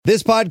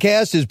This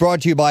podcast is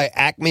brought to you by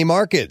Acme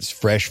Markets,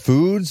 fresh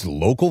foods,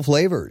 local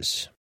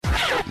flavors.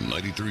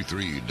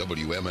 93.3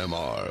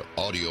 WMMR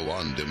Audio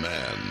on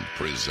Demand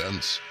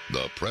presents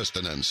the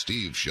Preston and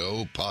Steve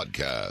Show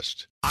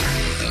podcast.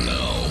 And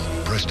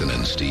now, Preston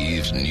and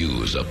Steve's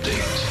news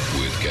update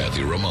with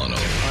Kathy Romano.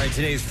 All right,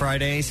 today's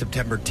Friday,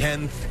 September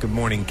 10th. Good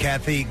morning,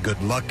 Kathy.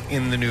 Good luck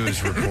in the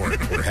news report.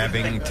 We're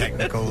having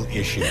technical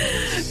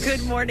issues.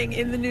 Good morning.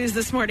 In the news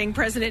this morning,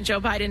 President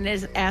Joe Biden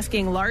is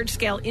asking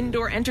large-scale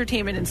indoor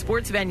entertainment and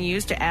sports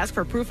venues to ask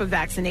for proof of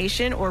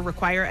vaccination or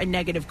require a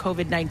negative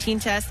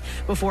COVID-19 test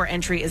before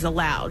entry is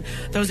allowed.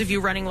 Those of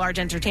you running large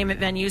entertainment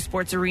venues,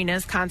 sports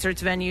arenas,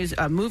 concerts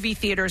venues, movie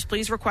theaters,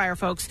 please require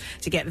folks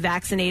to get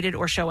vaccinated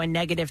or show a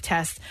negative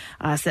test,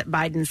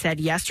 Biden said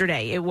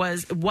yesterday. It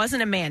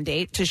wasn't a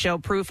mandate to show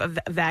proof of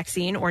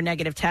vaccine or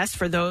negative test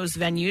for those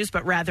venues,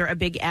 but rather a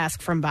big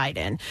ask from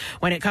Biden.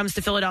 When it comes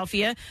to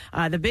Philadelphia,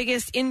 the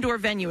biggest indoor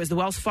venue is the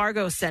Wells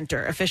Fargo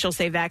Center. Officials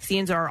say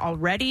vaccines are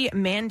already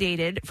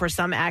mandated for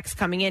some acts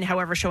coming in.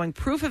 However, showing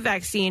proof of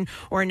vaccine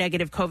or a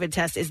negative COVID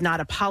test is not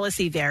a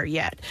policy there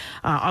yet.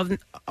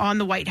 On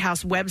the White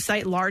House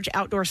website, large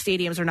outdoor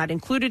stadiums are not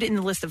included in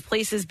the list of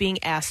places being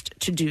asked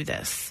to do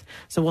this.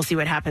 So we'll see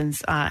what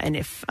happens and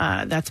if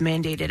that's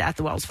mandated at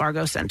the Wells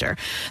Fargo Center.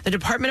 The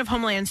Department of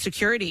Homeland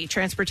Security,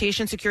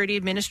 Transportation Security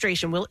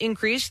Administration will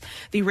increase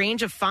the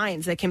range of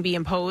fines that can be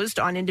imposed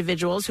on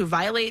individuals who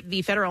violate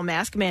the federal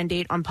mask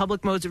mandate on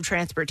public modes of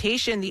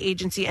transportation, the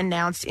agency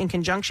announced in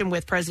conjunction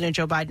with President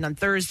Joe Biden on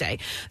Thursday.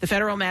 The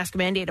federal mask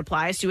mandate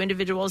applies to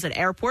individuals at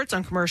airports,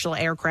 on commercial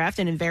aircraft,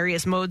 and in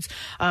various modes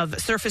of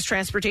surface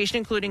transportation,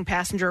 including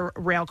passenger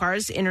rail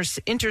cars,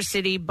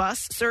 intercity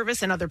bus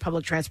service, and other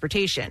public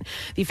transportation.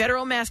 The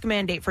federal mask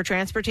mandate for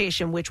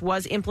transportation, which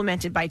was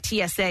implemented by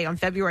TSA on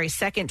February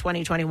 2nd,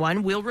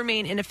 2021, will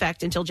remain in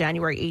effect until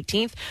January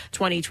 18th,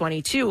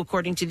 2022.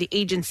 According to the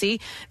agency,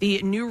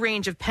 the new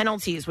range of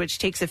penalties, which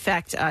takes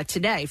effect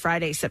today,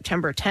 Friday,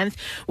 September 10th,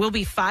 will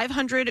be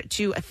 $500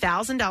 to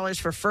 $1,000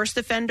 for first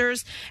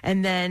offenders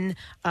and then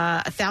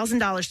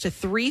 $1,000 to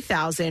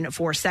 $3,000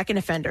 for second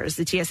offenders.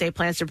 The TSA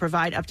plans to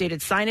provide updated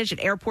signage at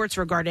airports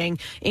regarding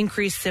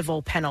increased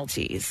civil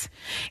penalties.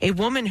 A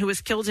woman who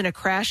was killed in a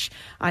crash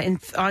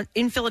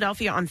in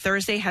Philadelphia on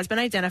Thursday has been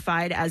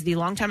identified as the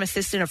longtime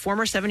assistant of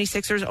former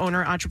 76ers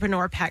owner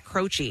entrepreneur Pat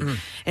Croce.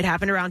 It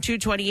happened around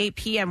 2:28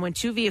 p.m. when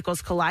two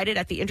vehicles collided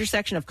at the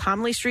intersection of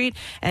Comley Street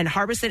and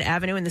Harbison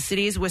Avenue in the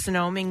city's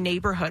Wissinoming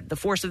neighborhood. The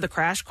force of the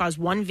crash caused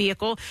one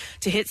vehicle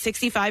to hit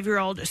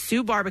 65-year-old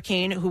Sue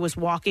Barbicane, who was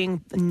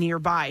walking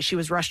nearby. She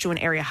was rushed to an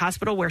area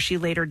hospital where she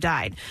later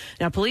died.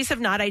 Now, police have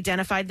not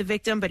identified the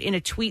victim, but in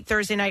a tweet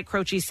Thursday night,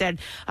 Croce said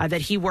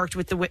that he worked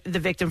with the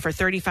victim for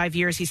 35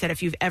 years. He said,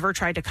 if you've ever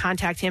tried to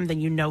contact him, then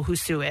you know who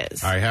Sue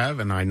is. I have,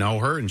 and I know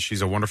her, and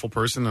she's a wonderful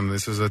person, and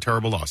this is a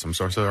terrible loss. I'm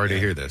so sorry to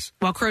hear this.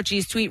 While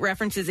Croce's tweet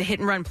references a hit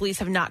and run, police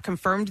have not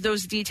confirmed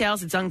those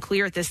details. It's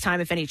unclear at this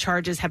time if any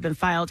charges have been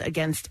filed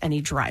against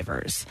any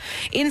drivers.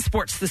 In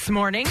sports this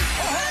morning. Ball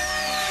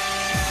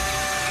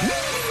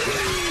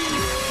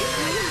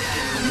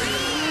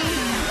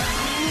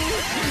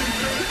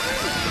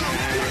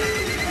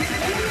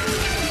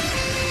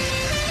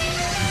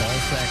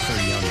sacks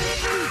are yummy.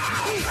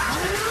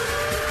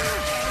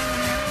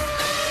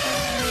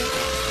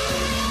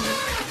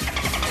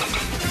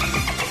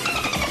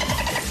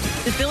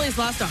 The Phillies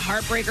lost a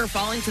heartbreaker,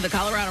 falling to the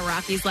Colorado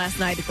Rockies last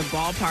night at the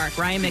ballpark.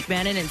 Ryan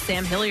McMahon and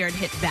Sam Hilliard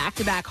hit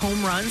back-to-back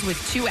home runs with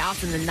 2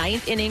 outs in the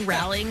 9th inning,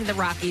 rallying the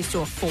Rockies to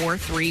a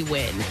 4-3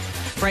 win.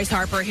 Bryce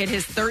Harper hit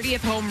his 30th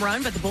home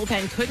run, but the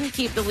bullpen couldn't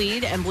keep the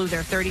lead and blew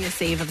their 30th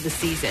save of the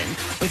season.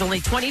 With only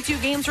 22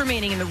 games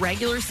remaining in the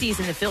regular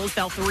season, the Phils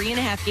fell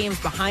 3.5 games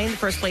behind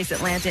first-place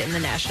Atlanta in the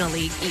National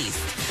League East.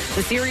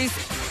 The series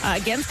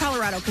against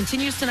Colorado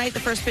continues tonight. The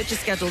first pitch is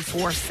scheduled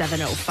for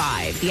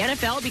 7:05. The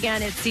NFL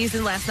began its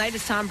season last night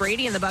as Tom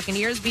Brady and the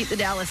Buccaneers beat the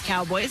Dallas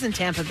Cowboys in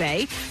Tampa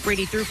Bay.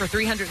 Brady threw for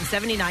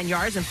 379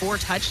 yards and 4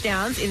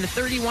 touchdowns in the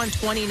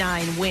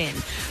 31-29 win.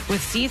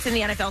 With seats in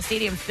the NFL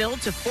stadium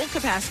filled to full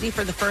capacity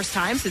for the first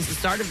time since the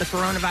start of the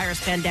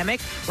coronavirus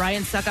pandemic,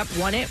 Ryan Suckup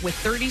won it with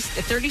a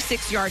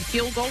 36-yard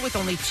field goal with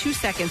only 2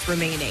 seconds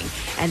remaining.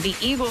 And the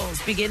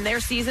Eagles begin their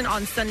season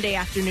on Sunday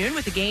afternoon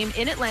with a game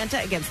in Atlanta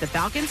against the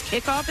Falcons.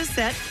 Kickoff is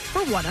set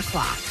for 1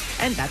 o'clock.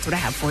 And that's what I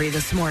have for you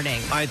this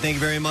morning. All right, thank you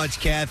very much,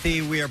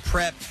 Kathy. We are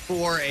prepped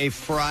for a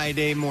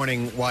Friday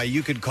morning. Why,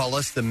 you could call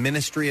us the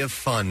Ministry of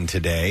Fun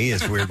today,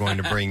 as we're going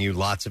to bring you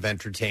lots of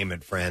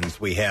entertainment,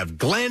 friends. We have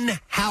Glenn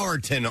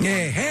Howerton on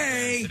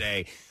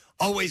today.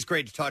 Always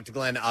great to talk to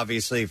Glenn,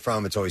 obviously,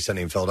 from It's Always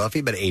Sunny in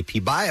Philadelphia, but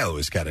AP Bio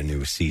has got a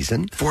new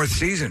season. 4th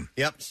season.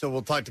 Yep, so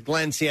we'll talk to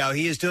Glenn, see how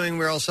he is doing.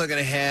 We're also going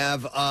to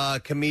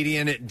have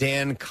comedian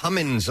Dan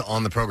Cummins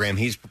on the program.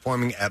 He's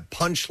performing at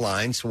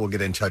Punchline, so we'll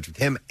get in touch with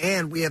him.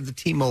 And we have the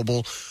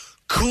T-Mobile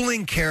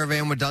Cooling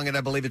Caravan with Duncan.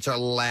 I believe it's our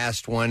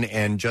last one,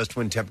 and just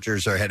when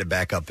temperatures are headed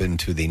back up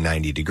into the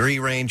 90-degree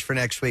range for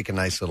next week, a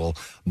nice little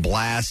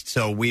blast.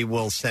 So we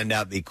will send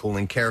out the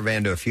Cooling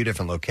Caravan to a few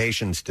different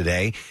locations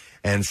today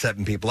and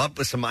setting people up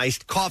with some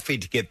iced coffee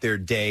to get their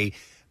day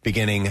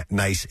beginning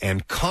nice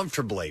and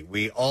comfortably.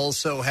 We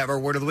also have our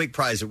Word of the Week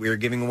prize that we are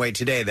giving away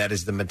today. That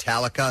is the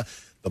Metallica,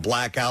 the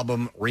Black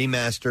Album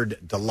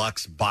Remastered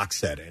Deluxe box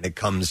set. And it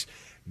comes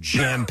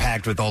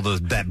jam-packed with all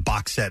that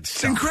box set stuff.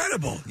 It's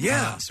incredible.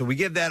 Yeah. So we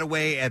give that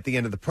away at the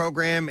end of the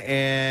program.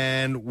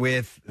 And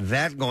with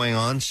that going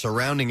on,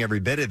 surrounding every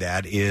bit of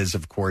that is,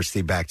 of course,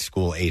 the Back to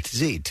School A to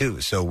Z,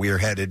 too. So we're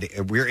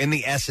in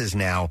the S's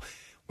now,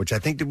 which I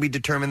think, did we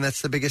determine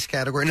that's the biggest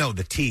category? No,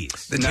 the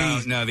T's. The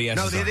T's. No, the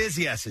S's. No, it is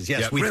the S's.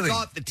 Yes, Yep. we Really?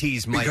 thought the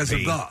T's might Because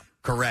be of the.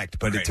 correct,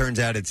 but Right. it turns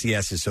out it's the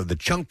S's. So the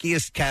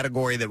chunkiest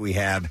category that we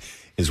have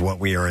is what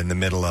we are in the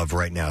middle of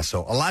right now.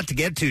 So a lot to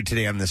get to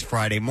today on this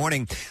Friday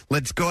morning.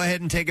 Let's go ahead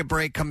and take a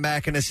break. Come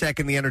back in a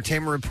second. The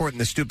entertainment report and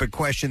the stupid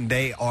question,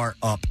 they are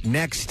up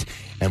next,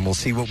 and we'll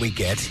see what we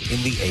get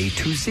in the A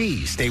to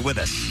Z. Stay with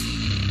us.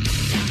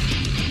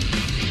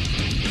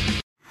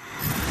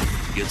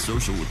 Get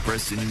social with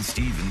Preston and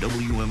Steve and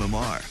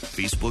WMMR.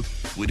 Facebook,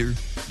 Twitter,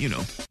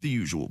 the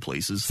usual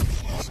places.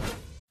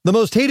 The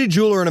most hated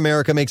jeweler in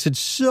America makes it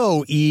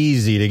so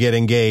easy to get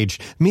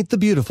engaged. Meet the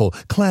beautiful,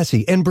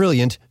 classy, and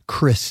brilliant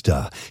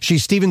Krista.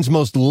 She's Steven's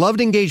most loved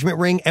engagement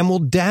ring and will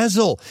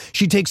dazzle.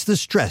 She takes the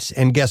stress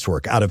and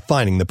guesswork out of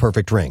finding the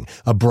perfect ring.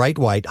 A bright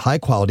white,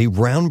 high-quality,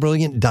 round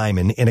brilliant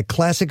diamond in a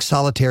classic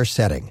solitaire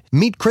setting.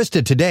 Meet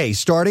Krista today,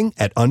 starting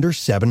at under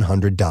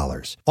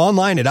 $700.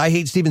 Online at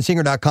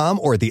IHateStevenSinger.com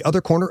or at the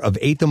other corner of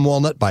 8th and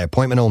Walnut by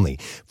appointment only.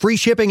 Free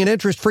shipping and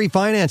interest-free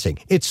financing.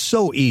 It's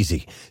so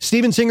easy.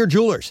 Steven Singer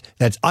Jewelers.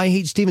 That's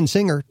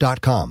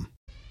IHateStevenSinger.com.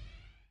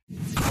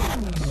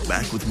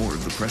 Back with more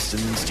of the Preston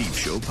and Steve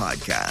Show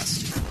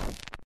podcast.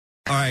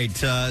 All right,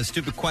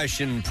 stupid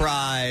question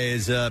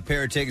prize.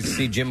 Pair of tickets to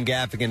see Jim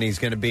Gaffigan. He's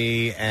going to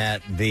be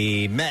at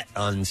the Met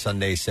on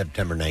Sunday,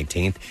 September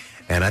 19th.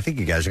 And I think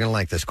you guys are going to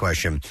like this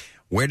question.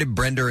 Where did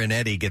Brenda and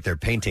Eddie get their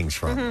paintings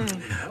from?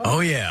 Oh,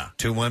 yeah.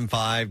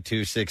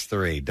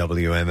 215-263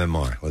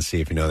 WMMR. Let's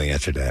see if you know the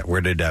answer to that.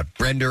 Where did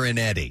Brenda and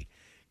Eddie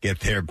get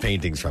their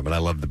paintings from? And I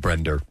love the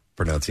Brenda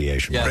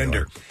pronunciation. Yeah,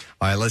 Brenda.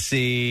 All right, let's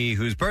see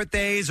whose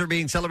birthdays are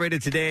being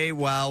celebrated today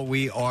while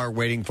we are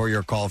waiting for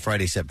your call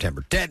Friday,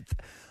 September 10th.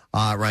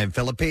 Ryan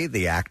Phillippe,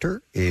 the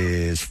actor,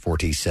 is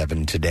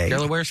 47 today.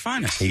 Delaware's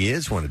finest. He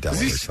is one of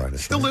Delaware's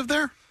finest. Still live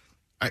there?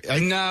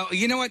 No,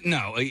 you know what?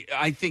 No,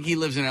 I think he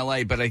lives in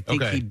L.A., but I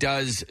think he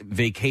does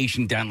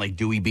vacation down like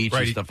Dewey Beach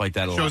and stuff like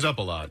that a lot. Shows up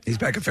a lot. He's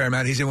back a fair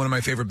amount. He's in one of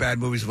my favorite bad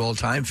movies of all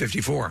time,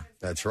 54.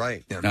 That's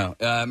right. Yeah. No,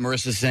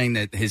 Marissa's saying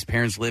that his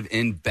parents live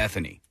in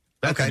Bethany.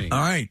 Okay. All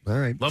right.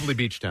 Lovely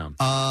beach town.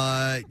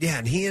 Yeah,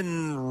 and he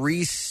and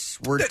Reese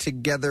were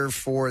together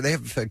they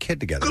have a kid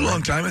together. Good right?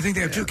 long time. I think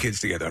they have two kids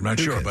together. I'm not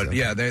Two sure, kids, but okay.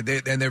 yeah,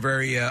 they're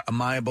very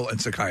amiable and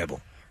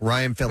sociable.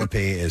 Ryan Phillippe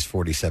is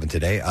 47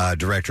 today.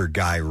 Director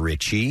Guy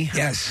Ritchie.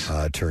 Yes.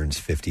 Turns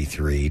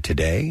 53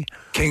 today.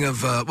 King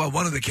of,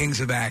 one of the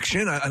kings of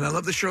action. And I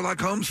love the Sherlock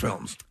Holmes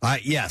films.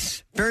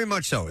 Yes, very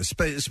much so,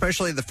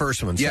 especially the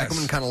first one. Yes. Second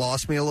one kind of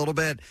lost me a little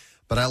bit,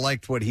 but I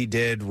liked what he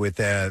did with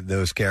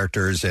those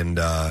characters, and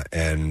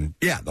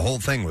the whole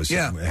thing was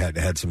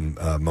had some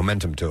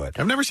momentum to it.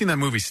 I've never seen that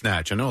movie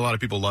Snatch. I know a lot of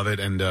people love it,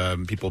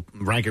 and people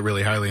rank it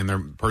really highly in their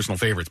personal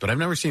favorites, but I've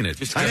never seen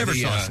it. I never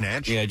saw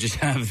Snatch. Yeah, just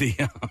have the...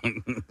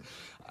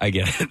 I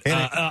get it.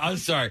 I'm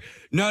sorry.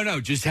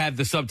 No, just have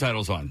the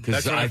subtitles on.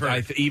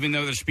 Because even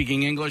though they're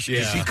speaking English...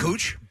 You see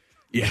Cooch?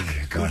 Yeah.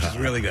 Cooch is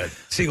really good.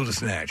 Sequel to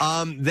Snatch.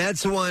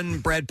 That's the one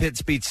Brad Pitt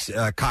speaks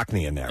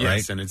Cockney in there, right?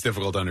 Yes, and it's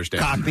difficult to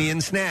understand. Cockney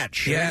and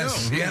Snatch.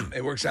 Yes. Yeah,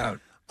 it works out.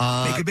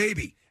 Make a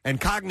baby.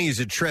 And Cockney is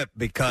a trip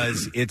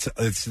because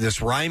it's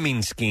this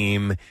rhyming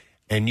scheme,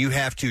 and you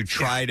have to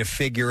try to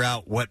figure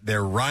out what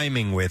they're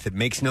rhyming with. It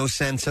makes no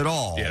sense at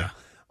all. Yeah.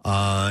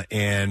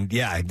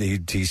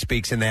 He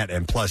speaks in that,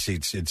 and plus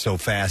it's so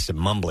fast and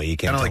mumbly, you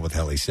can't tell what the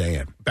hell he's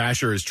saying.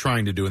 Basher is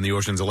trying to do in the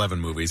Ocean's 11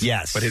 movies.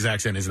 Yes. But his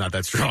accent is not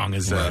that strong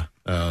as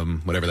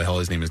whatever the hell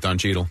his name is, Don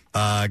Cheadle.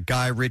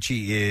 Guy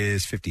Ritchie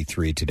is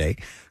 53 today.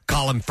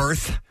 Colin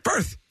Firth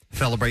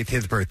celebrates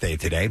his birthday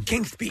today.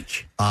 King's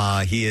Speech.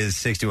 He is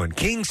 61.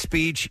 King's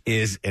Speech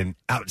is an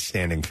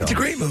outstanding film. It's a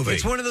great movie.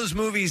 It's one of those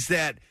movies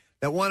that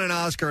won an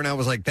Oscar, and I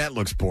was like, that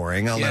looks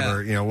boring. I'll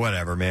never,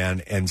 whatever,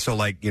 man. And so,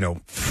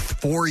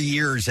 4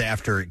 years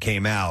after it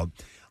came out,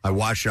 I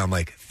watched it. I'm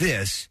like,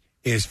 this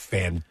is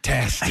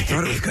fantastic. I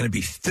thought it was going to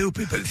be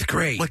stupid, but it's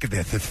great. Look at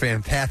this. It's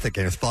fantastic.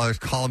 And his father's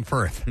Colin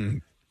Firth.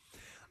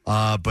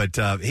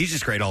 But he's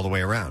just great all the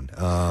way around.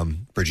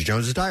 Bridget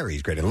Jones's Diary,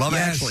 he's great in. Love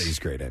Actually, he's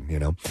great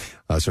in,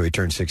 so he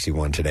turned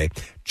 61 today.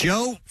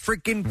 Joe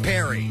freaking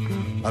Perry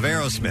of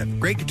Aerosmith.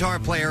 Great guitar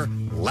player,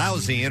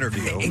 lousy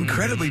interview.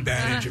 Incredibly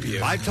bad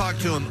interview. I've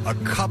talked to him a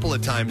couple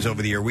of times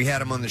over the year. We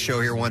had him on the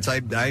show here once. I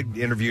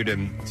interviewed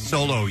him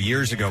solo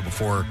years ago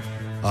before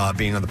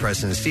being on the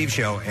Preston and Steve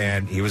show,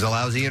 and he was a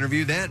lousy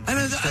interview then. I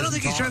don't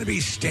think he's trying to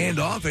be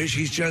standoffish.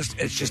 It's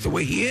just the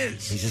way he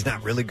is. He's just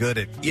not really good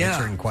at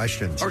answering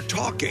questions. Or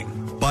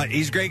talking. But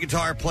he's a great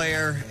guitar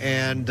player,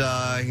 and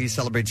he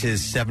celebrates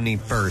his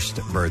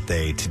 71st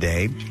birthday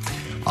today.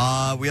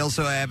 We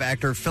also have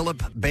actor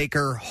Philip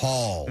Baker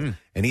Hall.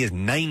 and he is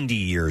 90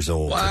 years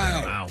old.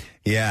 Wow.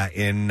 Yeah,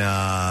 in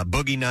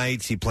Boogie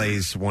Nights, he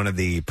plays one of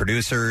the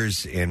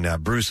producers. In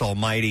Bruce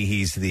Almighty,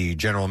 he's the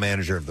general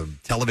manager of the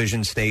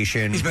television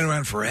station. He's been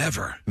around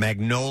forever.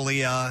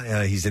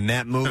 Magnolia, he's in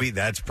that movie.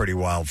 That's a pretty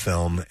wild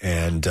film.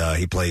 And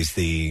he plays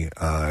the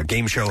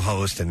game show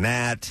host in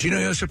that. Do you know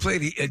he also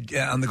played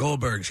on the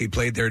Goldbergs? He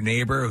played their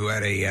neighbor who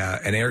had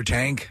an air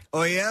tank.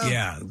 Oh, yeah?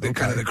 Yeah,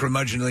 kind of the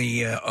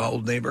curmudgeonly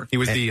old neighbor. He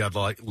was the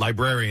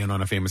librarian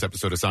on a famous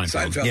episode of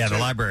Seinfeld. Yeah, the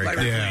library.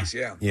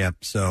 Yeah.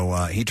 So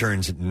he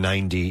turns 90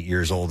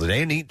 years old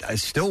today, and he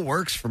still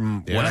works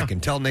from what I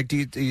can tell. Nick,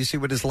 do you see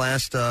what his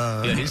last...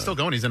 Yeah, he's still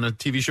going. He's in a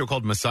TV show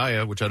called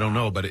Messiah, which I don't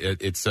know, but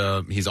it's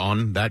he's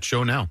on that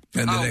show now.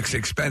 And the next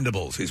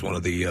Expendables, he's one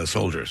of the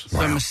soldiers.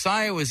 So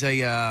Messiah was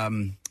a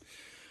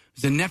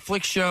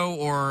Netflix show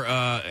or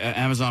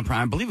Amazon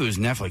Prime. I believe it was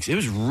Netflix. It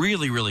was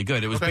really, really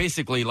good. It was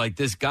basically like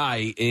this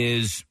guy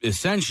is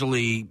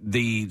essentially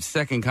the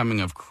second coming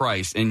of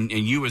Christ, and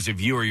you as a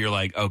viewer, you're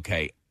like,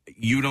 okay,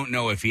 you don't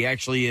know if he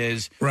actually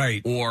is,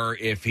 right, or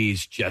if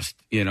he's just,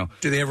 Do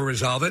they ever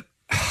resolve it?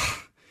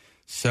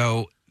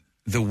 So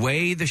the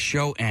way the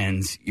show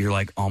ends, you're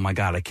like, oh my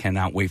God, I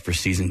cannot wait for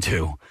season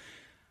 2.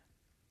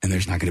 And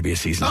there's not going to be a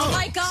season 2. Oh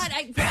my God!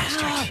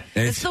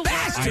 It's the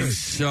worst. I'm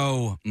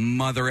so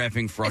mother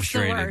effing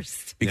frustrated. It's the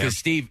worst. Because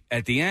Steve,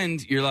 at the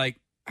end, you're like,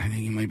 I think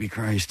he might be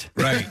Christ.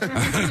 Right.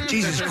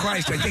 Jesus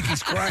Christ, I think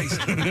he's Christ.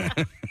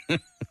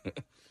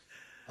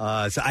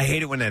 So I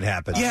hate it when that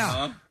happens.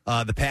 Yeah.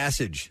 The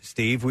Passage,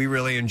 Steve, we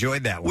really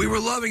enjoyed that one. We were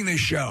loving this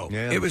show.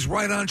 Yeah. It was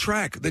right on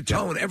track. The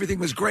tone, everything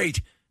was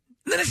great.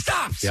 And then it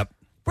stops. Yep.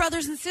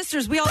 Brothers and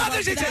sisters, we all love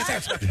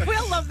that. We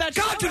all love that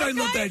show. God, did I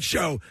love that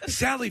show.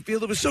 Sally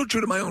Field, it was so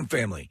true to my own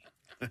family.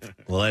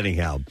 Well,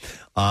 anyhow,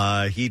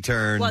 he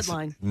turned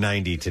Bloodline.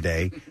 90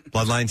 today.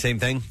 Bloodline, same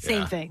thing?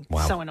 Same thing.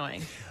 Wow. So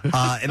annoying.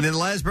 And then the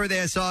last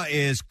birthday I saw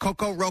is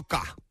Coco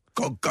Roca.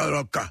 Coco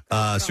Roca.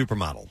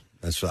 Supermodel.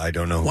 That's what I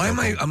don't know. Why am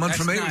I? I'm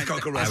unfamiliar with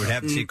Coco Roca. I would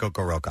have to see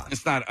Coco Roca.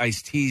 It's not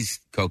Ice-T's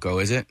Coco,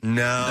 is it?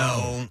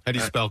 No. How do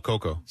you spell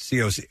Coco?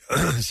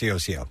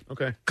 C-O-C-O.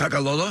 Okay.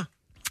 Cacalola?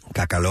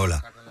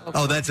 Cacalola.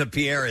 Oh, that's a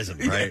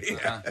Pierreism, right?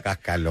 Yeah.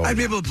 Cacalola. I'd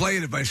be able to play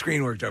it if my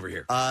screen worked over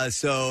here.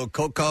 So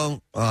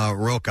Coco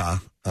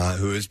Roca,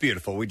 who is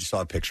beautiful. We just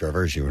saw a picture of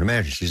her, as you would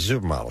imagine. She's a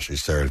supermodel.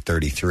 She's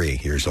 33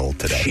 years old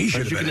today. She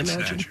should have been in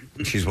Snatch.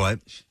 She's what?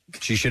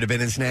 She should have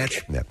been in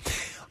Snatch? No.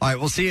 All right,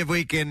 we'll see if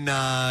we can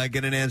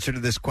get an answer to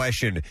this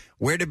question.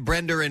 Where did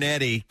Brenda and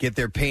Eddie get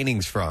their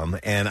paintings from?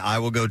 And I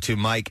will go to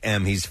Mike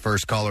M. He's the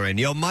first caller in.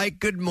 Yo, Mike,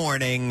 good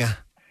morning.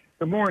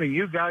 Good morning.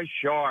 You guys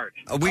shard.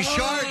 We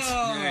shard.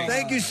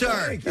 Thank you,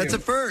 sir. Thank That's you.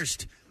 a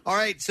first. All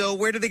right, so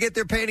where did they get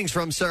their paintings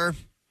from, sir?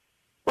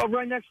 Well,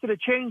 right next to the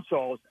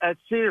chainsaws at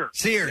Sears.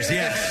 Sears,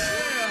 yes.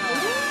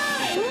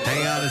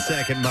 Hang on a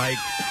second, Mike.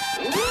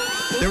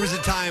 There was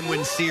a time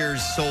when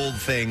Sears sold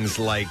things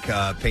like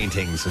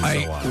paintings and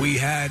so on. We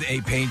had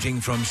a painting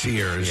from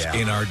Sears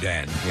in our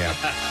den.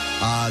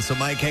 Yeah. So,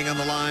 Mike, hang on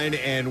the line,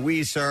 and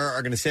we, sir,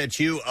 are going to set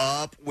you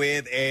up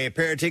with a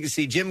pair of tickets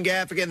to see Jim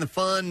Gaffigan, the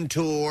Fun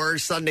Tour,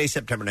 Sunday,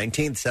 September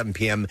 19th, 7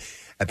 p.m.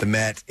 at the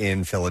Met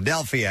in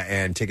Philadelphia.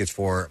 And tickets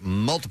for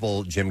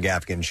multiple Jim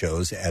Gaffigan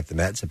shows at the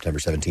Met, September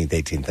 17th,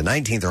 18th, and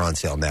 19th are on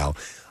sale now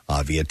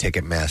via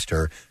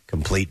Ticketmaster.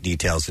 Complete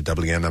details at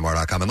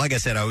WMMR.com. And like I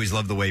said, I always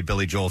love the way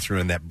Billy Joel threw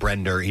in that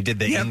Brender. He did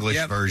the English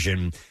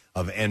version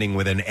of ending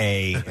with an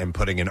A and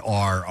putting an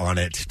R on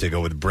it to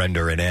go with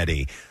Brenda and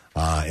Eddie.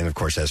 And, of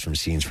course, that's from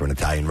Scenes from an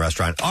Italian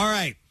Restaurant. All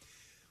right.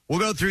 We'll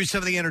go through some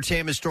of the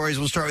entertainment stories.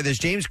 We'll start with this.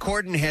 James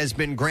Corden has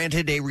been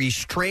granted a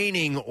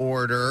restraining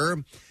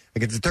order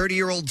against a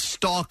 30-year-old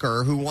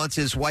stalker who wants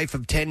his wife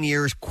of 10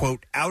 years,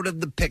 quote, out of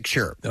the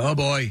picture. Oh,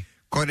 boy.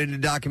 According to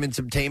documents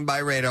obtained by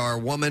Radar, a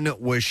woman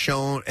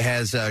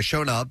has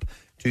shown up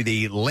to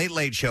the Late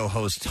Late Show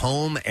host's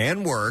home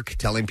and work,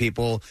 telling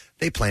people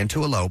they plan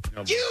to elope.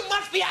 You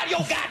must be out of your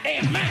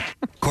goddamn mind.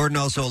 Corden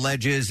also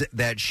alleges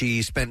that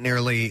she spent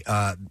nearly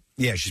a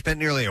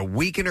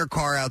week in her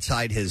car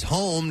outside his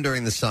home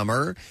during the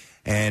summer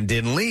and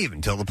didn't leave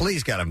until the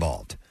police got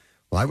involved.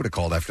 Well, I would have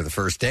called after the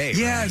first day.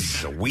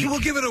 Yes. A week.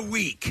 We'll give it a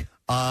week.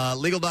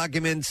 Legal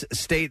documents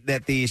state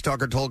that the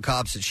stalker told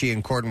cops that she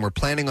and Corden were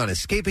planning on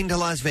escaping to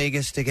Las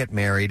Vegas to get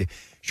married.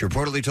 She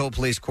reportedly told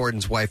police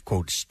Corden's wife,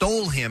 quote,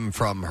 stole him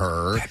from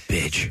her. That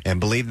bitch. And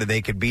believed that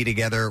they could be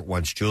together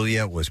once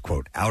Julia was,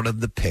 quote, out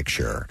of the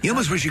picture. You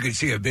almost wish you could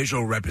see a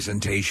visual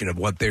representation of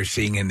what they're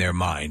seeing in their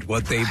mind,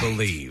 what they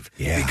believe.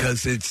 Yeah.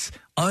 Because it's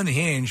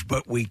unhinged,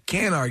 but we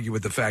can't argue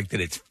with the fact that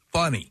it's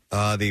funny.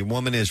 The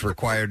woman is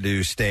required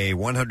to stay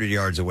 100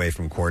 yards away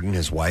from Corden,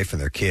 his wife, and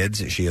their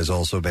kids. She has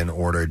also been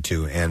ordered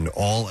to end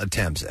all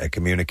attempts at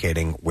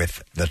communicating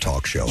with the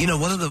talk show. You know,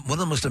 one of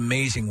the most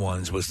amazing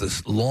ones was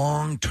this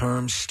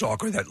long-term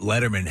stalker that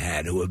Letterman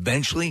had, who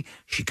eventually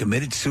she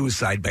committed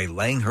suicide by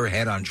laying her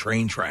head on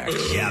train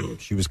tracks. Yeah,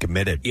 she was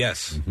committed.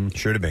 Yes. Mm-hmm.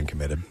 Should have been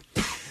committed.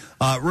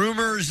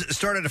 Rumors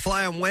started to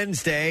fly on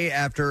Wednesday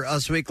after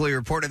Us Weekly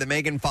reported that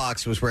Megan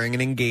Fox was wearing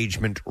an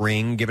engagement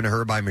ring given to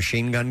her by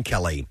Machine Gun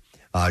Kelly.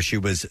 She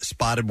was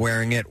spotted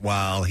wearing it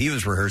while he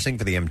was rehearsing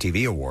for the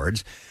MTV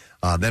Awards.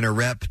 Then her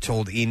rep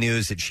told E!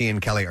 News that she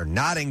and Kelly are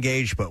not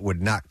engaged but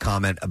would not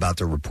comment about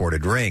the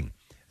reported ring.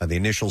 The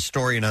initial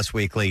story in Us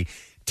Weekly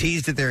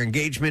teased that their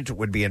engagement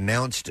would be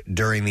announced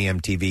during the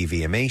MTV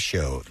VMA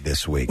show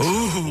this week.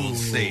 So we'll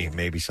see.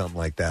 Maybe something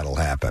like that will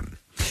happen.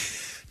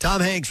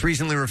 Tom Hanks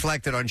recently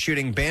reflected on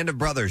shooting Band of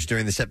Brothers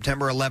during the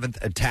September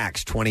 11th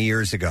attacks 20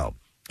 years ago.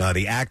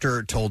 The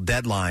actor told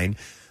Deadline,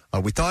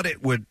 we thought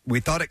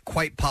it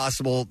quite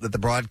possible that the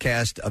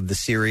broadcast of the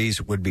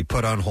series would be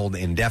put on hold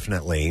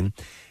indefinitely,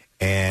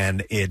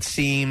 and it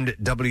seemed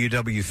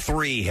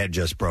WW3 had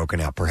just broken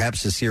out.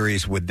 Perhaps the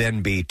series would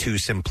then be too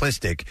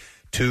simplistic,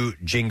 too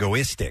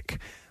jingoistic.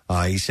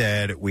 He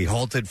said, we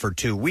halted for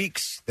 2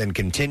 weeks, then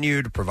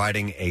continued,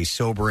 providing a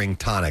sobering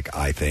tonic,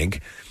 I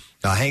think.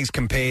 Hanks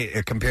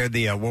compared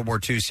the World War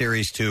II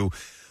series to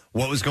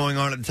what was going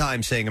on at the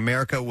time, saying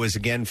America was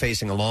again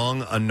facing a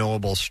long,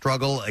 unknowable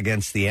struggle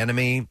against the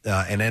enemy,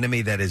 an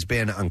enemy that has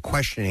been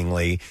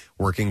unquestioningly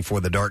working for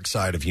the dark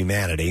side of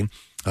humanity.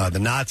 The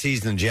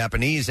Nazis and the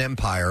Japanese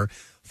Empire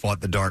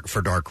fought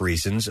for dark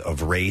reasons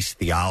of race,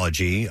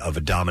 theology, of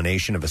a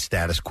domination of a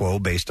status quo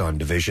based on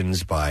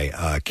divisions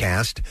by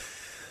caste.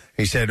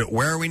 He said,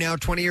 where are we now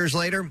 20 years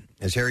later?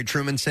 As Harry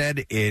Truman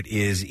said, it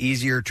is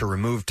easier to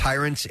remove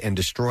tyrants and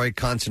destroy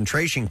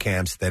concentration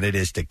camps than it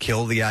is to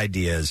kill the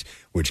ideas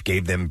which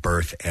gave them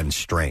birth and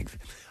strength.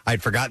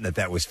 I'd forgotten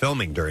that was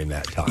filming during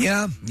that time.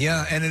 Yeah,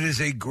 and it is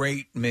a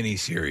great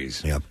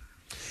miniseries. Yeah.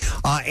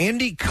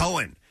 Andy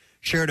Cohen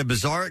shared a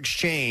bizarre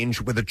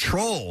exchange with a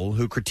troll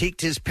who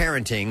critiqued his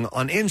parenting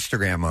on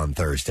Instagram on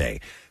Thursday.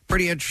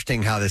 Pretty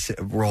interesting how this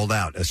rolled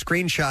out. A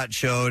screenshot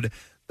showed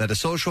that a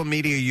social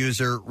media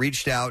user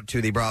reached out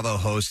to the Bravo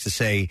host to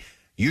say,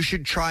 you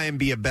should try and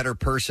be a better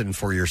person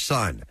for your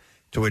son.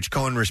 To which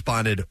Cohen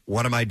responded,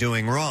 what am I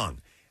doing wrong?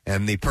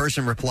 And the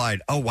person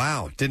replied, oh,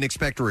 wow, didn't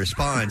expect a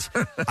response.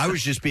 I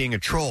was just being a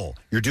troll.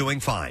 You're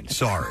doing fine.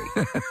 Sorry.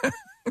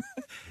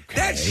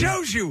 That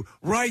shows you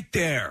right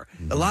there.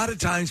 A lot of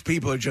times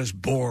people are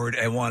just bored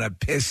and want to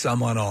piss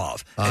someone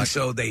off. And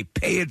so they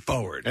pay it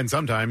forward. And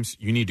sometimes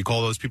you need to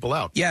call those people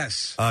out.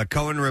 Yes.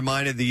 Cohen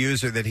reminded the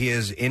user that he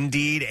is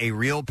indeed a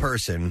real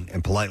person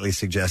and politely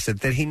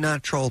suggested that he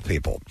not troll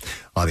people.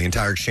 The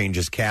entire exchange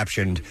is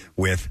captioned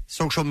with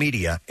social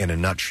media in a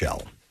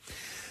nutshell.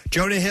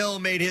 Jonah Hill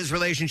made his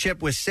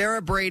relationship with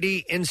Sarah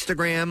Brady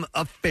Instagram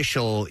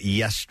official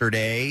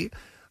yesterday.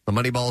 The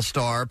Moneyball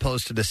star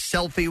posted a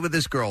selfie with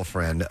his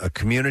girlfriend, a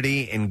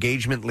community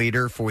engagement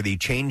leader for the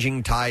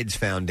Changing Tides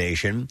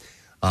Foundation,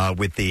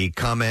 with the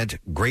comment,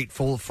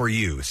 grateful for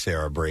you,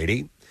 Sarah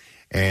Brady.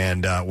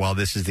 And while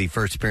this is the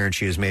first appearance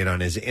she has made on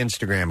his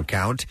Instagram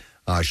account,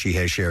 she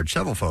has shared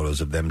several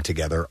photos of them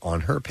together on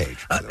her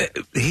page.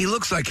 He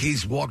looks like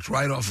he's walked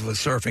right off of a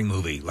surfing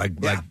movie,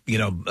 like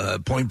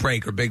Point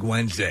Break or Big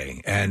Wednesday.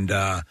 And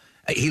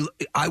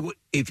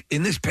if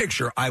in this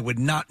picture, I would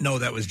not know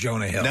that was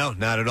Jonah Hill. No,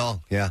 not at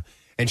all. Yeah,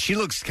 and she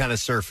looks kind of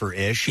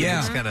surfer-ish. She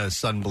looks kind of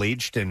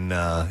sun-bleached, and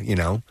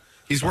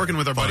He's working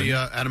with our buddy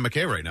Adam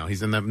McKay right now.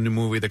 He's in that new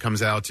movie that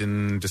comes out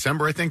in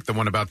December, I think, the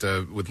one about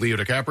with Leo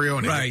DiCaprio.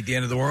 And right, the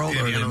end of the world,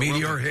 or the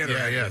meteor hit.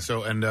 Yeah.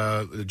 So,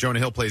 and Jonah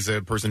Hill plays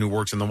a person who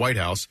works in the White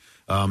House.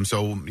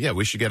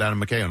 We should get Adam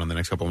McKay on the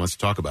next couple of months to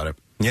talk about it.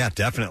 Yeah,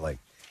 definitely.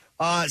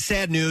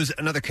 Sad news,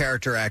 another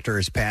character actor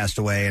has passed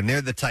away, and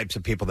they're the types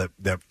of people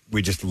that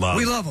we just love.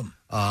 We love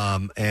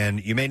them.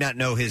 And you may not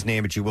know his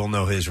name, but you will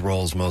know his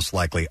roles most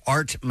likely.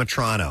 Art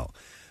Matrano,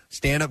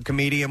 stand-up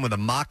comedian with a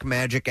mock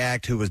magic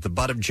act who was the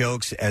butt of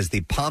jokes as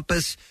the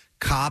pompous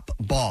cop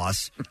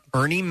boss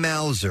Ernie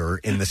Mauser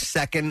in the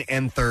second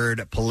and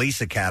third Police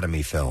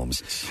Academy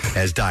films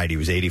has died. He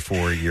was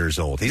 84 years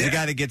old. He's the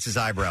guy that gets his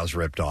eyebrows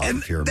ripped off,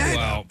 if you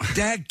remember.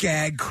 That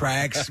gag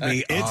cracks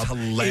me It's up.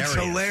 hilarious. It's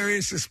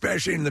hilarious,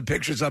 especially in the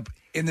pictures up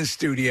in the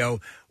studio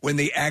when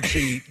they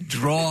actually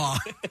draw.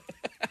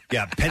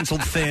 Yeah,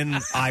 penciled thin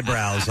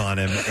eyebrows on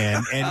him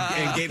and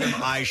gave him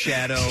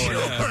eyeshadow and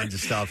all kinds of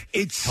stuff.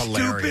 It's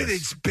hilarious. stupid,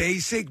 it's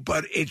basic,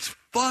 but it's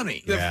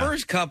funny. The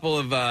first couple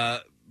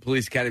of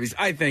Police Academies,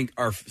 I think,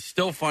 are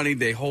still funny.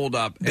 They hold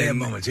up. They have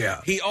moments, yeah.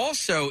 He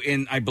also,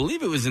 I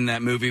believe it was in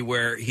that movie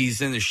where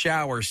he's in the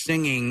shower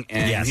singing,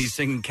 and he's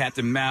singing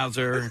Captain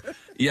Mauser,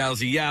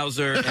 Yowzy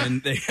Yowzer,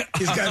 and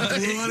he's got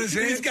glue on his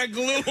hand. He's got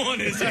glue on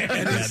his hand.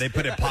 Yeah, they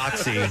put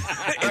epoxy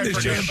in the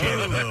for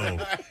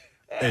shampoo.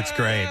 It's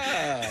great.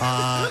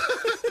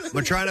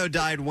 Matrano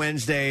died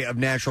Wednesday of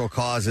natural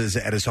causes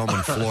at his home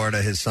in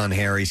Florida. His son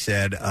Harry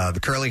said the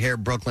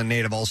curly-haired Brooklyn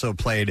native also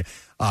played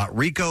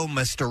Rico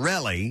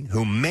Mastarelli,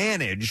 who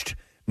managed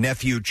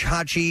nephew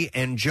Chachi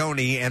and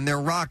Joni and their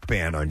rock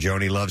band on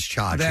Joni Loves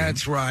Chachi.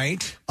 That's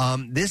right.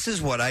 This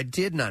is what I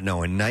did not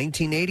know. In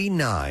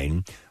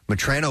 1989,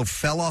 Matrano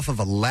fell off of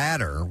a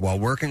ladder while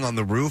working on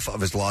the roof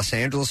of his Los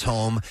Angeles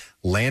home,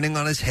 landing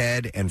on his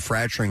head and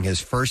fracturing his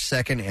first,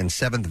 second, and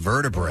seventh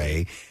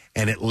vertebrae,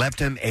 and it left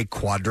him a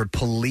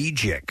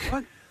quadriplegic.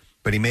 What?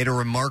 But he made a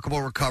remarkable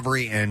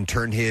recovery and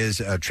turned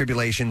his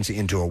tribulations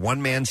into a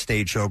one-man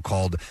stage show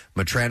called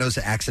Matrano's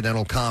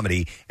Accidental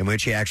Comedy, in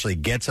which he actually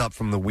gets up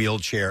from the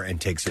wheelchair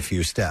and takes a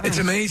few steps. It's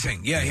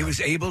amazing. Yeah, he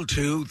was able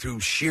to, through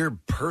sheer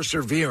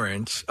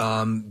perseverance,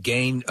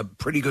 gain a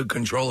pretty good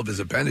control of his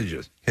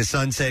appendages. His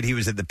son said he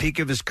was at the peak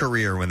of his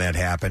career when that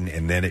happened,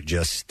 and then it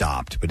just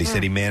stopped. But he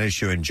said he managed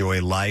to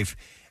enjoy life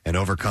and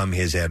overcome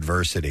his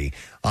adversity.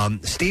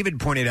 Steve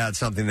had pointed out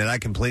something that I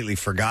completely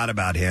forgot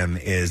about him,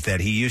 is that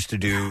he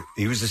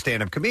was a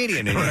stand-up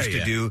comedian, and he used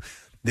to do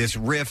this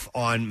riff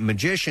on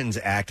Magician's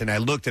Act, and I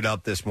looked it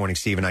up this morning,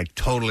 Steve, and I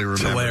totally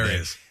remembered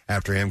it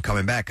after him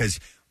coming back, because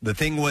the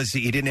thing was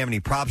he didn't have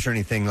any props or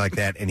anything like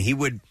that, and he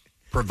would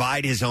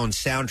provide his own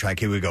soundtrack.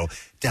 He would go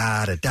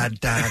da da da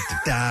da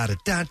da da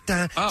da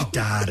da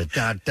da da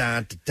da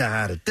da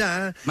da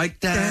da Mike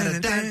da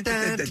da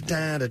da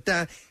da da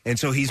da. And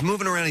so he's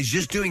moving around. He's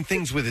just doing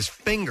things with his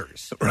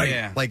fingers, right?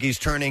 Yeah. Like he's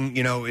turning,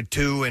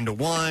 2 into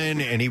 1,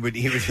 and he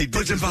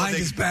puts it behind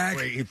his back.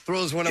 He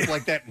throws one up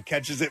like that and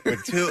catches it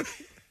with 2.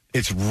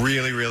 It's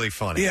really, really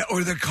funny. Yeah,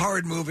 or the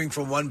card moving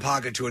from one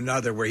pocket to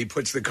another, where he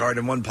puts the card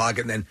in one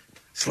pocket and then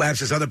slaps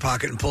his other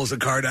pocket and pulls the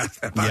card out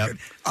of that pocket.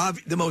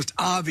 The most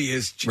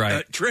obvious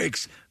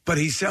tricks, but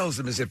he sells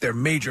them as if they're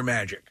major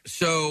magic.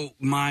 So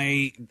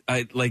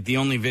the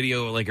only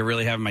video I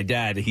really have of my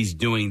dad, he's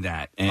doing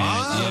that,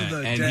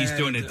 and he's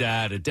doing it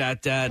da da da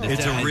da.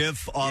 It's a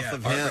riff off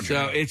of him.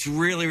 So it's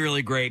really,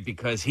 really great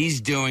because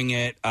he's doing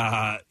it.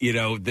 The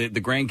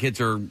grandkids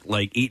are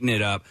eating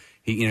it up.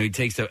 He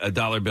takes a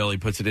dollar bill, he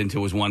puts it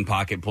into his one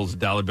pocket, pulls a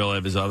dollar bill out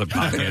of his other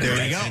pocket.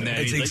 There you go.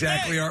 It's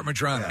exactly Art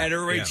Matrano. And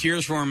everybody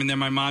cheers for him, and then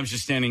my mom's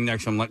just standing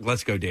next to him like,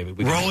 let's go, David.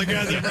 Roll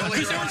together.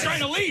 Because they were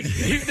trying to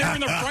leave. They were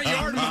in the front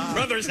yard of my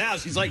brother's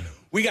house. He's like,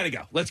 we got to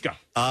go. Let's go.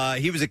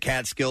 He was a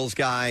Catskills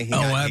guy. He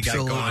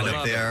absolutely. got going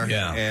up there.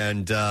 Yeah.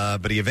 And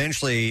but he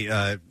eventually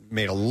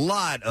made a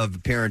lot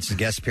of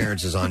guest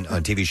appearances on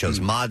TV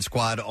shows. Mod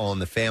Squad, All in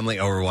the Family.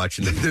 Oh, we're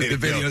watching the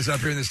videos up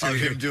here in the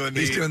studio.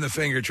 He's doing the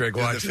finger trick.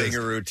 Watch the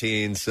finger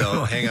routine.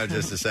 So hang on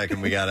just a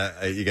second. We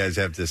gotta. You guys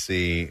have to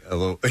see a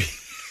little.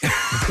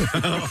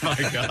 Oh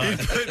my God!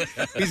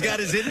 He's got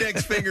his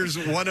index fingers,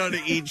 one on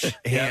each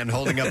hand,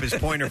 holding up his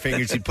pointer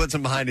fingers. He puts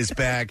them behind his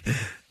back,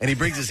 and he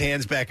brings his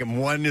hands back, and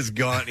one is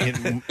gone,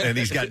 and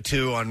he's got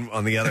 2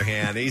 on the other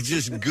hand. He's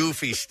just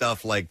goofy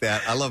stuff like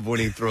that. I love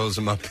when he throws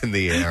them up in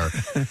the air.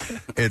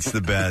 It's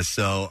the best.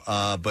 So,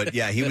 but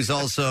yeah, he was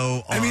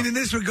also. And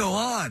this would go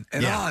on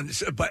and on,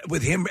 but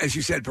with him, as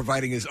you said,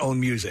 providing his own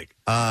music.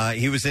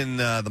 He was in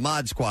the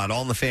Mod Squad,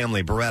 All in the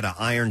Family, Beretta,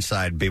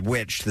 Ironside,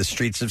 Bewitched, The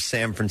Streets of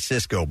San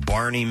Francisco,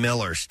 Barney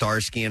Miller,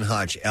 Starsky and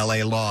Hutch,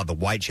 L.A. Law, The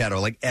White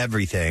Shadow,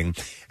 everything.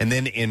 And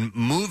then in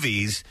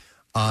movies,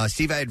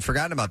 Steve, I had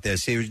forgotten about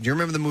this. Do you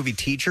remember the movie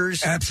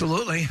Teachers?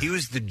 Absolutely. He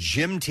was the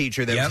gym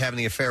teacher that was having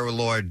the affair with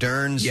Laura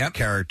Dern's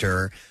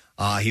character.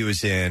 He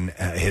was in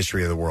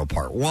History of the World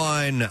Part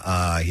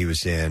 1. He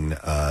was in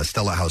How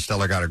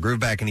Stella Got Her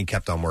Groove Back, and he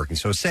kept on working.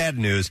 So sad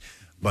news.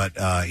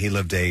 But he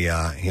lived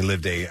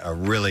a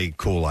really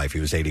cool life. He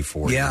was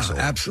 84 years old.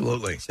 Yeah,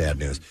 absolutely. Sad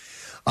news.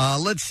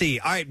 Let's see.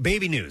 All right,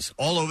 baby news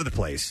all over the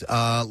place.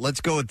 Let's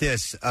go with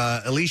this.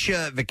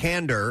 Alicia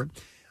Vikander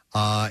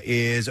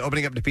is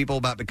opening up to people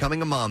about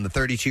becoming a mom. The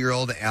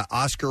 32-year-old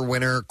Oscar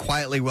winner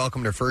quietly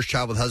welcomed her first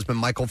child with husband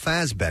Michael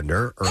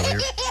Fassbender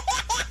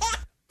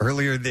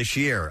earlier this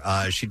year.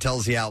 She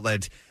tells the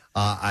outlet,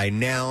 I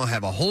now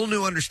have a whole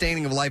new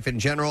understanding of life in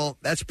general.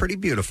 That's pretty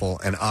beautiful,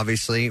 and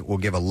obviously will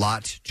give a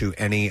lot to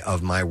any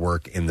of my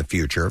work in the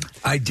future.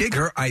 I dig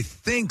her. I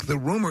think the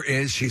rumor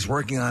is she's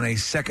working on a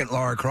second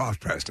Lara Croft,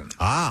 Preston.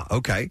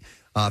 Okay.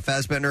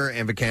 Fassbender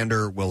and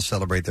Vikander will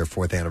celebrate their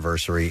 4th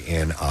anniversary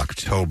in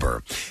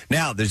October.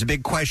 Now, there's a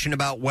big question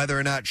about whether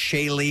or not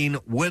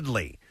Shailene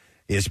Woodley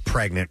is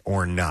pregnant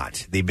or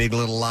not. The Big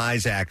Little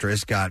Lies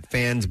actress got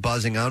fans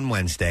buzzing on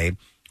Wednesday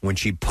when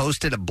she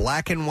posted a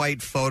black and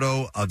white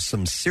photo of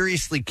some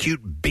seriously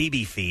cute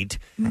baby feet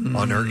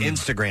on her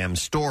Instagram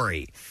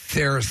story.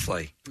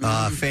 Seriously.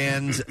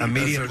 Fans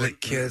immediately... Those are the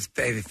cutest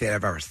baby feet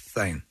I've ever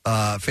seen.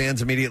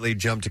 Fans immediately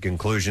jumped to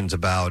conclusions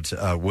about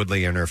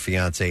Woodley and her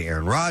fiancé,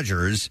 Aaron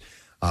Rodgers,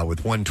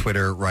 with one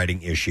Twitter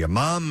writing, is she a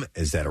mom?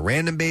 Is that a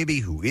random baby?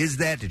 Who is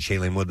that? Did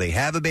Shailene Woodley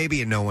have a baby?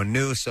 And no one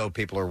knew, so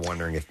people are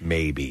wondering if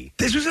maybe.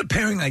 This was a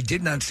pairing I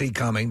did not see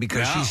coming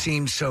because she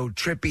seems so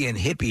trippy and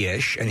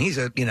hippie-ish, and he's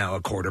a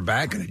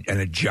quarterback and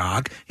a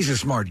jock. He's a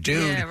smart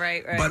dude. Yeah,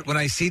 right. But when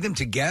I see them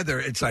together,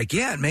 it's like,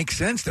 it makes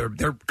sense.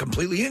 They're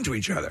completely into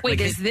each other.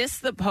 Wait, is this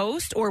the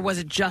post, or was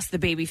it just the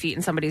baby feet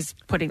and somebody's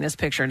putting this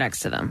picture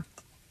next to them?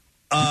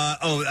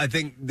 I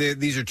think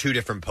these are 2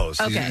 different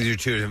posts. Okay. These are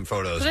 2 different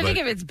photos. Because I think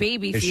if it's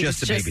baby feet, it's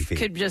just baby feet.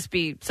 Could just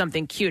be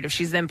something cute. If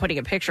she's then putting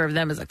a picture of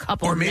them as a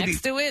couple or maybe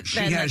next to it,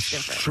 she then has that's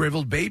different.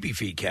 Shriveled baby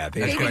feet,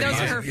 Kathy. Maybe those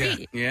are her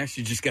feet. Yeah,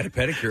 she just got a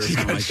pedicure or She's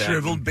something got like that.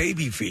 shriveled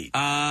baby feet.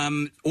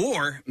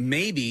 Or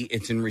maybe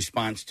it's in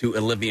response to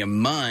Olivia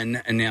Munn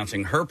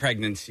announcing her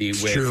pregnancy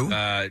with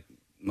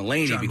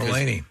Mulaney, because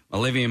Mulaney.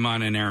 Olivia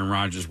Munn and Aaron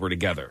Rodgers were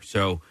together.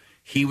 So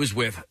he was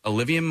with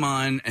Olivia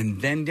Munn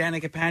and then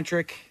Danica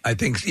Patrick? I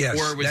think, yes.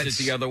 Or was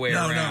it the other way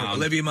around? No,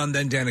 Olivia Munn,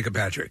 then Danica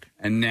Patrick.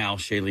 And now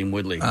Shailene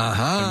Woodley.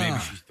 Uh-huh. So maybe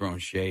she's throwing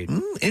shade.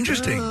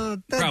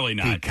 Interesting. Probably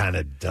not. Kind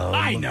of dumb.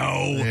 I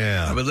know.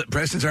 Yeah.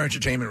 Preston's our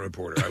entertainment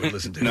reporter. I would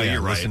listen to him. No,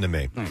 you're right. Listen to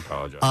me. I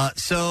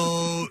apologize.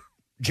 So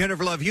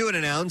Jennifer Love Hewitt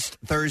announced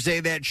Thursday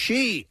that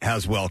she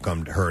has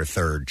welcomed her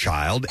third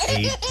child,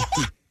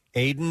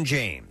 Aiden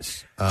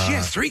James. She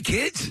has 3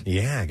 kids?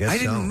 Yeah, I guess I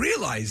so. didn't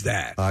realize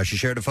that. She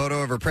shared a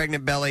photo of her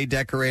pregnant belly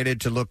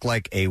decorated to look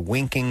like a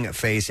winking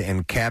face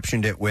and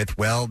captioned it with,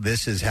 "Well,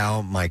 this is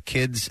how my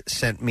kids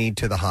sent me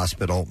to the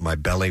hospital. My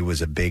belly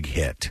was a big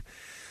hit."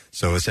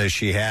 So it says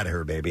she had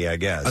her baby, I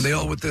guess. Are they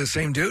all with the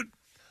same dude?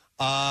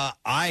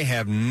 I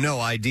have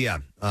no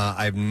idea.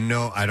 I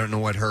don't know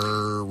what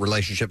her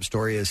relationship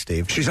story is,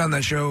 Steve. She's on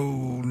that show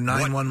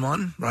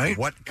 911, right?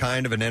 What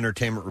kind of an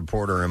entertainment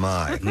reporter am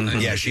I?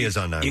 Yeah, she is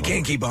on 911. You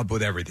can't keep up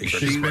with everything.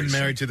 She's been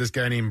married to this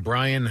guy named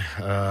Brian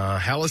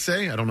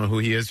Hallisey. I don't know who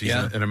he is. He's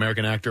an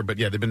American actor, but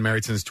yeah, they've been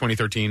married since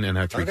 2013 and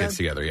have 3 kids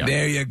together. Yeah,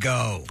 there you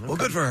go. Well,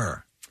 good for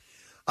her.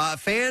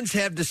 Fans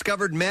have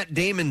discovered Matt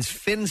Damon's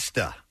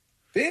Finsta.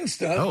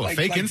 Finsta? Oh,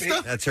 fake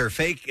Insta? That's her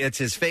fake. It's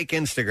his fake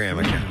Instagram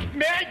account.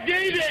 Matt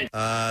Damon!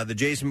 The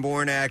Jason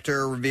Bourne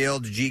actor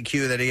revealed to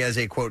GQ that he has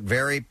a, quote,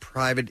 very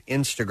private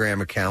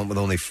Instagram account with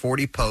only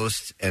 40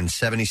 posts and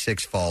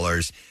 76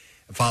 followers.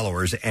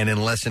 And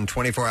in less than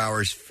 24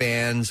 hours,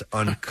 fans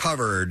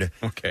uncovered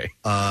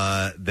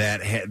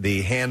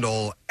the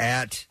handle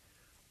at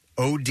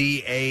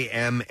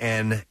ODAMNMATT.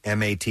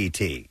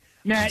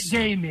 Matt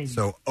Damon.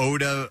 So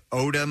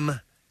Odom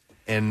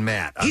and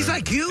Matt. He's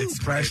like you,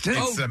 Preston.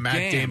 It's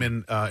Matt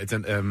Damon. It's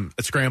a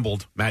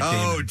scrambled Matt Damon.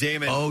 Oh,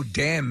 damn it. Oh,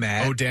 damn,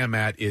 Matt. Oh, damn,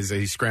 Matt is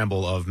a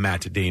scramble of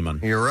Matt Damon.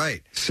 You're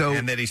right. So,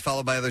 and that he's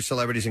followed by other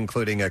celebrities,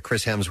 including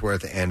Chris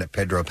Hemsworth and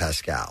Pedro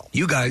Pascal.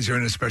 You guys are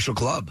in a special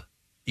club.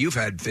 You've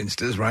had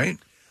Finstas, right?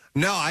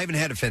 No, I haven't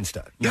had a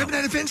Finsta. You haven't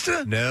had a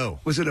Finsta?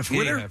 No. Was it a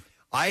Twitter? Yeah.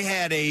 I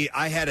had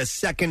a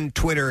second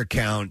Twitter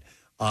account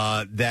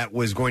that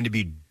was going to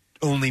be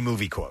only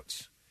movie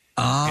quotes.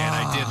 And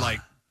I did like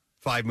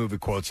 5 movie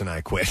quotes and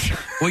I quit.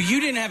 Well,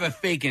 you didn't have a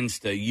fake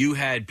Insta. You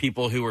had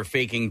people who were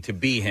faking to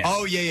be him.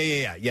 Oh,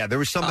 yeah. There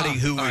was somebody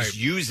who was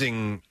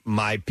using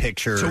my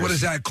pictures. So what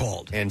is that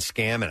called? And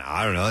scamming.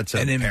 I don't know. It's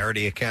a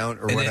parody account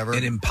or whatever.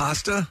 An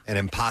impasta?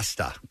 An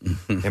impasta.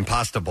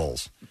 Impasta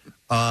bowls.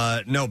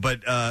 No,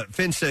 but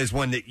Finsta is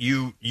one that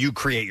you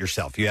create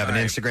yourself. You have an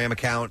Instagram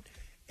account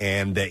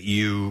and that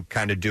you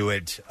kind of do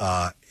it.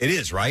 It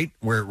is, right?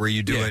 Where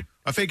you do it.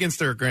 A fake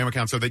Instagram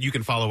account so that you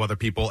can follow other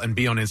people and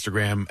be on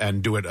Instagram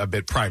and do it a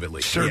bit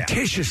privately.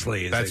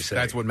 Surreptitiously, as they say.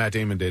 That's what Matt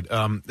Damon did.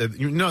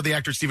 You know the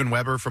actor Steven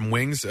Weber from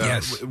Wings?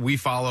 Yes. He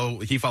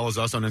follows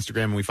us on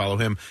Instagram and we follow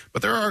him.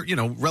 But there are,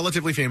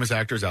 relatively famous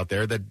actors out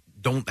there that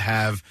don't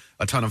have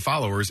a ton of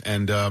followers,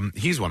 and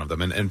he's one of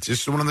them. And it's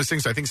just one of those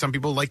things. I think some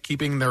people like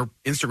keeping their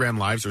Instagram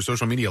lives or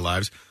social media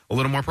lives a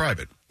little more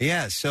private.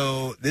 Yeah,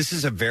 so this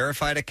is a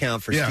verified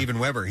account for Steven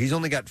Weber. He's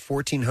only got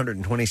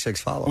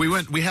 1,426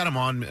 followers. We had him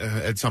on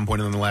at some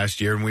point in the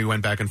last year, and we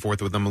went back and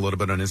forth with him a little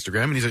bit on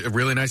Instagram, and he's a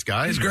really nice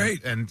guy. He's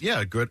great. And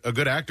a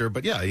good actor,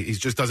 but he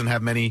just doesn't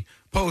have many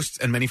posts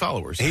and many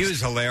followers. He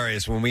was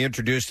hilarious. When we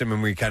introduced him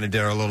and we kind of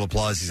did our little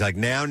applause, he's like,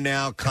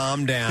 now,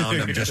 calm down.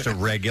 I'm just a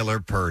regular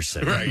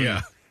person. Right,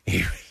 yeah.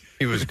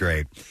 He was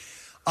great.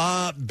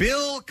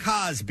 Bill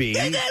Cosby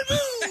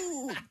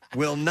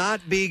will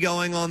not be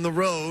going on the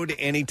road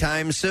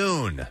anytime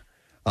soon.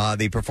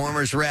 The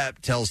performer's rep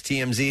tells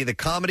TMZ the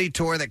comedy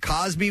tour that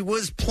Cosby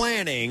was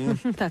planning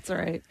that's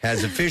right.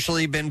 has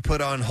officially been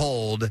put on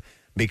hold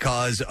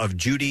because of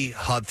Judy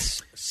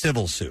Huth's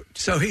civil suit.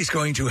 So he's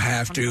going to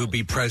have to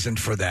be present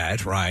for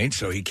that, right?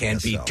 So he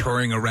can't be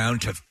touring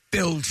around to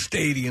filled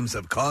stadiums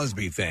of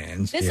Cosby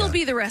fans. This will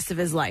be the rest of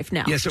his life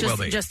now. Yes, it will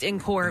be. Just in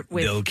court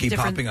with They'll keep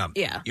different- popping up.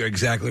 Yeah. You're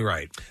exactly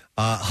right.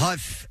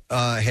 Huth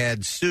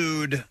had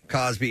sued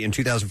Cosby in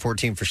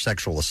 2014 for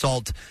sexual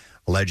assault,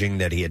 alleging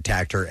that he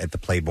attacked her at the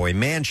Playboy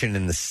Mansion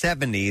in the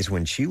 70s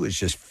when she was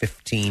just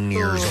 15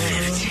 years old.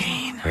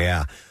 15.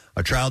 Yeah.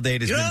 A trial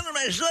date has Your been... Honor,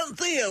 my son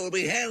Theo will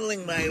be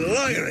handling my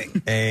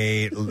lawyering.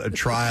 A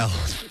trial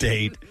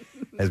date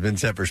has been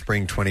set for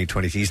spring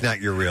 2020. He's not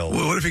your real...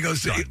 Well, what if he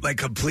goes to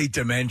complete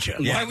dementia?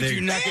 Yeah, Why would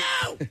you not?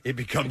 It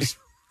becomes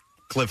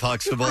Cliff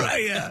Huxtable.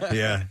 Right,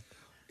 yeah.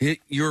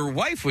 Your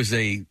wife was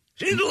She's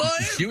a lawyer.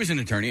 She was an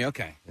attorney.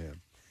 Okay.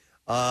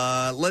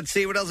 Yeah. Let's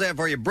see what else I have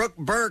for you. Brooke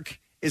Burke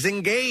is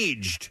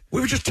engaged. We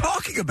were just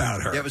talking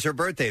about her. Yeah, it was her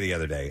birthday the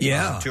other day.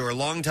 Yeah. To her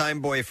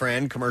longtime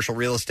boyfriend, commercial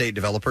real estate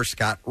developer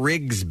Scott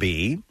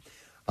Rigsby.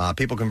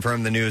 People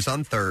confirmed the news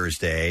on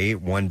Thursday,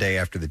 one day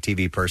after the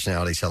TV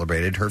personality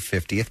celebrated her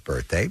 50th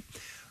birthday.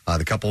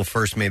 The couple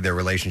first made their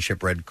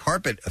relationship red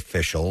carpet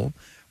official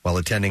while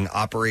attending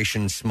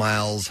Operation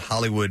Smile's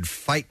Hollywood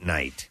Fight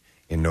Night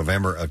in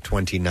November of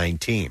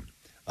 2019.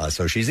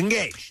 So she's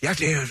engaged. You have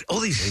to all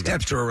these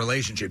steps to a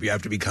relationship. You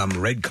have to become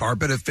red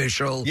carpet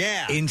official,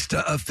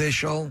 Insta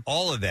official.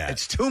 All of that.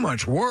 It's too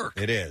much work.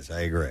 It is.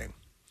 I agree.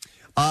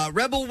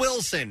 Rebel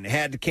Wilson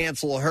had to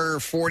cancel her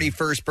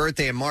 41st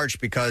birthday in March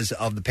because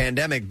of the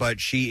pandemic, but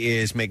she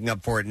is making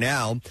up for it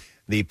now.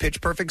 The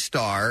Pitch Perfect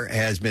star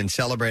has been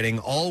celebrating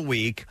all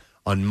week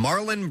on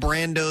Marlon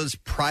Brando's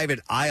private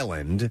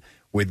island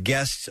with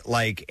guests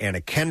like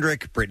Anna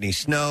Kendrick, Brittany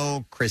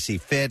Snow, Chrissy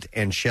Fitt,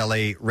 and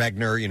Shelley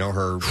Regner,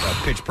 her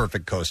Pitch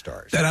Perfect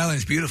co-stars. That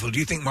island's beautiful. Do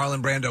you think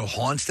Marlon Brando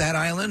haunts that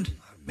island?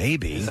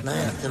 Maybe. It's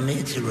nice to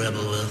meet you,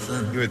 Rebel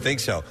Wilson. You would think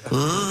so.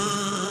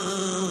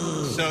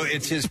 So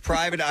it's his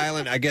private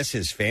island. I guess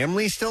his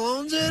family still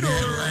owns it? Yeah,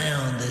 I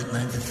owned it, and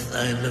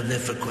I lived there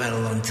for quite a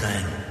long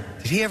time.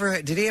 Did he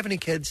have any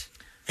kids?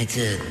 I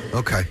did.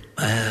 Okay.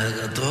 I had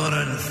a daughter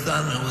and a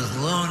son who was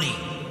loony.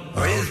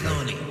 Or is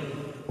loony.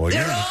 Well,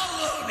 They're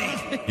all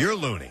loony. You're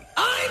loony.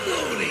 I'm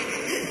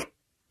loony.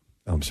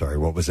 I'm sorry,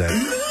 what was that?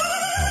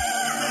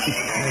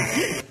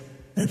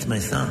 That's my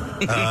son.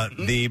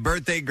 The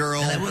birthday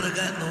girl. And I would have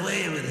gotten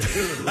away with it,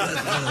 too.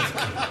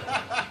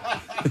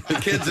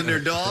 The kids and their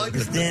dog?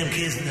 This damn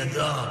kids and the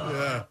dog.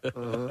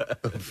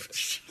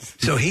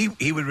 So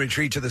he would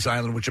retreat to this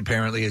island, which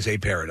apparently is a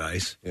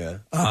paradise. Yeah.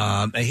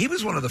 And he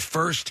was one of the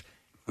first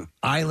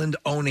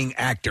island-owning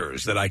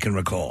actors that I can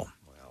recall.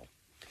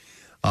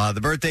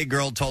 The birthday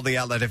girl told the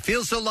outlet, "I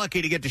feel so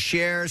lucky to get to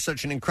share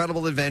such an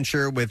incredible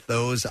adventure with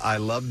those I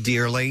love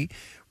dearly.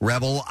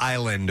 Rebel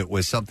Island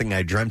was something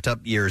I dreamt up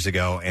years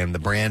ago, and the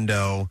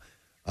Brando,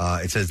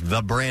 it says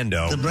the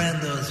Brando. The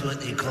Brando is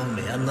what you call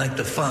me. I'm like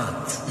the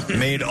Fonz.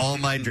 made all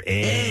my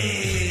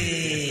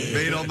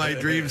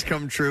dreams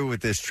come true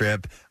with this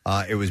trip.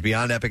 It was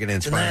beyond epic and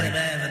inspiring.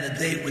 Tonight I'm having a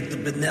date with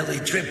the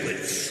Benelli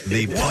triplets.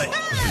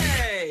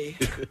 Hey!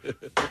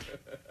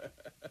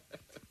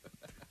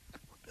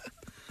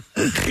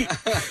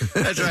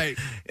 That's right.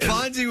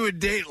 Fonzie would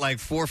date like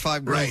 4 or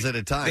 5 girls at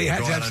a time. They had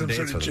Go to out have on some dates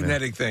sort of with them,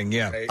 genetic thing,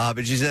 yeah.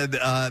 But she said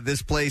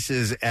this place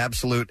is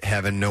absolute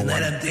heaven. No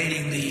Tonight one. I'm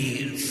dating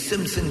the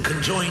Simpson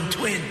conjoined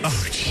twins.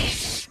 Oh,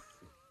 jeez.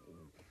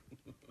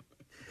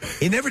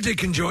 He never did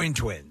conjoined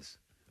twins.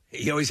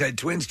 He always had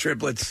twins,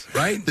 triplets,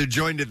 right? They're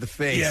joined at the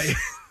face.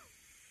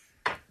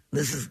 Yeah.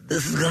 This is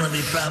going to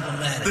be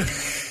problematic.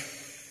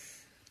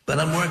 But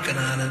I'm working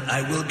on it.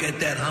 I will get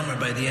that Hummer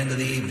by the end of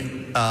the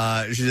evening.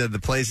 She said the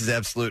place is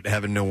absolute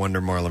heaven. No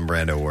wonder Marlon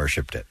Brando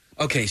worshipped it.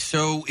 Okay,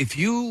 so if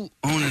you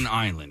own an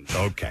island,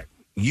 okay,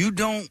 you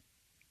don't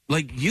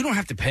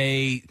have to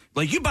pay.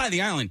 Like, you buy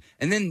the island,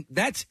 and then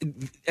that's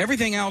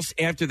everything else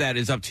after that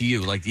is up to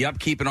you. Like the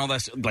upkeep and all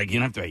that. Like, you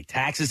don't have to pay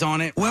taxes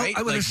on it. Well, right?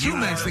 I would Like,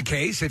 assume that's the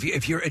case.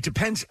 If you're, it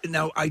depends.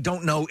 Now, I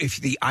don't know if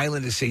the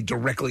island is, say,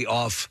 directly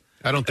off.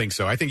 I don't think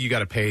so. I think you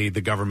got to pay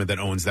the government that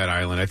owns that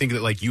island. I think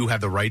that you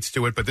have the rights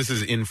to it, but this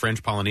is in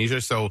French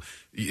Polynesia, so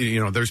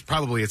there's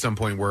probably at some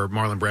point where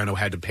Marlon Brando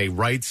had to pay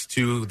rights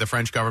to the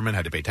French government,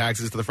 had to pay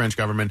taxes to the French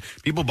government.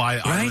 People buy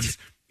islands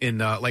in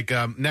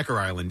Necker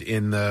Island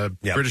in the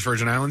British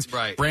Virgin Islands.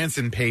 Right.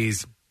 Branson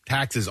pays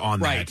taxes on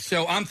that. Right.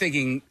 So I'm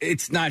thinking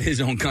it's not his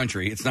own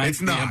country. It's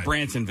not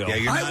Bransonville.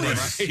 Yeah,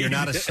 you're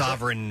not a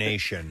sovereign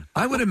nation.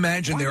 I would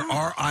imagine there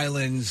are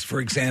islands, for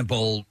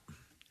example,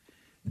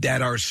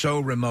 that are so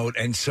remote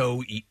and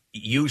so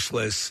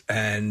useless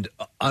and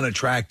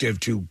unattractive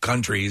to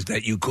countries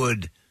that you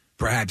could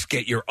perhaps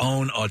get your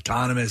own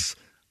autonomous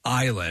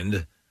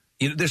island.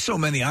 There's so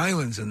many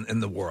islands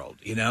in the world,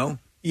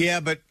 Yeah,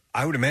 but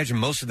I would imagine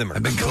most of them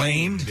have been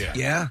claimed.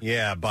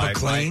 Yeah, by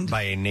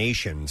a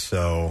nation.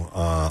 So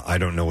I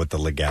don't know what the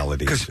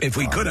legalities. Because if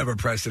we could have a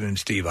Preston and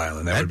Steve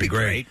Island, that would be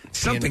great.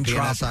 Something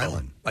tropical,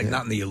 island,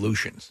 not in the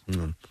Aleutians.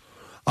 Mm.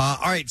 All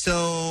right,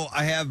 so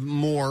I have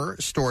more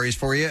stories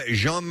for you.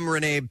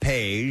 Jean-René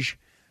Page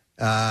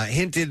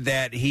hinted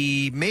that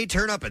he may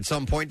turn up at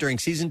some point during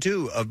season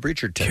 2 of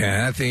Bridgerton.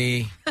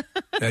 Kathy.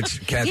 That's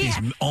Kathy's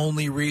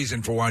only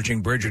reason for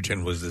watching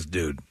Bridgerton was this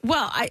dude.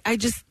 Well, I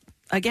just,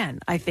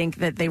 again, I think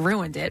that they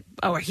ruined it,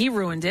 or he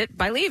ruined it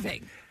by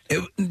leaving.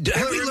 It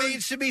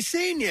remains to be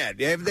seen yet.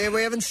 We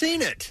haven't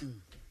seen it.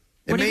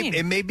 What do you mean?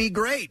 It may be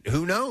great.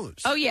 Who knows?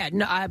 Oh, yeah,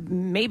 no,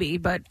 maybe,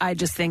 but I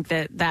just think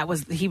that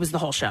he was the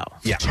whole show.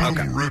 Yeah,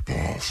 okay.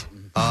 Rip-off.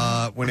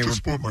 When I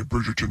just bought my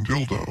Bridgerton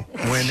dildo.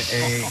 When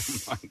a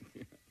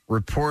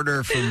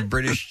reporter from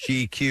British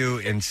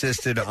GQ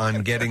insisted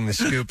on getting the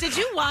scoop. Did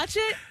you watch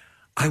it?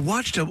 I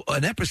watched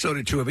an episode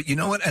or two of it. You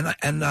know what? And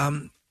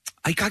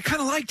I kind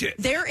of liked it.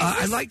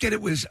 I liked that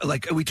it was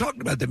like we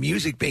talked about the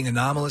music being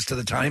anomalous to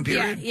the time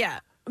period. Yeah.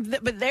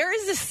 But there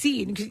is a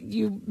scene,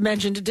 you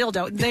mentioned a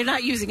dildo. They're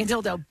not using a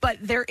dildo, but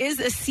there is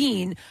a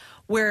scene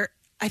where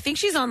I think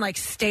she's on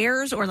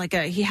stairs or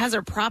he has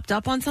her propped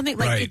up on something.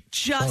 It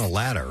just. On a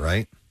ladder,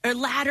 right? A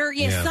ladder,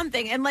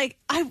 something. And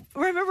I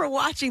remember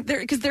watching there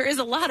because there is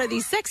a lot of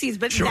these sex scenes,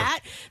 but that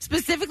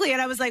specifically, and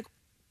I was like,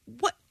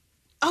 what?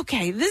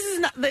 Okay, this is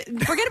not.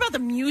 Forget about the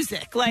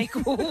music.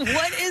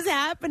 What is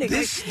happening?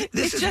 It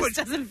just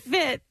doesn't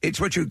fit. It's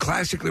what you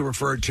classically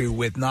refer to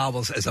with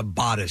novels as a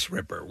bodice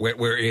ripper,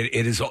 where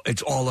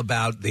it's all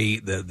about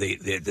the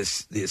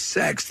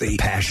sex, the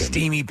passion,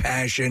 steamy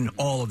passion,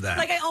 all of that.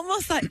 I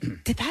almost thought,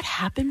 did that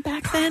happen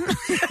back then?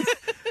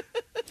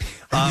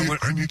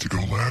 I need to go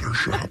ladder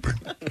shopping.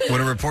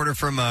 When a reporter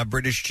from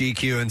British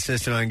GQ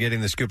insisted on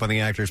getting the scoop on the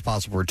actor's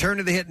possible return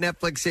to the hit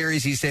Netflix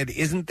series, he said,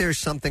 "Isn't there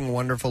something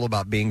wonderful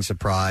about being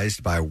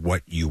surprised by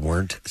what you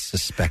weren't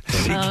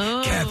suspecting?"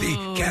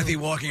 Kathy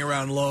walking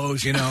around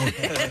Lowe's,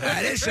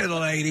 this little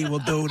lady will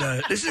do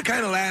this is the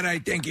kind of ladder I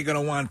think you're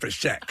going to want for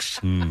sex.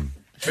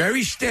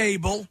 Very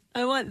stable.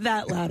 I want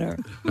that ladder.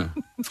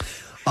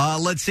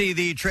 Let's see.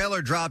 The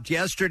trailer dropped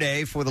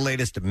yesterday for the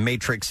latest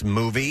Matrix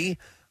movie.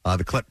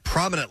 The clip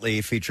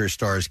prominently features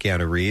stars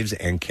Keanu Reeves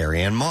and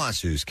Carrie-Anne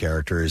Moss, whose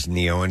characters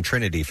Neo and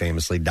Trinity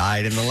famously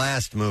died in the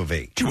last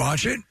movie. Did you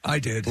watch it? I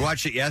did. We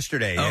watched it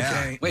yesterday,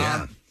 Okay. Wait,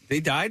 they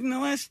died in the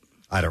last?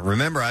 I don't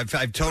remember. I've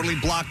totally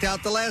blocked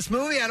out the last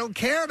movie. I don't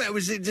care about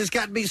it. It just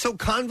got to be so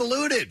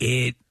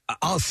convoluted.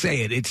 I'll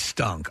say it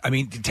stunk. I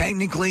mean,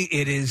 technically,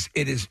 it is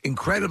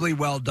incredibly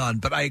well done.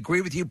 But I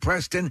agree with you,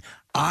 Preston.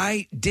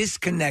 I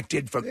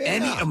disconnected from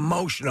any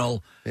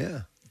emotional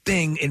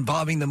thing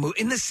involving the movie.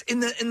 In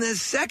the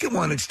second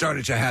one, it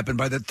started to happen.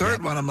 By the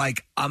third one, I'm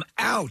like, I'm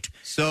out.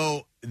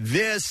 So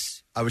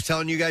this, I was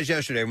telling you guys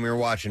yesterday when we were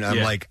watching, I'm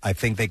like, I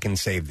think they can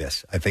save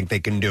this. I think they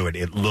can do it.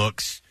 It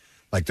looks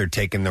like they're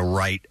taking the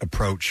right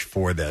approach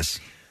for this.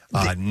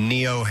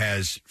 Neo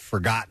has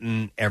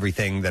forgotten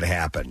everything that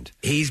happened.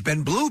 He's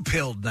been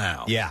blue-pilled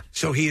now. Yeah.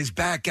 So he is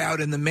back out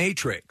in the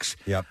Matrix.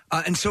 Yep.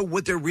 And so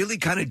what they're really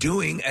kind of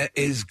doing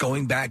is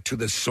going back to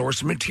the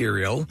source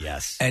material.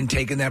 Yes. And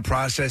taking that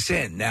process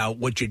in. Now,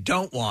 what you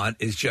don't want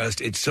is just,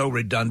 it's so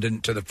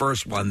redundant to the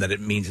first one that it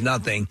means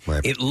nothing.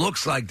 Right. It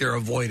looks like they're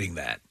avoiding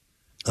that.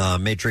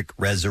 Matrix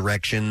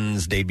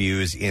Resurrections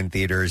debuts in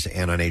theaters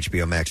and on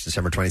HBO Max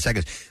December 22nd.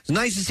 It's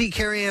nice to see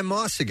Carrie-Anne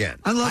Moss again.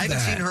 I love I haven't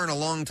that. seen her in a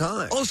long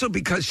time. Also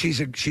because she's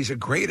a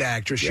great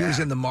actress. She was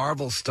in the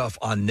Marvel stuff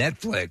on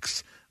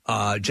Netflix.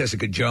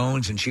 Jessica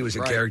Jones, and she was a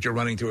character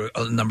running through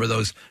a number of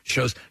those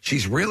shows.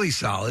 She's really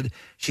solid.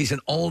 She's an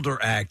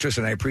older actress,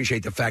 and I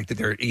appreciate the fact that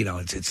they're,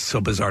 it's so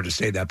bizarre to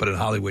say that, but in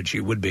Hollywood she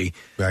would be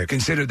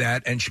considered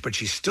that. But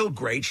she's still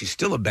great. She's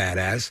still a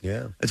badass.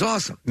 Yeah, it's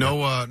awesome. No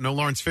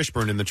Lawrence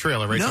Fishburne in the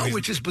trailer, right? No, So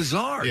which is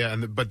bizarre. Yeah,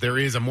 but there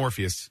is a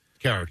Morpheus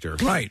character,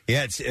 right?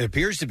 Yeah, it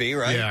appears to be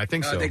right. Yeah, I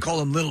think so. They call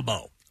him Little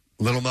Mo.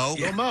 Little Mo.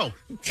 Yeah. Little Mo.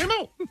 Hey,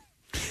 Mo.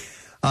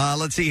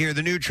 Let's see here.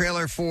 The new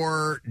trailer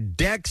for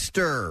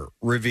Dexter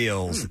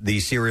reveals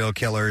the serial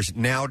killer's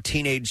now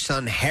teenage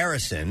son,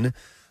 Harrison,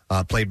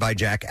 played by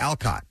Jack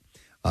Alcott.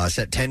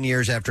 Set 10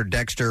 years after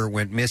Dexter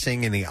went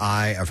missing in the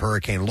eye of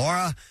Hurricane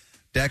Laura,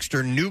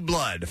 Dexter New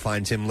Blood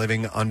finds him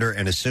living under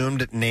an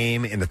assumed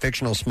name in the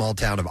fictional small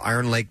town of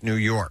Iron Lake, New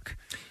York.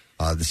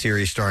 The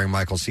series starring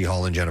Michael C.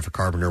 Hall and Jennifer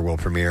Carpenter will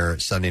premiere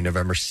Sunday,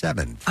 November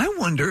 7th. I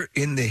wonder,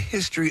 in the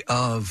history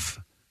of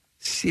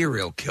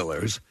serial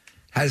killers,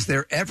 has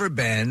there ever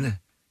been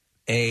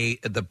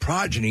the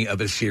progeny of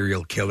a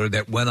serial killer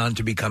that went on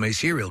to become a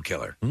serial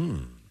killer?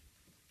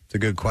 It's a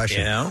good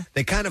question.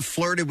 They kind of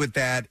flirted with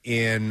that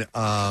in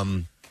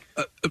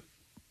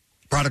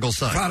Prodigal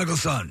Son. Prodigal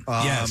Son.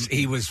 Yes,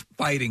 he was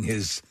fighting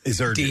his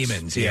urges.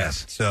 demons.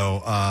 Yes.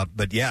 So,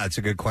 but yeah, it's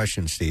a good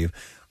question, Steve.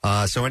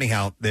 So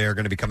anyhow, they're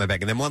going to be coming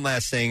back. And then one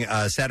last thing,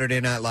 Saturday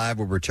Night Live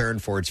will return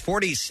for its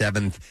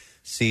 47th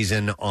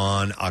season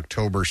on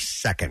October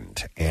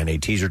 2nd. And a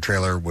teaser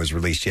trailer was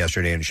released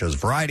yesterday and shows a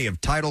variety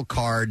of title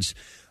cards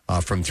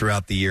from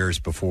throughout the years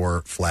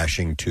before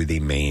flashing to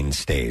the main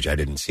stage. I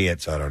didn't see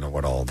it, so I don't know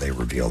what all they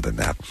revealed in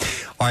that.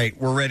 All right,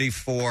 we're ready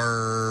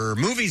for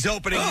movies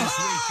opening this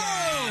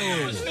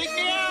weekend. Take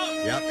me out.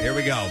 Yep, here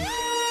we go.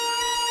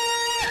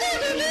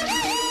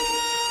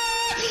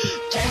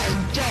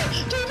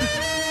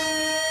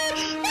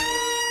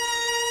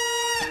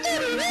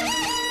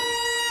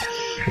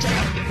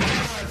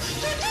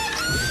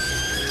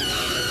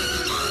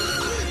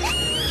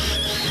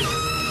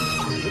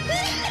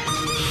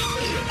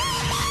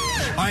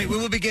 All right, we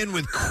will begin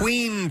with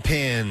Queen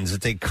Pins.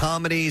 It's a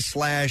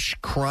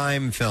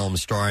comedy/crime film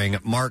starring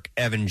Mark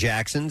Evan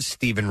Jackson,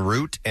 Stephen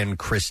Root, and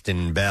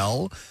Kristen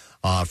Bell.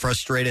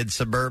 Frustrated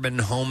suburban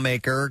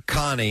homemaker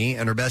Connie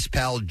and her best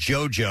pal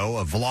Jojo,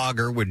 a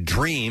vlogger with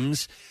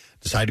dreams,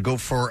 decide to go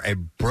for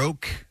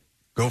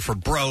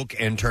broke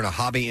and turn a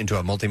hobby into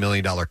a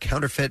multi-million-dollar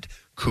counterfeit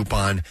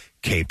coupon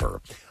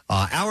caper.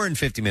 Hour and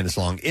 50 minutes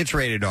long. It's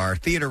rated R.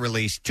 Theater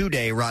release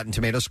today. Rotten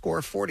Tomatoes score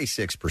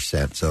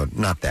 46%, so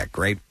not that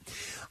great.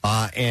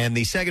 And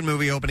the second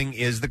movie opening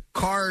is The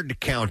Card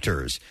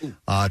Counters.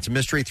 It's a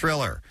mystery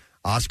thriller.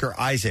 Oscar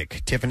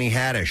Isaac, Tiffany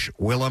Haddish,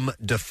 Willem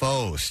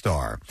Dafoe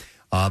star.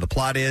 The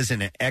plot is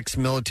an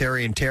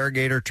ex-military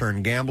interrogator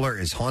turned gambler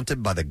is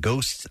haunted by the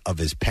ghosts of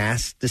his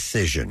past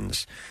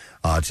decisions.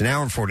 It's an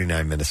hour and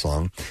 49 minutes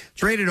long.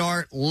 It's rated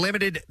R,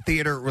 limited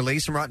theater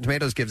release, and Rotten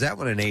Tomatoes gives that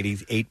one an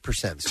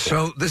 88%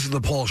 score. So this is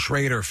the Paul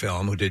Schrader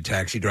film, who did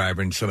Taxi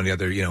Driver and some of the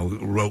other, who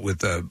wrote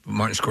with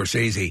Martin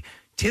Scorsese.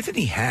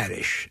 Tiffany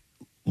Haddish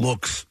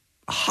looks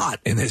hot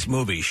in this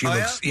movie. She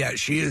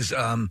is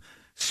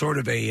sort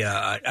of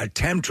a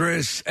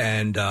temptress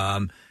and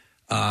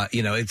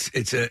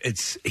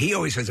he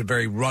always has a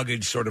very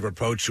rugged sort of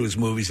approach to his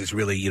movies. It's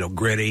really,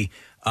 gritty.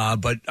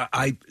 But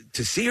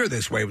to see her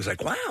this way was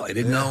like, wow, I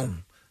didn't know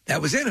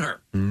that was in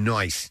her.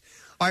 Nice.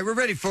 All right, we're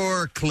ready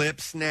for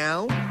clips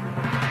now.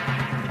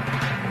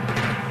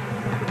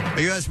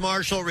 A U.S.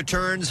 Marshal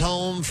returns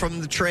home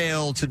from the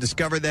trail to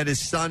discover that his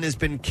son has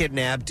been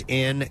kidnapped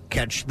in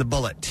Catch the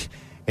Bullet.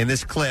 In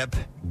this clip,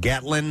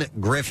 Gatlin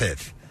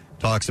Griffith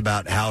talks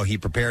about how he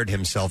prepared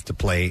himself to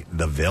play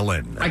the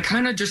villain. I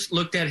kind of just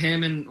looked at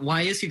him and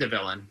why is he the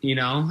villain,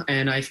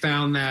 And I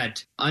found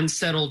that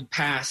unsettled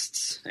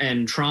pasts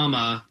and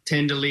trauma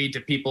tend to lead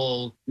to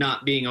people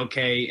not being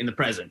okay in the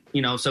present,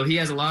 So he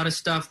has a lot of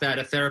stuff that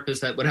a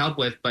therapist that would help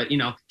with, but,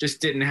 just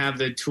didn't have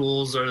the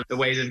tools or the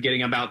ways of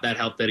getting about that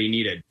help that he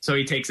needed. So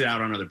he takes it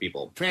out on other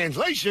people.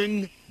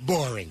 Translation,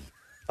 boring.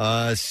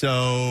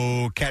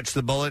 So Catch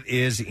the Bullet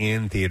is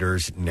in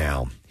theaters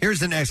now. Here's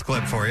the next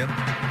clip for you.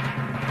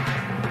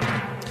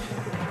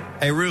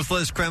 A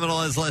ruthless criminal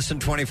has less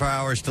than 24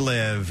 hours to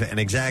live and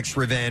exacts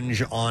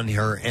revenge on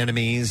her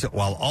enemies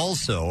while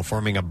also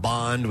forming a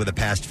bond with a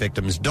past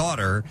victim's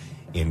daughter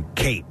in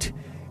Kate.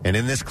 And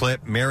in this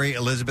clip, Mary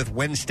Elizabeth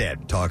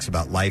Winstead talks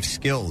about life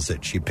skills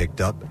that she picked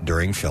up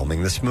during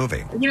filming this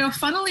movie.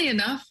 Funnily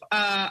enough,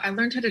 I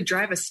learned how to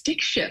drive a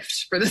stick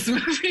shift for this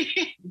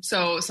movie.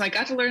 So I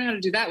got to learn how to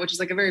do that, which is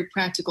like a very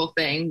practical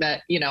thing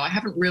that, I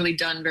haven't really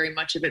done very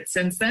much of it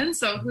since then.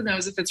 So who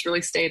knows if it's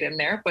really stayed in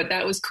there, but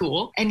that was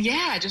cool. And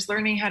just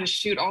learning how to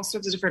shoot all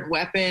sorts of different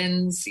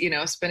weapons,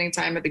 spending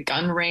time at the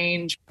gun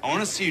range. I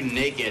want to see you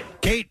naked.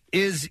 Kate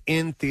is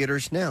in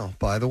theaters now,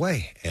 by the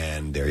way.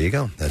 And there you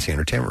go. That's the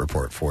entertainment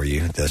report for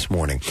you this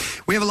morning.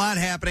 We have a lot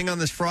happening on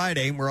this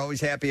Friday. We're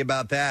always happy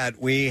about that.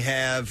 We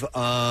have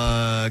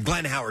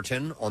Glenn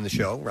Howerton on the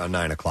show around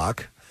 9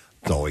 o'clock.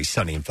 It's always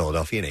sunny in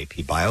Philadelphia in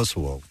AP Bio,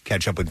 so we'll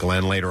catch up with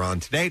Glenn later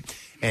on today.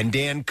 And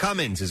Dan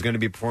Cummins is going to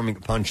be performing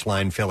at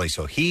Punchline Philly,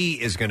 so he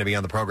is going to be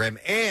on the program.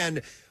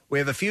 And we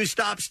have a few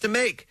stops to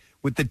make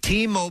with the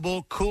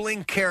T-Mobile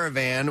Cooling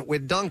Caravan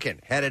with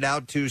Duncan, headed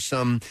out to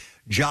some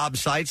job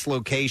sites,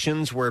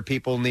 locations where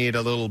people need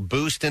a little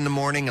boost in the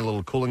morning, a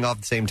little cooling off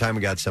at the same time.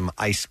 We got some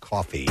iced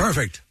coffee.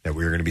 Perfect. That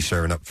we're going to be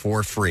serving up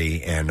for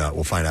free, and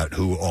we'll find out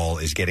who all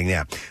is getting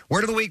that.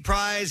 Word of the Week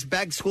prize,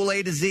 back to school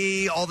A to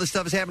Z, all this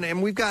stuff is happening.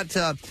 And we've got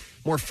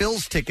more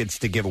Phil's tickets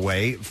to give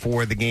away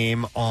for the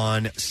game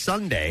on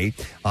Sunday.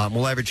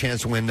 We'll have a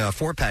chance to win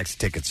 4 packs of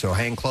tickets, so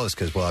hang close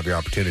because we'll have your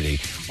opportunity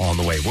on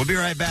the way. We'll be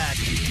right back.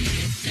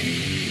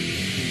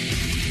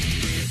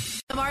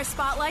 Our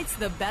Spotlight's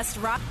the best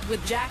rock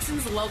with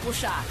Jackson's Local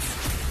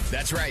Shots.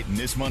 That's right, and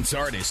this month's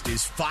artist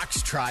is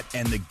Foxtrot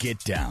and the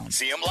Get Down.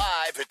 See him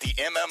live at the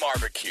MM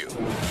Barbecue.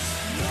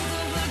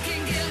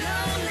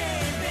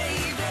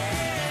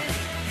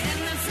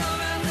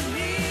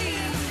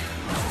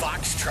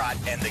 Foxtrot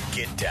and the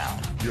Get Down,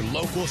 your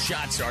local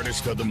Shots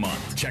artist of the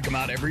month. Check them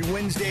out every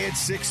Wednesday at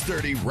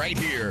 6:30 right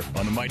here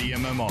on the Mighty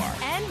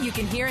MMR. And you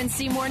can hear and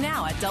see more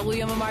now at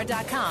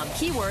WMMR.com.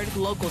 Keyword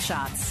Local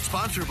Shots.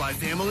 Sponsored by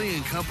Family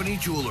and Company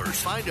Jewelers.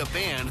 Find a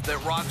band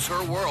that rocks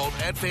her world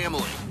at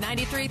Family.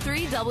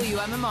 93.3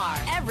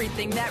 WMMR.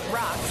 Everything that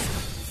rocks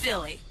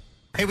Philly.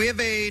 Hey, we have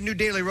a new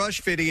Daily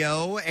Rush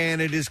video,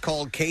 and it is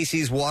called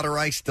Casey's Water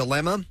Ice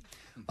Dilemma.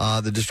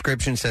 The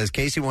description says,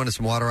 Casey wanted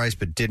some water ice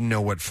but didn't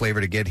know what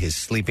flavor to get his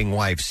sleeping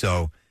wife,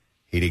 so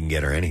he didn't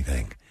get her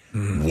anything.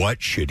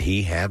 What should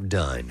he have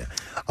done?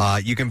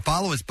 You can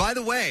follow us. By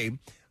the way,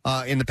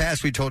 in the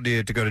past, we told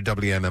you to go to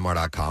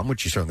WMMR.com,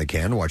 which you certainly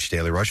can, watch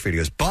Daily Rush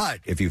videos. But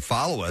if you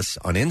follow us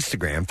on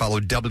Instagram, follow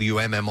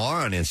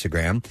WMMR on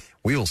Instagram,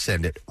 we will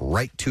send it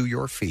right to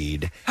your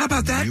feed. How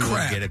about that you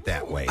crap? will get it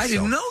that way. I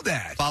didn't know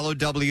that. Follow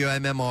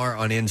WMMR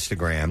on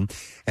Instagram.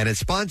 And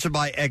it's sponsored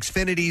by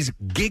Xfinity's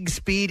Gig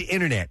Speed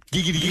Internet.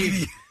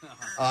 Giggity.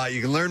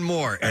 You can learn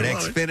more at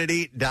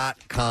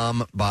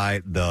Xfinity.com,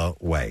 by the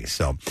way.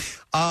 So,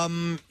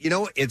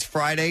 it's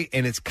Friday,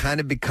 and it's kind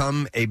of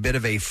become a bit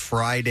of a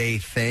Friday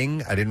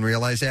thing. I didn't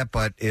realize that,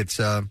 but it's,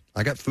 I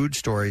got food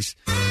stories.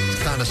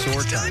 It's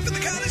connoisseur It's time for the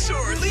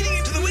connoisseur. Leading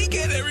into the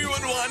weekend,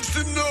 everyone wants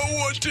to know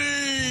what to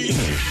eat.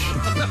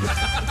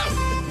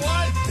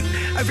 What?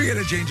 I figured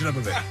I'd change it up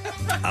a bit.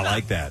 I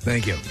like that.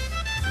 Thank you.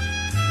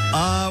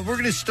 We're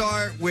going to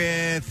start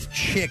with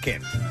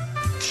chicken.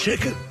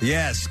 Chicken?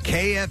 Yes,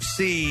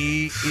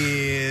 KFC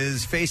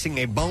is facing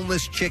a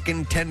boneless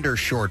chicken tender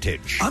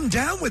shortage. I'm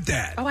down with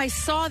that. Oh, I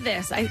saw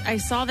this. I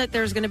saw that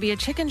there's going to be a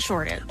chicken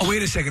shortage. Oh,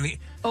 wait a second.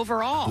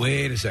 Overall.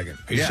 Wait a second.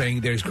 Are you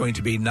saying there's going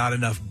to be not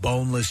enough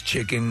boneless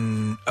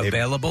chicken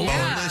available?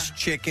 Boneless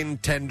chicken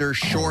tender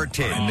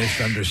shortage. I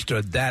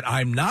misunderstood that.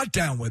 I'm not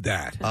down with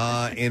that.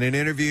 In an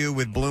interview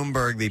with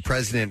Bloomberg, the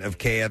president of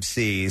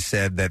KFC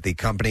said that the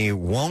company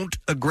won't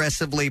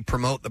aggressively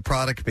promote the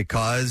product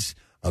because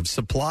of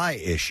supply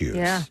issues.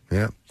 Yeah.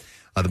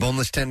 The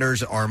boneless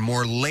tenders are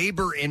more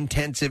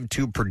labor-intensive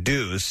to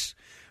produce,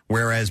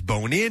 whereas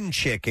bone-in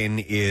chicken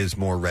is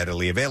more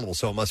readily available.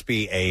 So it must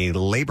be a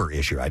labor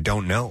issue. I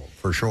don't know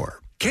for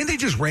sure. Can't they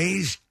just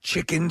raise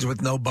chickens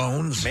with no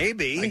bones?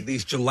 Maybe. Like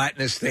these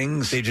gelatinous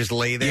things? They just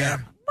lay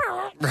there?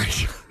 Yeah.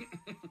 Right.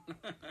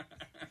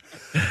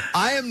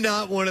 I am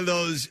not one of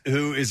those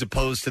who is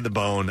opposed to the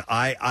bone.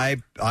 I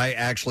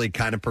actually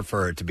kind of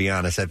prefer it, to be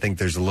honest. I think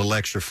there's a little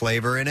extra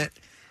flavor in it.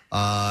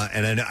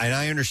 And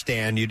I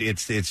understand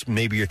it's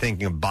maybe you're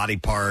thinking of body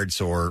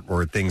parts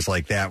or things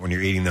like that when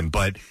you're eating them,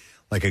 but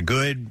like a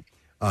good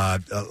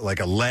like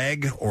a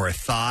leg or a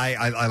thigh,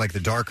 I like the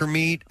darker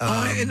meat.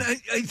 And I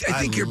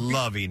think I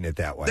love eating it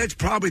that way. That's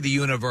probably the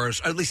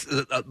universe. At least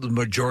the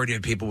majority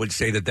of people would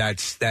say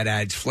that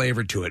adds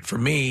flavor to it. For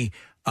me,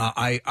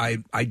 I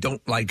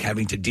don't like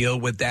having to deal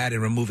with that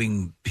and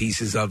removing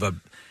pieces of a.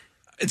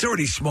 It's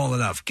already small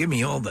enough. Give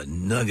me all the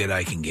nugget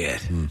I can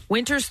get.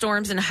 Winter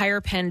storms and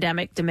higher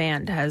pandemic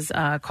demand has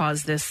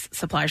caused this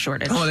supply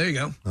shortage. Oh, there you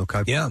go.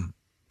 Okay. Yeah.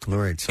 All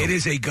right. So it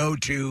is a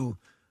go-to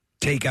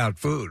takeout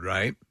food,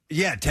 right?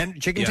 Yeah,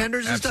 chicken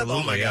tenders and stuff.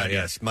 Oh my God,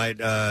 yes.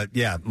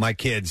 My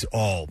kids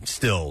all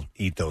still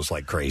eat those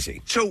like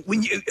crazy. So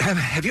when you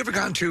have you ever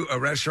gone to a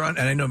restaurant?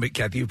 And I know,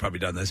 Kathy, you've probably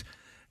done this.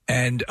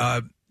 And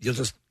you'll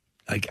just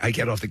I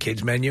get off the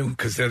kids menu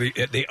because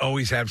they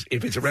always have.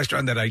 If it's a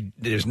restaurant that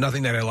there's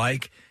nothing that I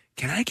like,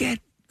 can I get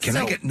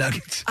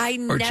nuggets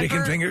or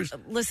chicken fingers?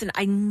 Listen,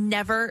 I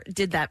never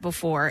did that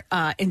before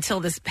until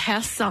this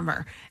past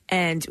summer.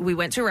 And we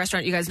went to a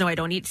restaurant. You guys know I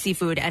don't eat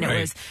seafood, and it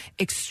was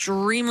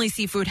extremely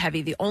seafood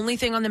heavy. The only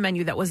thing on the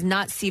menu that was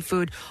not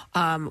seafood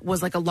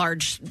was like a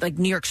large, like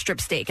New York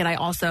strip steak, and I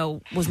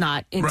also was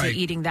not into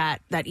eating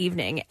that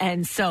evening.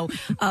 And so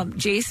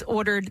Jace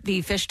ordered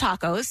the fish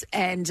tacos,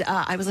 and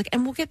I was like,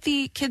 and we'll get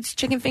the kids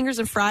chicken fingers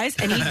and fries.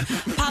 And he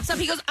pops up,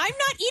 he goes, I'm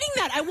not eating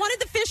that. I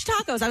wanted the fish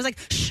tacos. I was like,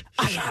 shh,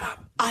 I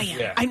am.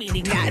 Yeah. I'm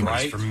eating that.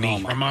 Right? For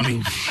me. For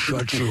mommy.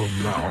 Shut your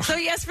mouth. So,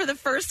 yes, for the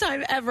first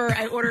time ever,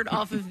 I ordered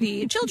off of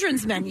the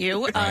children's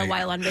menu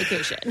while on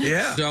vacation.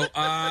 Yeah. So,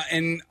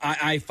 and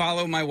I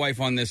follow my wife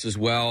on this as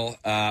well,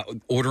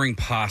 ordering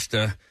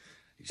pasta.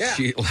 Yeah.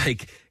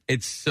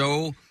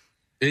 So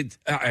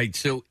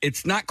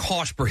it's not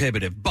cost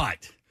prohibitive,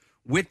 but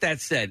with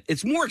that said,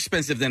 it's more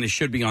expensive than it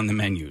should be on the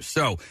menu.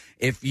 So,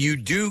 if you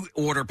do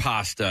order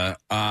pasta,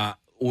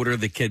 order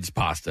the kids'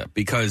 pasta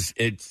because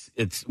it's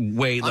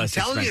way less expensive.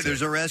 I'm telling you,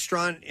 there's a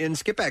restaurant in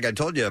Skippack, I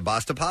told you,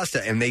 Basta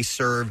Pasta, and they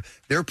serve,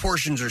 their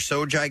portions are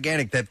so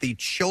gigantic that the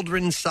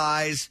children's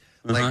size,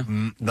 like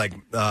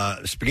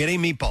spaghetti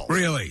and meatballs,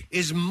 really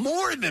is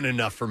more than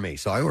enough for me.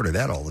 So I order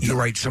that all the time. You're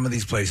right. Some of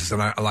these places,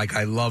 and I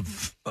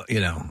love,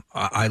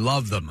 I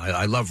love them.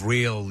 I love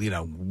real,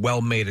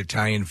 well-made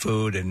Italian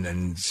food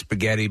and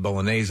spaghetti,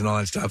 bolognese, and all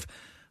that stuff.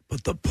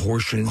 But the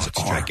portions are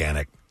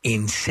gigantic.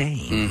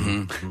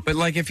 Insane. But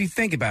like if you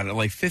think about it,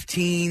 like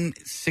 $15,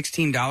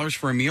 $16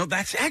 for a meal,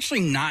 that's actually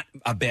not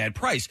a bad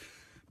price.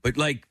 But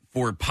like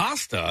for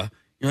pasta,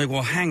 you're like,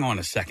 well, hang on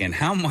a second.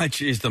 How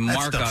much is the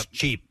markup? Stuff's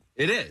cheap.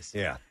 It is.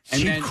 Yeah.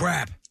 And cheap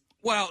crap.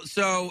 Well,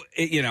 so,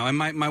 and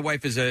my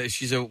wife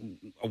she's a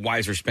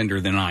wiser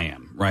spender than I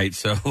am, right?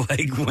 So,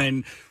 like,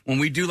 when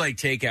we do, like,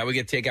 takeout, we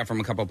get takeout from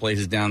a couple of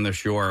places down the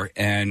shore,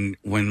 and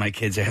when my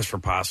kids ask for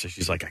pasta,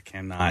 she's like,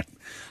 I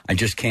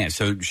just can't.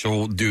 So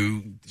she'll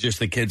do just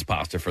the kids'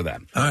 pasta for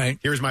them. All right.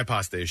 Here's my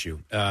pasta issue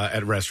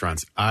at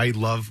restaurants. I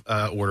love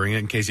ordering it.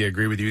 In case I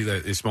agree with you,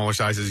 the smaller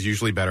size is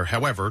usually better.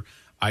 However,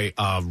 I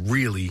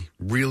really,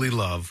 really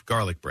love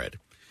garlic bread.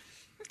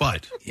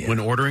 But when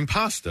ordering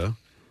pasta,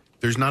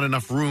 there's not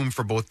enough room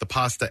for both the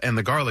pasta and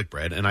the garlic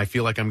bread, and I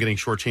feel like I'm getting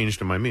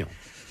shortchanged in my meal.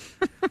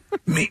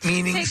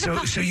 Meaning,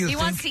 he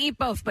wants to eat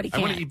both, but he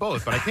can't. I want to eat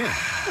both, but I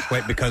can't.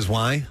 Wait, because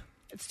why?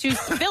 It's too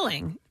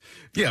filling.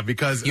 Yeah,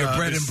 because you're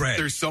bread and bread.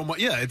 There's so much.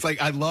 Yeah, it's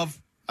like I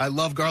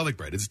love garlic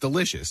bread. It's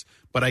delicious,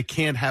 but I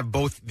can't have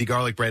both the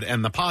garlic bread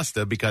and the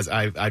pasta because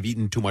I've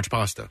eaten too much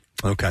pasta.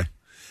 Okay.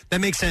 That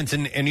makes sense.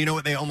 And you know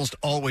what? They almost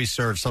always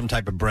serve some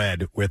type of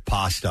bread with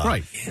pasta.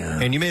 Right. Yeah.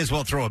 And you may as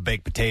well throw a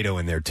baked potato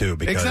in there, too.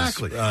 Because,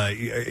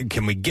 exactly.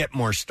 Can we get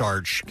more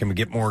starch? Can we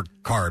get more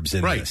carbs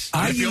in this?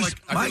 I feel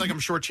like I'm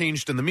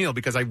shortchanged in the meal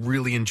because I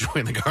really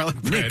enjoy the garlic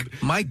bread.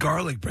 Nick, my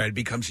garlic bread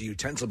becomes a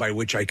utensil by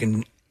which I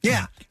can...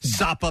 Yeah.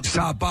 Sop up.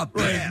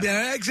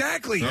 Yeah,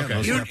 exactly.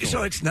 Okay.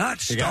 So it's not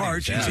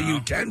starch, it's a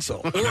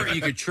utensil. Or you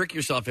could trick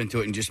yourself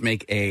into it and just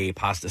make a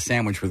pasta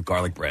sandwich with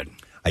garlic bread.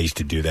 I used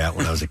to do that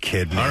when I was a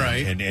kid. Man. All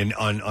right. And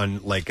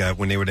on like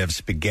when they would have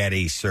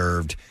spaghetti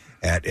served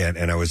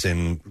and I was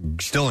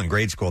still in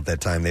grade school at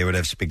that time, they would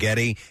have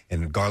spaghetti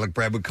and garlic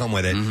bread would come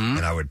with it. And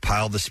I would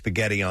pile the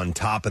spaghetti on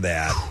top of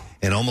that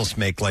and almost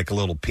make like a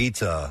little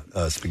pizza,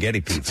 spaghetti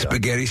pizza.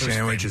 Spaghetti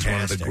sandwich is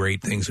one of the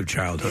great things of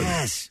childhood.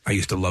 Yes. I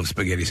used to love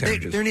spaghetti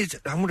sandwiches.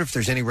 I wonder if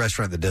there's any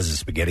restaurant that does a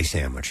spaghetti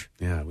sandwich.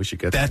 Yeah, we should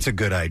get That's a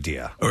good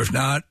idea. Or if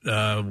not,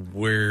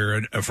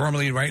 we're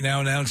formally right now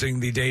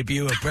announcing the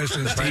debut of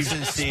Preston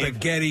Steve's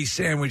spaghetti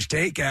sandwich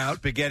takeout.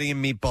 Spaghetti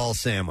and meatball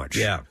sandwich.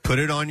 Yeah. Put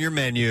it on your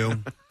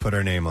menu. Put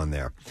our name on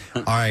there.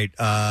 All right.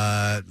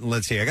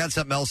 Let's see. I got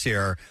something else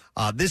here.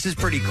 This is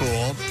pretty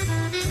cool.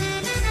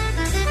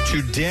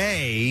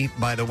 Today,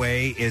 by the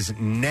way, is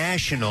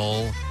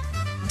National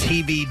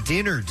TV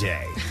Dinner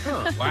Day.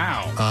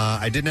 Wow.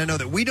 I did not know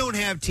that. We don't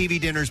have TV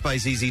dinners by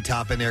ZZ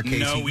Top in there, Casey.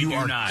 No, we you do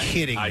are not.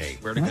 kidding I me.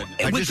 swear to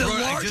goodness. With the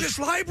largest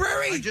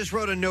library? I just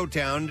wrote a note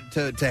down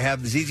to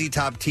have ZZ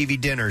Top TV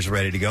dinners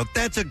ready to go.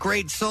 That's a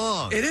great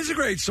song. It is a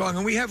great song,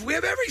 and we have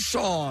every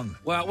song.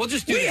 Well, we'll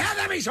just do We it. have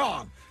every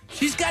song.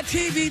 She's got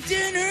TV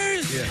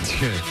dinners.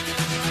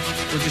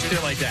 We'll just do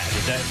it like that.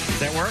 Does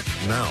that work?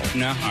 No.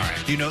 No? All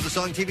right. Do you know the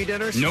song TV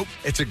Dinners? Nope.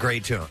 It's a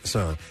great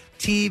song.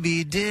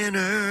 TV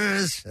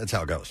Dinners. That's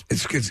how it goes.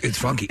 It's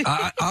funky.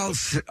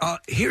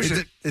 Here's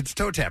it's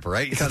Toe Tapper,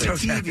 right? You It's thought Toe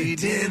TV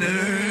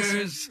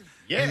Dinners.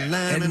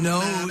 And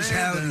knows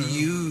how to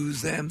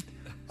use them.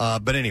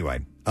 But anyway,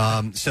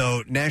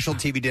 so National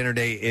TV Dinner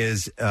Day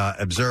is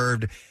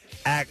observed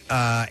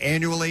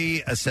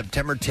annually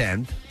September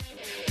 10th.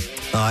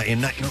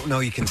 No,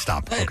 you can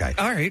stop. Okay.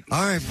 All right.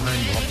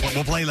 Fine.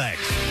 We'll play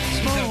legs.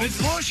 Small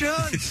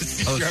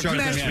portions.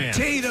 Mashed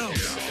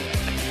potatoes.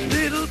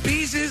 Little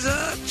pieces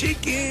of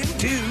chicken,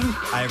 too.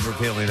 I have a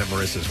feeling that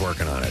Marissa's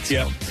working on it. So.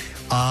 Yep.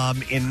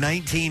 In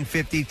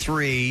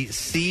 1953,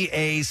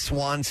 C.A.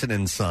 Swanson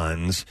and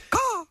Sons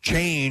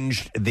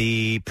changed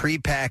the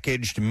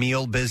prepackaged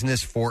meal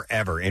business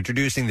forever,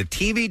 introducing the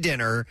TV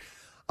dinner,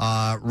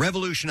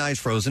 revolutionized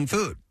frozen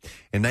food.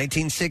 In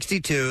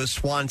 1962,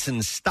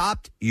 Swanson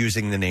stopped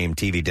using the name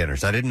TV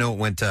dinners. I didn't know it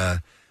went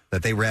that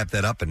they wrapped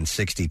that up in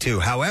 62.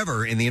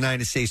 However, in the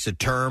United States, the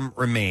term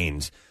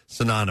remains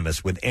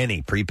synonymous with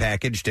any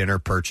prepackaged dinner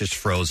purchased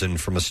frozen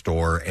from a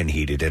store and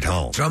heated at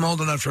home. So I'm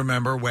old enough to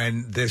remember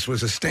when this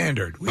was a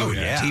standard. We would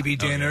have TV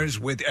dinners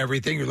with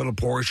everything, your little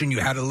portion. You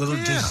had a little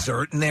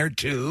dessert in there,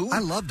 too. I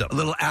loved them. A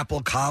little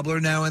apple cobbler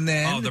now and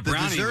then. Oh, the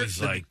brownie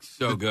was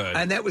so good.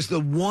 And that was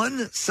the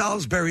one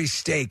Salisbury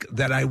steak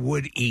that I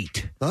would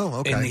eat. Oh,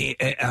 okay.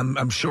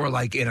 I'm sure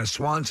like in a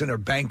Swanson or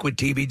banquet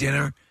TV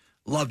dinner.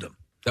 Loved them.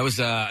 That was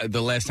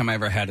the last time I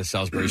ever had a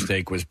Salisbury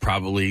steak was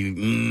probably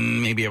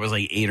maybe I was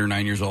like 8 or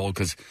 9 years old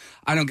because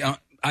I don't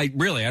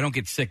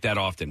get sick that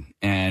often,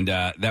 and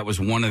that was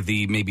one of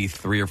the maybe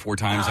 3 or 4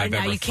 times I've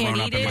ever thrown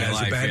up in my life.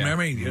 That's a bad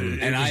memory.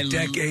 It was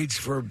decades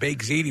for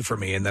baked ziti for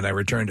me, and then I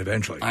returned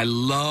eventually. I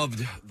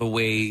loved the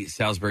way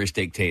Salisbury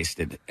steak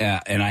tasted,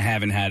 and I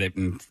haven't had it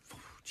in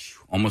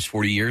almost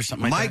 40 years.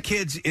 Something like My that.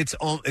 kids, it's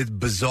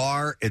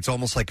bizarre. It's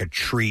almost like a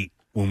treat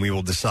when we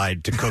will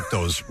decide to cook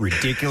those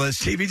ridiculous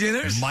TV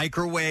dinners,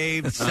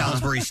 microwave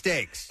Salisbury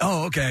steaks.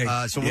 Oh, okay.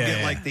 So we'll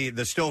get like the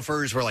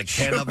Stofers, where like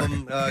 10 of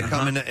them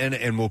come in,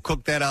 and we'll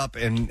cook that up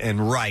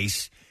and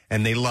rice,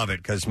 and they love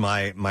it because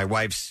my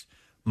wife's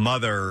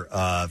mother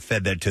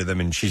fed that to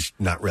them, and she's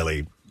not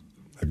really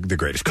the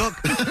greatest cook,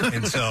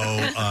 and so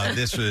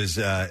this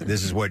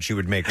is what she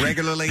would make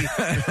regularly,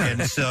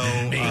 and so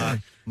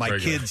my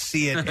kids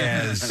see it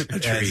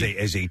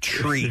as a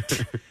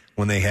treat.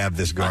 When they have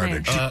this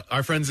garbage.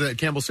 Our friends at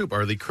Campbell Soup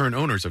are the current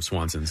owners of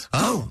Swanson's.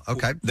 Oh,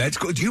 okay. That's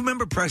cool. Do you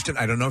remember, Preston?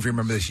 I don't know if you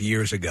remember this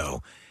years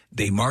ago.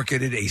 They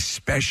marketed a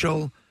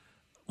special,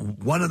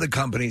 one of the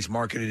companies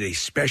marketed a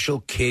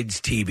special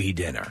kids TV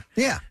dinner.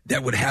 Yeah.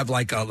 That would have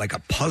like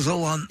a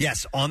puzzle on.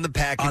 Yes, on the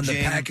packaging. On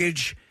the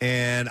package.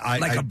 And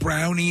a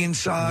brownie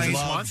inside.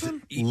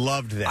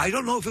 Loved that. I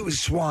don't know if it was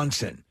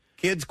Swanson.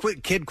 Kid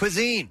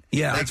cuisine.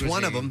 Yeah. That's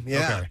one of them.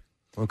 Yeah.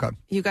 Okay.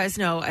 You guys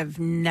know I've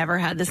never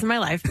had this in my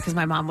life because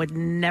my mom would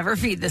never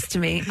feed this to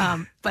me.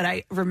 But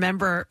I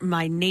remember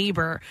my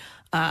neighbor,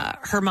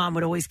 her mom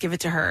would always give it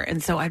to her.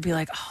 And so I'd be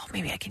like, oh,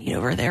 maybe I can eat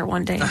over there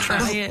one day and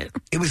try it.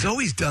 It was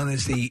always done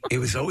as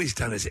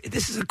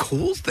this is a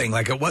cool thing.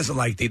 Like it wasn't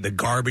like the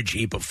garbage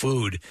heap of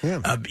food,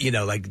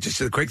 like just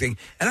a quick thing.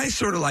 And I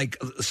sort of like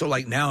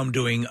now I'm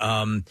doing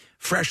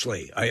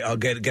Freshly. I'll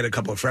get a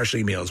couple of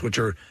Freshly meals, which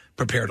are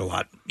prepared a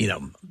lot,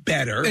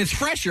 better. It's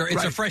fresher.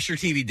 It's a fresher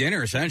TV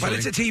dinner, essentially. But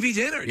it's a TV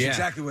dinner. It's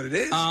exactly what it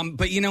is.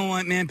 But you know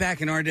what, man?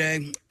 Back in our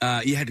day,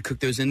 you had to cook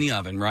those in the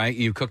oven, right?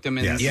 You cooked them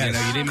in. Yes.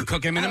 You didn't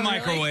cook them in a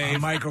microwave.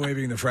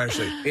 Microwaving the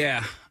Freshly.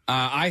 Yeah.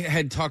 I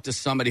had talked to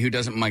somebody who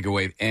doesn't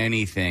microwave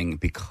anything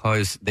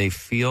because they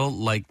feel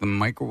like the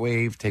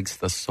microwave takes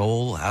the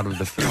soul out of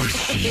the food.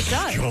 It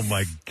does. Oh,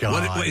 my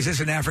God. What, is this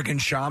an African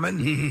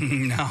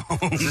shaman? No.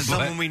 Is this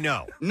someone we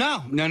know?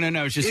 No.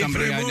 It's just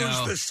somebody I know. It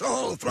removes the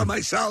soul from my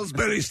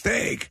Salisbury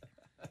steak.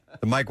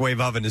 The microwave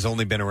oven has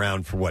only been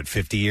around for,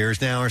 50 years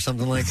now or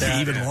something like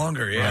that? Even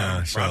longer,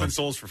 yeah. Robin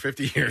Souls for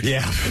 50 years.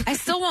 Yeah. I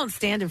still won't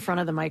stand in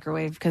front of the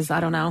microwave because I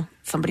don't know.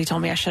 Somebody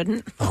told me I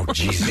shouldn't. Oh,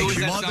 jeez. Who is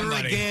Your that mother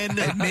somebody? again.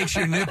 It makes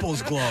your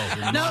nipples glow.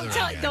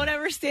 Don't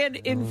ever stand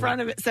in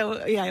front of it.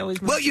 So, yeah, I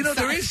always Well,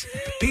 there is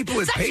people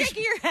with Stop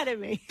shaking your head at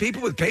me.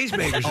 People with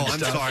pacemakers Oh, and I'm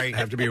stuff sorry.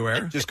 have to be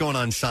aware. Just going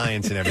on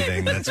science and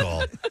everything, that's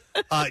all.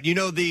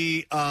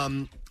 The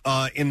on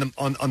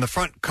the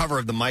front cover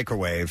of the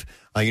microwave,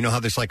 you know how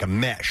there's like a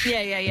mesh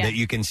that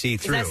you can see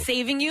through. Is that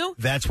saving you?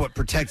 That's what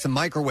protects the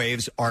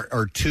microwaves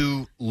are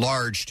too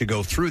large to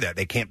go through that.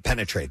 They can't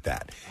penetrate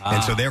that.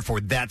 And so therefore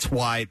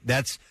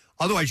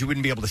otherwise you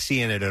wouldn't be able to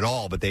see in it at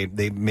all, but they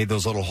made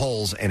those little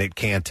holes and it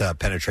can't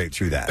penetrate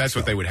through that. That's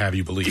what they would have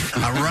you believe.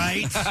 All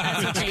right.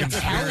 That's what they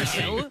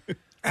tell you.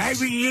 I've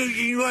been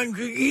using one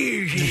for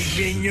years. It's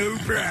been no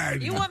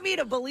problem. You want me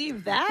to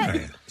believe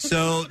that?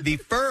 So the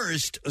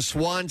first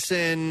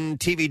Swanson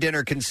TV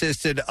dinner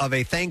consisted of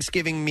a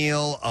Thanksgiving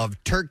meal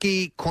of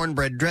turkey,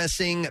 cornbread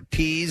dressing,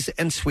 peas,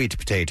 and sweet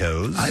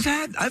potatoes. I've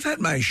had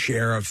my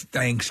share of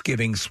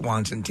Thanksgiving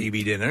Swanson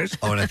TV dinners.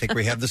 Oh, and I think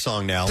we have the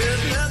song now. The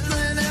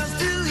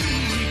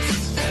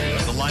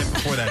line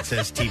before that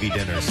says TV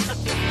dinners.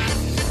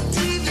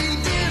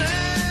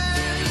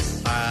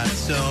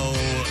 So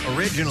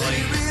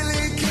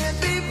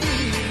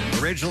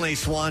originally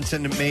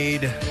Swanson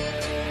made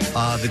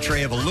the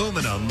tray of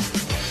aluminum.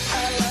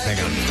 Hang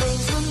on.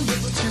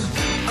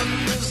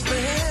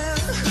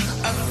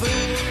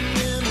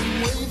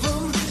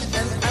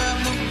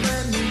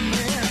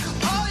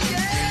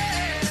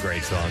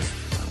 Great song.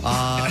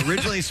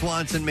 Originally,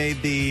 Swanson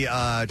made the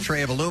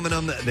tray of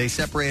aluminum. They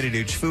separated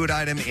each food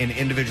item in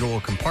individual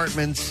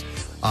compartments.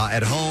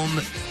 At home,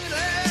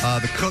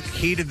 the cook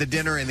heated the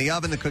dinner in the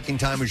oven. The cooking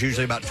time was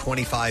usually about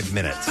 25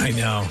 minutes. I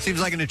know.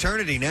 Seems like an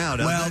eternity now,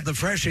 doesn't Well, it? the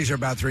freshies are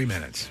about 3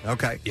 minutes.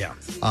 Okay. Yeah.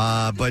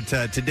 But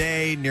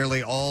today,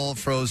 nearly all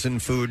frozen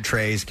food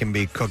trays can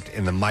be cooked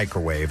in the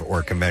microwave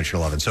or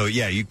conventional oven. So,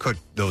 yeah, you cook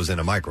those in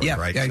a microwave,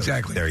 right? Yeah, So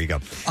exactly. there you go.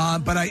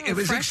 But it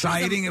was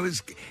exciting. It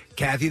was,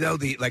 Kathy, though,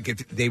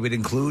 if they would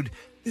include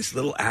this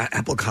little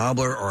apple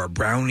cobbler or a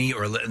brownie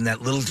and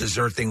that little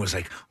dessert thing was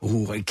like,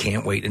 ooh, I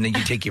can't wait. And then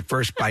you take your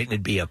first bite and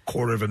it'd be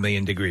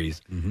 250,000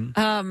 degrees.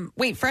 Mm-hmm.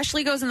 Wait,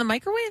 freshly goes in the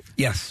microwave?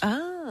 Yes.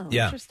 Oh,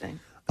 Yeah. interesting.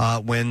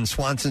 When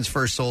Swanson's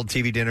first sold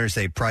TV dinners,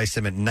 they priced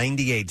them at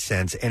 98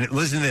 cents. And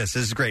listen to this.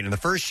 This is great. In the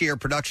first year,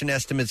 production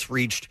estimates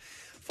reached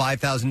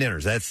 5,000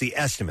 dinners. That's the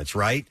estimates,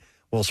 right?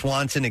 Well,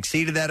 Swanson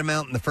exceeded that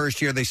amount. In the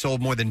first year, they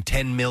sold more than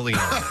 10 million.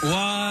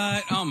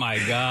 What? Oh, my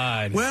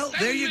God. Well,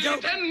 there you go.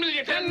 10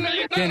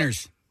 million.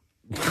 Dinners.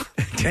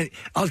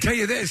 I'll tell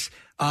you this.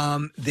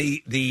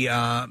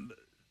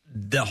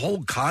 The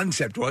whole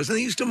concept was, and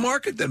they used to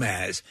market them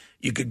as,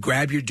 you could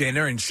grab your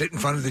dinner and sit in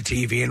front of the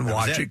TV and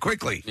watch it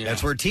quickly. Yeah.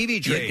 That's where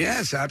TV trays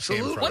Yes,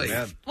 absolutely.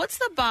 What's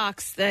the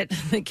box that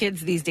the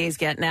kids these days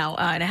get now?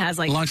 And it has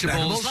like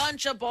Lunchables.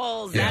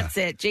 Lunchables. Yeah. That's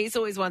it. Jace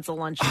always wants a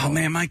Lunchable. Oh,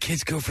 man, my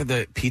kids go for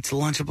the pizza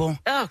Lunchable.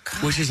 Oh,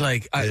 God. Which is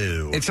like...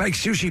 It's like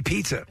sushi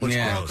pizza.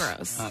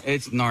 Gross.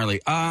 It's gnarly.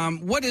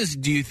 What is,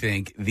 do you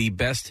think, the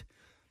best,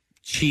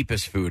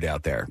 cheapest food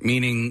out there?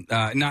 Meaning,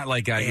 not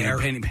like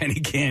penny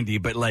candy,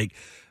 but like...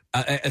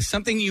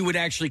 something you would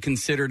actually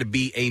consider to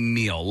be a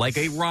meal, like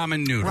a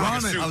ramen noodle.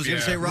 Ramen. I was going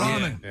to say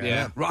ramen.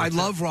 Yeah. I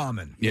love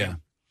ramen. Yeah.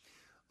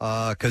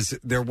 Because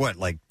they're what,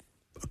 like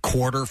a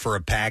quarter for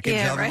a package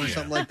of them or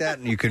something like that?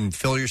 And you can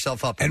fill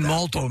yourself up. And with that.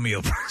 malto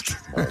meal.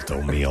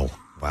 Malto meal.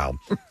 Wow.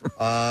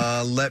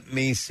 Let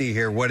me see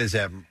here. What is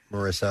that,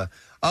 Marissa?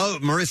 Oh,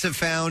 Marissa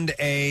found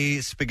a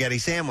spaghetti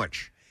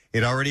sandwich.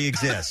 It already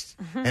exists,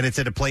 and it's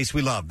at a place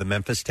we love, the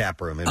Memphis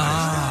Tap Room in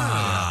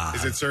Preston.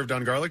 Is it served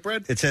on garlic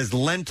bread? It says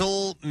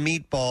lentil,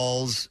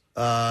 meatballs,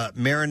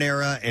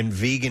 marinara, and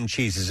vegan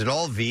cheese. Is it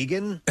all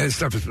vegan?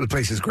 The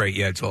place is great.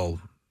 Yeah, it's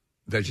all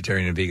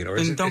vegetarian and vegan. Or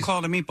is Then it, don't call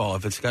it a meatball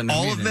if it's got no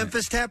All meat of in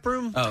Memphis Tap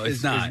Room? Oh,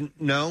 it's not.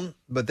 No,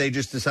 but they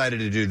just decided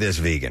to do this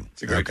vegan.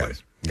 It's a great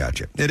place.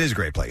 Gotcha. It is a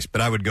great place, but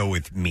I would go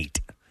with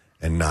meat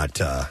and not...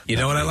 you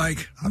know what I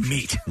like?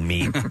 Meat.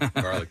 Meat.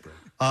 Garlic bread.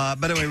 By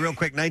the way, real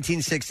quick,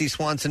 1960,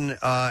 Swanson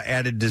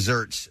added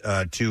desserts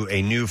to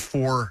a new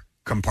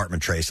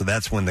 4-compartment tray. So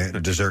that's when the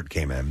dessert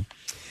came in.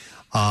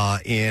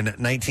 In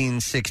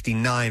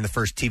 1969, the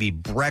first TV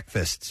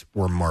breakfasts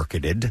were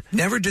marketed.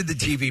 Never did the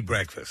TV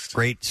breakfast.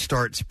 Great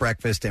Starts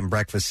breakfast and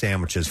breakfast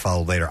sandwiches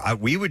followed later.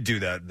 We would do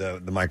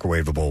the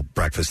microwavable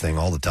breakfast thing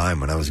all the time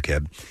when I was a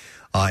kid.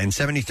 In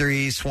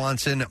 73,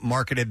 Swanson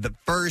marketed the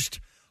first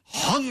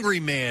Hungry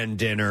Man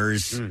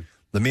dinners.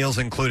 The meals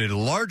included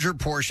larger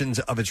portions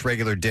of its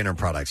regular dinner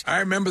products.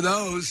 I remember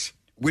those.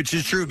 Which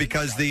is true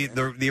because the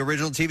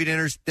original TV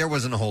dinners, there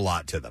wasn't a whole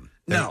lot to them.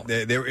 No.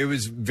 It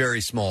was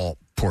very small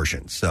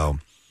portions. So,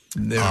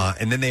 and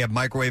then they have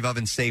microwave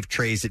oven safe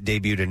trays that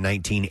debuted in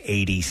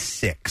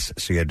 1986.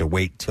 So you had to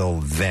wait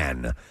till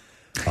then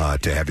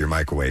to have your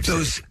microwave.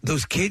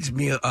 Those kids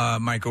meal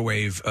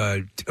microwave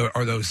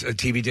or those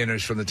TV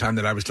dinners from the time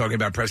that I was talking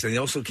about, Preston. They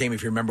also came,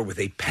 if you remember, with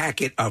a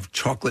packet of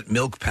chocolate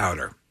milk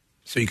powder.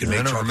 So you could make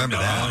I don't chocolate remember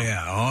milk.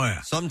 that. Oh,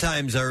 yeah.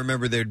 Sometimes I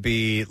remember there'd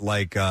be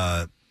like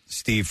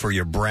Steve, for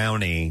your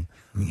brownie,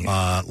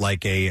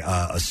 like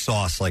a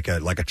sauce, like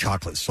a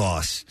chocolate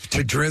sauce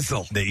to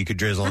drizzle that you could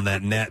drizzle on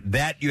that. And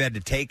that you had to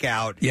take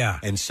out,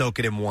 and soak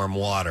it in warm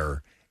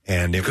water,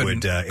 and it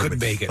would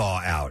bake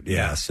thaw out.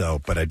 Yeah.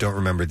 So, but I don't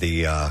remember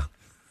the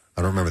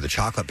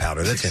chocolate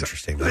powder. That's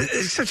interesting. Though.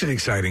 It's such an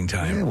exciting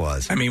time. It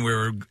was. I mean, we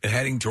were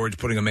heading towards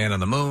putting a man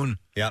on the moon.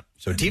 Yep.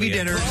 So TV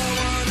dinner.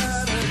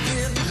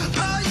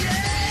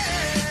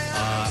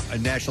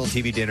 National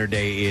TV Dinner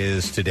Day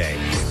is today.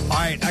 All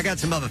right, I got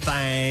some other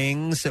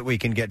things that we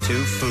can get to,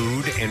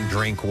 food and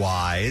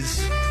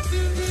drink-wise.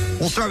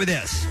 We'll start with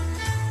this.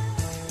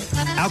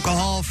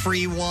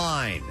 Alcohol-free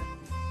wine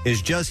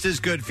is just as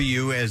good for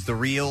you as the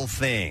real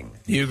thing.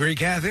 You agree,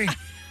 Kathy?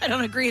 I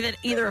don't agree that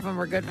either of them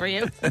were good for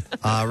you.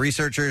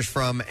 Researchers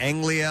from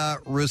Anglia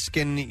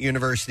Ruskin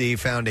University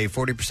found a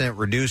 40%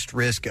 reduced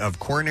risk of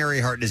coronary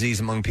heart disease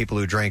among people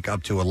who drank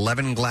up to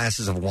 11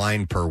 glasses of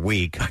wine per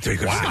week.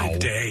 Wow.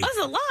 That's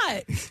a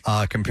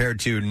lot. Compared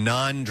to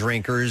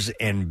non-drinkers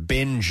and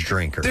binge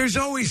drinkers. There's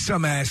always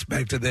some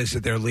aspect of this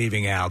that they're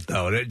leaving out,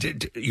 though.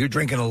 You're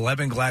drinking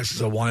 11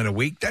 glasses of wine a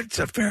week. That's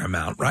a fair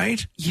amount,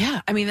 right?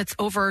 Yeah, I mean, that's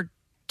over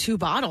 2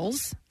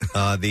 bottles.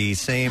 The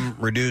same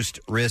reduced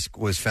risk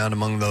was found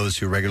among those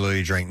who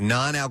regularly drank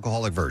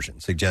non-alcoholic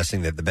versions,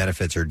 suggesting that the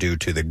benefits are due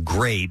to the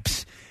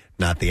grapes,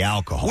 not the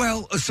alcohol.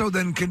 Well, so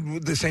then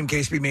can the same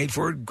case be made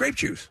for grape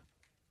juice?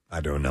 I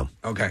don't know.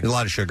 Okay. There's a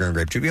lot of sugar in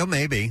grape juice. Well,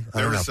 maybe. I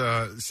There don't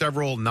know. was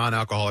several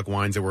non-alcoholic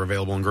wines that were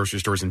available in grocery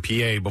stores in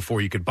PA before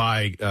you could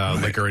buy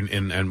liquor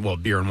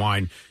and beer and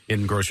wine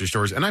in grocery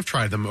stores. And I've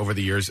tried them over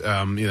the years.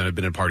 I've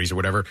been at parties or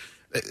whatever.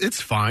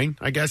 It's fine,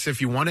 I guess, if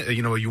you want it.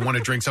 You want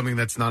to drink something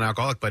that's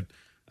non-alcoholic, but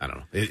I don't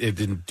know. It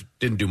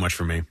didn't do much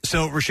for me.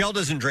 So Rochelle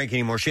doesn't drink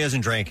anymore. She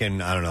hasn't drank in,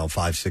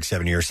 5, 6,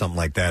 7 years, something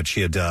like that.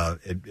 She had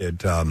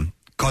it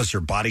caused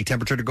her body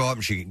temperature to go up,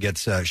 and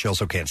she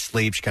also can't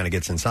sleep. She kind of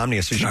gets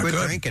insomnia, so she quit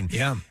drinking.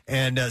 Yeah,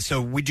 and so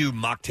we do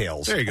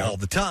mocktails There you go. all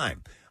the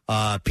time.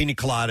 Pina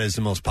colada is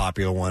the most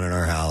popular one in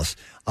our house,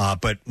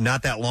 but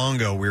not that long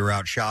ago we were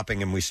out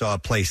shopping and we saw a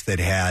place that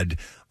had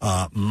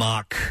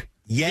mock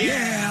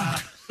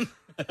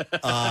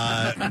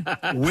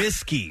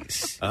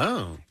whiskeys.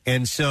 Oh.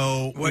 And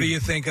so what do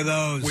you think of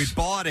those? We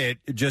bought it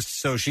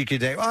just so she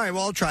could say, all right,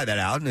 well, I'll try that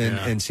out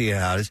and see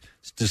how it is.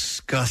 It's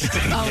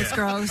disgusting. Oh, it's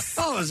gross.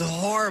 Oh, it was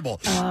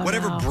horrible.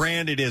 Whatever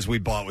brand it is we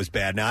bought was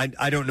bad. Now,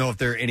 I don't know if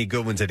there are any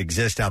good ones that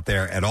exist out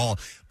there at all,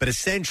 but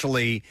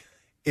essentially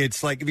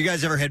it's like, have you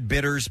guys ever had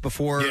bitters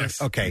before?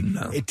 Yes. Okay.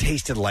 No. It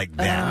tasted like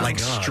that, like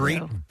God, straight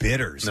no.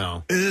 bitters.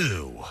 No.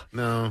 Ew.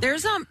 No.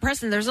 There's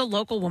Preston, there's a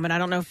local woman. I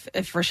don't know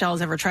if Rochelle's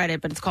ever tried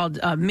it, but it's called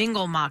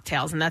Mingle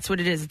Mocktails, and that's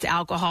what it is. It's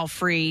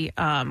alcohol-free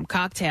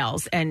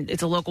cocktails, and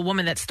it's a local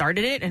woman that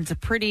started it, and it's a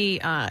pretty,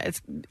 it's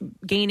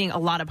gaining a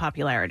lot of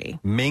popularity.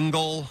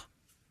 Mingle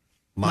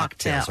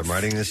Mocktails. I'm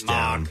writing this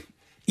down.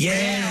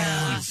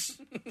 Yeah.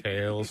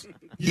 Tails.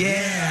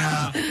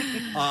 Yeah.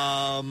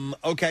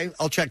 Okay,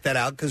 I'll check that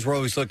out because we're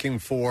always looking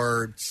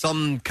for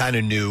some kind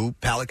of new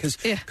palate. Because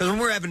when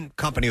we're having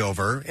company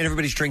over and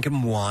everybody's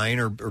drinking wine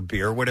or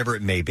beer, whatever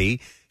it may be,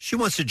 she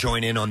wants to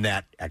join in on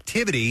that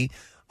activity.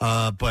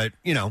 But,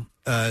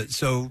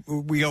 so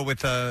we go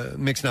with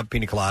mixing up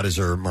pina coladas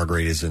or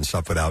margaritas and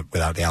stuff without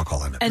the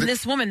alcohol in it. And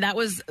this woman, that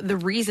was the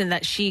reason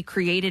that she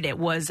created it,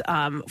 was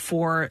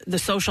for the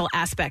social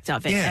aspect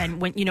of it. Yeah. And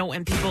when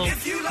people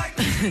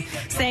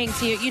saying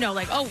to you,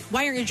 like, oh,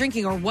 why aren't you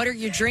drinking, or what are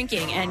you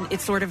drinking? And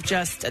it's sort of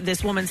just,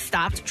 this woman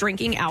stopped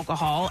drinking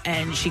alcohol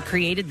and she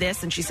created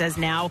this, and she says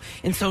now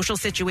in social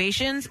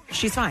situations,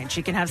 she's fine.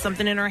 She can have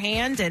something in her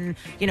hand and,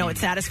 it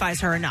satisfies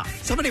her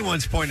enough. Somebody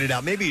once pointed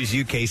out, maybe it was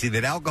you, Casey,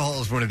 that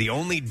alcohol is one of the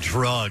only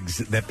drugs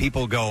that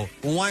people go,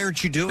 well, why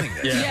aren't you doing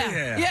this?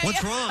 Yeah.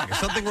 What's wrong? Is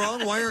something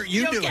wrong? Why aren't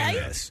you doing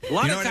this? A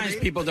lot You know of what I times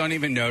mean? people don't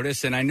even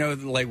notice, and I know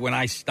like when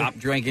I stopped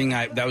drinking,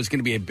 that was going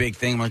to be a big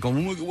thing. I'm like, oh,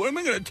 what am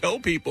I going to tell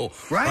people?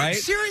 Right?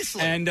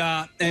 Seriously.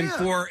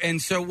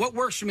 And so what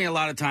works for me a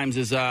lot of times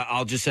is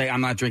I'll just say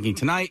I'm not drinking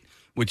tonight,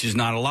 which is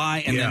not a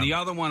lie, and then the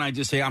other one I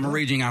just say I'm a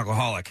raging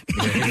alcoholic.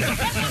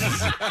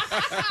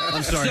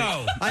 I'm sorry.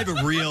 So, I have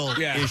a real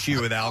issue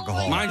with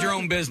alcohol. Mind your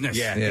own business.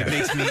 Yeah, it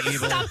makes me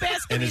evil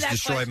and has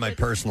destroyed my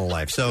personal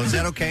life. So is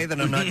that okay that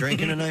I'm not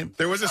drinking tonight?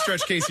 There was a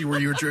stretch, Casey, where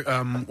you were,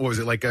 what was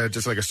it, like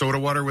just like a soda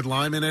water with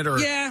lime in it? Or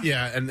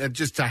Yeah, and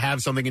just to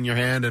have something in your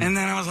hand. And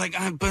then I was like,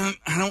 but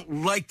I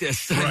don't like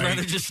this. I'd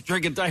rather just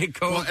drink a Diet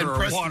Coke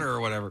or water or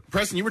whatever.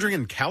 Preston, you were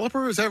drinking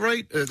Caliber, is that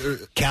right?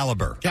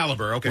 Caliber.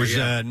 Caliber, okay. Which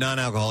is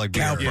non-alcoholic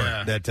beer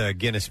Yeah. that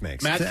Guinness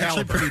makes. Matt It's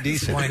actually Caliber. pretty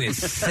decent. Wine is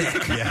sick.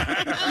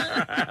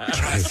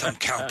 Try some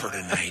Cowper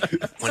tonight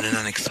when an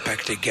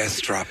unexpected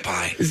guest drop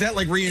by. Is that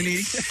like Reuniti?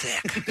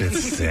 Sick.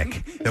 It's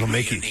sick. It'll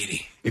make you,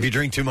 if you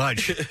drink too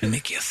much.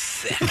 Make you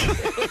sick.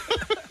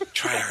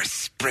 Try our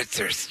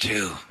spritzers,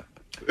 too.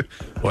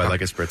 Oh, I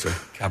like a spritzer.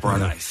 Cowper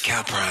on ice.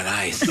 Cowper on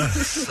ice.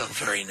 So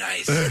very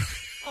nice.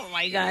 Oh,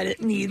 my God,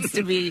 it needs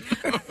to be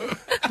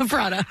a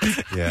product.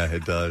 Yeah,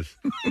 it does.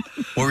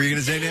 What were you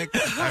going to say, Nick?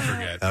 I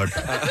forget.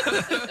 Okay.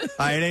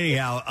 All right,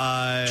 anyhow.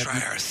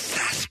 Try our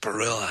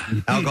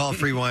sarsaparilla.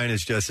 Alcohol-free wine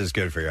is just as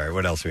good for you. All right,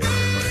 what else we have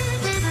there for you?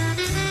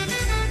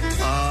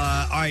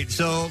 All right,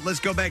 so let's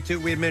go back to,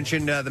 we had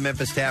mentioned the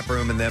Memphis Tap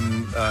Room and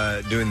them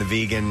doing the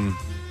vegan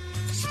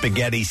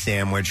spaghetti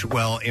sandwich.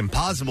 Well,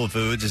 Impossible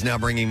Foods is now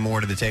bringing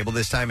more to the table.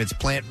 This time it's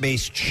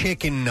plant-based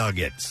chicken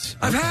nuggets.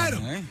 I've had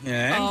them.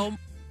 Yeah. Oh,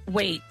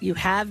 wait, you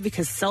have?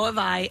 Because so have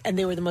I, and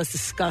they were the most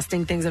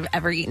disgusting things I've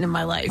ever eaten in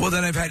my life. Well,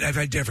 then I've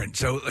had different.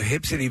 So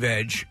Hip City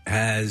Veg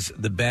has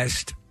the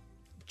best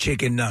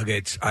chicken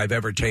nuggets I've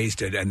ever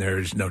tasted, and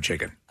there's no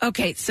chicken.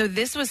 Okay, so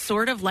this was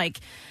sort of like,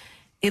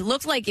 it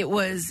looked like it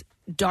was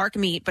dark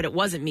meat, but it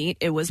wasn't meat.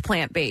 It was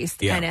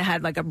plant-based, and it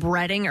had like a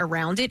breading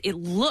around it. It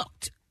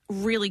looked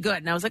really good,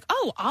 and I was like,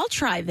 oh, I'll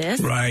try this.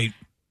 Right.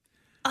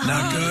 Not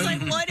I was good.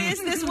 like, what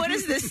is this? what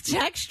is this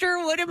texture?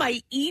 What am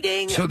I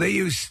eating? So they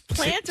use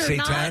plant or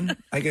seitan. not?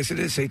 I guess it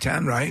is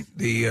seitan, right?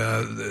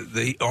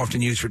 The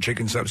often used for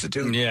chicken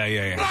substitute.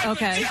 Yeah.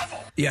 Okay.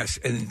 Yes,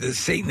 and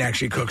Satan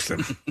actually cooks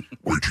them.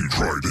 Wait till you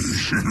try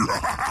this.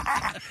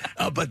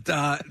 But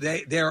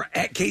they're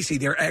Casey.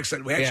 They're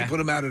excellent. We actually put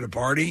them out at a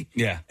party.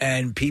 Yeah,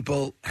 and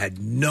people had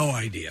no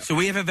idea. So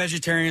we have a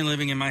vegetarian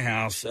living in my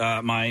house.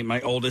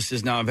 My oldest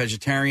is now a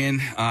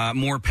vegetarian,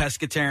 more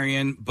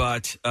pescatarian,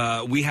 but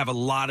we have a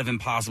lot of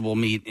Impossible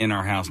meat in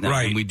our house now.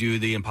 Right. And we do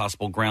the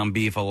Impossible ground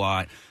beef a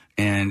lot,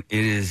 and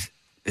it's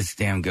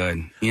damn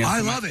good. You know,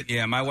 I love it.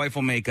 Yeah, my wife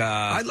will make.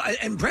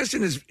 And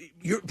Preston's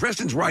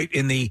right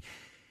in the.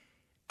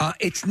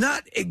 It's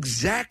not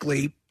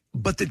exactly.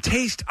 But the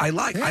taste, I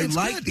like. Yeah, I it's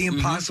like good. the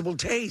Impossible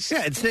taste.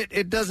 Yeah,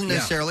 it doesn't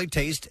necessarily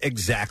taste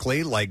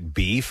exactly like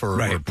beef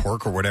or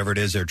pork or whatever it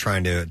is they're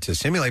trying to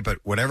simulate, but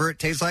whatever it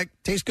tastes like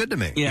tastes good to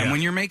me. Yeah, and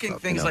when you're making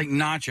things like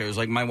nachos,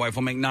 like my wife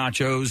will make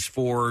nachos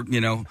for,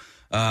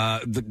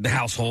 the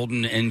household,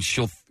 and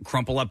she'll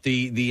crumple up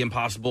the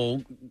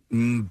Impossible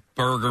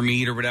burger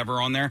meat or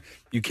whatever on there.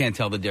 You can't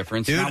tell the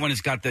difference. Dude. Not when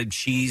it's got the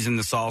cheese and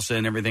the salsa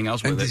and everything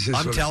else with it.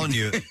 I'm telling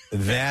you,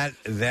 that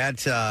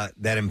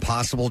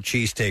Impossible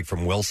cheesesteak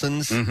from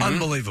Wilson's,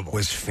 unbelievable,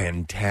 was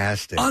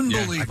fantastic.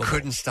 Unbelievable. I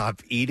couldn't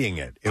stop eating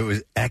it. It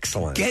was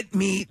excellent. Get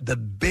me the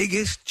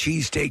biggest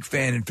cheesesteak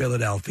fan in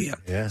Philadelphia.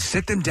 Yeah.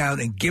 Sit them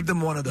down and give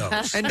them one of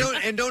those.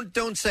 and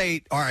don't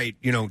say, all right,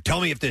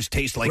 tell me if this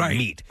tastes like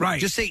meat. Right.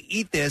 Just say,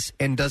 eat this,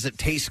 and does it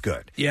taste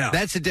good? Yeah.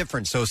 That's the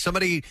difference. So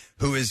somebody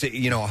who is, a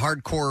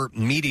hardcore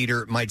meat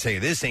eater might say,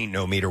 this ain't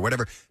no meat or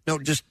whatever. No,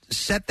 just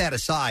set that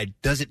aside.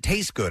 Does it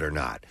taste good or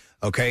not?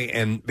 Okay.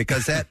 And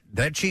because that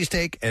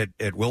cheesesteak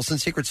at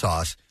Wilson's Secret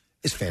Sauce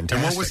is fantastic.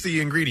 And what was the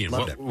ingredient?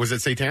 Loved it. Was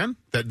it seitan?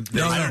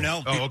 No. I don't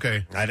know. Oh,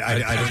 okay. I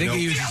I think know.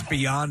 he uses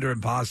Beyond or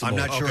Impossible. I'm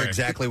not sure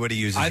exactly what he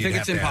uses. I You'd think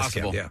have it's to ask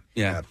him. Impossible.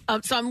 Yeah.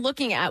 So I'm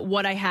looking at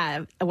what I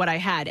had,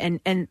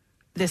 and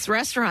this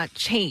restaurant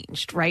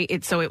changed, right?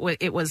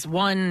 It was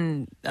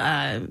one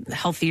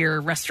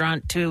healthier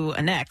restaurant to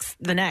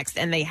the next,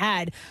 and they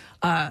had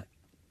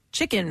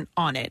chicken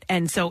on it,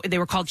 and so they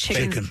were called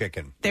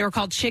chicken. They were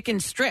called chicken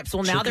strips.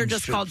 Well, now they're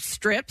just called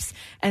strips,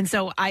 and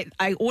so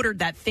I ordered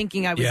that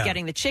thinking I was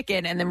getting the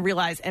chicken, and then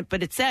realized,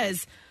 but it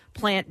says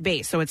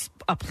plant-based, so it's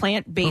a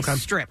plant-based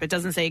strip. It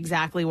doesn't say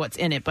exactly what's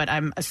in it, but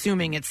I'm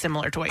assuming it's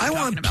similar to what you're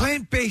talking about.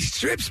 Plant-based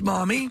strips,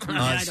 Mommy.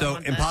 So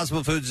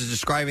Impossible Foods is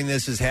describing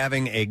this as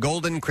having a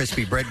golden,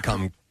 crispy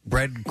breadcrumb.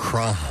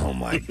 Oh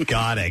my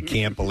God! I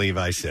can't believe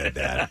I said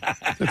that.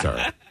 That's all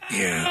right.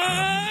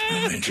 Yeah,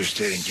 I'm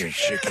interested in your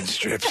chicken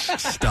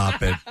strips.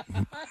 Stop it.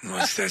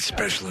 What's that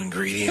special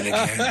ingredient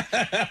again?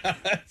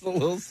 It's a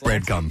little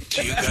breadcrumb.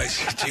 Do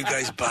you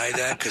guys buy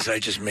that? Because I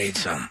just made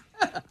some.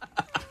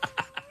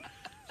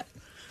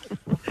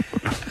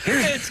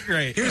 It's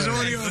great. Here's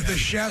audio of the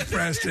chef,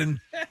 Preston.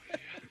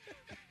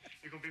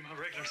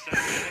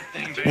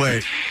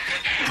 Wait.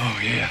 Oh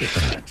yeah.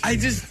 I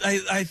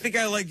think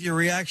I like your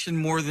reaction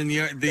more than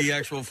the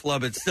actual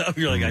flub itself.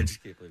 You're like, I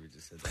just can't believe you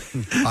just said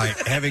that. All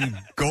right, having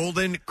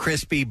golden,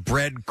 crispy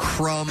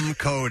breadcrumb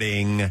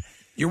coating.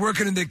 You're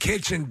working in the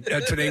kitchen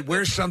today.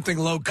 Where's something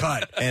low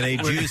cut? And a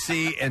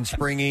juicy and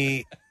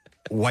springy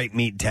white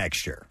meat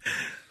texture.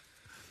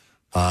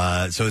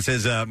 So it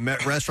says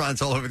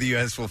restaurants all over the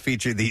U.S. will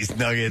feature these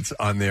nuggets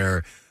on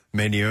their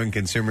menu, and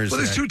consumers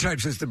there's two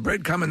types. There's the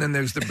breadcrumb, and then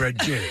there's the bread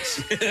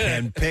jizz.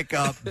 can pick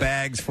up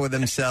bags for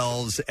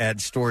themselves at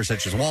stores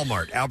such as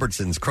Walmart,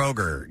 Albertsons,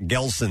 Kroger,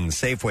 Gelson's,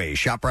 Safeway,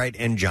 ShopRite,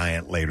 and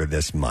Giant later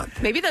this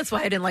month. Maybe that's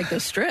why I didn't like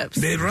those strips.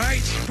 They're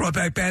right. Brought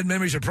back bad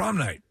memories of prom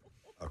night.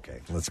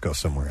 Okay, let's go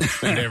somewhere.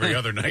 And every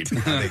other night.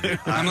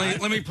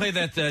 Let me play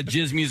that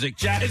jazz music.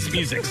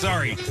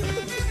 Sorry.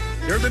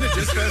 You ever been to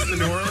Jizz Fest in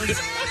New Orleans?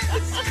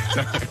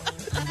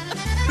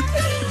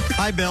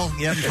 Hi, Bill.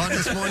 You having fun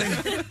this morning?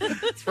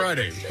 It's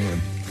Friday.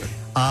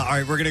 All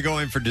right, we're going to go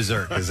in for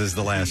dessert. This is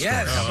the last story.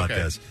 How about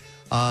this?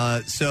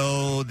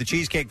 So the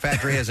Cheesecake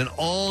Factory has an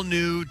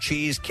all-new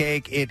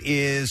cheesecake. It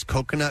is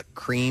coconut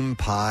cream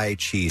pie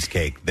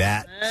cheesecake.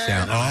 That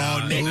sounds...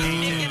 Oh, Nick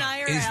and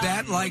I are Is out.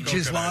 that like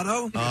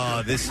gelato?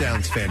 Oh, this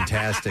sounds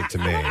fantastic to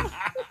me.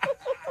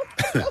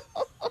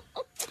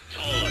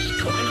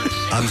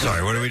 I'm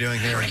sorry, what are we doing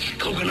here?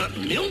 Coconut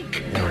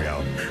milk. There we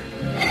go.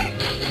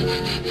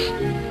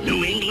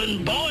 New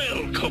England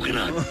boiled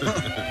coconut.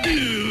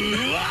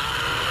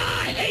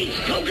 I hate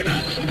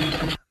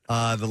coconut.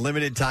 The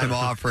limited time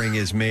offering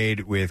is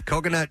made with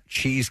coconut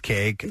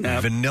cheesecake,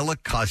 vanilla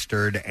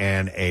custard,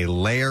 and a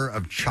layer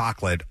of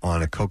chocolate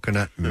on a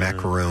coconut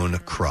macaroon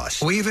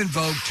crust. We've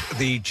invoked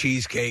the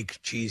Cheesecake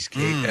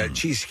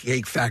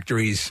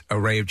Factory's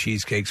array of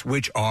cheesecakes,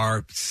 which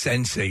are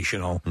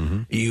sensational.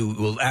 You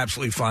will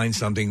absolutely find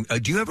something.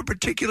 Do you have a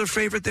particular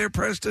favorite there,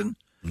 Preston?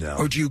 No.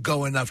 Or do you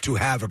go enough to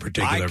have a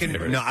particular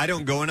favorite? No, I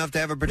don't go enough to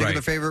have a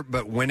particular favorite,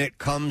 but when it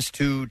comes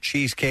to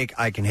cheesecake,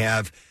 I can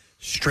have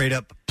straight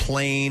up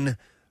plain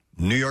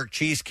New York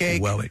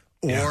cheesecake,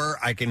 or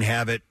I can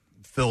have it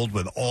filled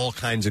with all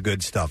kinds of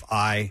good stuff.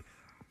 I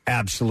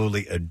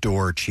absolutely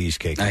adore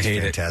cheesecake. It's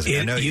fantastic.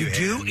 I know you hate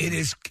do.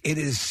 It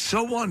is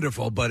so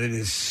wonderful, but it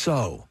is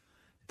so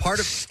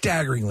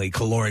staggeringly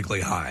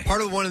calorically high.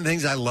 Part of one of the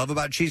things I love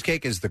about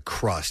cheesecake is the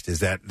crust. Is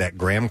that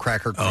graham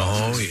cracker crust?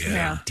 Oh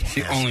yeah. It's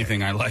the only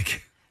thing I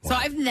like. So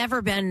I've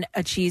never been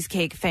a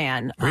cheesecake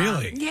fan.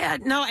 Really? Yeah,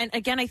 no. And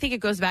again, I think it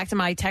goes back to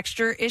my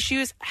texture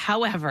issues.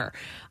 However,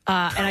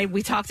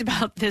 we talked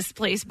about this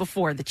place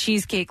before, the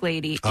Cheesecake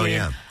Lady. Oh,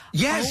 yeah.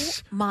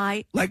 Yes. Oh,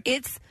 my.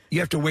 It's... You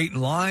have to wait in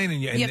line,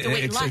 and, you have to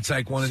wait in line. It's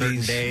like one of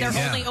these days.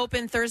 They're only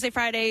open Thursday,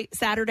 Friday,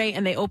 Saturday,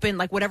 and they open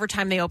like whatever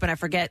time they open. I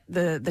forget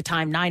the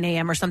time, 9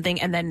 a.m. or something,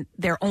 and then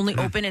they're only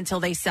open until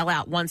they sell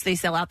out. Once they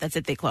sell out, that's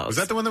it. They close. Was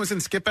that the one that was in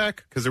Skipback?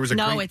 Because there was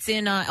a it's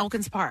in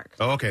Elkins Park.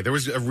 Oh, okay. There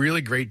was a really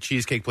great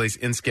cheesecake place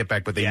in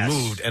Skipback, but they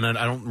moved, and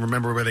I don't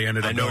remember where they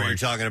ended up. I know going. what you're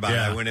talking about.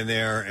 Yeah. I went in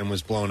there and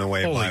was blown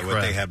away Holy by what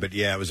crap. they had. But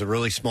yeah, it was a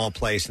really small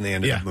place, and they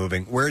ended up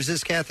moving. Where is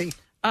this, Kathy?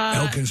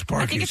 Elkins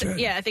Park. I think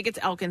I think it's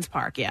Elkins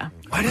Park. Yeah.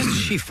 Why doesn't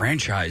she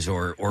franchise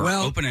or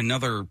open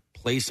another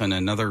place in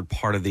another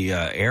part of the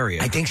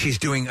area? I think she's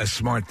doing a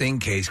smart thing,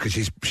 Case,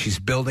 because she's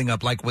building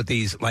up like with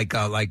these like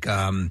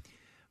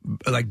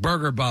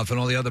Burger Buff and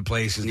all the other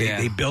places.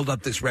 They build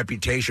up this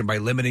reputation by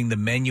limiting the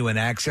menu and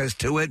access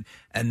to it,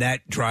 and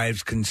that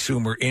drives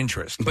consumer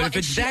interest. But if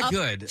it's that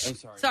good,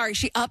 I'm sorry,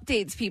 she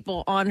updates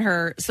people on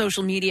her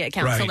social media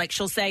account. So Right. like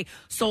she'll say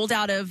sold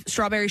out of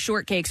strawberry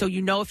shortcake. So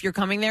you know if you're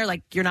coming there,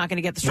 like you're not going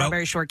to get the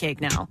strawberry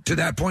shortcake now. To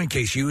that point,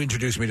 Case, you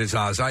introduced me to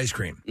Zaz ice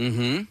cream.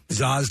 Mm-hmm.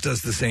 Zaz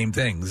does the same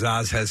thing.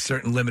 Zaz has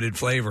certain limited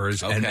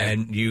flavors,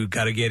 and you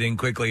got to get in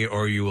quickly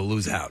or you will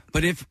lose out.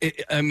 But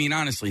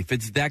honestly, if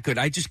it's that good,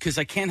 because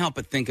I can't help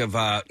but think of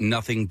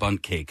Nothing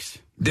Bundt Cakes.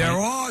 They're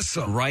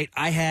awesome, right?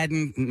 I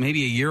hadn't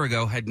maybe a year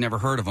ago had never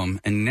heard of them,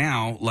 and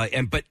now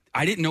but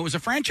I didn't know it was a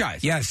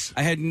franchise. Yes,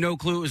 I had no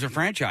clue it was a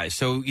franchise.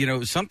 So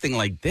something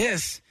like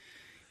this,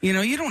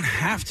 you don't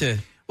have to.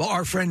 Well,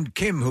 our friend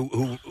Kim,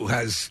 who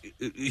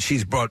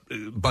she's brought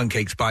bun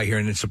cakes by here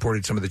and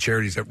supported some of the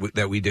charities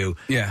that we do.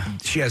 Yeah,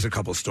 she has a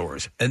couple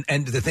stores, and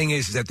the thing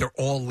is that they're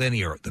all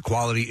linear. The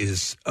quality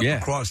is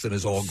across them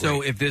is all great.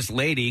 So if this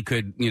lady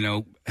could,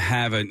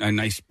 have a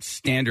nice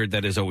standard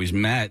that is always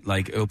met,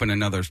 like open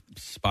another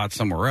spot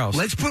somewhere else.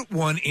 Let's put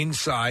one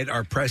inside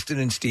our Preston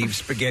and Steve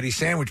spaghetti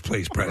sandwich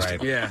place, Preston.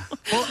 Right. Yeah.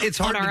 Well, it's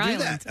hard On to our do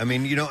island. that. I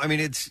mean,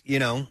 it's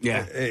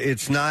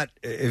it's not.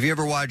 If you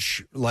ever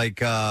watch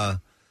like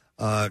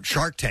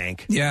Shark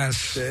Tank,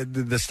 yes,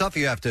 the stuff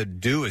you have to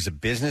do as a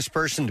business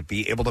person to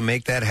be able to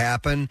make that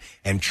happen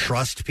and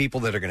trust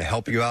people that are going to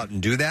help you out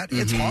and do that,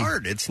 it's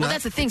hard. It's Well, not.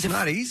 that's the thing. It's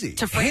not easy.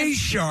 Hey,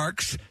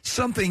 sharks,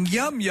 something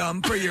yum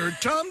yum for your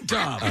tum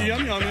tum.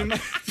 Yum yum.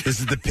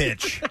 This is the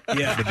pitch.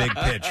 Yeah, the big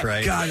pitch,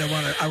 right? God,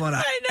 I want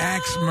to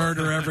axe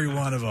murder every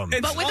one of them.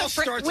 But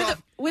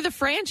with a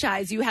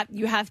franchise, you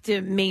have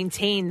to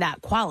maintain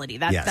that quality.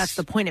 That's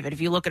the point of it.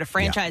 If you look at a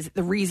franchise,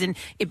 the reason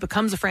it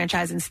becomes a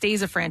franchise and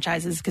stays a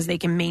franchise is because they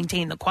can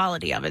maintain the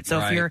quality of it. So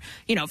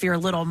if you're a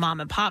little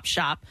mom and pop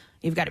shop,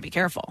 you've got to be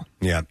careful.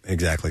 Yeah,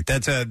 exactly.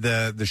 That's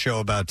the show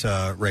about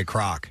Ray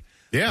Kroc.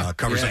 Yeah,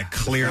 covers that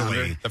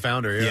clearly. The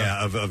founder,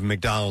 of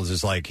McDonald's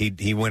is like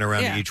he went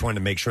around to each one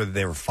to make sure that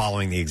they were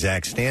following the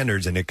exact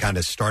standards, and it kind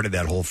of started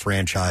that whole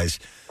franchise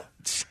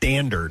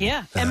standard.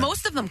 Yeah, and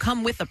most of them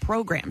come with a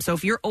program. So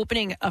if you're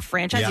opening a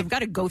franchise, you've got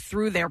to go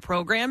through their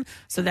program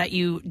so that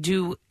you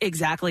do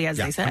exactly as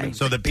they say.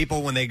 So that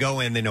people, when they go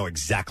in, they know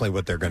exactly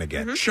what they're going to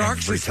get.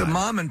 Sharks every is the time.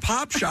 mom and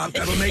pop shop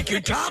that'll make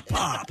your top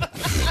pop.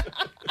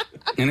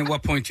 And at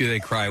what point do they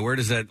cry? Where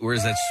does that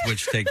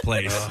switch take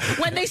place?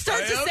 When they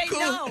start to say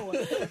no.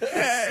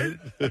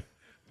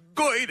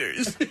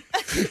 Goiters.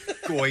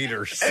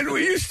 Goiters. And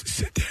we used to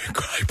sit there and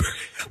cry.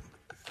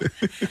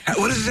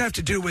 What does this have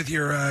to do with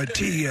your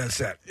tea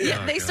set?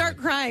 Yeah, they start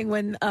crying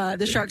when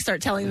the sharks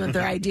start telling them that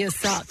their idea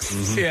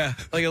sucks. Yeah,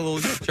 like a little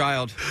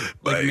child.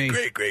 Like My me.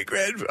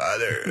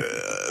 great-great-grandfather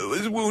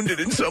was wounded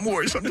in some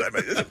war sometime.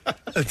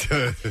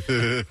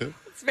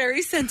 It's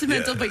very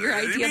sentimental, but your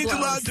idea It means blows.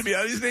 a lot to me.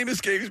 His name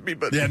escapes me,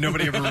 but... Yeah,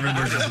 nobody ever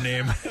remembers his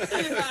name.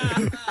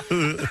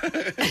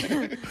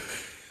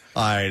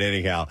 All right,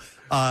 anyhow.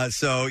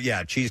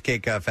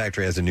 Cheesecake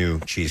Factory has a new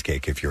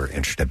cheesecake if you're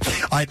interested.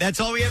 All right, that's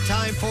all we have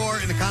time for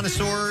in the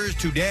Connoisseurs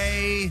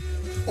today.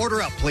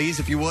 Order up, please,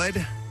 if you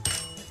would.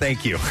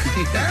 Thank you.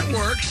 That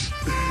works.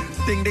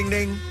 Ding, ding,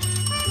 ding.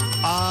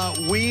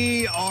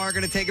 We are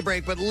going to take a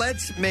break, but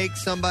let's make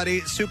somebody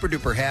super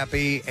duper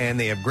happy. And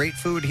they have great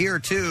food here,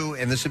 too.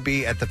 And this would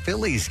be at the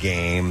Phillies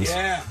games.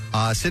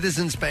 Yeah.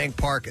 Citizens Bank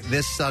Park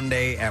this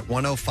Sunday at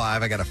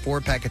 1:05. I got a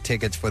 4-pack of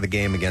tickets for the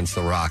game against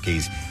the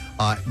Rockies.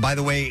 By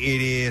the way,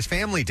 it is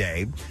Family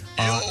Day.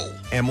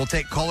 And we'll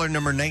take caller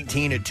number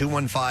 19 at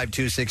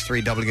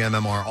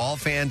 215-263-WMMR. All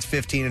fans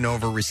 15 and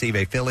over receive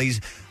a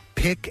Phillies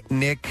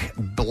picnic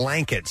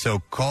blanket. So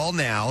call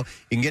now.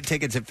 You can get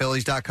tickets at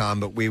Phillies.com,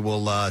 but we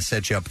will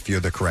set you up if you're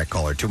the correct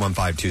caller.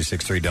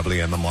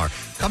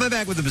 215-263-WMMR. Coming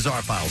back with the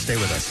Bizarre File. Stay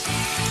with us.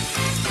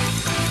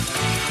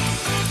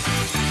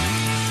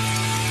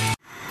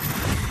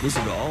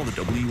 Listen to all the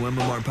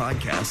WMMR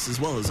podcasts as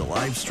well as a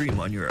live stream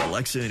on your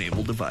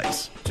Alexa-enabled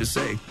device. Just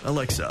say,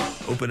 Alexa,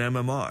 open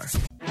MMR.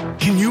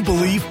 Can you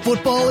believe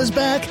football is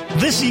back?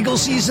 This Eagle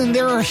season,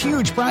 there are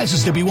huge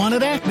prizes to be won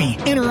at Acme.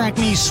 Enter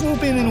Acme's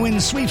Swoop In and Win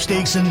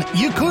sweepstakes, and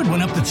you could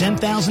win up to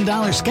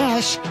 $10,000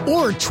 cash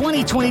or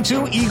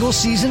 2022 Eagle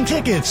season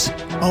tickets.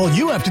 All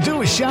you have to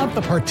do is shop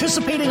the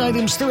participating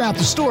items throughout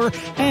the store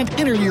and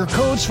enter your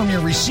codes from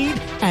your receipt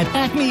at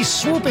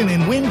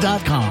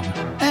acmeswoopinandwin.com.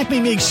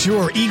 Acme makes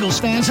sure Eagles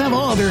fans have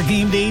all their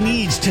game day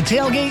needs to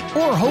tailgate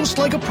or host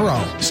like a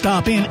pro.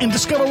 Stop in and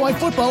discover why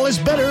football is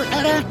better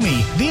at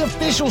Acme, the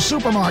official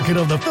supermarket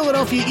of the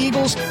Philadelphia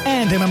Eagles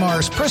and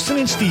MMR's Preston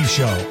and Steve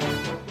Show.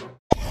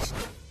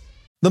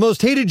 The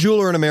most hated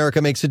jeweler in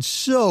America makes it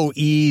so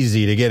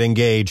easy to get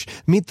engaged.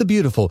 Meet the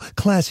beautiful,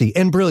 classy,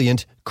 and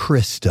brilliant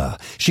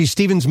Krista. She's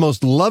Steven's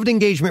most loved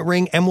engagement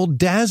ring and will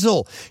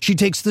dazzle. She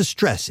takes the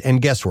stress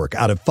and guesswork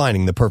out of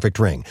finding the perfect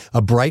ring.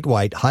 A bright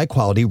white,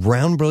 high-quality,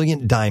 round,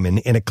 brilliant diamond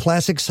in a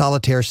classic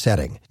solitaire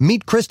setting.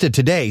 Meet Krista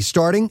today,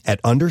 starting at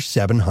under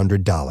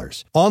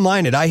 $700.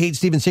 Online at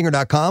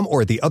IHateStevenSinger.com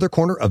or at the other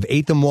corner of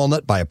 8th and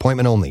Walnut by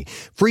appointment only.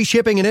 Free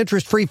shipping and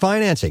interest-free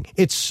financing.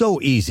 It's so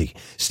easy.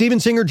 Steven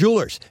Singer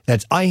Jewelers.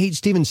 That's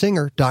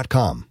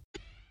IHateStevenSinger.com.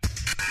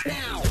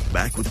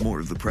 Back with more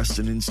of the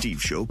Preston and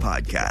Steve Show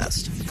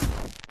podcast.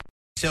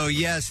 So,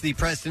 yes, the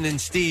Preston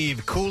and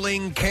Steve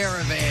Cooling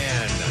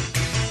Caravan,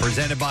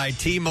 presented by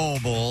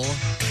T-Mobile,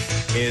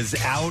 is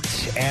out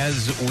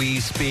as we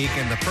speak.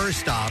 And the first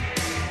stop,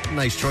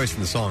 nice choice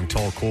in the song,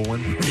 Tall, Cool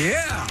One.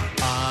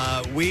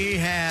 Yeah. We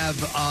have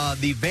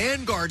the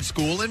Vanguard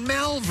School in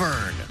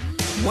Malvern.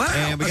 Wow,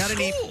 and we a got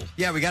school.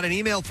 we got an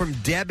email from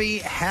Debbie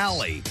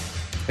Halley.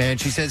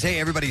 And she says, hey,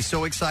 everybody's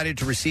so excited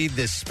to receive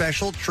this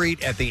special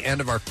treat at the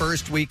end of our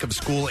first week of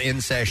school in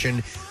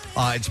session.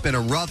 It's been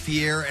a rough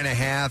year and a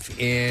half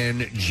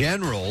in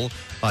general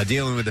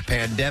dealing with the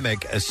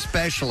pandemic,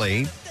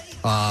 especially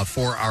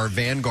for our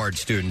Vanguard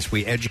students.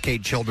 We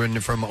educate children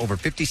from over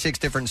 56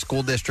 different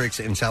school districts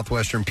in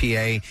southwestern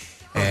PA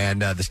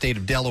and the state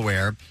of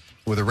Delaware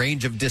with a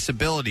range of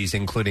disabilities,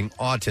 including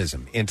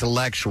autism,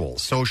 intellectual,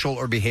 social,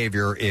 or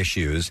behavior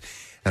issues.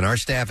 And our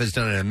staff has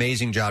done an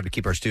amazing job to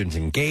keep our students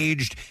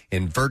engaged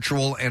in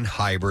virtual and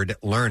hybrid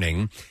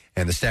learning.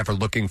 And the staff are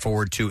looking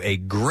forward to a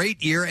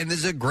great year. And this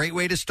is a great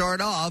way to start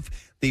off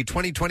the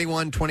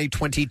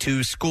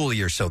 2021-2022 school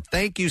year. So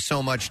thank you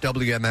so much,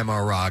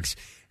 WMMR Rocks.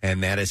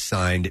 And that is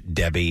signed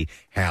Debbie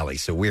Halley.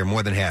 So we are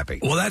more than happy.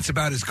 Well, that's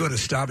about as good a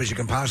stop as you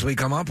can possibly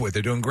come up with.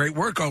 They're doing great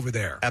work over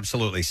there.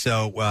 Absolutely.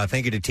 So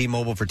thank you to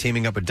T-Mobile for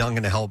teaming up with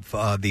Duncan to help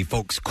the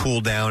folks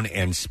cool down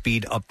and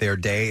speed up their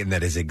day. And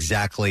that is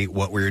exactly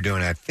what we're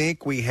doing. I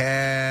think we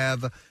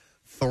have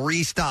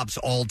 3 stops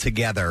all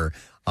together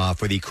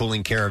for the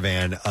Cooling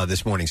Caravan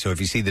this morning. So if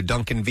you see the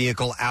Duncan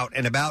vehicle out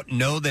and about,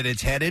 know that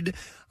it's headed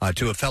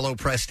to a fellow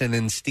Preston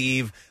and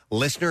Steve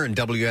listener and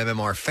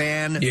WMMR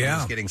fan. Yeah.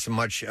 Who's getting some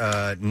much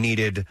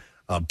needed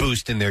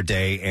boost in their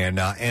day. And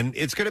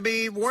it's going to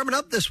be warming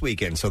up this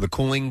weekend. So the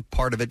cooling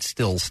part of it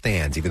still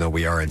stands, even though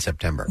we are in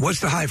September.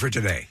 What's the high for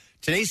today?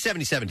 Today's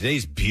 77.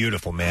 Today's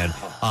beautiful, man.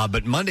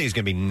 But Monday's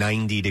going to be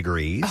 90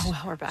 degrees. Oh,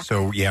 well, we're back.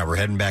 So, yeah, we're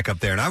heading back up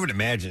there. And I would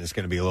imagine it's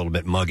going to be a little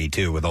bit muggy,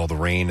 too, with all the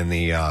rain and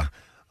the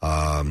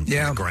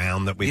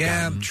ground that we've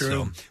gotten. True.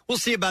 So we'll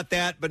see about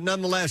that. But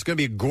nonetheless, it's going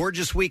to be a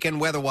gorgeous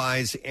weekend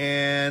weather-wise.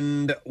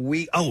 And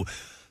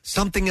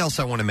something else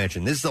I want to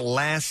mention. This is the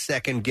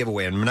last-second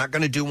giveaway. And I'm not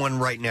going to do one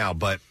right now,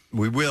 but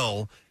we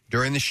will,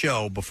 during the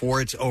show,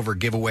 before it's over,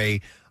 give away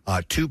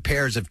 2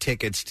 pairs of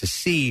tickets to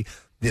see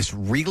this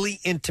really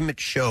intimate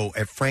show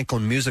at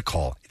Franklin Music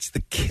Hall. It's The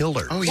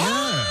Killers. Oh,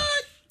 yeah.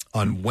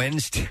 On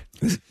Wednesday.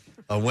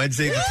 On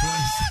Wednesday the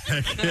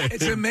 22nd.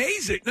 It's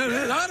amazing. No,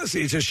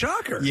 honestly, it's a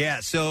shocker. Yeah,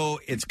 so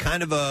it's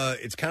kind of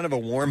a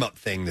warm-up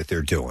thing that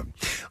they're doing.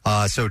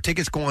 So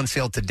tickets go on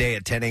sale today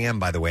at 10 a.m.,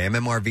 by the way.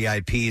 MMR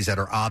VIPs that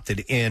are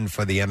opted in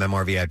for the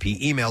MMR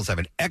VIP emails have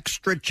an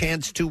extra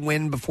chance to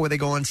win before they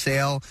go on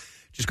sale.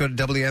 Just go to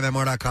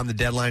WMMR.com. The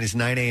deadline is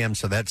 9 a.m.,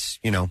 so that's,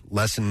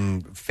 less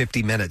than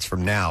 50 minutes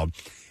from now.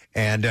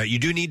 And you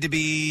do need to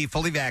be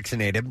fully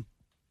vaccinated,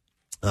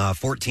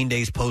 14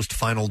 days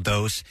post-final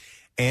dose,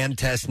 and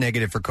test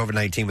negative for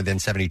COVID-19 within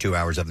 72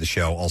 hours of the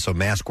show. Also,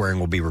 mask wearing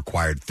will be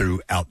required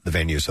throughout the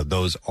venue. So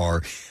those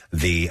are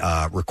the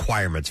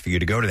requirements for you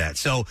to go to that.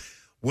 So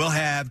we'll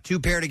have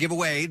 2 pair to give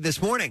away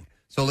this morning.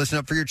 So listen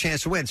up for your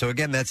chance to win. So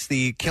again, that's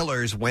the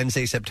Killers,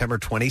 Wednesday, September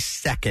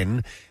 22nd.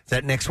 Is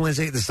that next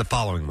Wednesday? This is the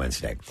following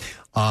Wednesday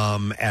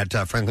at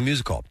Franklin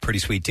Music Hall. Pretty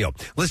sweet deal.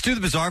 Let's do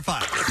the Bizarre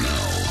File.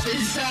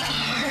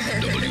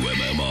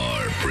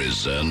 WMMR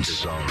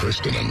presents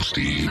Preston and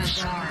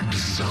Steve's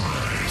Bizarre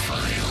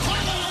File.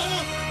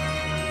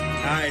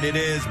 All right, it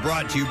is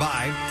brought to you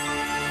by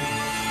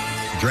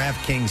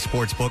DraftKings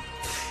Sportsbook,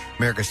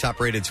 America's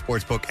top-rated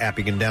sportsbook app.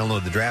 You can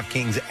download the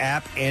DraftKings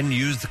app and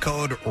use the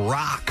code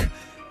ROCK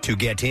to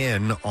get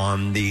in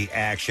on the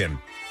action.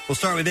 We'll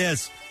start with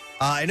this.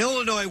 An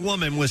Illinois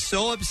woman was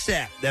so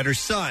upset that her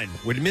son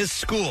would miss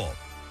school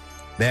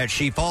that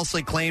she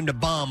falsely claimed a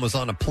bomb was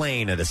on a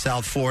plane at a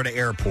South Florida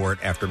airport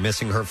after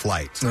missing her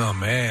flight. Oh,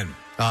 man.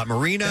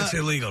 Marina That's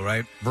illegal,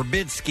 right?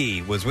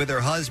 Verbitsky was with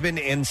her husband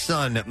and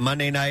son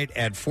Monday night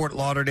at Fort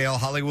Lauderdale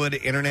Hollywood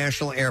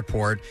International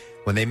Airport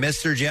when they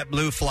missed their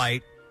JetBlue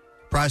flight.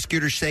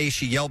 Prosecutors say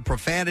she yelled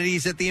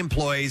profanities at the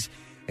employees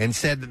and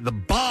said that the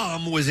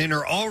bomb was in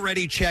her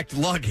already checked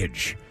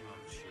luggage.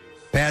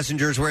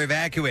 Passengers were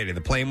evacuated.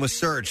 The plane was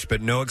searched,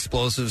 but no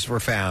explosives were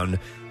found.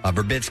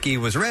 Verbitsky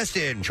was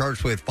arrested and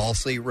charged with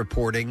falsely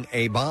reporting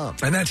a bomb.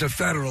 And that's a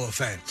federal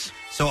offense.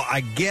 So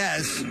I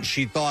guess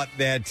she thought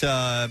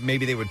that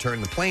maybe they would turn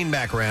the plane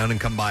back around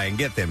and come by and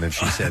get them if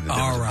she said that there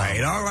was a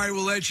bomb. All right,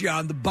 we'll let you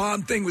on. The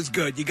bomb thing was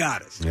good. You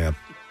got us. Yeah.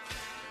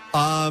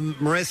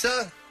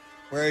 Marissa,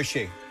 where is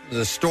she?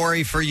 There's a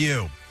story for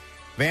you.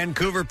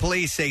 Vancouver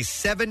police say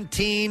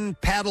 17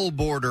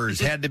 paddleboarders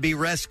had to be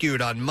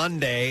rescued on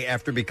Monday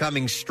after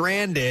becoming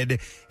stranded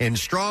in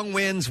strong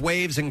winds,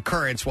 waves, and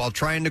currents while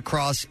trying to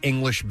cross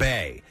English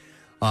Bay.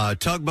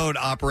 Tugboat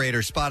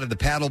operators spotted the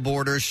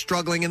paddleboarders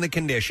struggling in the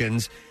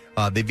conditions.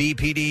 The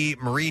VPD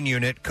Marine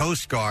Unit,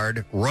 Coast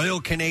Guard, Royal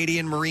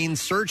Canadian Marine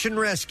Search and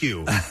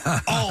Rescue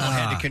all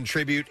had to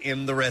contribute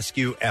in the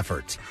rescue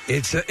effort.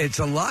 It's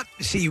a lot.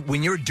 See,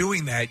 when you're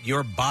doing that,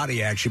 your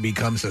body actually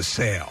becomes a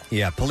sail.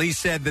 Yeah, police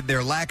said that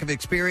their lack of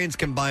experience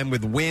combined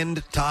with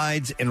wind,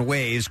 tides, and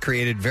waves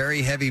created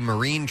very heavy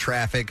marine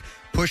traffic,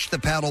 pushed the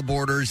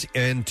paddleboarders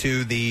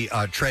into the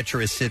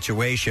treacherous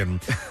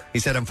situation. He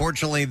said,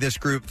 unfortunately, this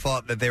group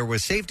thought that there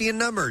was safety in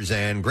numbers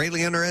and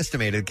greatly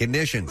underestimated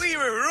conditions. We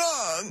were wrong.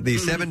 The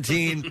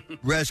 17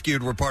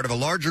 rescued were part of a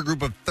larger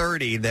group of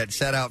 30 that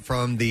set out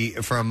from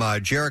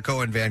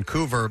Jericho and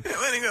Vancouver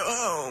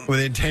with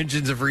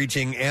intentions of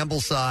reaching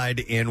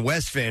Ambleside in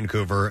West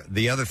Vancouver.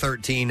 The other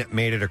 13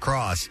 made it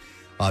across.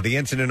 The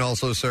incident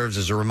also serves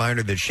as a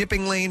reminder that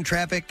shipping lane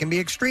traffic can be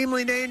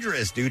extremely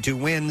dangerous due to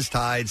winds,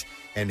 tides,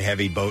 and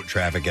heavy boat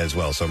traffic as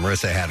well. So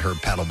Marissa had her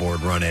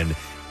paddleboard run in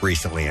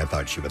recently. I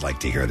thought she would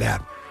like to hear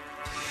that.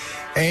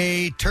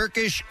 A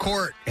Turkish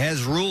court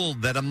has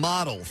ruled that a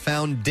model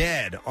found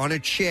dead on a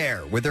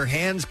chair with her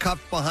hands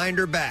cuffed behind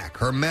her back,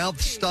 her mouth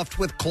stuffed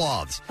with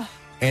cloths,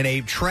 and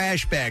a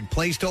trash bag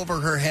placed over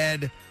her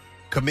head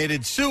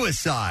committed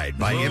suicide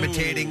by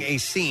imitating a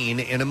scene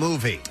in a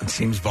movie. It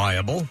seems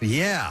viable.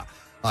 Yeah.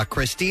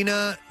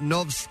 Kristina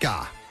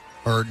Novietska.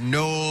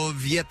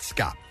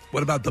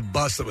 What about the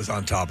bus that was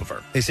on top of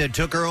her? They said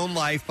took her own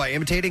life by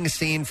imitating a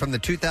scene from the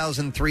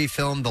 2003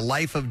 film The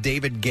Life of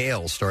David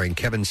Gale, starring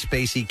Kevin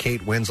Spacey,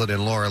 Kate Winslet,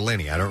 and Laura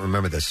Linney. I don't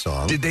remember this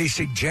song. Did they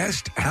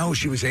suggest how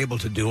she was able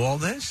to do all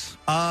this?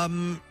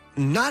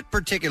 Not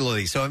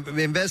particularly. So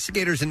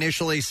investigators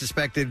initially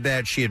suspected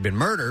that she had been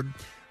murdered.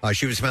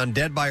 She was found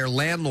dead by her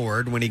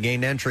landlord when he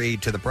gained entry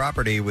to the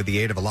property with the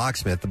aid of a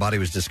locksmith. The body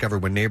was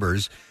discovered when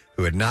neighbors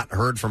who had not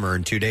heard from her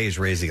in 2 days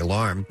raised the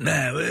alarm.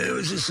 No, it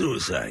was a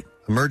suicide.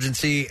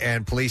 Emergency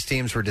and police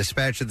teams were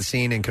dispatched to the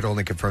scene and could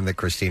only confirm that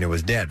Christina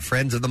was dead.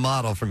 Friends of the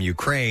model from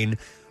Ukraine,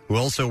 who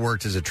also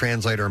worked as a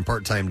translator and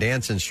part-time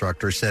dance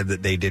instructor, said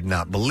that they did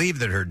not believe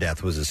that her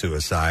death was a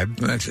suicide.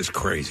 That's just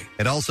crazy.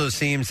 It also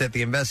seems that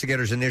the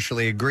investigators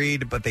initially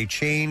agreed, but they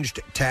changed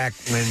tack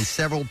when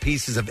several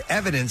pieces of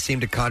evidence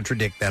seemed to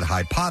contradict that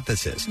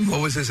hypothesis.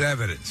 What was this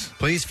evidence?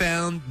 Police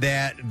found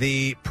that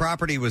the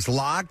property was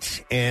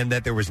locked and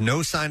that there was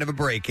no sign of a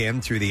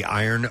break-in through the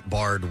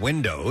iron-barred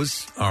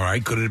windows. All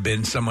right, could it have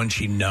been someone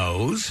she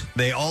knows?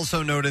 They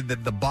also noted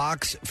that the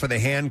box for the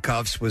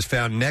handcuffs was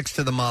found next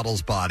to the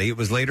model's body. It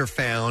was later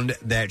found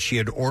that she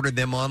had ordered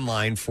them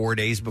online 4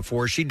 days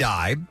before she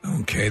died.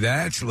 Okay,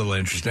 that's a little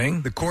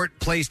interesting. The court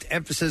placed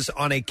emphasis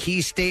on a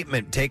key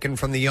statement taken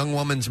from the young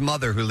woman's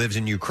mother who lives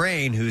in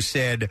Ukraine, who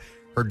said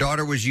her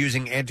daughter was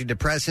using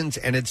antidepressants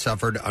and had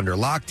suffered under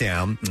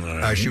lockdown.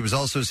 Right. She was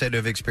also said to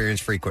have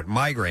experienced frequent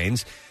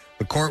migraines.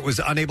 The court was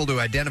unable to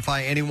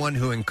identify anyone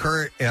who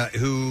encouraged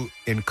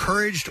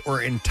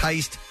or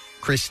enticed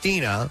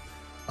Christina,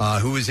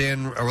 who was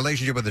in a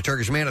relationship with a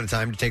Turkish man at the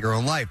time, to take her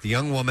own life. The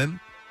young woman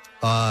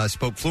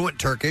spoke fluent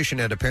Turkish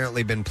and had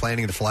apparently been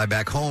planning to fly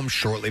back home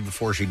shortly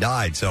before she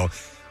died. So,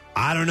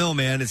 I don't know,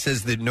 man. It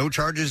says that no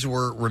charges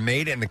were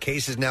made and the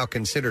case is now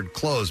considered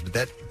closed, but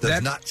that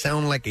does not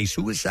sound like a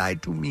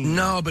suicide to me.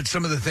 No, but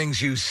some of the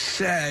things you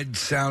said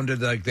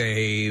sounded like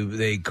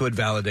they could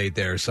validate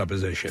their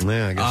supposition.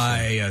 Yeah, I guess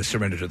I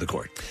surrender to the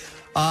court.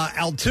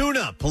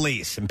 Altoona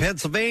police in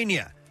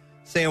Pennsylvania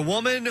say a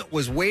woman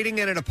was waiting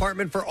at an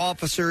apartment for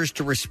officers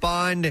to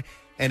respond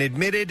and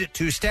admitted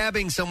to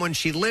stabbing someone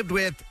she lived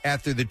with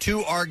after the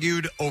two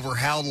argued over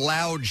how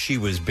loud she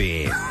was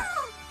being.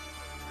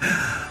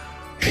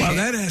 Well,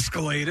 that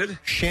escalated.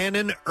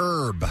 Shannon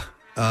Erb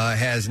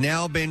has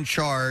now been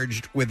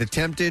charged with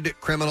attempted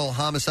criminal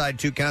homicide,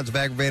 2 counts of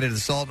aggravated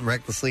assault and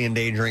recklessly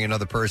endangering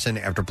another person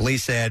after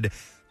police said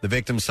the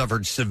victim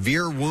suffered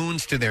severe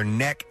wounds to their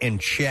neck and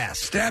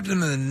chest. Stabbed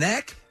him in the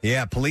neck?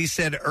 Yeah, police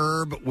said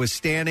Herb was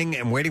standing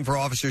and waiting for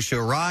officers to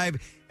arrive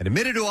and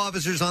admitted to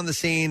officers on the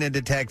scene and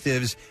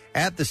detectives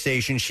at the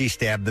station she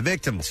stabbed the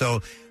victim.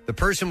 So the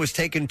person was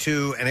taken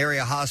to an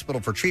area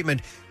hospital for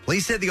treatment.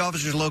 Police said the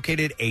officers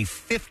located a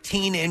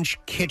 15-inch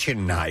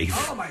kitchen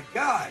knife. Oh, my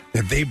God.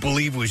 That they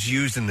believe was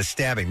used in the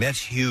stabbing.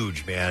 That's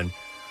huge, man.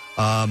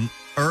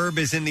 Herb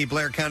is in the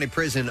Blair County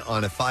Prison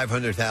on a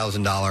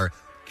 $500,000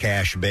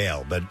 cash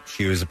bail, but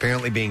she was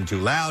apparently being too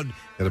loud.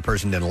 The other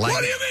person didn't like it.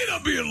 What do you mean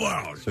I'm being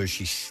loud? So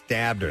she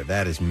stabbed her.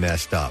 That is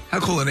messed up. How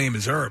cool a name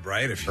is Herb,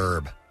 right?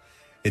 Herb.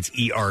 It's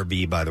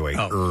ERB, by the way.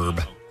 Herb.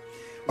 All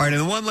right,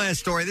 and one last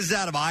story. This is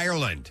out of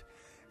Ireland.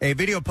 A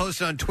video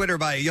posted on Twitter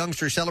by a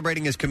youngster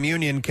celebrating his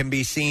communion can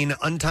be seen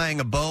untying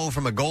a bow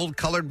from a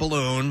gold-colored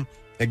balloon,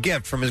 a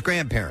gift from his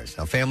grandparents.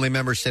 Now, family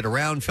members sit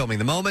around filming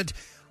the moment,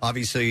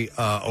 obviously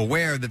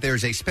aware that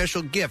there's a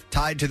special gift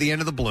tied to the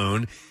end of the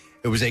balloon.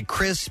 It was a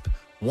crisp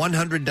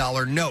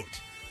 $100 note.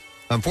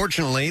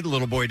 Unfortunately, the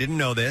little boy didn't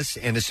know this,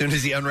 and as soon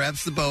as he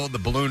unwraps the bow, the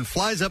balloon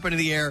flies up into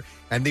the air,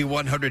 and the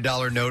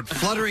 $100 note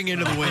fluttering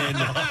into the wind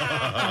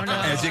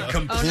as it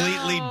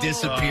completely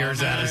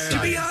disappears out of sight.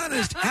 To be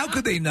honest, how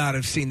could they not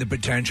have seen the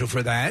potential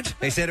for that?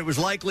 They said it was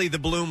likely the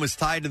balloon was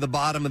tied to the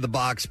bottom of the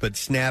box, but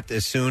snapped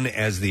as soon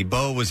as the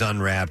bow was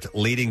unwrapped,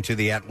 leading to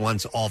the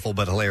at-once awful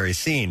but hilarious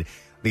scene.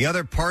 The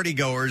other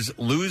partygoers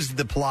lose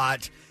the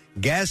plot,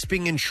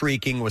 gasping and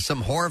shrieking with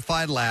some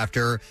horrified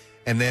laughter.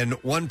 And then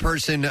one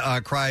person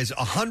cries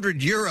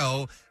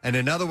 €100, and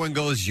another one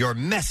goes, "You're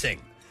messing."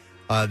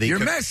 You're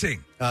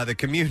messing. The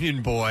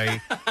communion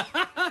boy,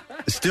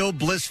 still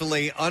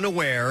blissfully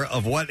unaware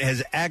of what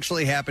has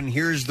actually happened,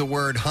 hears the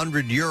word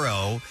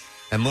 €100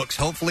 and looks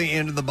hopefully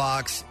into the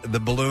box. The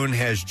balloon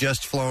has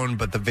just flown,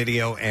 but the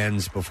video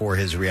ends before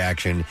his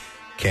reaction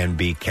can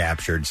be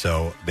captured.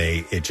 So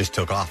it just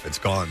took off. It's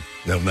gone.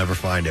 They'll never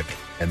find it.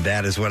 And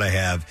that is what I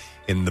have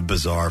in the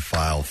bizarre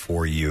file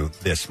for you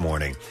this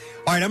morning.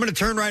 All right, I'm going to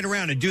turn right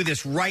around and do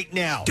this right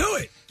now. Do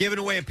it. Giving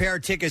away a pair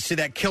of tickets to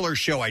that killer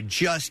show I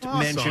just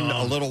mentioned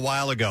a little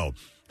while ago.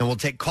 And we'll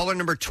take caller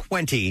number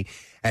 20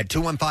 at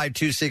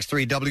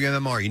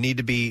 215-263-WMMR. You need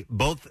to be,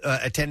 both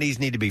attendees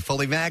need to be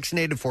fully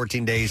vaccinated,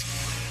 14 days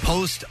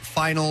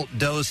post-final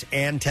dose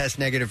and test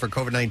negative for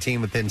COVID-19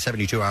 within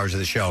 72 hours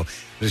of the show.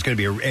 There's going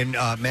to be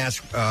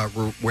mask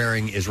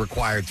wearing is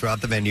required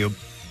throughout the venue,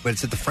 but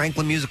it's at the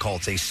Franklin Music Hall.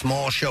 It's a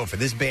small show for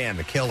this band,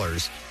 the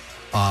Killers.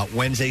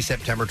 Wednesday,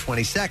 September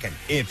 22nd.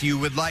 If you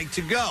would like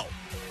to go,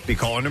 be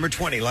caller number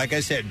 20. Like I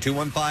said,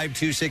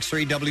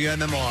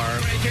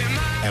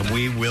 215-263-WMMR, and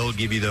we will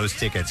give you those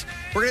tickets.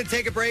 We're going to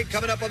take a break.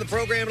 Coming up on the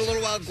program in a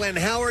little while, Glenn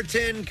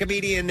Howerton,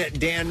 comedian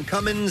Dan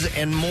Cummins,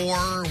 and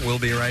more. We'll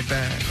be right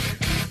back.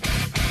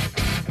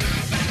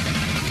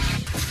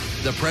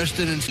 The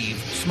Preston and Steve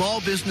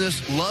Small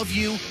Business Love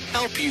You,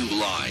 Help You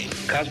line.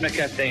 Cosmic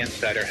Cafe and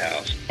Cider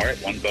House are at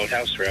One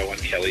Boathouse Row on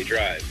Kelly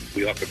Drive.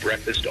 We offer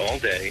breakfast all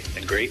day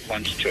and great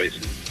lunch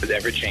choices with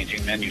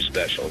ever-changing menu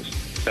specials.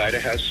 Cider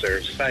House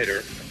serves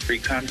cider from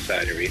Precon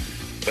Cidery,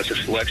 plus a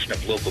selection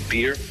of local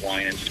beer,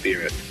 wine, and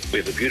spirits. We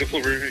have a beautiful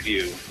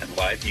review and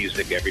live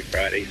music every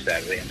Friday,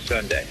 Saturday, and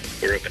Sunday.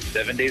 We're open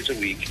 7 days a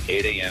week,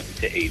 8 a.m.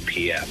 to 8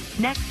 p.m.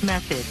 Next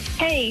message.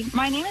 Hey,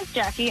 my name is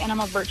Jackie, and I'm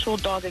a virtual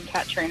dog and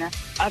cat trainer.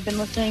 I've been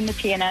listening to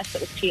TNS,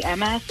 that was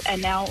TMS,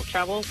 and now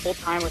travel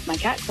full-time with my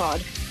cat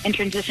Claude, and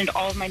transitioned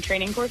all of my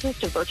training courses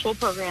to virtual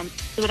programs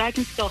so that I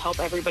can still help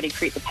everybody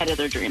create the pet of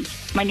their dreams.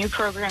 My new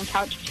program,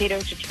 Couch Potato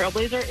to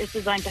Trailblazer, is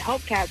designed to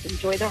help cats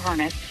enjoy their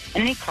harness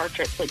and any car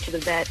trips like to the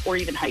vet or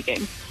even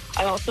hiking.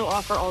 I also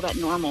offer all that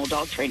normal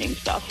dog training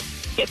stuff.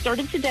 Get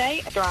started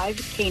today at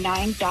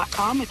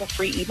drivecanine.com with a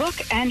free ebook,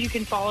 and you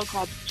can follow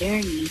Claude's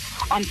journey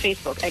on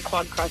Facebook at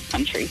Claude Cross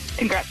Country.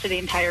 Congrats to the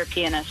entire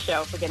PNS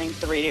show for getting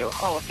to the Radio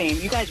Hall of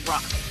Fame. You guys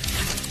rock.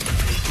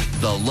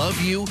 The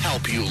Love You,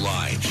 Help You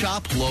line.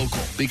 Shop local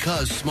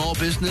because small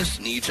business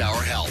needs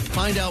our help.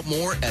 Find out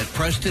more at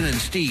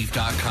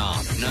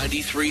PrestonandSteve.com.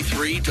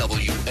 93.3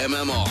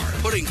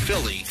 WMMR. Putting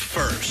Philly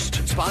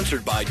first.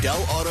 Sponsored by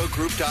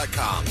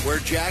DellAutoGroup.com, where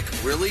Jack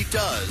really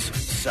does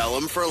sell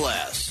them for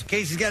less.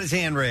 Casey's got his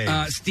hand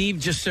raised. Steve,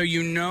 just so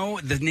you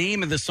know, the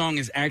name of the song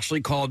is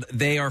actually called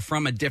They Are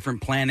From a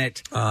Different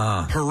Planet,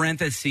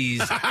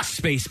 parentheses,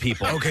 Space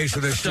People. Okay, so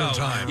there's still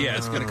time. Yeah,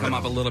 it's going to come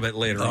up a little bit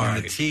later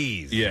on. The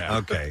tease. Yeah.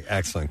 Okay,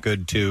 excellent.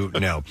 Good to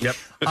know. Yep.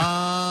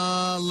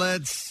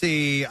 Let's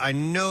see. I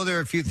know there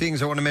are a few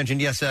things I want to mention.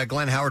 Yes,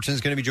 Glenn Howerton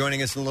is going to be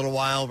joining us in a little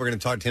while. We're going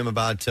to talk to him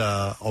about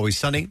Always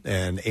Sunny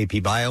and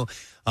AP Bio.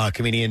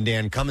 Comedian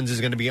Dan Cummins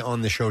is going to be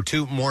on the show,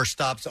 too. More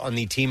stops on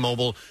the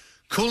T-Mobile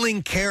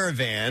Cooling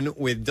Caravan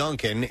with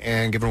Duncan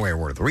and giving away a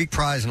Word of the Week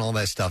prize and all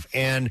that stuff.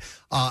 And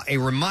a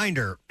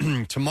reminder,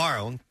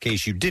 tomorrow, in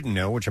case you didn't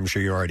know, which I'm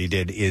sure you already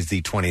did, is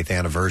the 20th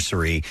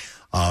anniversary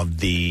of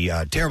the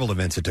terrible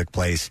events that took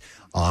place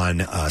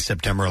on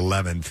September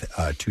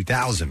 11th,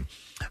 2000.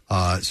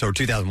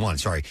 2001,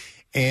 sorry.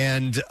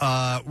 And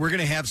we're going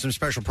to have some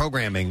special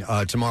programming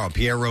tomorrow.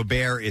 Pierre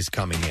Robert is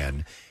coming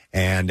in.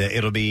 And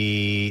it'll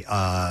be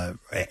at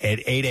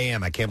 8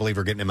 a.m. I can't believe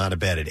we're getting him out of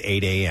bed at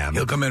 8 a.m.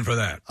 He'll come in for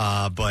that.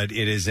 But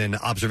it is an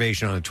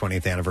observation on the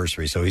 20th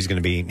anniversary. So he's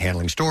going to be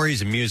handling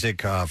stories and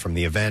music from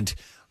the event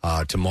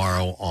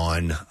tomorrow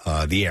on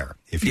the air,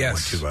 if you want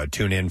to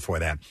tune in for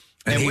that.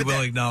 And he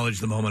will acknowledge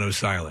the moment of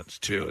silence,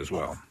 too, as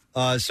well.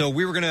 So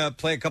we were going to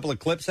play a couple of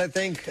clips, I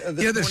think,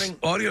 this morning.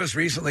 Audio has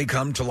recently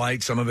come to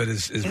light. Some of it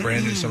is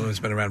brand new. Some of it's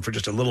been around for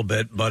just a little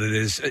bit. But it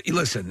is,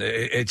 listen,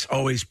 it's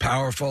always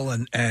powerful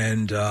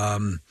and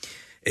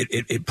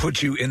it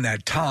puts you in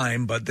that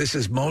time. But this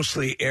is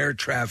mostly air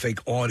traffic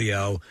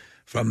audio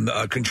from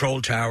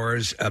control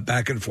towers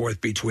back and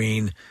forth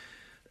between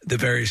the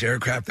various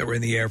aircraft that were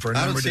in the air for a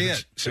number of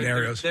different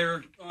scenarios.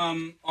 They're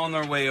on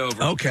their way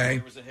over. Okay.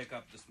 There was a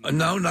hiccup this morning.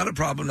 No, not a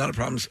problem.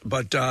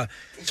 But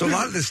so a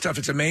lot of this stuff,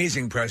 it's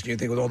amazing, Preston. You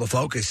think with all the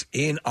focus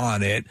in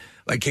on it,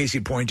 like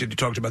Casey pointed, you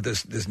talked about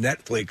this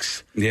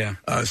Netflix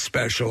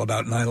special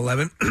about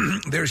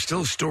 9/11. There's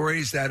still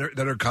stories that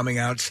are coming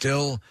out.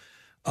 Still,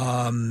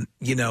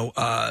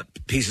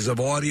 pieces of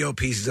audio,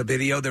 pieces of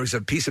video. There was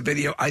a piece of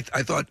video. I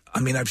thought. I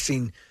mean,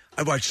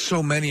 I've watched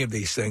so many of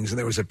these things, and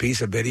there was a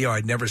piece of video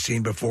I'd never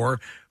seen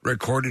before,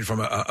 recorded from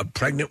a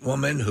pregnant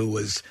woman who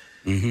was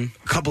a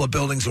couple of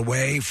buildings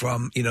away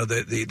from,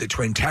 the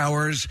Twin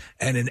Towers,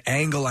 and an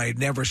angle I had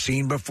never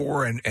seen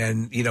before,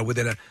 and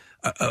within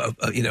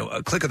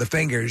a click of the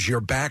fingers,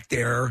 you're back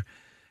there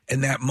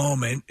in that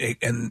moment,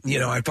 and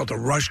I felt a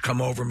rush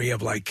come over me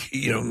of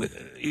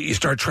you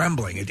start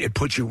trembling. It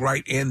puts you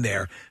right in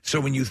there. So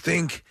when you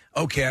think,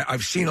 okay,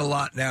 I've seen a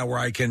lot now where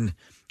I can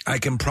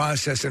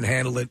process and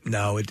handle it.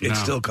 No, it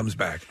still comes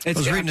back. I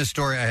was reading a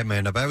story. I had my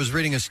hand up. I was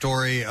reading a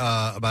story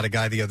about a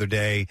guy the other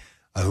day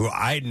who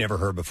I'd never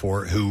heard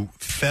before, who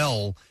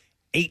fell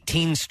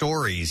 18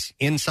 stories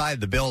inside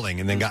the building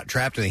and then got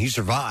trapped in it. He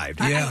survived.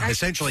 I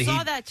Essentially,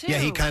 saw that too. Yeah,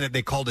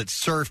 they called it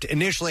surfed.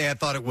 Initially, I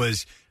thought it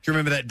was. Do you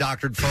remember that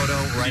doctored photo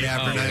right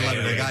after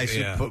 9/11? The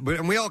guy,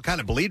 and we all kind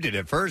of believed it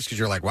at first because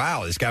you're like,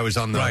 wow, this guy was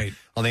on the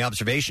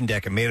observation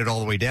deck and made it all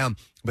the way down.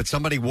 But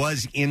somebody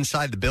was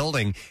inside the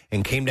building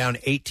and came down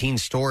 18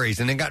 stories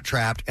and then got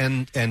trapped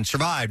and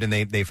survived, and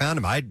they found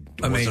him. I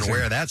wasn't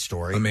aware of that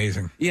story.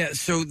 Amazing. Yeah,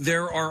 so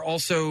there are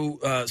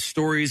also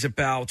stories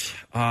about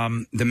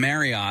the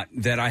Marriott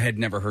that I had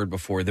never heard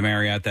before. The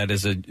Marriott that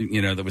is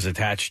that was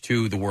attached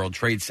to the World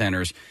Trade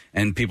Centers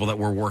and people that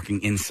were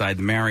working inside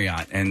the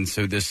Marriott. And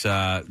so this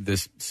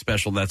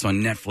special that's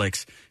on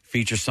Netflix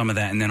features some of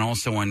that. And then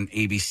also on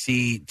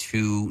ABC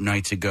 2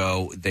 nights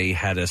ago, they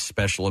had a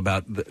special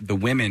about the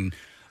women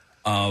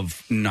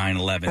of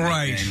 9/11,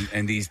 right?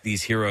 And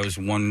these heroes.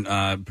 One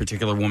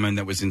particular woman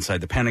that was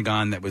inside the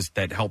Pentagon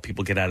that helped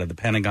people get out of the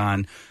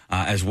Pentagon,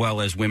 as well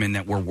as women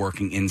that were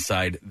working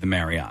inside the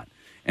Marriott.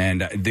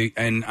 And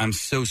I'm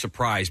so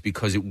surprised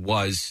because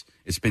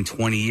it's been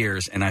 20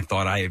 years, and I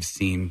thought I have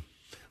seen.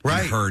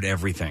 Right. Heard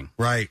everything.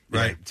 Right.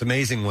 It's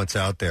amazing what's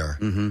out there.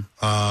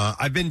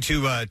 I've been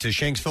to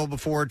Shanksville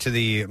before, to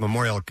the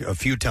memorial a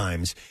few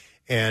times,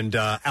 and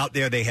out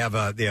there they have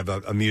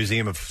a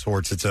museum of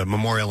sorts. It's a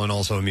memorial and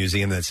also a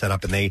museum that's set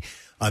up, and they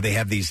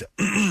have these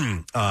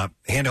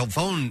handheld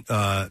phone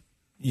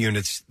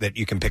units that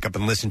you can pick up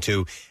and listen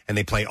to, and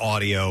they play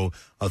audio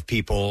of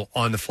people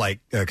on the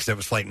flight because that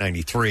was Flight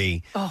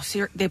 93. Oh,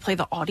 so they play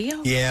the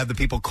audio? Yeah, the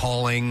people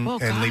calling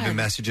and God. leaving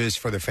messages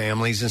for their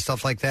families and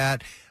stuff like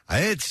that.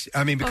 Because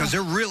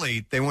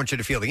they want you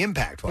to feel the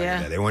impact while you're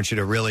there. They want you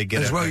to really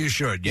get as well. You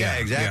should, yeah,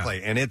 exactly.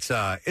 Yeah. And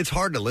it's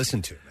hard to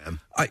listen to, man.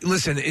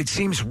 Listen, it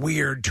seems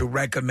weird to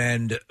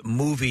recommend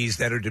movies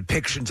that are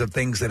depictions of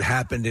things that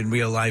happened in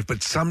real life,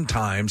 but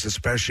sometimes,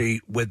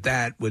 especially with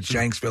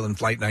Shanksville and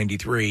Flight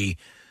 93.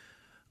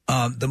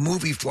 The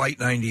movie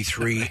Flight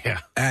 93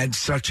 adds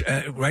such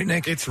right,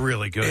 Nick? It's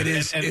really good. It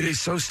is. It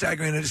is so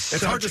staggering.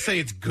 It's hard to say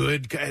it's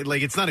good.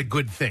 Like, it's not a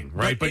good thing,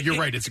 right? But you're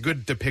right. It's a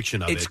good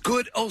depiction of it. It's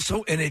good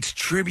also, and it's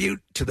tribute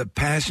to the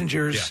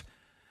passengers.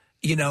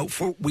 Yeah.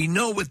 We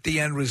know what the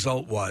end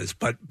result was,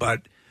 but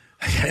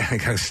I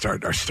gotta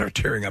start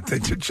tearing up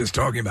just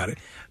talking about it.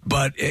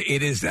 But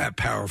it is that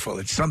powerful.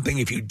 It's something,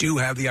 if you do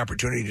have the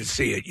opportunity to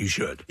see it, you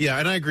should. Yeah,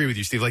 and I agree with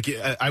you, Steve. Like,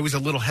 I was a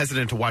little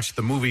hesitant to watch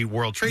the movie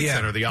World Trade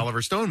Center, the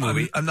Oliver Stone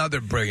movie. Another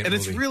brilliant movie.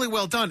 And it's really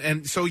well done.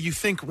 And so you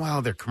think, wow,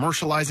 they're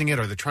commercializing it,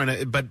 or they're trying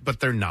to, but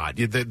they're not.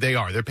 They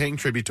are. They're paying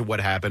tribute to what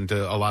happened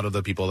to a lot of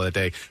the people that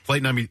day.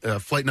 Flight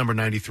number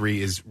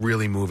 93 is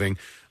really moving.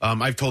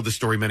 I've told this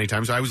story many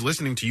times. I was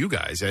listening to you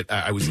guys.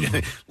 I was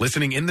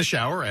listening in the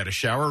shower at a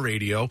shower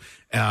radio.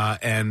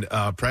 And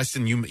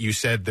Preston, you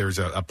said there's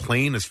a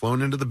plane has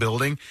flown into the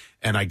building,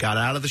 and I got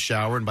out of the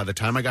shower, and by the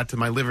time I got to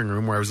my living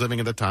room where I was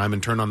living at the time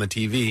and turned on the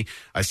TV,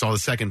 I saw the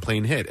second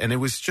plane hit. And it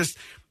was just,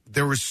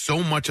 there was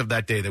so much of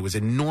that day that was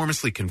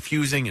enormously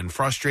confusing and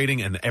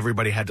frustrating, and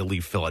everybody had to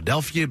leave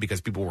Philadelphia because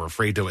people were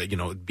afraid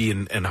to, be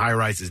in high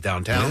rises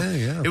downtown.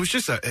 Yeah. It was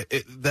just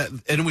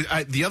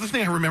the other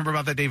thing I remember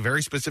about that day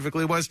very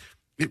specifically was,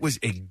 it was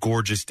a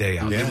gorgeous day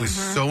out. Yeah. It was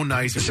so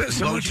nice.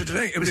 So much of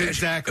today. It was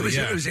exactly.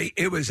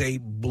 It was a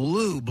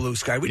blue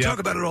sky. We talk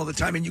about it all the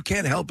time, and you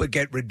can't help but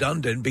get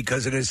redundant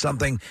because it is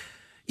something.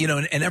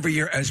 and every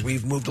year as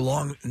we've moved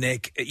along,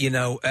 Nick, and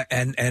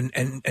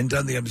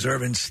done the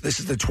observance, this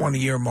is the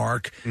 20-year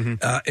mark.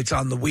 It's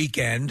on the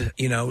weekend,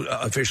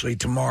 officially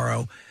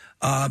tomorrow.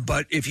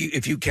 But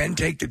if you can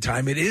take the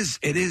time, it is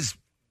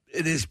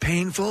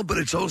painful, but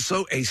it's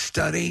also a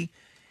study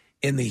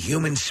in the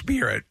human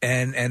spirit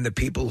and the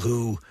people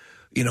who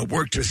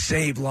work to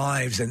save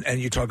lives. And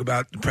you talk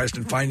about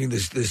Preston finding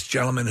this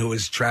gentleman who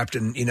was trapped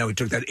in, he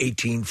took that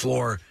 18th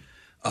floor,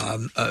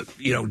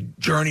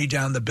 journey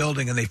down the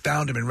building, and they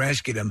found him and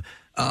rescued him.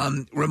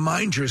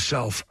 Remind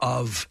yourself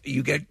of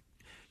you get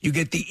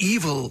the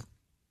evil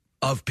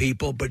of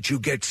people, but you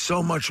get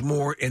so much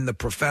more in the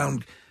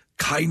profound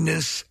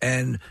kindness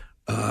and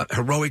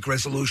heroic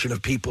resolution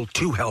of people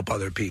to help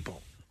other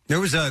people. There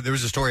was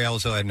a story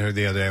also I heard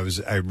the other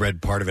day. I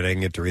read part of it. I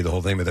didn't get to read the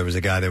whole thing, but there was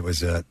a guy that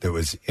was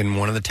in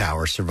one of the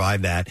towers,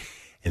 survived that,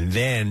 and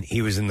then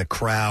he was in the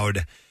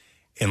crowd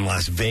in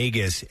Las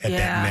Vegas at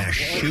that mass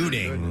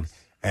shooting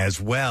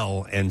as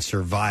well, and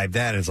survived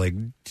that. And it's like,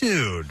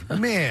 dude,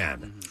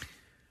 man,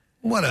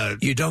 what a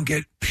you don't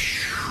get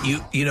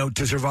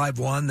to survive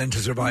one, then to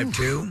survive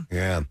two.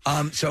 Yeah.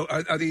 So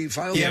are the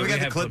files? Yeah, we got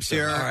the clips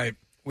here. All right.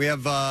 We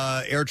have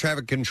air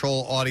traffic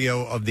control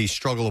audio of the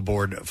struggle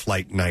aboard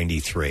Flight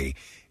 93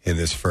 in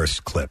this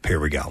first clip. Here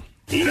we go.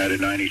 United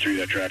 93,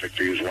 that traffic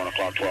for you is 1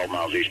 o'clock, 12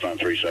 miles eastbound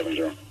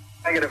 370.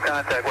 Negative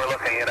contact, we're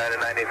looking at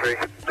United 93.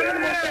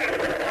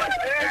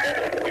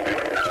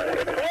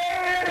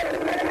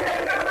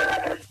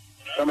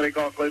 Somebody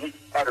call Cleveland?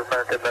 Roger,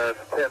 American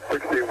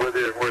 1060 with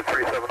you. We're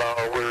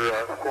 370. We're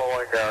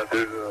slowing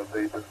due to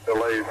the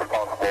delays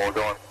possible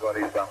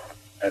going eastbound.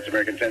 That's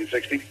American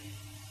 1060.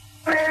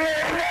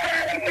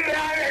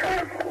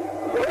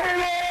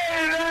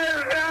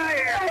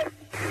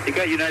 You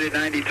got United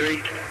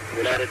 93?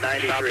 United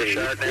 93.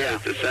 Yeah,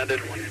 descended.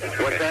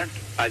 What's that?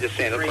 I just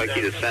saying, it looks like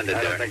he descended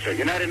I there. don't think so.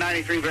 United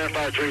 93,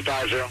 verify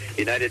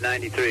 350. United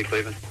 93,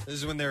 Cleveland. This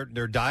is when they're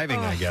diving,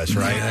 I guess,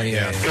 right?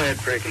 Yeah. Go ahead,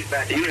 Frankie.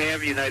 Do you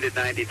have United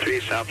 93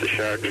 south of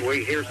Chardon?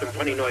 We hear some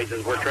funny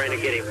noises. We're trying to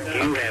get him. Do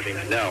you have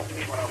him? No.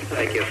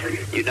 Thank you.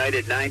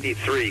 United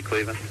 93,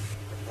 Cleveland.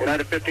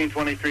 United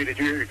 1523, did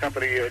you hear your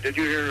company, did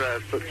you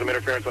hear some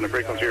interference on the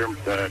frequency here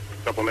a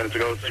couple of minutes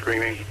ago,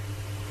 screaming?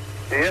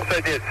 Yes,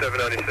 I did,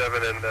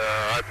 797, and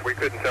we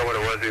couldn't tell what it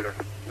was either.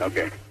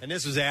 Okay. And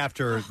this was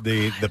after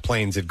the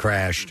planes had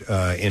crashed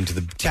into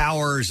the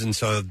towers, and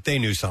so they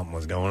knew something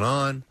was going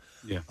on.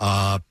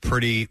 Yeah.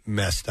 Pretty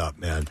messed up,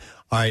 man.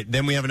 All right,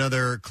 then we have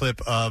another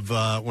clip of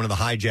one of the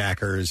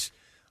hijackers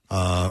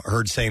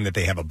heard saying that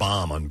they have a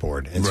bomb on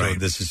board. And so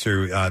this is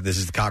through, this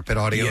is the cockpit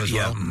audio as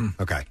well?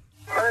 Mm-hmm. Okay.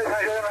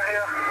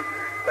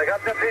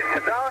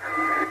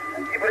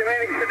 Keep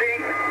remaining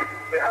steady.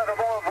 We have a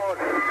bomb aboard.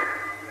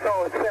 So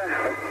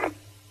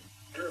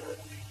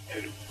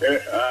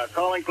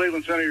calling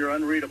Cleveland Center, you're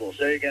unreadable.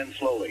 Say again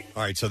slowly.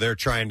 All right, so they're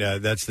trying to,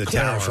 that's the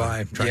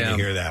Clarify. tower, trying to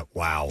hear that.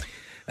 Wow.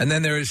 And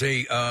then there is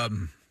a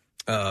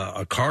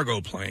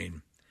cargo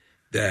plane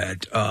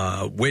that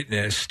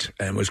witnessed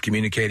and was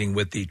communicating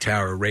with the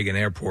tower, Reagan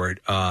Airport,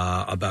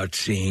 about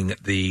seeing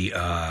the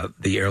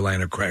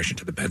airliner crash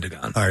into the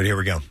Pentagon. All right, here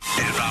we go.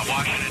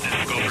 Washington, this is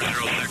Gopher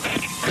 06.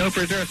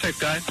 Gopher 06,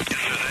 guys. Yes,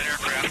 sir, that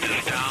aircraft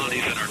is down.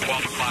 He's in our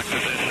 12 o'clock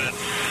position.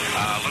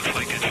 Looks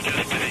like it's just to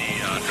the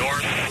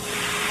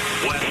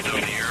northwest of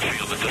the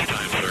airfield at this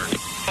time, sir.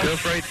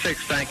 Gopher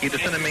 86, thank you.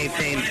 Descend and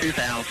maintain 2,000.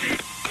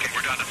 Okay,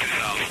 we're down to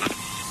 2,000.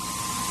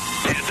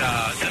 And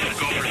this is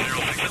Gopher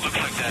 06. It looks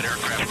like that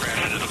aircraft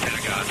crashed into the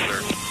Pentagon,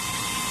 sir.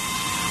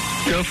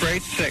 Gopher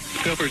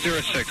 86, Gopher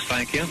 06,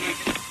 thank you.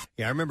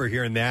 Yeah, I remember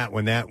hearing that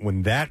when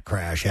that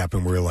crash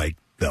happened, we were like,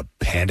 the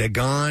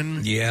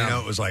Pentagon? Yeah.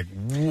 It was like,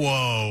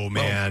 whoa,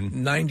 man.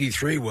 Well,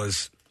 93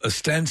 was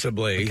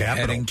ostensibly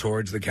heading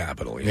towards the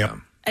Capitol. Yeah. Yep.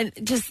 And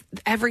just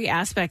every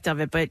aspect of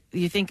it. But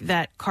you think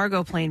that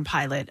cargo plane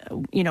pilot,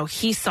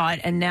 he saw it,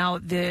 and now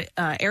the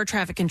air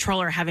traffic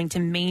controller having to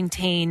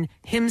maintain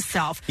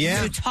himself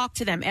to talk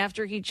to them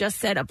after he just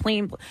said a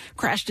plane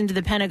crashed into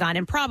the Pentagon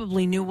and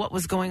probably knew what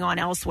was going on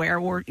elsewhere,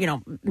 or,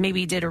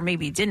 maybe he did or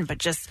maybe he didn't, but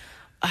just...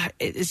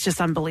 it's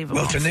just unbelievable.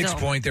 Well, to Nick's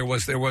point, there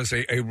was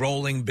a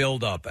rolling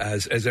buildup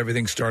as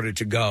everything started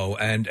to go,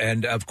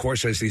 and of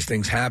course, as these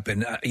things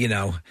happen,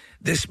 everyone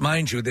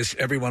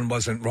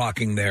wasn't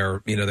rocking their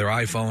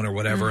iPhone or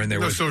whatever, and there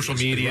was social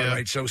media,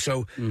 right?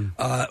 So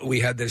we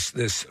had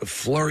this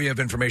flurry of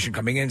information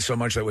coming in, so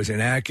much that was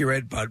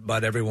inaccurate,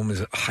 but everyone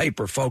was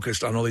hyper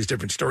focused on all these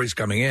different stories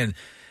coming in.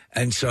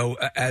 And so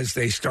as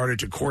they started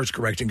to course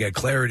correct and get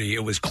clarity,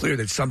 it was clear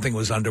that something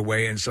was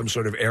underway and some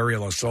sort of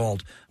aerial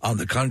assault on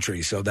the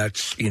country. So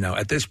that's,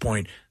 at this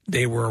point,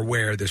 they were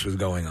aware this was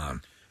going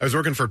on. I was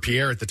working for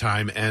Pierre at the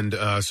time, and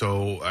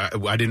so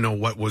I didn't know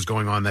what was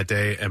going on that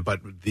day. But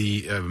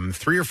the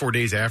 3 or 4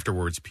 days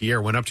afterwards,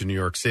 Pierre went up to New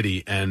York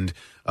City and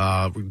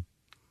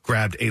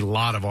grabbed a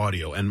lot of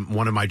audio. And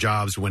one of my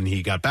jobs when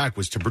he got back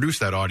was to produce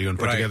that audio and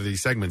put together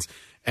these segments.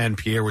 And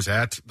Pierre was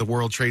at the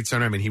World Trade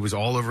Center. I mean, he was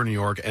all over New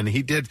York, and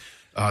he did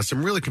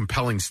some really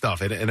compelling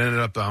stuff. It ended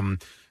up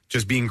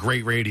just being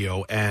great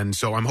radio. And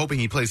so I'm hoping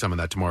he plays some of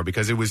that tomorrow,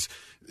 because it was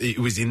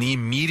in the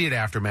immediate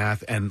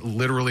aftermath, and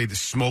literally the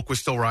smoke was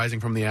still rising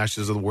from the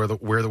ashes of where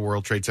the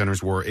World Trade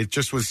Centers were. It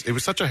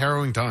was such a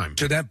harrowing time.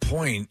 To that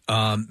point,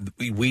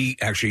 we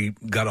actually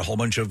got a whole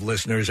bunch of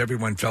listeners.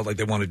 Everyone felt like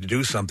they wanted to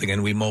do something,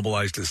 and we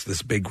mobilized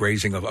this big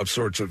raising of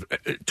sorts of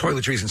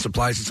toiletries and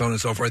supplies and so on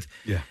and so forth.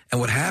 Yeah. And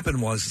what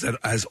happened was that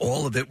as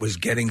all of it was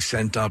getting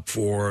sent up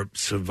for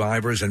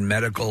survivors and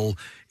medical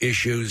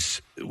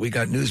issues, we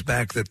got news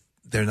back that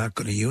they're not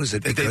going to use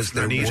it because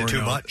they need it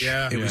too much.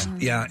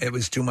 It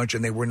was too much,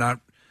 and they were not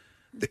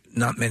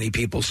many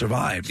people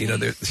survived.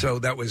 So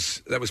that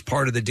was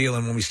part of the deal.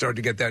 And when we started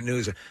to get that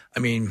news, I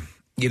mean,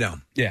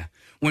 Yeah.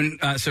 When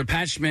so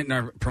Pat Schmidt in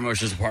our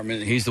promotions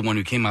department, he's the one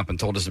who came up and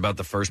told us about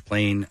the first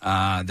plane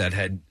that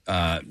had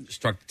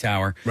struck the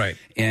tower. Right.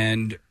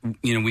 And,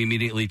 we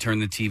immediately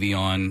turned the TV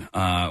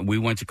on. We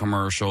went to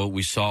commercial.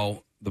 We saw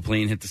the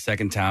plane hit the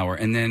second tower.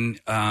 And then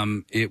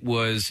it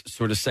was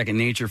sort of second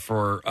nature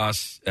for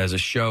us as a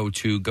show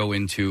to go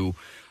into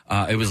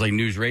it was like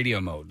news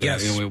radio mode.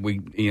 Yes.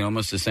 We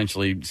almost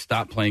essentially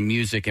stopped playing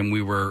music, and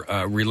we were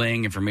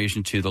relaying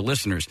information to the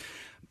listeners.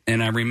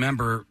 And I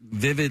remember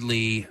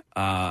vividly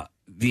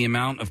the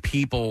amount of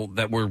people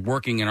that were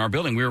working in our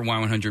building. We were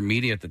Y100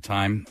 Media at the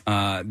time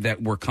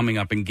that were coming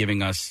up and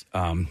giving us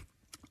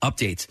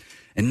updates.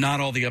 And not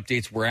all the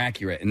updates were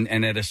accurate.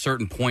 And at a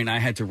certain point, I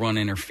had to run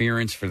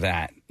interference for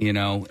that, And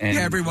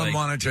everyone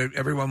wanted to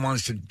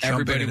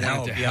jump in and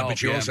help.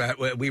 But you also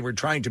we were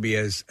trying to be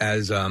as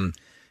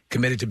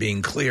committed to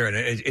being clear. And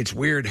it's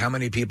weird how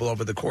many people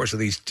over the course of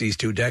these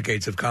 2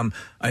 decades have come.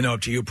 I know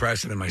up to you,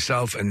 Preston, and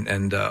myself,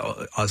 and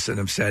us, and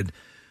have said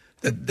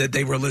that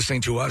they were listening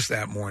to us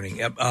that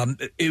morning.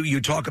 You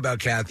talk about,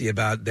 Kathy,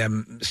 about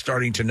them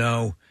starting to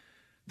know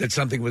that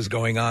something was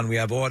going on. We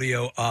have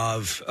audio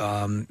of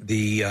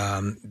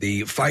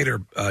the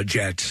fighter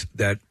jets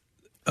that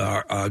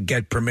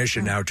get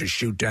permission now to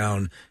shoot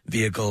down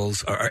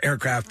vehicles or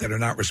aircraft that are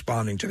not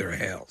responding to their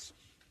hails.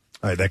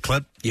 All right, that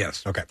clip?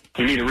 Yes. Okay.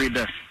 You need to read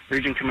this.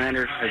 Region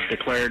Commander has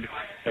declared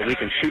that we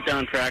can shoot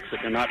down tracks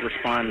that do not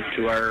respond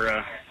to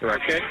our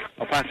Okay.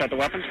 I'll pass out the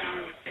weapons.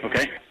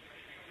 Okay.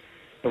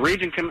 The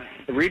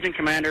Region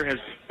Commander has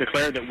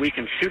declared that we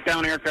can shoot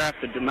down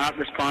aircraft that do not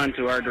respond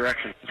to our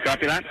direction.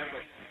 Copy that?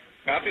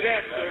 Copy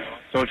that, sir.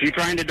 So if you're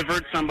trying to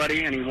divert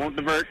somebody and he won't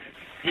divert,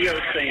 he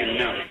was saying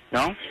no.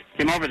 No?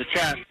 Came over the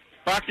chat.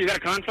 Fox, you got a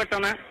conflict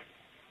on that?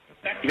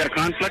 You got a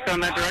conflict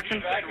on that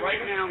direction?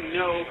 Right now,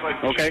 no.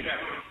 But Okay.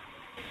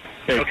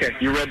 Okay.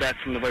 You read that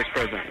from the Vice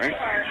President, right?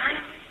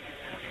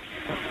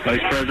 Vice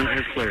President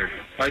has cleared.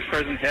 Vice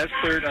President has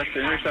cleared us to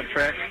intercept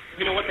tracks.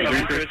 You know what they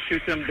do is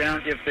shoot them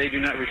down if they do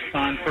not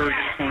respond first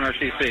on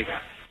RCC.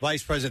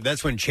 Vice President,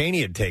 that's when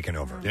Cheney had taken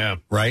over. Yeah.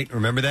 Right?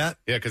 Remember that?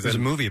 Yeah, because there's a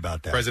movie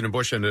about that. President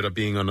Bush ended up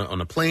being on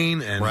a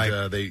plane,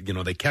 and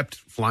they kept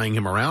flying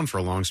him around for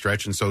a long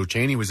stretch, and so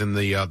Cheney was in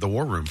the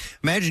war room.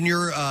 Imagine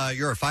you're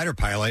a fighter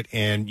pilot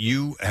and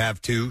you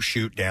have to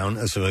shoot down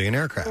a civilian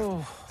aircraft.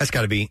 Oh. That's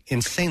got to be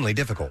insanely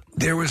difficult.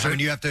 There was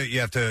you have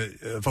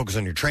to focus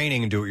on your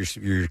training and do what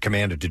you're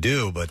commanded to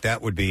do, but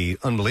that would be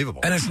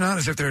unbelievable. And it's not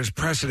as if there's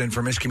precedent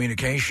for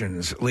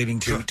miscommunications leading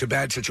to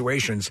bad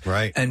situations.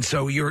 Right. And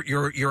so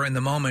you're in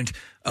the moment.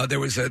 There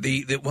was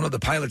one of the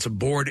pilots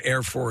aboard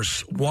Air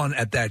Force One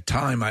at that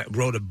time. I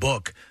wrote a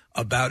book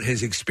about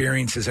his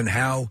experiences and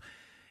how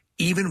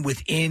even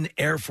within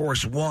Air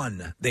Force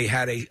One, they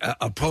had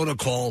a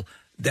protocol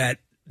that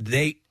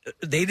they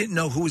didn't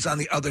know who was on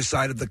the other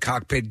side of the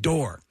cockpit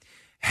door.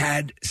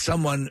 Had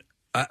someone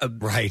a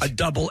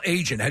double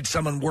agent, had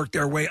someone work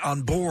their way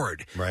on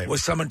board,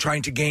 was someone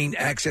trying to gain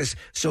access.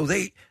 So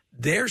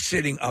they're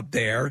sitting up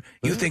there.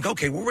 You think,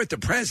 okay, we're with the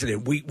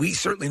president. We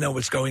certainly know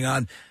what's going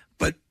on.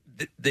 But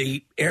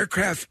the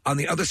aircraft on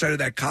the other side of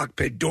that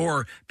cockpit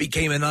door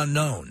became an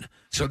unknown.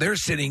 So they're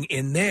sitting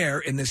in there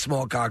in this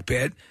small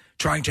cockpit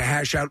trying to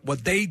hash out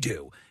what they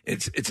do.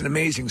 It's an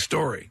amazing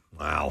story.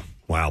 Wow.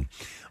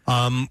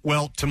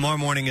 Well, tomorrow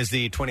morning is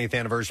the 20th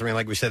anniversary, and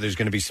like we said, there's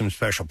going to be some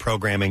special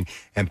programming,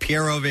 and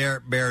Pierre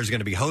Robert is going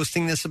to be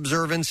hosting this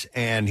observance,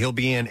 and he'll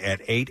be in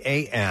at 8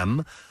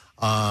 a.m.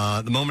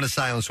 The moment of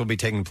silence will be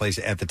taking place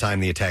at the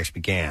time the attacks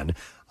began,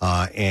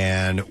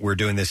 and we're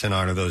doing this in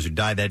honor of those who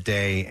died that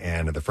day,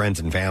 and the friends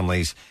and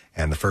families,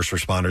 and the first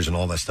responders, and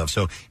all that stuff.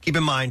 So keep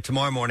in mind,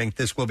 tomorrow morning,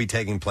 this will be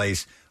taking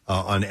place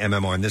on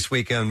MMR, and this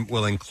weekend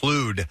will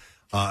include...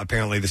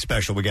 apparently the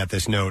special, we got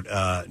this note,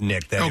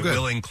 Nick, that it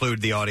will include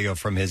the audio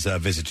from his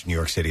visit to New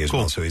York City as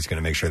well, so he's going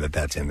to make sure that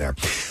that's in there.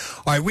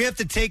 All right, we have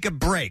to take a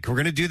break. We're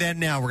going to do that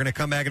now. We're going to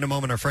come back in a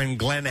moment. Our friend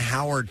Glenn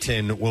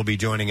Howerton will be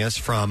joining us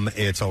from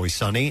It's Always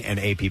Sunny and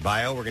AP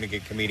Bio. We're going to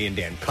get comedian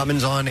Dan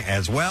Cummins on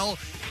as well.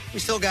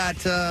 We still got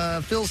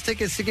Phil's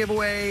tickets to give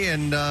away,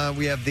 and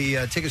we have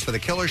the tickets for the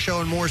Killer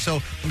Show and more, so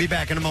we'll be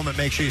back in a moment.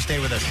 Make sure you stay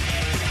with us.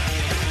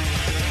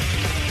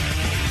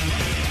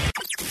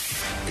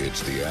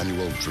 It's the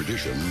annual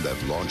tradition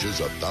that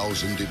launches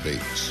 1,000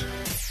 debates.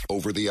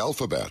 Over the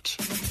alphabet,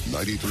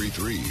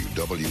 93.3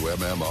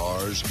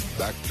 WMMR's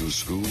Back to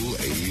School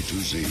A to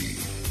Z.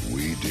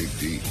 We dig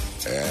deep,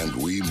 and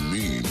we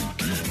mean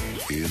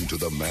deep, into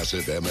the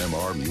massive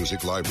MMR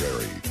music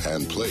library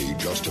and play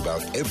just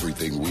about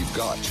everything we've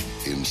got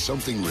in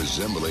something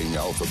resembling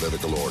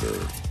alphabetical order.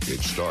 It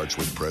starts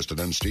with Preston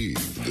and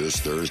Steve this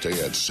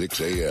Thursday at 6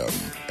 a.m.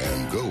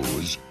 and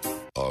goes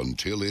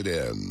until it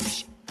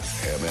ends.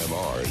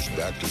 MMR's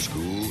Back to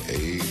School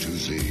A to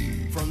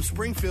Z. From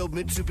Springfield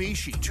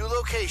Mitsubishi, 2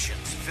 locations,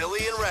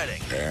 Philly and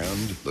Reading.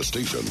 And the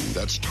station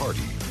that's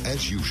tardy,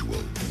 as usual.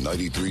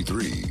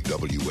 93.3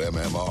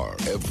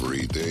 WMMR.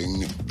 Everything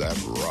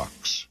that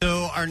rocks.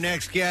 So our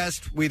next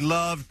guest we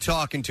love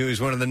talking to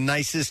is one of the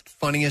nicest,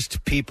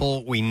 funniest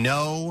people we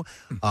know.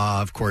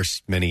 Of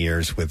course, many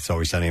years with It's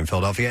Always Sunny in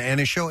Philadelphia. And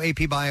his show,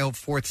 AP Bio,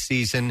 4th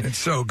season. It's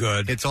so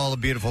good. It's all a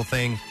beautiful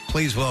thing.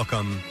 Please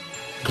welcome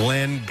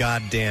Glenn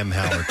Goddamn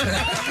Howerton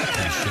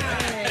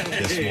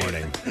this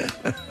morning.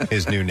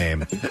 His new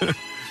name.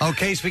 Oh,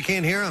 Case, we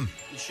can't hear him.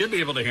 You should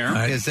be able to hear him.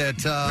 Is that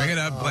Bring it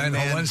up, Glenn.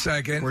 Hold 1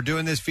 second. We're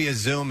doing this via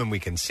Zoom, and we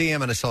can see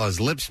him, and I saw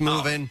his lips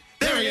moving.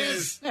 There he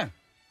is. Yeah.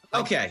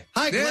 Okay.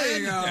 Hi, Glenn. There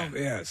you go.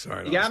 Yeah,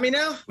 sorry. You got me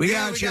now? We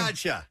got you.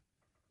 Gotcha.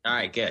 All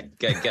right, good.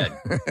 Good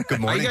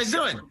morning. How you guys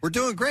doing? We're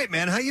doing great,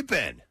 man. How you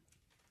been?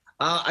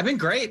 I've been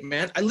great,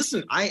 man.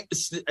 Did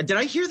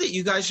I hear that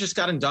you guys just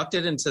got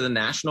inducted into the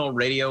National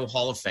Radio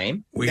Hall of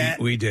Fame? We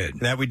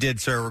did. That we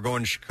did, sir. We're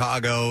going to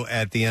Chicago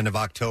at the end of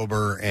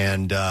October,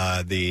 and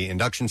the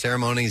induction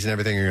ceremonies and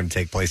everything are going to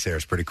take place there.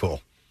 It's pretty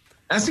cool.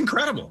 That's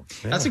incredible.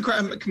 Yeah. That's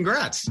incredible.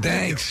 Congrats.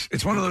 Thanks.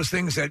 It's one of those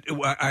things that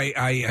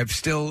I have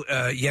still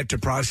yet to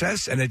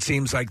process, and it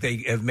seems like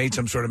they have made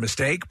some sort of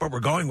mistake, but we're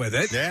going with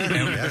it.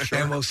 Yeah, sure.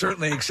 And we'll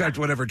certainly accept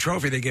whatever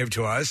trophy they give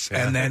to us,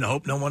 and then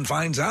hope no one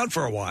finds out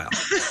for a while.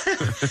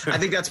 I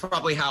think that's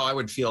probably how I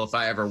would feel if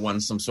I ever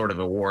won some sort of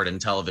award in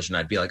television.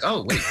 I'd be like,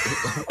 oh, wait.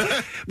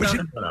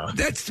 No.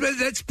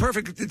 That's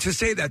perfect to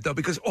say that, though,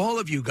 because all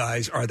of you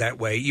guys are that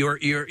way. You're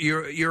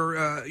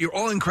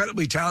all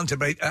incredibly talented,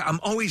 but I'm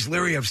always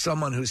leery of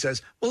someone who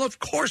says, well, of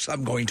course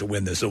I'm going to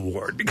win this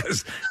award,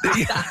 because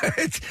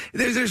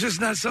there's just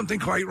not something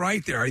quite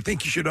right there. I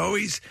think you should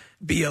always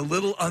be a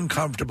little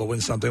uncomfortable when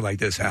something like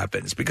this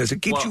happens, because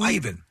it keeps you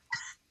even.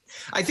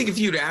 I think if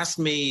you'd asked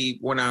me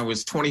when I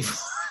was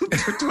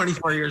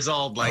 24 years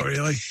old, like,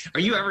 really? Are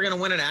you ever going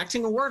to win an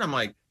acting award? I'm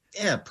like,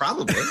 yeah,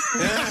 probably.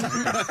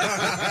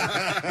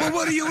 Well,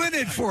 what are you in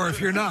it for if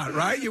you're not,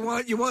 right? You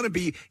want to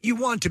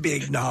be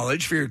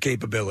acknowledged for your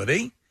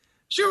capability.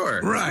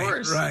 Sure. Right. Of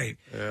course. Right.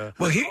 Yeah.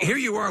 Well, here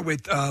you are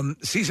with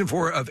season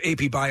 4 of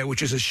AP Bio,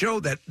 which is a show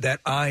that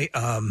I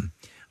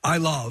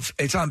love.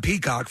 It's on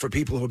Peacock for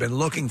people who have been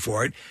looking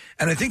for it.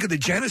 And I think of the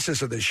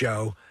genesis of the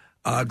show,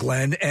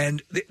 Glenn,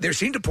 and there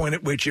seemed a point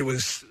at which it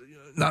was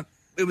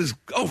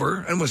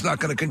over and was not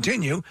going to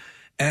continue.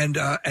 And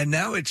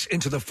now it's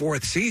into the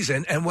 4th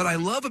season. And what I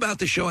love about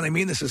the show, and I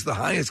mean this is the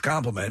highest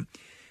compliment,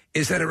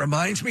 is that it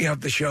reminds me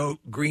of the show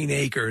Green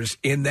Acres,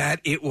 in that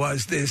it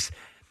was this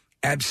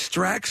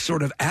abstract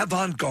sort of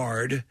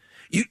avant-garde.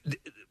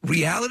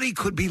 Reality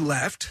could be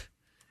left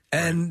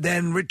and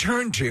then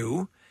returned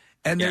to,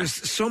 and there's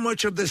so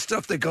much of this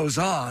stuff that goes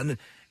on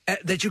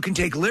that you can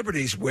take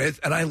liberties with,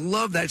 and I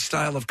love that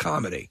style of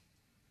comedy.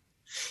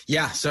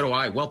 Yeah, so do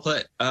I. Well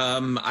put.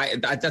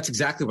 That's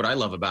exactly what I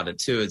love about it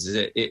too. Is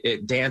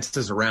it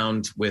dances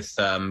around with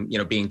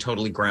being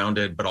totally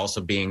grounded, but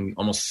also being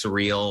almost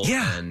surreal.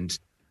 Yeah. And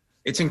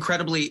it's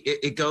incredibly.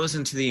 It goes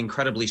into the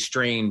incredibly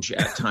strange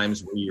at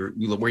times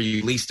where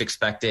you least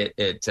expect it.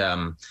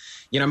 I'm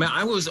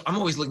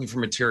always looking for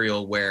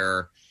material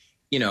where,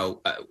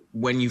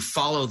 when you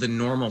follow the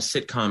normal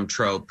sitcom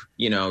trope,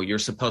 you're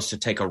supposed to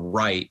take a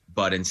right,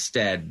 but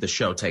instead the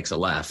show takes a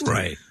left.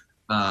 Right.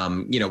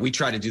 We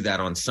try to do that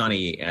on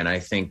Sunny, and I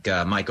think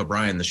Mike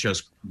O'Brien,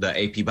 the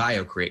AP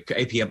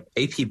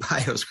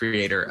Bio's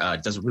creator,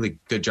 does a really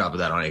good job of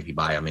that on AP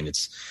Bio. I mean,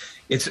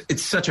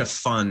 it's such a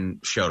fun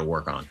show to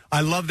work on.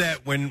 I love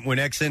that when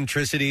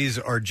eccentricities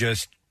are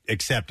just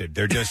accepted.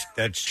 They're just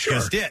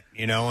just it.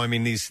 I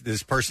mean,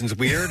 this person's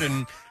weird,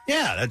 and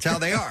yeah, that's how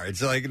they are.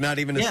 It's like not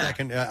even a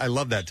second. I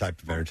love that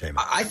type of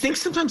entertainment. I think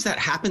sometimes that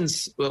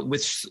happens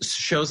with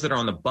shows that are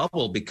on the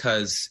bubble,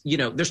 because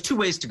there's 2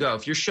 ways to go.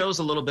 If your show's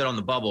a little bit on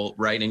the bubble,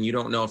 right, and you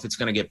don't know if it's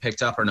going to get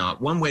picked up or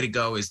not, one way to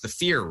go is the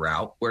fear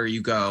route, where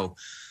you go,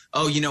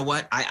 oh, you know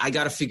what? I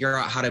got to figure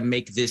out how to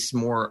make this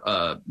more,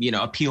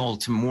 appeal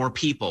to more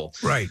people.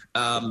 Right.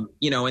 And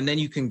then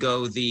you can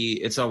go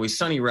the It's Always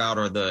Sunny route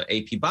or the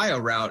AP Bio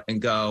route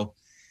and go,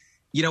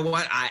 you know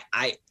what?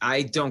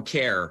 I don't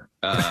care.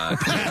 I'm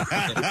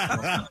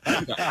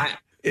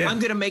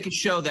going to make a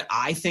show that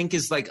I think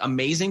is like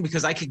amazing,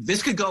 because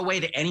this could go away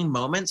at any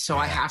moment. So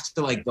I have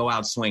to go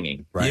out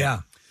swinging. Right.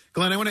 Yeah.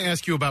 Glenn, I want to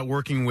ask you about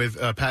working with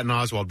Patton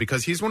Oswalt,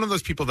 because he's one of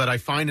those people that I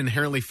find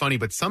inherently funny,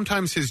 but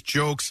sometimes his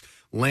jokes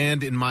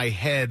land in my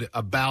head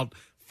about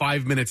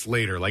 5 minutes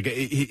later. Like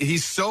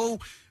he's so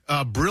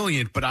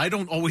brilliant, but I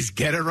don't always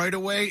get it right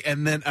away.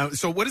 And then,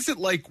 so what is it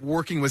like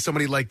working with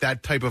somebody like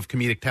that type of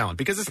comedic talent?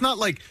 Because it's not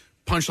like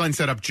punchline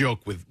setup joke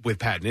with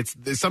Patton.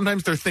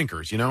 Sometimes they're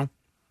thinkers,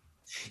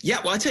 Yeah,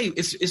 well, I tell you,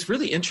 it's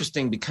really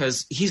interesting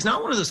because he's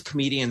not one of those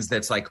comedians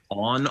that's like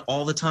on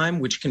all the time,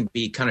 which can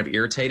be kind of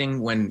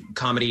irritating when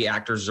comedy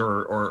actors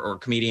or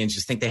comedians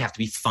just think they have to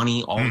be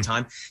funny all the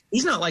time.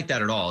 He's not like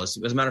that at all. As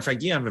a matter of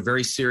fact, you have a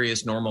very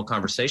serious, normal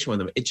conversation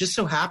with him. It just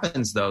so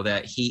happens, though,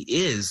 that he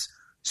is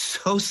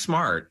so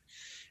smart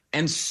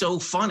and so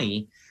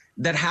funny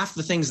that half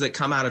the things that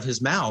come out of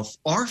his mouth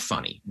are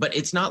funny. But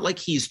it's not like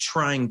he's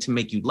trying to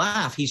make you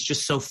laugh. He's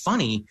just so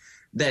funny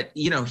that,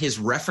 you know, his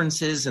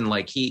references and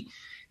like he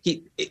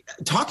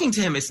talking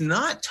to him is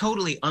not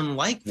totally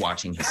unlike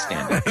watching his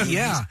stand-up.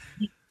 Yeah.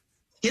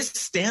 His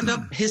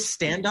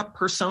stand-up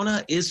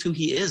persona is who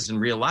he is in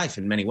real life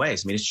in many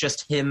ways. I mean, it's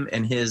just him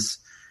and his,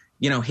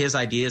 you know, his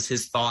ideas,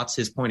 his thoughts,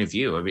 his point of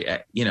view. I mean,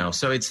 you know,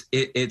 so it's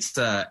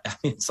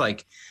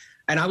like,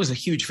 and I was a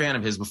huge fan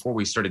of his before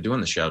we started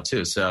doing the show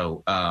too.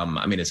 So,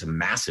 I mean, it's a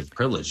massive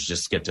privilege to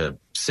just get to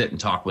sit and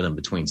talk with him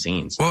between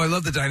scenes. Well, I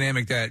love the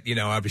dynamic that, you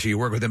know, obviously you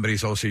work with him, but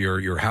he's also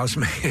your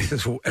housemate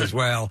as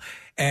well.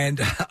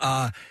 And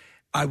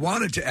I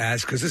wanted to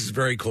ask, because this is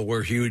very cool.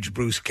 We're huge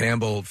Bruce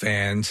Campbell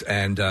fans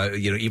and,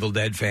 you know, Evil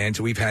Dead fans.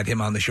 We've had him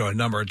on the show a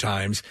number of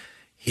times.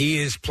 He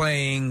is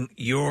playing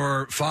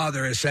your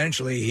father,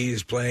 essentially. He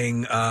is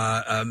playing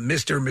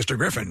Mr.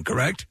 Griffin,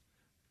 correct?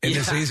 In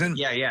this season?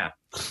 Yeah.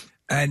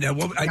 And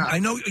I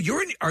know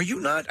are you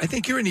not? I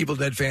think you're an Evil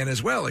Dead fan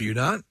as well, are you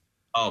not?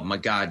 Oh my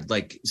God!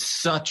 Like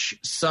such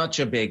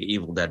a big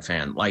Evil Dead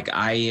fan. Like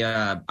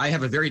I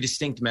have a very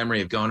distinct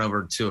memory of going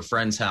over to a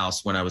friend's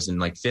house when I was in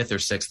like 5th or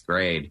 6th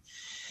grade,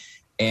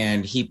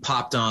 and he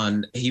popped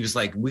on. He was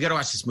like, "We got to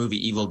watch this movie,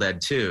 Evil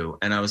Dead 2."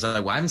 And I was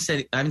like, "Well, I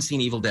haven't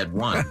seen Evil Dead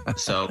 1,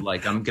 so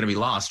like I'm gonna be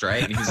lost,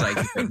 right?" And he's like,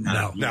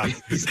 "No."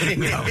 He's like,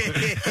 no.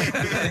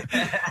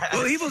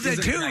 Well, Evil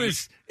Dead 2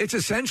 it's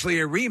essentially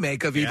a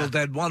remake of Evil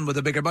Dead 1 with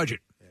a bigger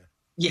budget.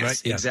 Yes,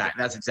 right? Yeah.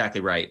 Exactly. That's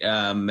exactly right.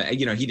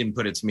 You know, he didn't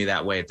put it to me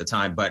that way at the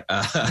time, but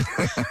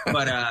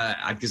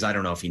because I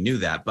don't know if he knew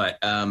that, but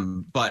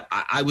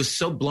I was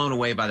so blown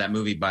away by that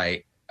movie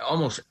by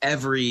almost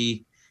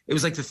every. It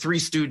was like the Three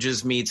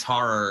Stooges meets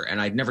horror, and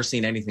I'd never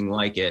seen anything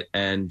like it.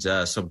 And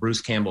so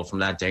Bruce Campbell from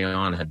that day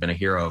on had been a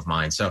hero of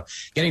mine. So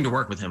getting to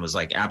work with him was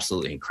like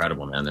absolutely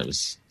incredible, man. It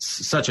was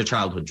such a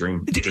childhood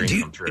dream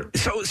come true.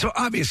 So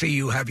obviously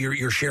you have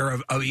your share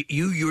of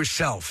you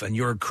yourself and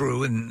your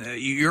crew, and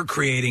you're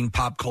creating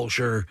pop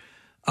culture,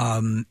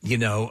 legend,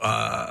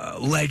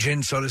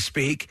 so to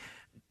speak.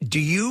 Do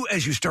you,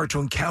 as you start to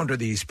encounter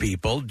these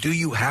people, do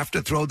you have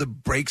to throw the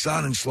brakes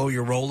on and slow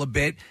your roll a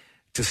bit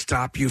to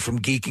stop you from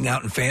geeking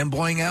out and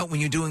fanboying out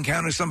when you do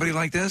encounter somebody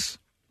like this?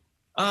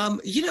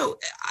 You know,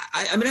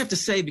 I'm going to have to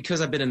say, because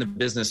I've been in the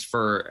business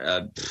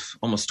for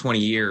almost 20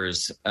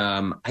 years,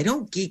 I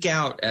don't geek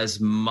out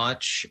as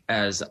much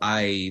as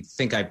I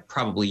think I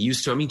probably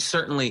used to. I mean,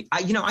 certainly,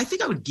 I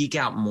think I would geek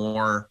out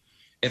more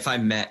if I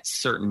met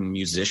certain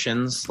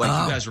musicians. Like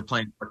you guys were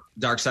playing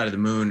Dark Side of the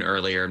Moon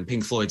earlier, and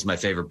Pink Floyd's my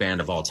favorite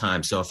band of all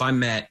time. So if I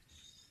met,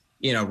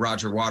 you know,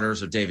 Roger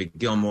Waters or David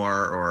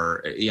Gilmour,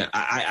 or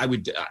I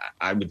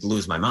would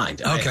lose my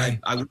mind. Okay,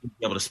 I wouldn't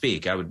be able to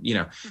speak. I would, you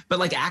know, but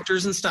like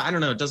actors and stuff, I don't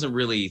know. It doesn't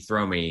really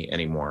throw me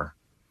anymore.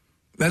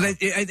 But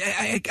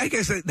I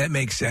guess that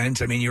makes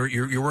sense. I mean,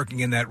 you're working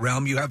in that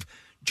realm. You have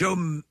Joe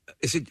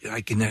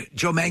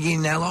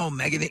Manganiello.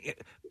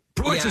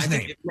 What's his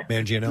name?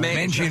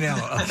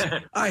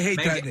 Manganiello. I hate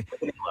that name.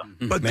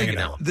 But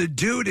the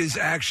dude is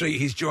actually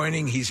he's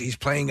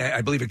playing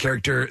I believe a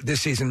character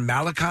this season.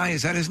 Malachi,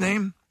 is that his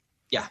name?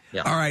 Yeah.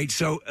 All right.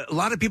 So a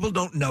lot of people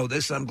don't know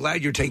this. I'm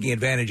glad you're taking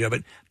advantage of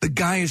it. The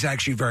guy is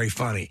actually very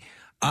funny.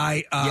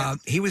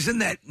 He was in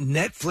that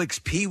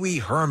Netflix Pee Wee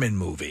Herman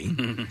movie,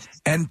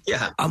 and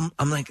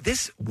I'm like,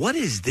 what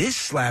is this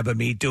slab of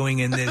meat doing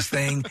in this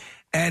thing?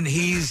 And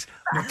he's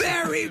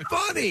very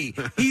funny.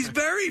 He's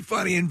very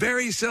funny and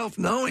very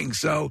self-knowing.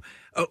 So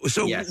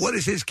what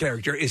is his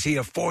character? Is he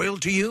a foil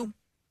to you?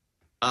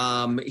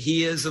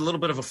 He is a little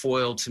bit of a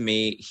foil to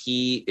me.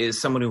 He is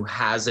someone who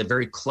has a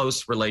very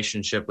close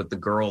relationship with the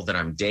girl that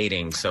I'm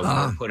dating. So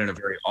we're put in a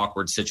very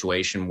awkward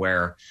situation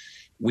where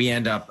I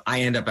end up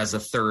as a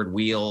third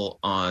wheel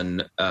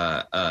on,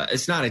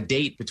 it's not a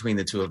date between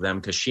the two of them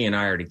because she and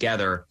I are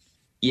together,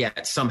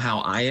 yet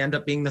somehow I end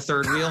up being the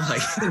third wheel,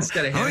 like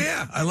instead of him. Oh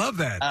yeah. I love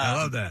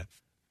that.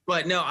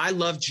 But no, I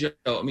love Joe.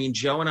 I mean,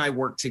 Joe and I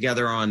worked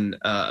together on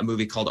a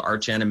movie called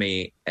Arch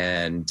Enemy,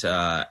 and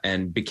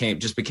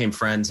became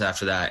friends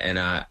after that. And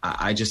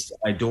I just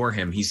adore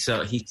him. He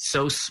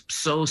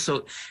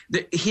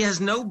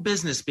has no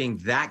business being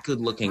that good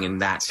looking and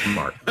that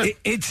smart.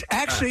 It's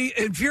actually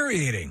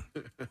infuriating.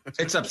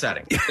 It's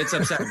upsetting. It's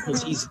upsetting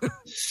because he's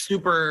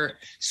super,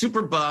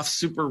 super buff,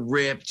 super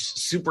ripped,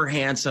 super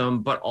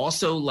handsome, but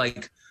also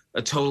like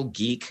a total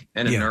geek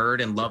and a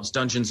nerd and loves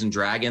Dungeons and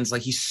Dragons.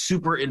 Like he's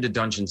super into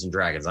Dungeons and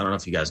Dragons. I don't know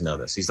if you guys know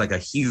this. He's like a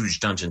huge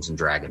Dungeons and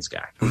Dragons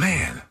guy.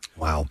 Man.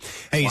 Wow.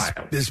 Hey,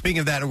 speaking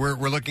of that, we're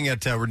looking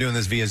at, we're doing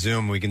this via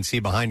Zoom. We can see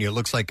behind you. It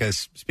looks like,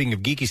 speaking of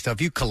geeky stuff,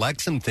 you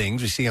collect some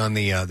things. We see on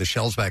the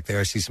shelves back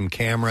there. I see some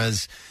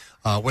cameras.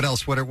 What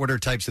else? What are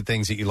types of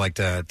things that you like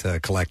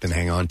to collect and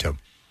hang on to?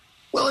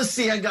 Well, let's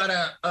see. I got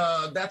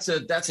that's a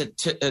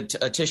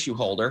tissue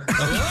holder.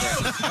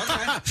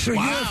 So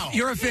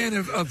you're a fan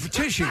of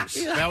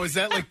tissues. Now, is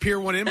that like Pier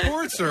 1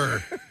 Imports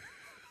or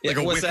like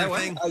a what's wicker that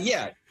thing?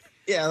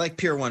 Yeah, like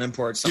Pier 1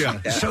 Imports, something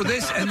like that. So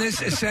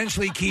this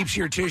essentially keeps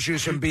your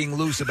tissues from being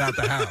loose about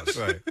the house.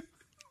 Right.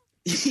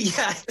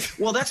 Yeah.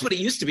 Well, that's what it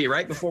used to be,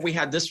 right? Before we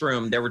had this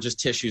room, there were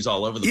just tissues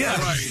all over the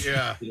place.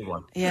 Right,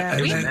 Yeah.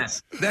 It was a And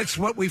mess. that's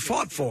what we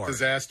fought for.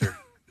 Disaster.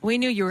 We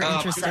knew you were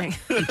interesting.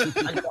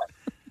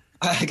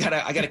 I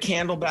got a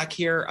candle back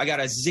here. I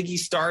got a Ziggy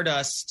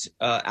Stardust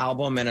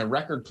album and a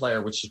record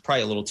player, which is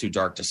probably a little too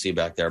dark to see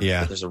back there.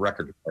 But there's a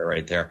record player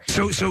right there.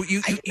 So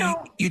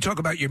you talk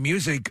about your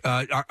music.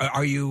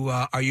 Are you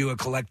a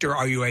collector?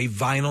 Are you a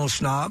vinyl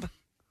snob?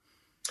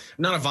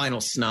 Not a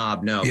vinyl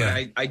snob, no. Yeah.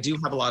 But I do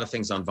have a lot of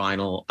things on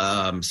vinyl.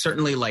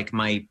 Certainly, like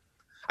I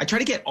try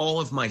to get all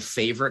of my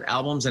favorite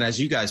albums, and as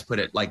you guys put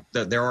it, like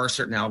there are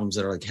certain albums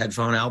that are like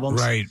headphone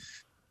albums, right?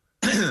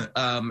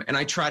 And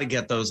I try to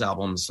get those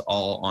albums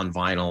all on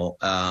vinyl.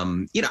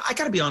 I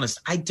got to be honest,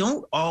 I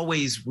don't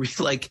always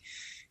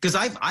because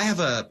I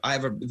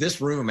have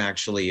this room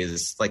actually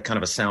is like kind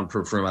of a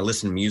soundproof room. I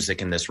listen to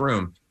music in this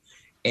room,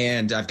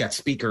 and I've got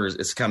speakers.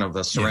 It's kind of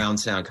a surround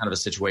sound kind of a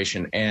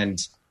situation, and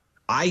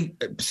I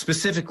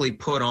specifically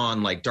put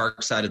on like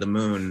Dark Side of the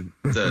Moon,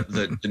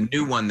 the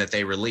new one that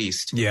they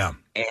released. Yeah.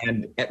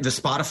 And the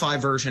Spotify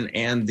version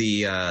and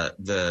the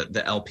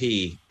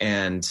LP,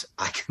 and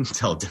I can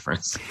tell a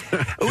difference.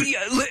 Oh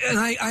yeah, and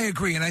I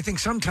agree. And I think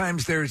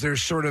sometimes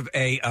there's sort of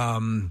a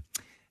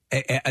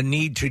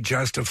need to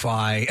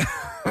justify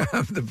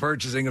the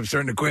purchasing of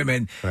certain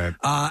equipment. Right.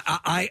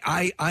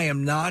 I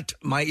am not.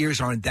 My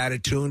ears aren't that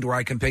attuned where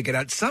I can pick it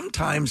out.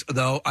 Sometimes,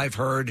 though, I've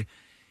heard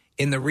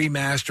in the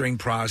remastering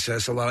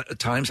process, a lot of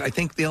times, I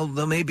think they'll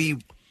maybe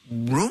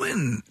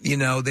ruin,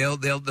 they'll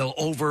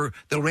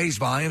raise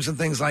volumes and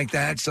things like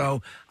that.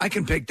 So I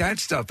can pick that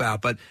stuff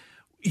out. But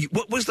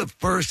what was the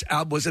first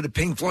album? Was it a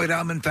Pink Floyd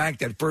album, in fact,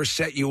 that first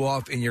set you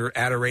off in your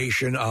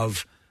adoration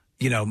of,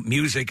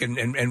 music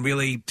and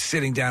really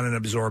sitting down and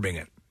absorbing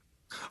it?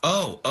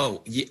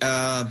 God,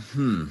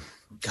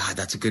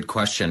 that's a good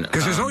question.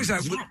 Because there's always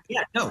that.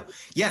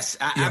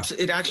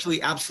 It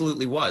actually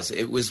absolutely was.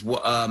 It was.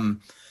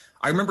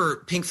 I remember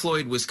Pink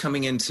Floyd was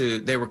coming into.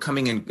 They were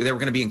going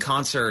to be in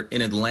concert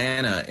in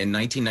Atlanta in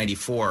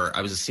 1994.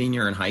 I was a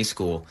senior in high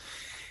school,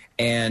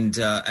 and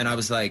I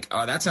was like,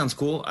 "Oh, that sounds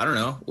cool." I don't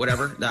know,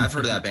 whatever. I've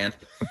heard of that band,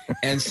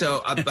 and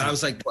so, but I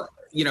was like,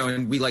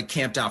 and we like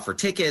camped out for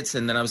tickets,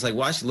 and then I was like,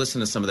 "Well, I should listen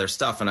to some of their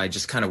stuff," and I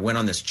just kind of went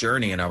on this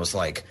journey, and I was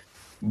like,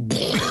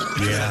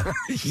 "Yeah,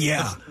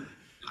 yeah."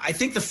 I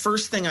think the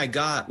first thing I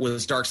got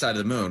was Dark Side of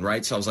the Moon,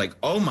 right? So I was like,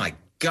 "Oh my God."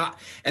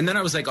 And then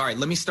I was like, all right,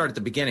 let me start at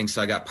the beginning.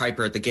 So I got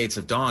Piper at the Gates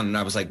of Dawn, and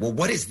I was like, well,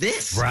 what is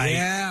this? Right.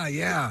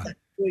 Yeah.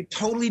 A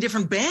totally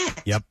different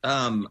band. Yep.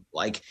 And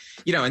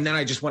then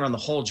I just went on the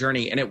whole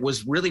journey. And it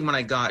was really when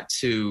I got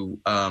to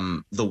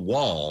The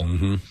Wall,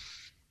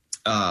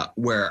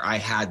 where I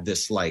had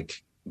this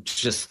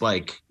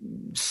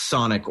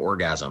sonic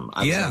orgasm.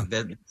 I was like,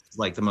 that's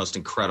like the most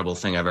incredible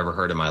thing I've ever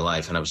heard in my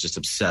life. And I was just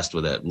obsessed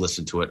with it,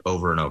 listened to it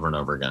over and over and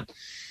over again.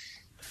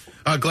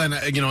 Glenn,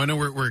 I know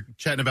we're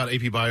chatting about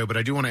AP Bio, but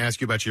I do want to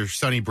ask you about your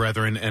Sunny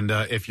brethren. And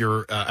if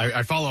you're,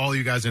 I follow all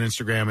you guys on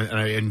Instagram, and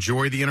I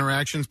enjoy the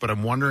interactions, but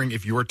I'm wondering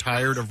if you're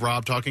tired of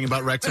Rob talking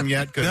about Wrexham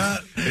yet, because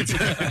it's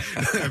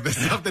the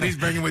stuff that he's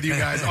bringing with you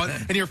guys.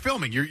 And you're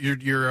filming.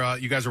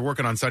 You guys are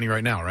working on Sunny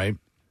right now, right?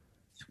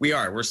 We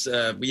are. We're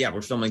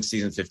filming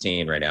season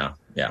 15 right now.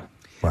 Yeah.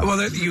 Wow.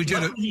 Well, you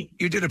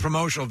did a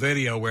promotional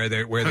video where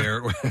they're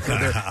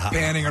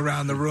panning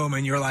around the room,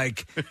 and you're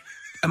like,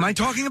 am I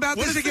talking about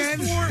this again?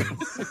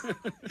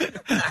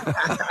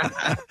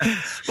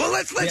 Well,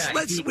 let's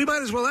we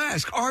might as well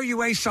ask, are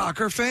you a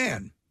soccer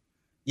fan?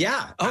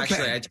 Yeah, okay.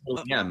 Actually, I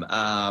totally am.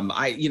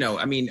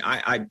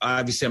 I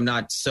obviously I'm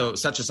not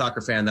such a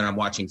soccer fan that I'm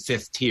watching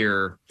fifth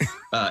tier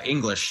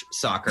English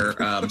soccer.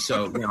 I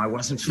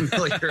wasn't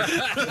familiar.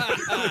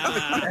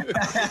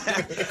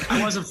 I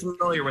wasn't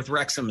familiar with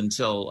Wrexham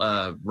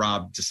until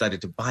Rob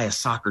decided to buy a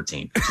soccer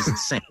team, which is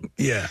insane.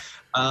 Yeah.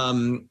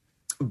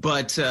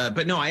 But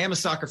no, I am a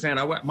soccer fan.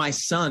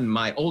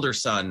 My older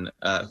son,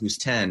 who's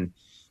 10,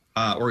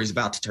 or he's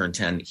about to turn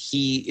 10,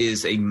 he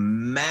is a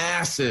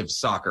massive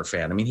soccer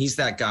fan. I mean, he's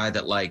that guy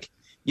that,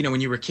 when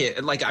you were a kid,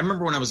 I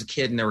remember when I was a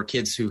kid and there were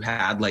kids who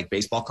had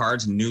baseball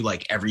cards and knew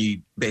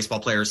every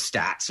baseball player's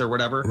stats or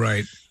whatever.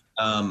 Right.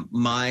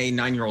 My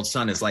 9-year-old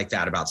son is like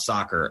that about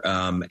soccer,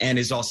 and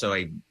is also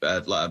a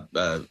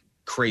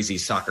crazy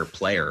soccer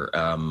player.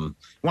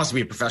 Wants to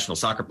be a professional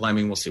soccer player. I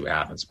mean, we'll see what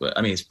happens, but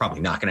I mean, it's probably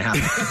not going to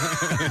happen.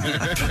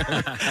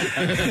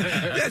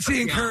 That's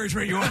the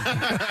encouragement you want.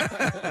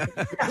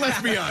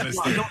 Let's be honest.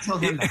 Don't tell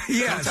him.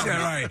 Yes,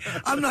 right.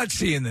 I'm not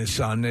seeing this,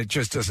 son. It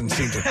just doesn't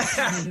seem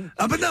to.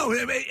 But no,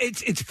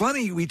 it's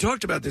funny. We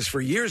talked about this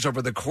for years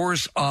over the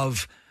course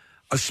of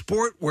a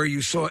sport where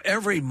you saw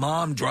every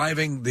mom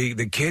driving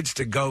the kids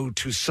to go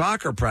to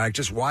soccer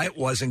practice, why it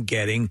wasn't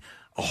getting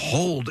a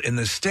hold in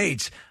the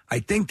States. I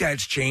think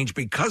that's changed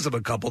because of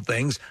a couple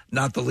things,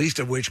 not the least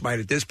of which might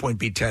at this point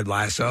be Ted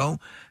Lasso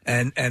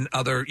and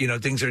other,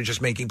 things that are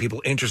just making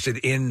people interested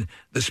in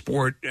the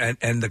sport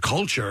and the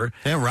culture.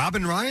 Yeah, Rob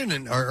and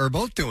Ryan are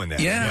both doing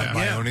that.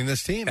 By owning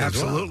this team.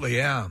 Absolutely,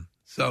 yeah.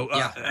 So,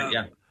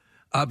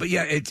 but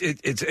yeah,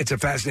 it's a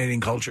fascinating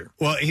culture.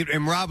 Well,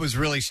 and Rob was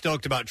really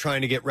stoked about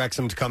trying to get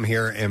Wrexham to come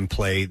here and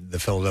play the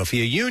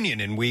Philadelphia Union,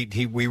 and we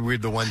were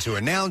the ones who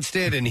announced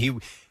it, and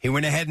he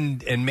went ahead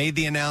and made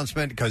the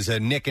announcement because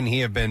Nick and he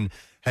had been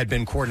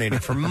coordinating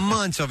for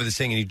months over this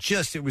thing, and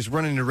it was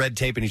running into red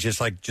tape, and he's just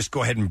like, just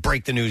go ahead and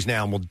break the news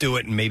now, and we'll do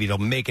it, and maybe they'll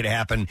make it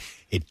happen.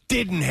 It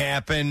didn't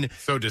happen.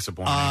 So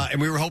disappointing. And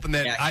we were hoping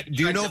that.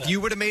 Do you know if you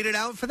would have made it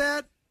out for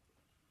that?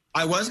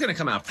 I was going to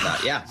come out for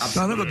that. Yeah,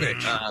 son of a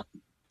bitch.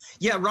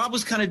 Yeah, Rob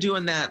was kind of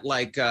doing that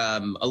like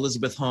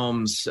Elizabeth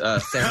Holmes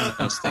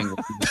Theranos thing.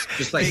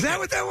 Just like, is that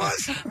what that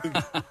was?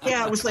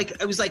 Yeah, it was like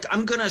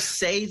I'm gonna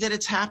say that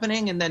it's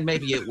happening, and then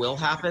maybe it will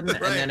happen, and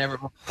then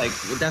everyone's like,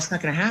 well, that's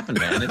not gonna happen,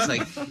 man. It's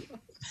like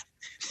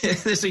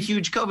there's a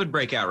huge COVID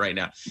breakout right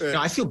now. No,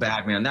 I feel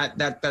bad, man.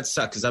 That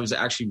sucked because I was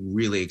actually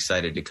really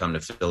excited to come to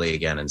Philly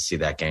again and see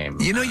that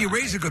game. You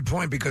raise a good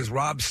point because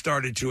Rob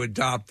started to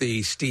adopt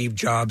the Steve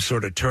Jobs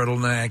sort of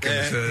turtleneck.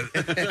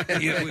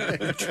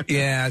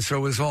 So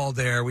it was all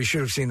there. We should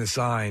have seen the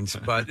signs,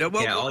 but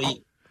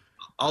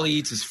all he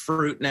eats is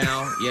fruit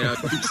now.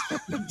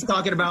 He's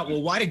talking about,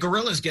 well, why did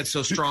gorillas get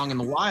so strong in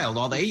the wild?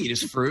 All they eat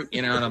is fruit,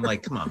 and I'm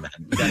like, come on, man.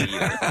 You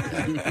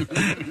gotta eat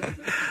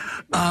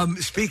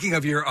it. Speaking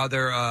of your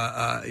other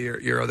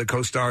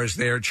co-stars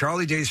there,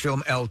 Charlie Day's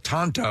film El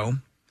Tonto.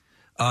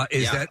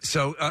 Is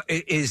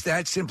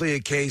that simply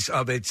a case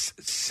of it's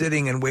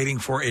sitting and waiting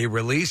for a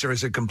release, or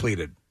is it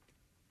completed?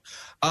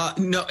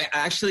 No,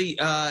 actually,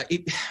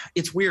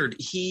 it's weird.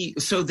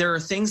 So there are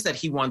things that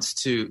he wants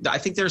to. I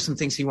think there are some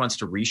things he wants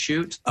to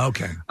reshoot.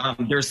 Okay.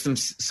 There's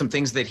some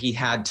things that he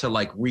had to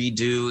like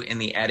redo in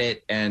the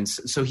edit, and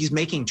so he's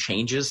making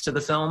changes to the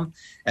film,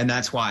 and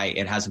that's why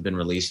it hasn't been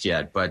released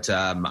yet. But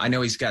I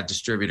know he's got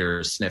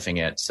distributors sniffing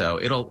it,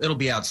 so it'll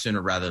be out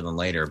sooner rather than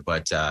later.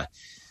 But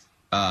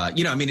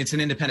it's an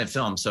independent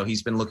film, so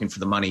he's been looking for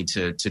the money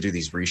to do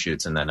these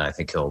reshoots, and then I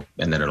think it'll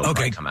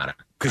probably come out.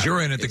 Because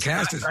you're in it. The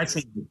cast is.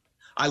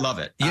 I love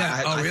it.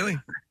 Yeah. Really?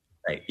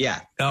 Right. Yeah.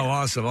 Oh,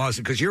 awesome.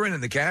 Because you're in it.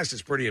 The cast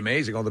is pretty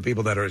amazing. All the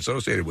people that are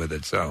associated with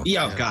it. So.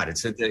 Yeah. Oh, God.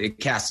 The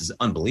cast is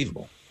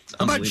unbelievable.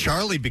 How about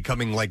Charlie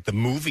becoming like the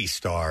movie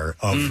star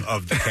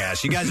of the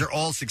cast? You guys are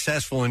all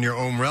successful in your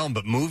own realm,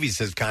 but movies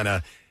has kind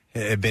of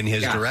been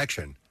his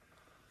direction.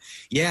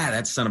 Yeah,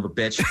 that son of a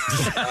bitch.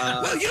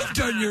 Well, you've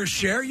done your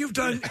share. You've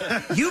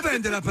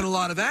ended up in a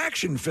lot of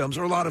action films,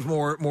 or a lot of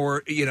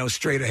more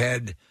straight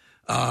ahead.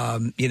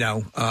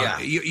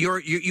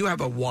 You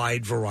have a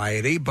wide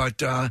variety,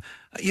 but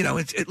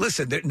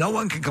listen, no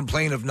one can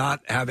complain of not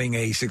having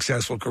a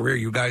successful career.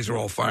 You guys are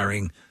all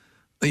firing,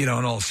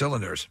 on all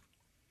cylinders.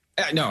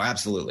 No,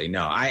 absolutely.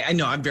 No, I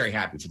know. I'm very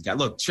happy for the guy.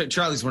 Look,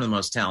 Charlie's one of the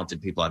most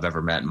talented people I've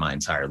ever met in my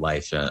entire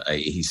life.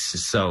 He's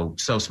so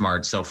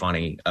smart, so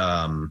funny.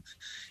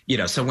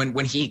 So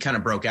when he kind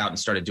of broke out and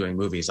started doing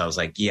movies, I was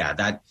like, yeah,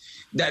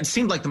 that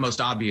seemed like the most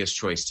obvious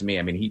choice to me.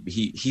 I mean,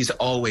 he's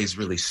always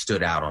really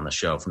stood out on the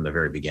show from the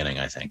very beginning,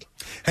 I think.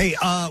 Hey,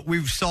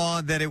 we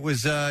saw that it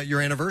was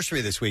your anniversary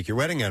this week, your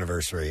wedding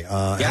anniversary.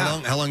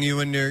 How long you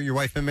and your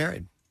wife been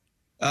married?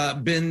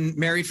 Been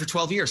married for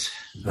 12 years.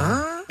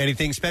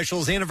 Anything special?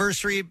 Is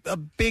anniversary a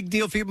big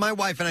deal for you? My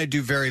wife and I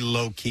do very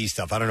low-key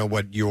stuff. I don't know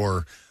what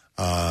your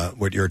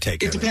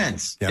take is. It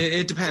depends. Yep.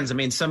 It depends. I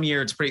mean, some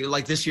year it's pretty,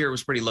 like this year it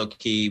was pretty low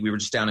key. We were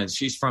just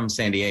she's from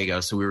San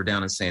Diego. So we were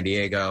down in San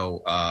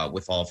Diego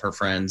with all of her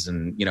friends,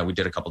 and, we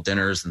did a couple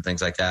dinners and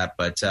things like that.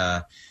 But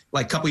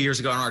like a couple years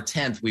ago on our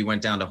 10th, we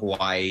went down to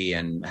Hawaii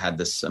and had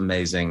this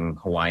amazing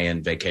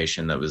Hawaiian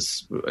vacation that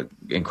was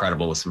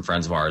incredible with some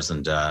friends of ours.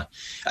 And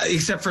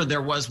except for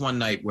there was one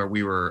night where we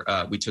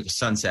took a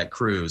sunset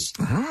cruise,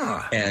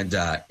 and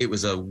it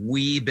was a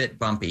wee bit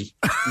bumpy.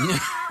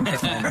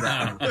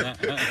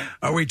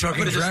 Are we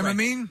talking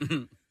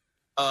Dramamine?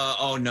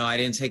 Oh, no, I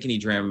didn't take any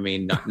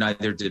Dramamine.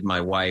 Neither did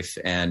my wife.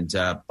 And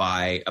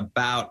by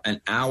about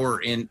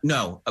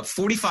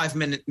 45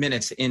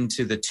 minutes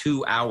into the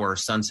 2-hour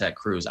sunset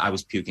cruise, I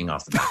was puking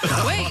off the back.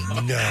 Wait.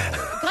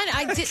 No. Glenn,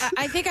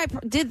 I think I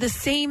did the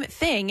same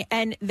thing.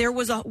 And there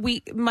was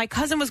my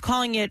cousin was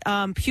calling it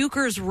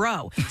Puker's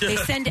Row. They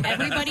send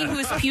everybody who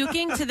is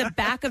puking to the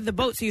back of the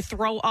boat. So you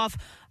throw up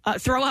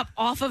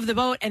off of the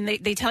boat, and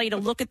they tell you to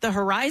look at the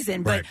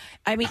horizon. But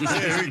I mean,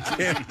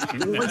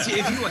 once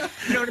you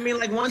know what I mean?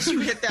 Like once you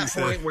hit that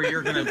point where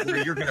you're gonna,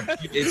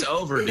 it's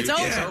over. Dude. It's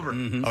over. It's over.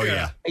 Mm-hmm. Oh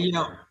yeah.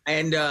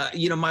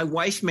 My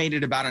wife made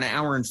it about an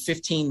hour and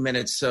 15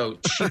 minutes, so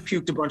she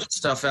puked a bunch of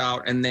stuff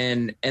out, and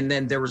then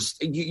there was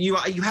you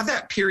have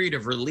that period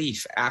of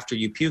relief after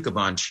you puke a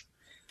bunch.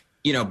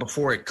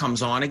 Before it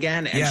comes on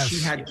again. And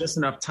she had just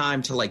enough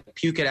time to like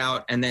puke it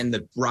out, and then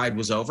the ride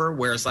was over.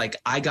 Whereas like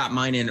I got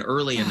mine in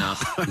early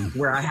enough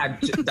where I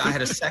had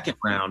a second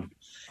round.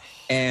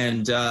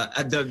 And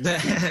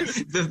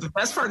the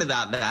best part of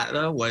that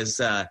though was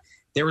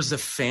there was a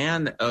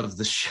fan of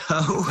the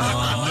show.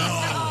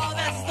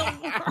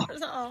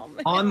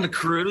 On the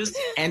cruise,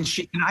 and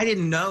I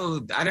didn't know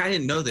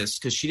this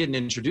because she didn't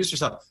introduce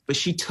herself, but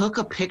she took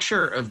a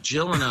picture of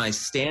Jill and I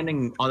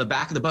standing on the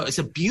back of the boat. It's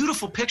a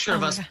beautiful picture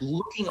of us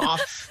looking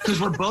off because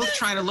we're both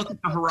trying to look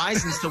at the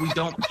horizon so we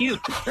don't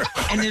puke.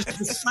 And there's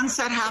the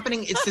sunset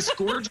happening. It's this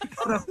gorgeous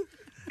photo.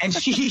 And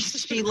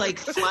she like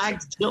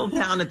flagged Jill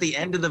down at the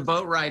end of the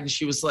boat ride, and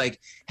she was like,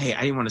 "Hey,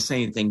 I didn't want to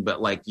say anything,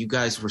 but like you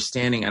guys were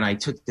standing, and I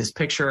took this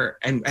picture,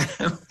 and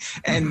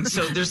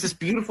so there's this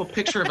beautiful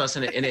picture of us,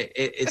 and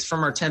it's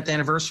from our 10th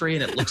anniversary,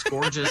 and it looks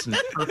gorgeous and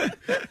perfect.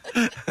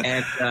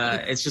 And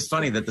it's just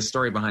funny that the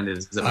story behind it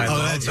is.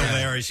 That's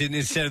hilarious!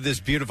 Instead of this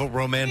beautiful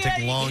romantic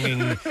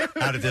longing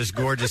out of this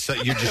gorgeous,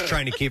 you're just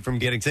trying to keep from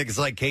getting sick. It's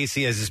like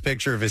Casey has this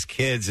picture of his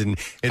kids, and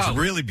it's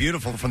really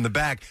beautiful from the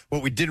back.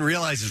 What we didn't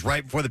realize is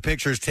right before the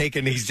picture is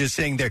taken, he's just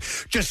saying there,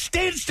 just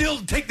stand still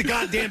and take the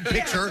goddamn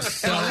picture,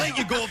 and I'll let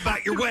you go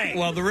about your way.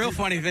 Well, the real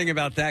funny thing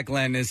about that,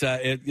 Glenn, is so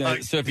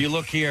if you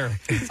look here,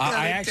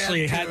 I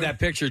actually had that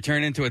picture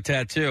turn into a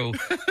tattoo.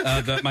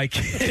 My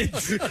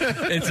kids,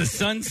 it's a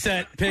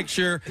sunset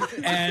picture,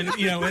 and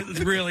it's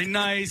really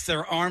nice.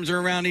 Their arms are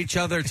around each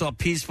other. It's all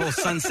peaceful,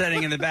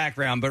 sunsetting in the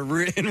background. But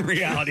in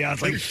reality, I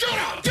was like, "Shut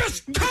up!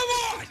 Just come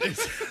on!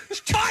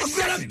 I'm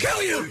gonna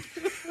kill you!"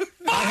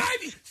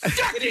 5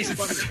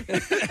 seconds.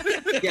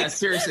 Yeah,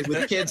 seriously,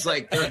 with kids,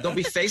 like they'll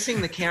be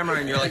facing the camera,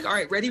 and you're like, "All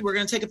right, ready? We're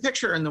going to take a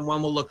picture," and then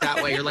one will look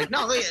that way. You're like,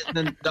 "No," and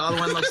then the other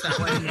one looks that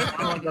way, and the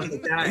other one goes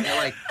like that. And you're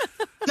like,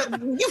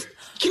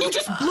 "Can you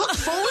just look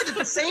forward at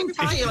the same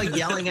time?" You're like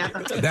yelling at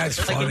them. That's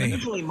funny.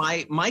 Usually,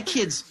 my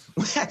kids.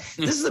 This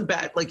is a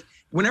bad like.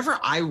 Whenever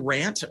I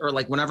rant or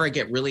like whenever I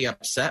get really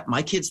upset,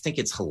 my kids think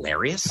it's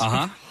hilarious. You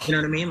know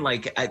what I mean?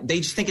 Like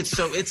they just think it's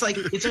so. It's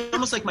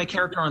almost like my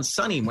character on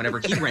Sunny. Whenever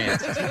he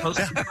rants,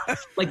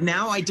 like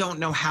now I don't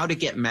know how to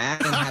get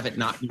mad and have it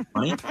not be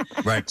funny.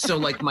 Right. So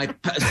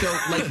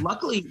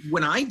luckily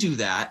when I do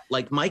that,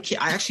 like my kid,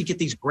 I actually get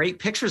these great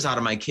pictures out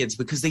of my kids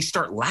because they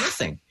start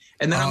laughing.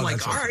 And then I'm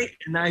like, all right.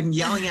 And then I'm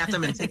yelling at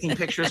them and taking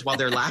pictures while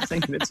they're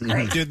laughing. And it's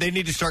great. Dude, they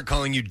need to start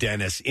calling you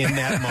Dennis in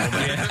that moment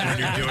when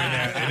you're doing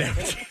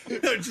that.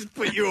 And just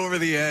put you over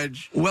the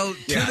edge. Well,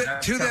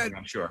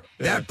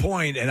 that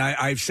point, and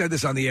I've said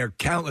this on the air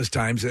countless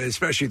times,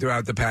 especially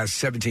throughout the past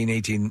 17,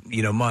 18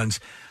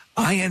 months,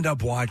 I end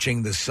up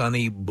watching the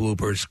Sunny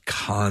bloopers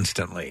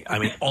constantly. I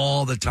mean,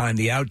 all the time,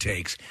 the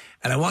outtakes.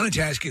 And I wanted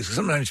to ask you, because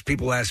sometimes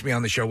people ask me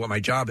on the show what my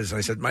job is, and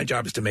I said, my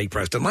job is to make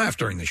Preston laugh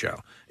during the show,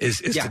 is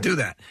to do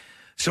that.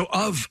 So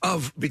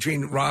of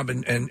between Rob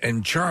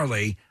and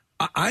Charlie,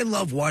 I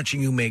love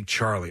watching you make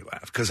Charlie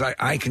laugh because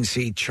I can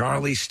see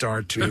Charlie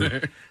start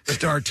to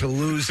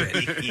lose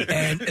it.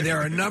 And there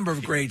are a number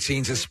of great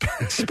scenes,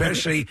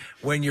 especially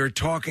when you're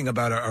talking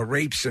about a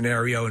rape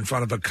scenario in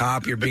front of a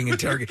cop, you're being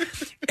interrogated.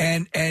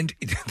 And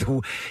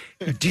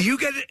do you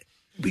get it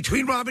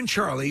between Rob and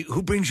Charlie,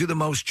 who brings you the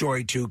most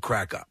joy to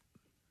crack up?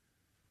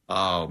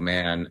 Oh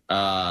man.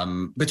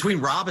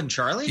 Between Rob and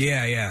Charlie?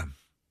 Yeah.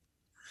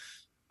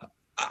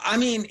 I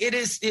mean,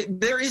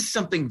 there is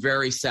something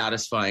very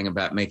satisfying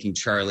about making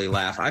Charlie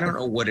laugh. I don't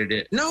know what it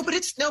is.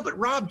 But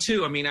Rob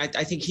too. I mean, I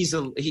think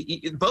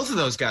both of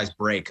those guys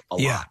break a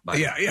lot.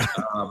 Yeah.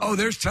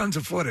 There's tons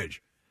of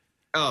footage.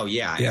 Oh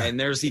yeah. And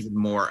there's even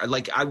more.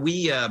 Like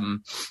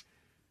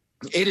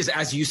it is,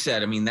 as you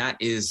said, I mean, that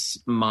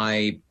is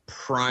my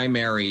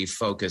primary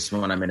focus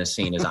when I'm in a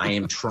scene is I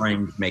am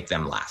trying to make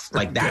them laugh.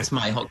 Like that's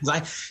my whole,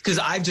 because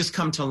I've just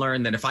come to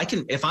learn that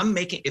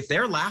if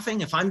they're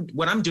laughing,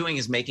 what I'm doing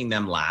is making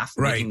them laugh,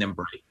 making them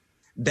breathe,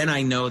 then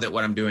I know that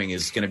what I'm doing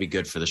is going to be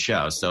good for the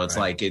show. So it's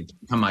like it's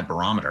become my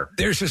barometer.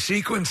 There's a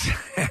sequence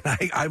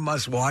I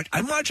must watch.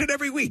 I watch it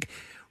every week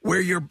where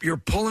you're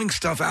pulling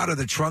stuff out of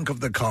the trunk of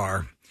the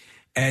car.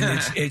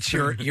 And it's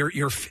your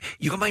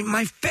you go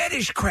my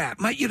fetish crap.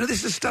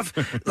 This is stuff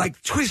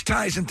like twist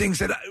ties and things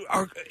that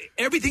are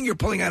everything you're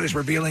pulling out is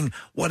revealing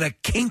what a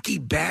kinky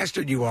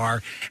bastard you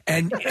are,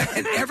 and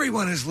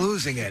everyone is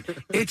losing it.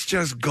 It's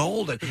just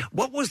golden.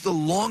 What was the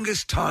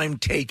longest time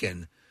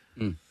taken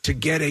to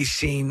get a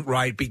scene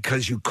right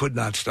because you could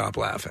not stop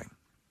laughing?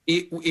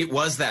 It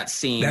was that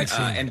scene.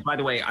 And by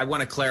the way, I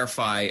want to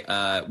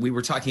clarify. We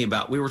were talking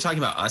about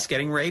us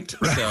getting raped.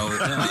 So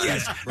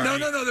yes, no,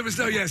 there was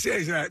no yes.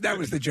 That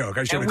was the joke.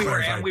 I should have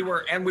clarified.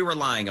 And we were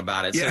lying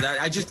about it. Yeah. So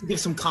I just to give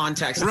some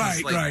context.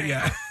 Right.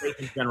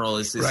 In general,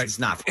 is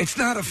not. It's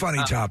not a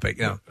funny topic.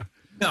 No.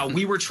 No,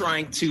 we were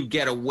trying to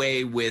get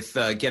away with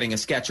getting a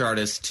sketch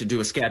artist to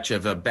do a sketch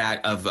of a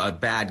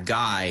bad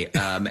guy,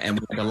 and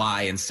we had to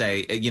lie and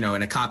say,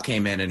 and a cop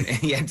came in and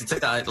he had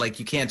to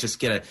you can't just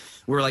get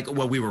we were like,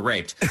 well, we were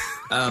raped.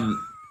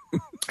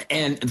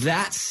 And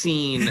that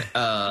scene,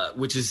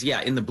 which is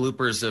in the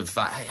bloopers of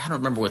I don't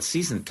remember what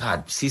season.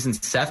 God, season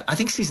 7. I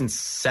think season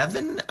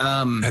 7.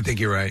 I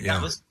think you're right.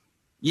 Yeah.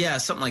 Yeah,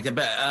 something like that.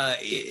 But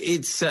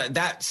it's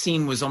that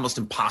scene was almost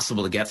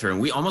impossible to get through,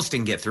 and we almost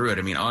didn't get through it.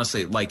 I mean,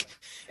 honestly,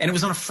 and it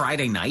was on a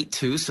Friday night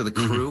too, so the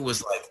crew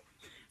was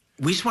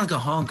we just want to go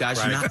home,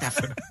 guys. You're not that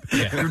funny.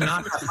 You're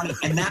not that funny.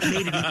 And that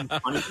made it even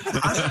funny.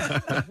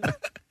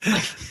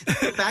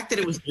 The fact that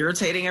it was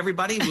irritating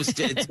everybody was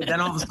then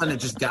all of a sudden it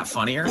just got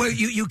funnier. Well,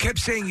 you kept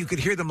saying you could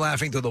hear them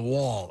laughing to the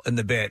wall in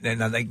the bit,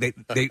 and I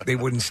think they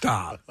wouldn't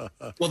stop.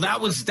 Well,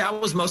 that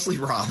was mostly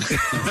Rob.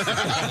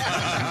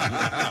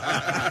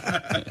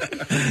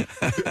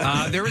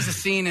 There was a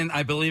scene, and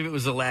I believe it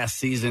was the last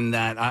season,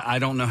 that I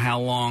don't know how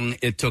long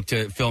it took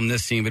to film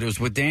this scene, but it was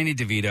with Danny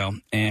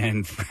DeVito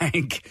and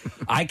Frank.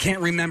 I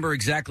can't remember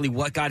exactly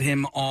what got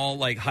him all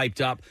like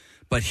hyped up,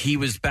 but he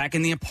was back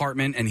in the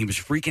apartment and he was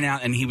freaking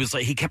out, and he was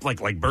like, he kept like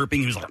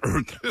burping. He was like,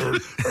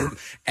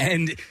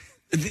 and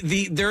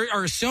there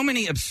are so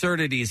many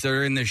absurdities that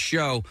are in this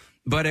show.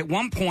 But at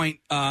one point,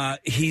 they're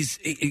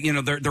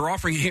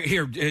offering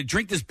here,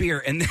 drink this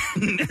beer, and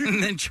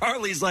then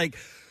Charlie's like,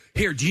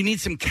 here, do you need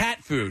some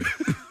cat food?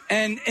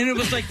 And it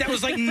was like, that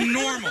was like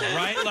normal,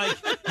 right? Like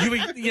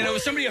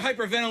somebody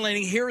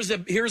hyperventilating.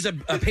 Here's a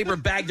paper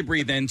bag to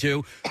breathe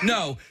into.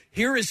 No,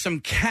 here is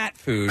some cat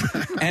food,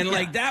 and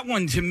like that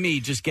one to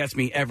me just gets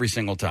me every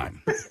single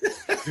time.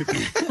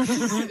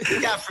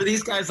 Yeah, for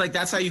these guys, like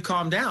that's how you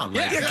calm down.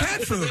 Right? Yeah,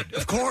 cat food,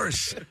 of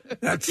course.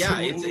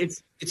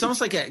 It's almost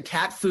like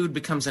cat food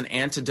becomes an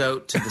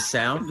antidote to the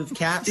sound of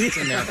cats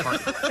in their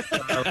apartment.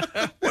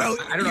 Well,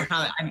 I don't know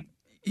how that.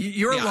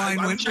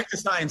 Check the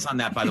science on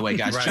that, by the way,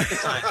 guys. Right. Check the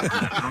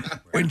science.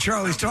 When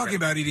Charlie's talking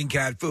about eating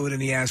cat food, and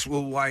he asks,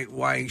 "Well,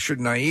 why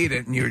shouldn't I eat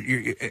it?" And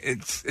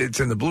it's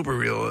in the blooper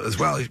reel as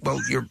well.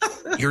 Well,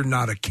 you're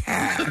not a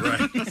cat,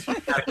 right?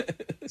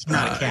 It's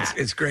not a cat.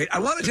 It's great. I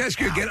wanted to ask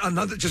you again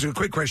just a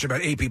quick question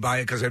about AP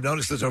Bio, because I've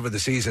noticed this over the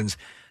seasons.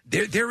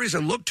 There is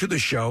a look to the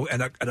show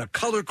and a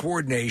color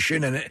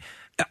coordination, and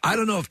I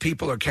don't know if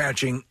people are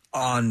catching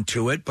on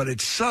to it, but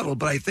it's subtle.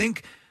 But I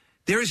think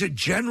there is a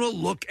general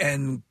look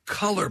and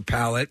color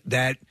palette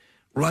that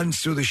runs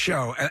through the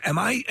show. Am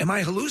I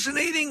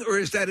hallucinating, or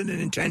is that an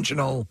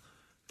intentional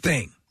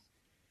thing?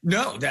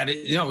 No,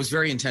 it was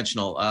very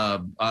intentional.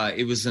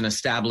 It was an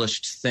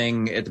established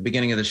thing at the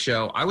beginning of the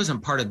show. I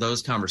wasn't part of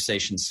those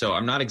conversations, so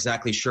I'm not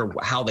exactly sure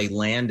how they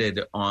landed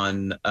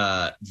on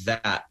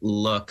that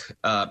look.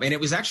 And it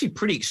was actually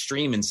pretty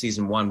extreme in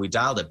season 1. We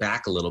dialed it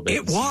back a little bit.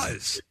 It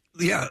was,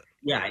 yeah.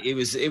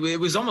 It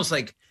was almost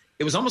like.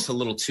 It was almost a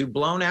little too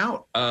blown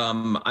out.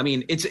 I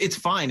mean, it's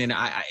fine, and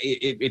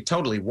it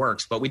totally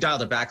works. But we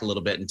dialed it back a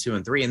little bit in 2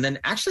 and 3, and then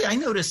actually I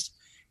noticed,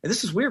 and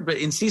this is weird, but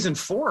in season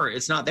 4,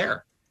 it's not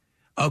there.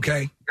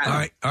 Okay, all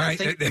right. I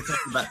just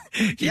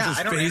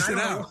phased it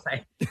out.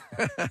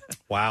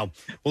 Wow.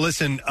 Well,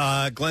 listen,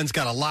 Glenn's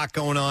got a lot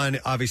going on.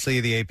 Obviously,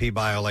 the AP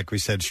Bio, like we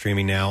said,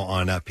 streaming now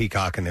on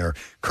Peacock, and they're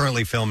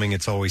currently filming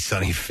It's Always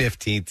Sunny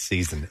 15th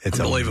season. It's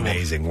unbelievable.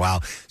 Amazing.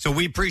 Wow. So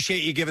we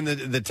appreciate you giving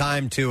the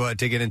time to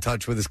get in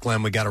touch with us,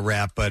 Glenn. We got to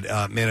wrap, but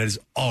man, it is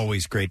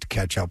always great to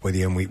catch up with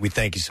you, and we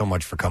thank you so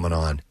much for coming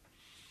on.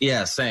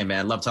 Yeah, same,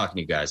 man. Love talking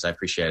to you guys. I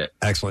appreciate it.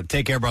 Excellent.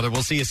 Take care, brother.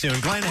 We'll see you soon.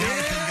 Glenn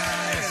Harrison, guys.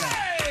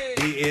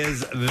 He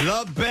is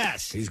the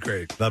best. He's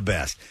great. The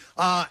best.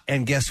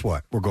 And guess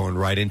what? We're going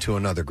right into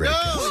another great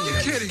guest.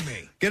 You're kidding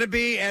me. Going to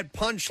be at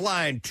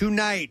Punchline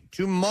tonight,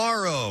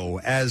 tomorrow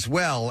as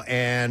well.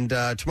 And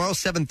tomorrow's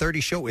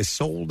 7:30 show is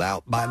sold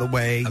out, by the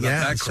way.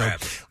 That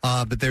crap.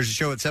 But there's a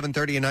show at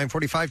 7:30 and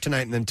 9:45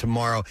 tonight, and then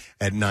tomorrow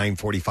at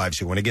 9:45.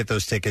 So you want to get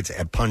those tickets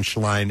at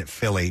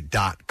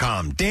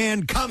punchlinephilly.com.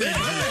 Dan Cummins.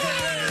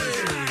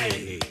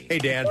 Hey,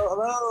 Dan.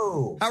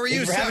 Hello. How are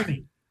you, sir?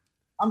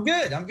 I'm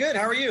good.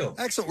 How are you?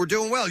 Excellent. We're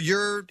doing well.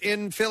 You're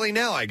in Philly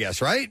now, I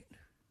guess, right?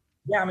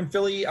 Yeah, I'm in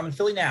Philly. I'm in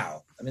Philly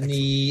now. I'm in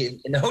the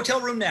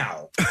hotel room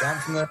now,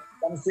 down the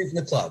street from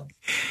the club.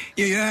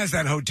 Yeah, it has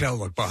that hotel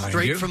look behind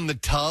Straight you. from the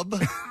tub?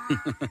 Down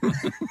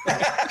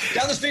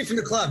the street from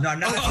the club. No, I'm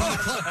not.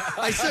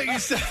 I thought you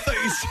said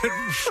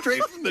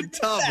straight from the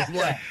tub. I'm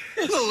like,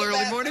 a little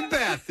early morning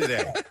bath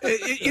today.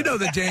 You know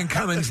the Dan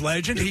Cummins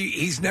legend.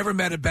 He's never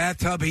met a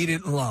bathtub he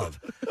didn't love.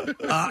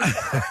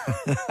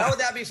 How would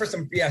that be for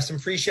some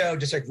pre-show,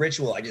 just like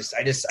ritual? I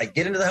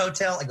get into the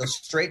hotel, I go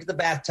straight to the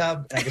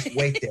bathtub, and I just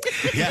wait there.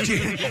 Yeah, the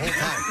whole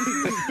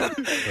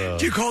time.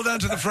 Do you call down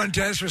to the front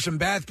desk for some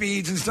bath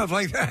beads and stuff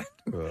like that?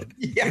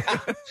 Yeah,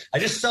 I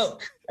just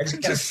soak. I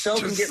just gotta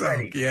soak and get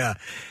ready. Yeah.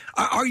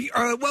 Are you?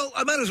 Well,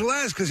 I might as well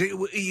ask, because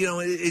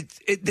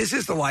this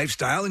is the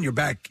lifestyle, and you're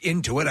back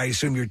into it. I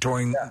assume you're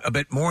touring a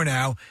bit more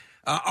now.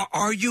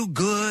 Are you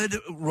good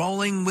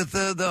rolling with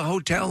the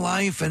hotel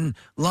life and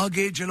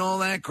luggage and all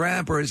that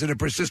crap, or is it a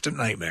persistent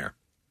nightmare?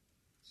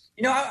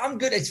 I'm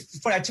good. It's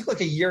funny. I took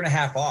like a year and a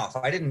half off.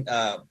 I didn't.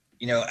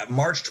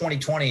 March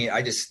 2020,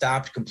 I just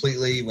stopped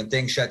completely when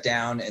things shut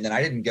down, and then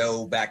I didn't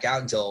go back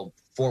out until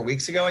 4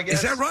 weeks ago, I guess.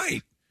 Is that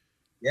right?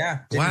 Yeah.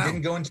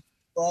 Didn't go into the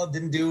club,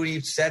 didn't do any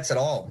sets at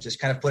all. Just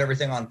kind of put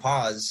everything on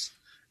pause.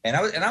 And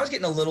I was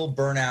getting a little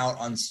burnout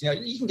on,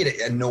 you can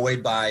get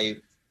annoyed by,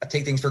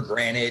 take things for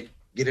granted,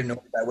 get annoyed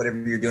by whatever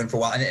you're doing for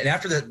a while. And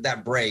after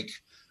that break,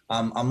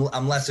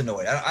 I'm less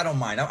annoyed. I don't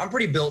mind. I'm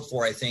pretty built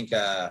for, I think,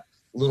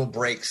 little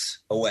breaks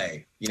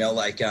away. We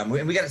got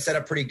it set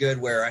up pretty good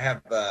where I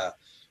have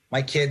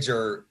my kids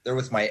they're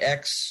with my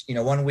ex,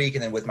 1 week,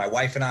 and then with my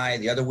wife and I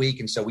the other week.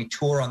 And so we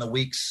tour on the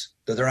weeks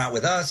that they're not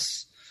with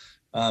us.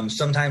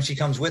 Sometimes she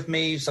comes with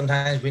me.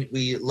 Sometimes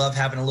we love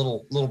having a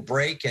little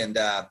break, and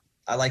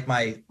I like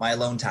my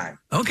alone time.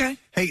 Okay.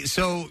 Hey,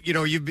 so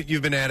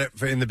you've been at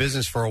it in the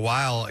business for a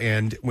while,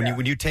 and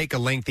when you take a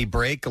lengthy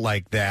break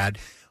like that,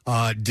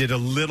 did a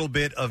little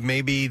bit of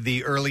maybe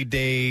the early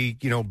day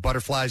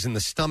butterflies in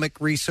the stomach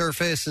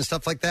resurface and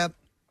stuff like that?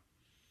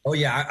 Oh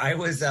yeah, I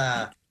was.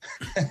 I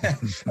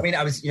mean,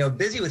 I was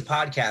busy with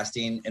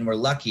podcasting, and we're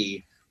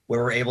lucky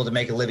where we're able to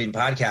make a living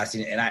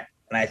podcasting, and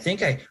I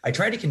think I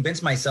tried to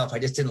convince myself I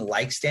just didn't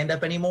like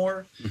stand-up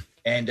anymore.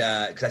 And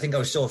because I think I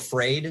was so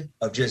afraid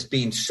of just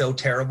being so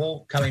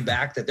terrible coming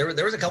back that there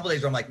was a couple of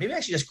days where I'm like, maybe I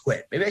should just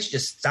quit. Maybe I should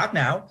just stop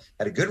now.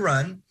 Had a good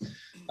run.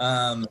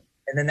 And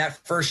then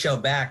that first show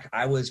back,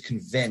 I was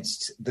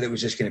convinced that it was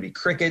just going to be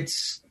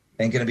crickets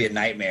and going to be a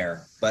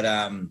nightmare. But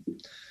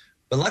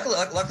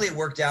luckily it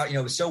worked out.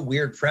 It was so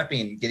weird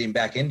prepping, getting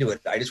back into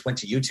it. I just went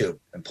to YouTube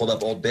and pulled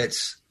up old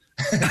bits.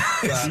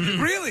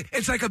 Really?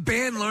 It's like a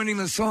band learning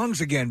the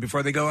songs again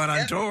before they go out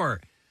on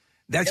tour.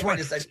 That's why I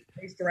just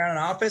paced around an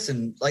office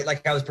and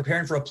like I was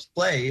preparing for a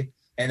play,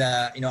 and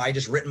I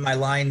just written my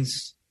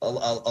lines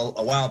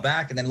a while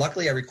back, and then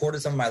luckily I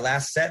recorded some of my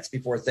last sets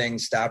before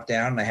things stopped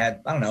down, and I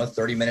had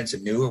 30 minutes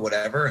of new or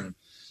whatever, and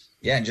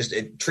just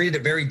it treated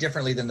it very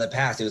differently than the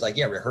past. It was like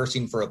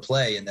rehearsing for a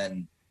play, and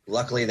then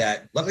luckily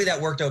that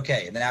worked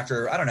okay. And then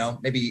after,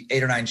 maybe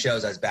 8 or 9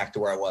 shows, I was back to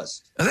where I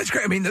was. Oh, that's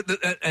great. I mean,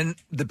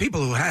 the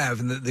people who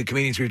have, and the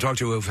comedians we talk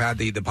to who have had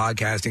the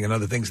podcasting and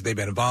other things that they've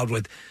been involved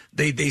with,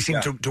 they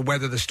seem to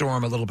weather the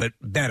storm a little bit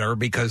better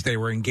because they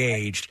were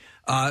engaged.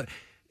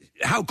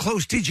 How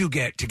close did you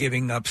get to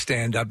giving up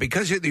stand-up?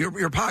 Because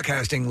your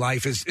podcasting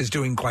life is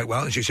doing quite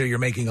well. As you say, you're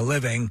making a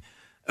living.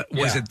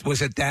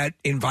 Was it that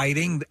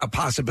inviting a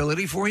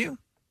possibility for you?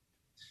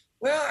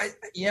 Well,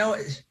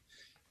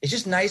 it's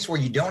just nice where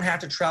you don't have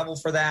to travel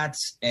for that,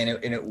 and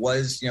it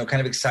was kind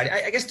of exciting.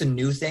 I guess the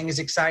new thing is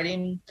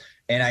exciting,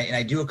 and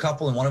I do a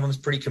couple, and one of them is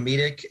pretty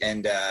comedic,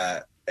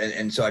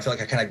 and so I feel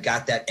like I kind of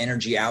got that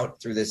energy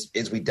out through this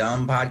Is We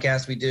Dumb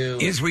podcast we do.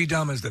 Is We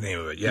Dumb is the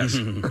name of it, yes.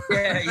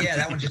 yeah,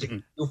 that one's just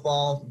a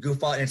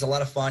goofball, and it's a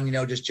lot of fun,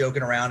 just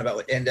joking around about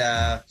it, and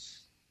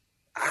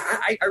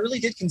I really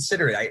did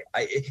consider it.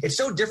 It's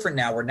so different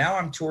now where now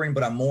I'm touring,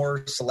 but I'm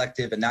more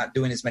selective and not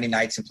doing as many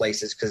nights and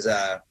places because,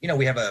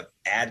 we have a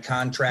ad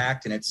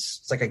contract, and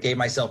it's like I gave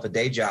myself a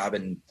day job,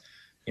 and,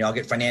 I'll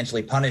get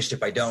financially punished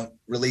if I don't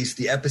release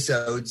the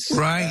episodes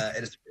at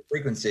a certain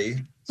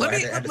frequency. So I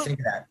had to think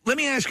of that. Let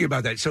me ask you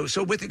about that. So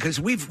with it, because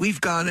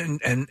we've gone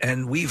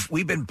and we've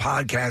been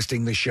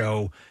podcasting the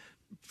show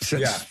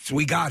since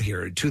we got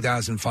here in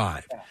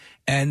 2005. Yeah.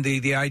 And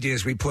the idea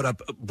is we put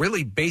up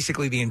really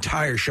basically the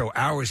entire show,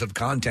 hours of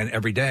content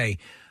every day.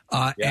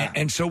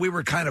 And so we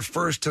were kind of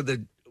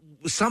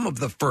some of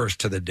the first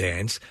to the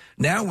dance.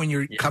 Now when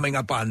you're coming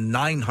up on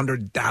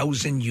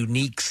 900,000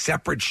 unique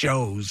separate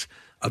shows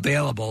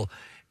available,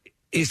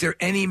 is there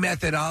any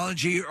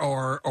methodology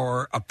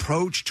or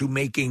approach to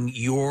making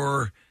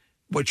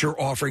what you're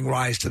offering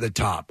rise to the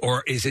top?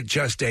 Or is it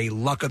just a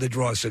luck of the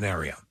draw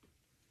scenario?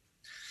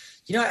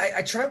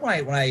 I tried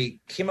when I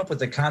came up with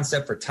the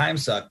concept for Time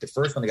Suck, the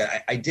first one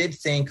I did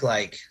think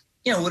it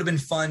would have been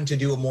fun to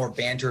do a more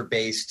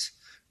banter-based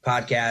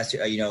podcast,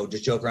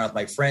 just joke around with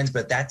my friends.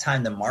 But at that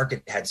time, the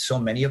market had so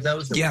many of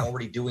those that were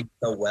already doing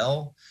so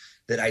well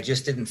that I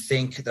just didn't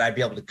think that I'd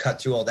be able to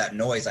cut through all that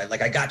noise.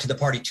 I got to the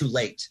party too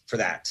late for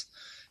that.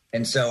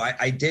 And so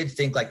I did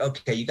think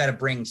okay, you got to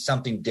bring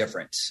something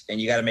different, and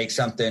you got to make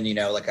something,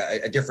 like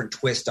a different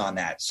twist on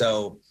that.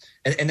 So,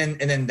 and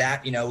then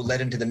that,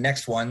 led into the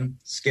next one,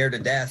 Scared to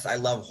Death. I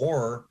love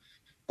horror,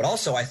 but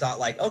also I thought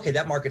okay,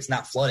 that market's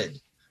not flooded.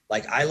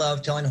 I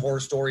love telling horror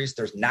stories.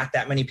 There's not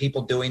that many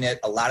people doing it.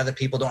 A lot of the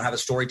people don't have a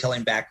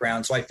storytelling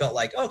background. So I felt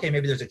okay,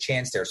 maybe there's a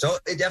chance there. So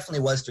it definitely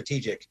was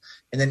strategic.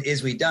 And then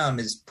Is We Dumb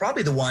is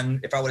probably the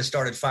one, if I would have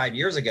started 5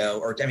 years ago,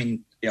 or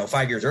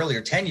 5 years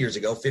earlier, 10 years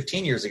ago,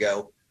 15 years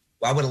ago,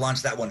 I would have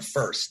launched that one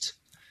first.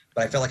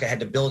 But I felt like I had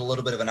to build a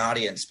little bit of an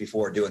audience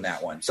before doing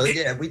that one. So, we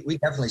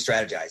definitely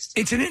strategized.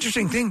 It's an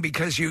interesting thing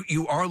because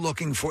you are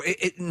looking for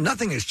 –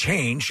 nothing has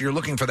changed. You're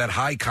looking for that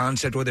high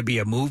concept, whether it be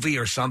a movie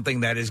or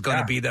something that is going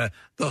to be the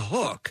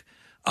hook.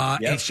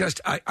 It's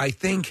just I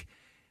think,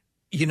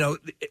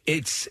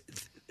 it's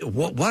 –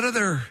 what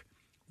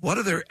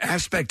other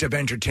aspect of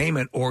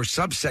entertainment or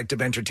subsect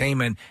of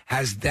entertainment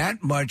has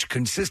that much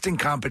consistent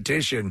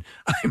competition?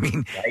 I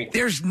mean,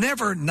 there's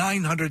never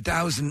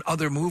 900,000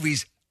 other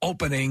movies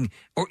opening,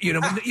 or you know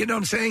what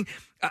I'm saying?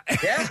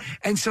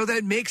 And so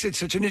that makes it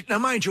such now,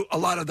 mind you, a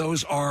lot of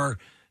those are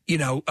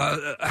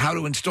how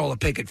to install a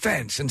picket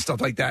fence and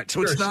stuff like that.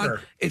 So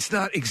it's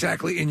not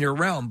exactly in your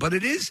realm, but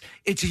it's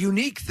a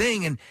unique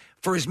thing. And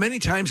for as many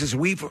times as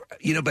we've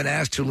been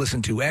asked to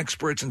listen to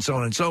experts and so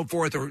on and so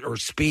forth, or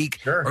speak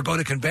or go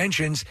to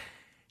conventions,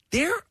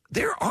 there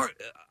are.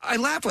 I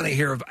laugh when I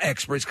hear of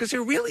experts because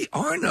there really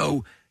are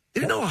no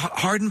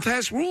hard and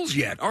fast rules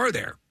yet, are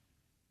there?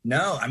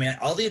 No, I mean,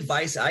 all the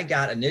advice I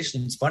got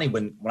initially, it's funny,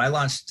 when I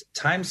launched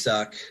Time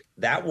Suck,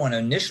 that one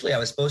initially I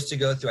was supposed to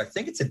go through, I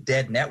think it's a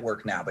dead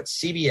network now, but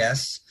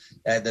CBS,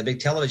 the big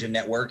television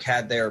network,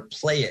 had their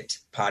Play It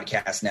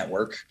podcast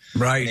network.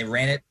 Right. And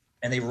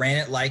they ran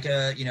it like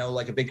a,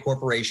 like a big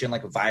corporation,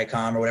 like a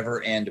Viacom or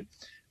whatever. And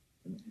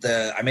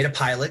I made a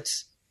pilot,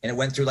 and it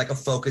went through like a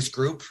focus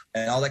group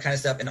and all that kind of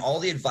stuff. And all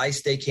the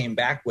advice they came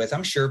back with,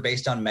 I'm sure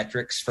based on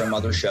metrics from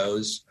other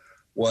shows,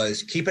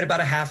 was keep it about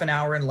a half an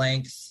hour in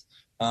length.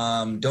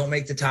 Don't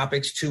make the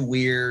topics too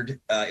weird.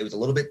 It was a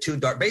little bit too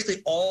dark.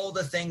 Basically, all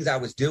the things I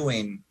was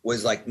doing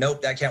was like,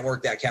 nope, that can't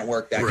work. That can't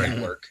work. That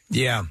can't work.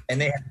 Yeah. And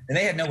they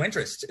had no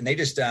interest. And they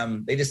just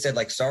said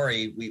like,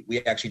 sorry,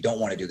 we actually don't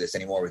want to do this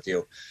anymore with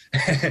you.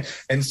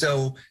 And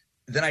so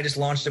then I just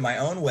launched in my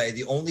own way.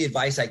 The only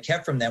advice I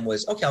kept from them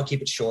was, okay, I'll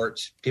keep it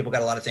short. People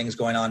got a lot of things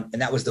going on.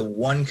 And that was the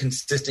one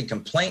consistent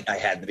complaint I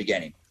had in the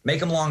beginning. Make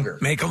them longer.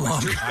 Make them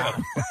longer.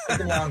 Make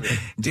them longer.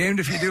 Damned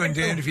if you do and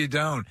damned if you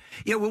don't.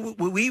 Yeah, what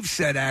we've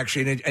said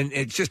actually, and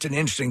it's just an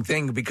interesting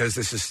thing because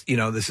this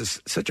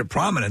is such a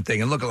prominent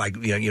thing. And look at like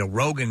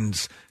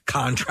Rogan's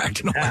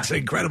contract and all that's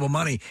incredible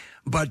money.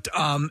 But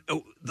a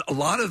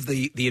lot of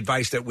the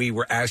advice that we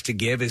were asked to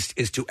give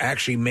is to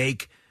actually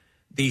make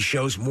these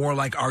shows more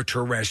like our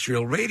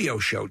terrestrial radio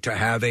show, to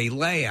have a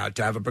layout,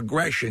 to have a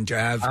progression, to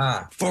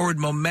have forward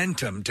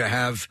momentum, to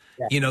have,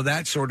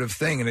 that sort of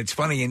thing. And it's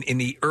funny, in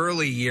the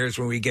early years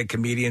when we get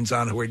comedians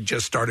on who had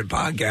just started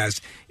podcasts,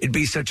 it'd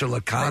be such a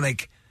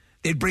laconic,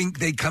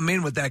 they'd come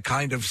in with that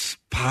kind of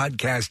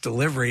podcast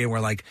delivery, and we're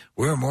like,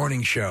 we're a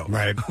morning show.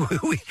 Right.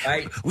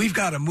 We've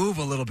got to move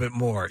a little bit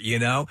more,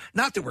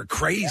 Not that we're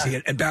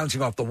crazy and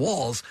bouncing off the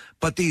walls,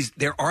 but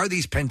there are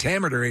these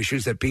pentameter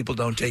issues that people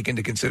don't take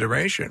into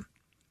consideration.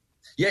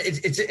 Yeah,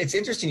 it's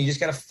interesting. You just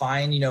got to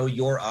find,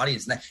 your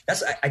audience. And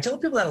I tell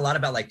people that a lot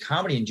about like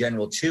comedy in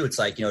general too. It's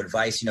like,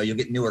 advice, you'll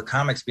get newer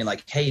comics being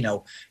like, hey, I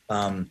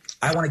want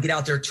to get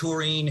out there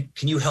touring.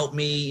 Can you help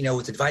me,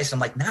 with advice? I'm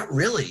like, not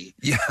really.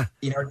 Yeah.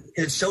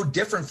 It's so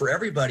different for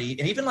everybody.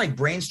 And even like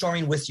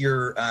brainstorming with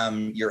your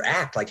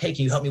act, like, hey,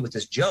 can you help me with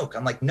this joke?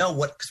 I'm like, no,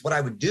 because what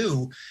I would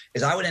do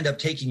is I would end up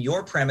taking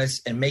your premise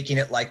and making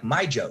it like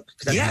my joke,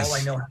 because that's all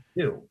I know how to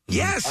do.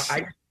 Yes.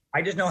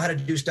 I just know how to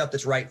do stuff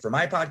that's right for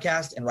my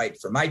podcast and right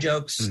for my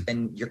jokes.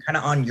 And you're kind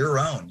of on your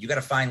own. You got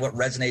to find what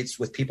resonates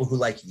with people who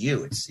like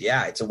you.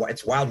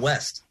 It's Wild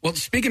West. Well,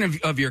 speaking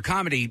of your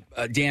comedy,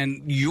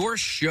 Dan, your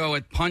show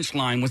at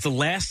Punchline was the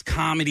last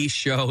comedy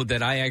show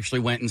that I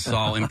actually went and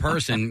saw in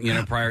person,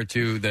 prior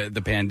to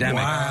the pandemic.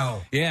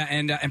 Wow. Yeah.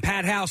 And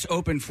Pat House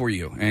opened for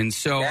you. And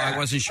so I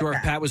wasn't sure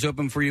if Pat was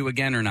open for you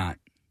again or not.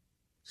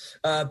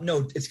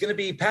 No, it's going to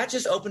be, Pat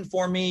just opened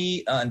for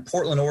me in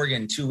Portland,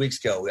 Oregon 2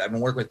 weeks ago. I've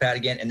been working with Pat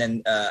again. And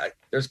then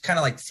there's kind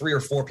of like 3 or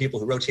 4 people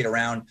who rotate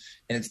around.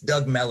 And it's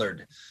Doug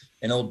Mellard,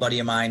 an old buddy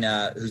of mine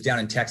who's down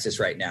in Texas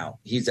right now.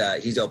 He's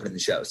opening the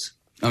shows.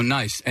 Oh,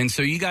 nice. And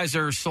so you guys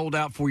are sold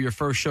out for your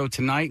first show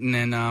tonight. And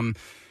then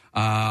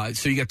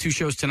so you got 2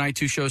 shows tonight,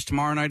 2 shows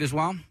tomorrow night as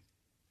well?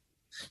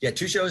 Yeah,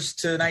 2 shows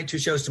tonight, 2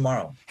 shows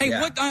tomorrow. Hey,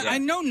 I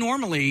know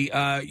normally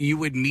you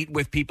would meet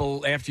with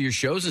people after your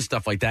shows and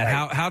stuff like that.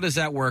 Right. How does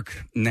that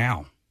work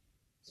now?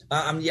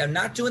 I'm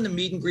not doing the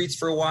meet and greets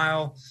for a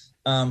while.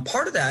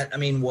 Part of that,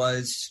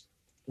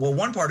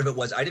 one part of it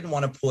was I didn't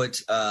want to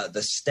put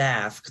the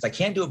staff, because I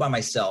can't do it by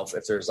myself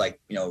if there's like,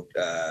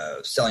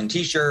 selling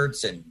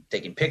T-shirts and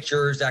taking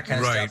pictures, that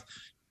kind of stuff.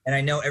 And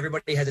I know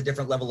everybody has a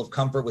different level of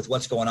comfort with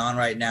what's going on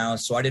right now.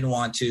 So I didn't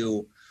want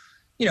to,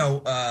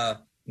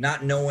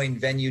 not knowing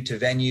venue to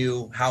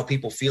venue, how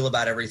people feel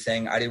about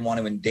everything. I didn't want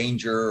to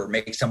endanger or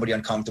make somebody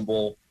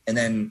uncomfortable. And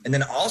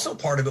then also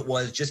part of it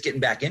was just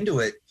getting back into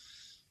it.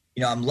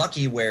 I'm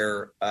lucky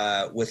where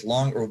with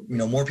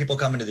more people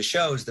coming to the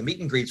shows, the meet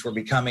and greets were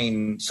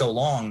becoming so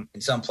long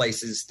in some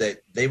places that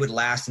they would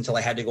last until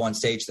I had to go on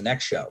stage the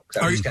next show.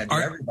 Because I was just going to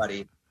do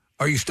everybody.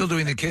 Are you still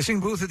doing the kissing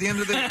booth at the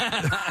end of the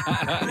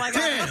Oh my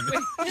God.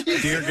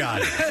 Dear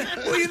God.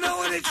 Well,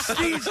 when it's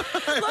Steve's.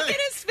 Look at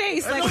his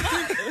face. Like,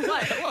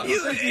 what?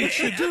 You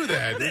should do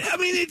that.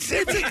 It's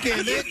a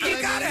gimmick.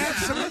 You got to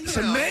have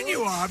some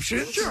menu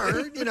options. Sure.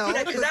 Is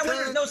that when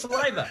there's no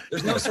saliva?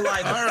 There's no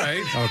saliva. All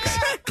right. Okay.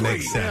 Exactly.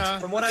 Makes sense. Yeah.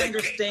 From what I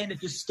understand,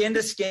 it's just skin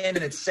to skin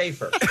and it's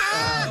safer.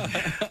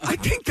 I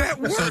think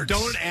that works. So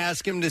don't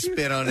ask him to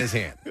spit on his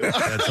hand.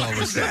 That's all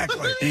we're saying.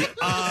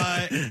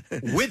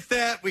 Exactly. With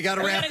that, we got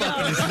to wrap up.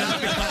 And it's not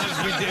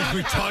because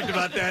we talked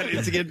about that.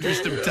 It's in the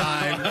interest of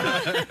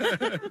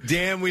time.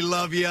 Dan, we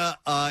love you.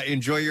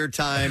 Enjoy your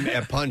time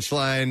at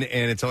Punchline.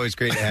 And it's always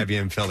great to have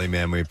you in Philly,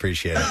 man. We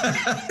appreciate it.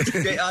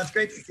 It's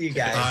great to see you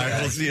guys. All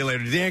right, we'll see you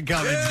later. Dan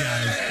Cummins,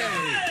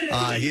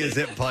 guys. He is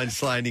at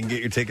Punchline. You can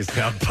get your tickets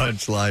now at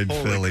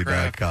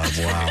punchlinephilly.com.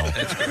 Wow.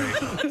 That's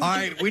great. All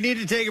right, we need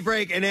to take a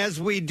break. And as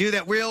we do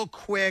that real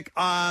quick,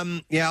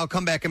 I'll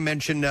come back and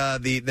mention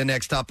the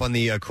next stop on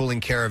the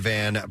Cooling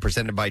Caravan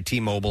presented by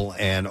T-Mobile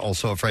and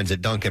also our friends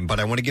at Duncan. But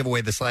I want to give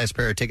away this last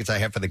pair of tickets I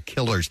have for the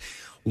Killers.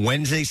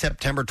 Wednesday,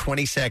 September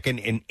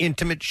 22nd, an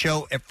intimate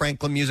show at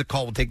Franklin Music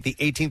Hall. We'll take the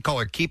 18th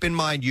caller. Keep in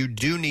mind, you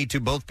do need to,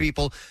 both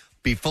people,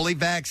 be fully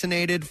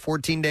vaccinated,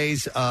 14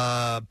 days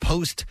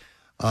post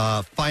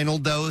final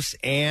dose,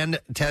 and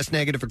test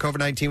negative for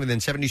COVID-19 within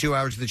 72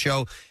 hours of the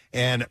show,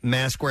 and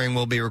mask wearing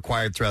will be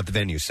required throughout the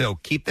venue. So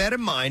keep that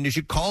in mind as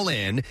you call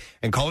in,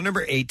 and call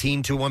number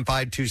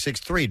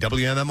 18-215-263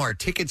 WMMR.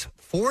 Tickets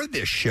for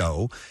this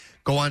show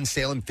go on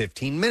sale in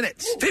 15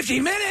 minutes.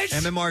 15 minutes?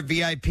 MMR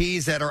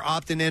VIPs that are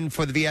opting in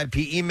for the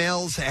VIP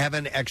emails have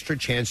an extra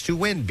chance to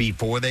win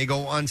before they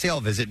go on sale.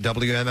 Visit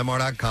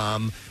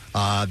WMMR.com.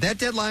 That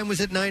deadline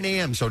was at 9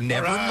 a.m., so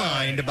never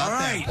mind about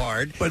that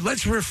part. But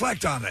let's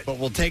reflect on it. But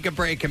we'll take a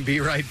break and be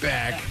right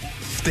back.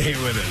 Stay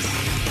with us.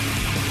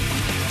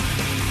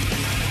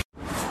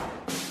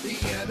 The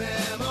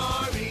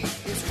MMRE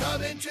is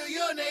coming to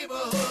your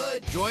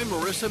neighborhood. Join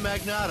Marissa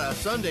Magnata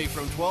Sunday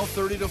from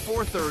 12:30 to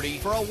 4:30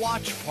 for a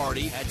watch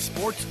party at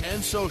Sports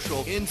and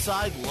Social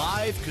inside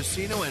Live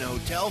Casino and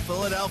Hotel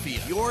Philadelphia,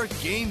 your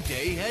game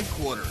day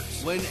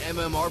headquarters. Win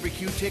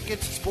MMRBQ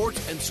tickets,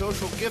 sports and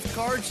social gift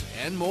cards,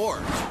 and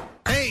more.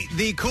 Hey,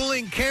 the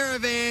Cooling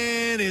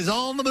Caravan is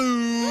on the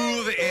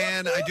move,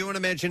 and I do want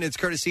to mention it's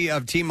courtesy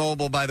of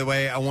T-Mobile, by the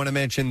way. I want to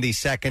mention the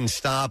second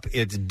stop.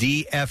 It's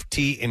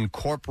DFT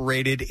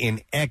Incorporated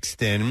in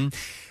Exton.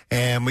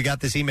 And we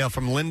got this email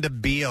from Linda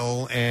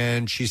Beal,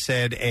 and she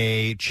said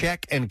a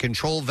check and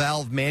control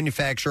valve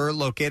manufacturer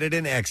located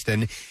in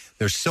Exton.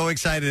 They're so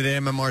excited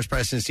that MMR's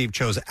Preston and Steve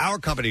chose our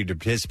company to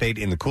participate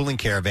in the Cooling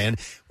Caravan.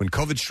 When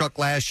COVID struck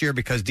last year,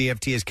 because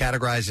DFT is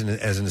categorized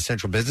as an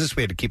essential business,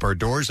 we had to keep our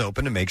doors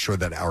open to make sure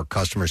that our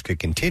customers could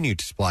continue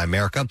to supply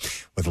America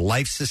with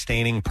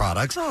life-sustaining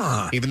products.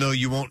 Even though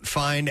you won't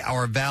find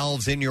our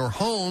valves in your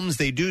homes,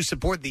 they do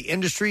support the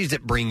industries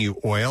that bring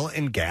you oil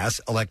and gas,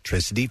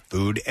 electricity,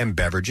 food and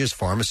beverages,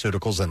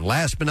 pharmaceuticals, and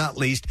last but not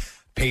least,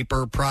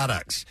 paper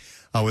products.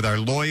 With our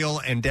loyal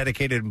and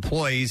dedicated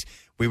employees,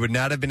 we would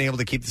not have been able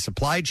to keep the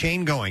supply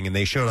chain going, and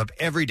they showed up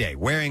every day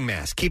wearing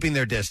masks, keeping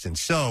their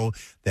distance so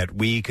that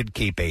we could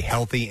keep a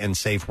healthy and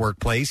safe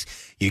workplace.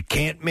 You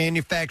can't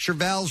manufacture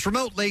valves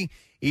remotely.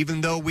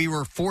 Even though we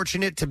were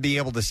fortunate to be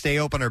able to stay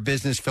open, our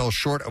business fell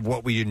short of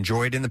what we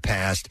enjoyed in the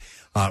past.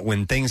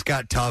 When things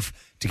got tough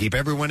to keep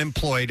everyone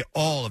employed,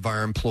 all of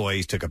our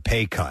employees took a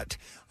pay cut.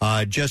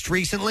 Just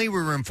recently, we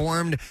were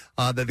informed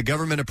that the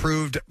government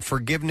approved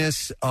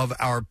forgiveness of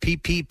our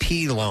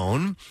PPP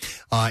loan.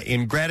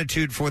 In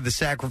gratitude for the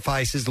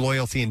sacrifices,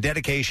 loyalty, and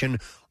dedication,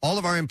 all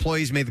of our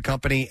employees made the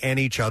company and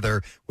each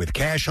other with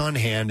cash on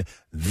hand,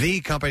 the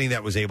company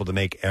that was able to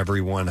make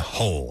everyone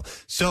whole.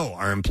 So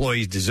our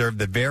employees deserve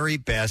the very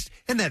best,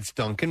 and that's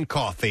Dunkin'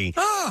 Coffee.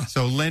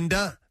 So,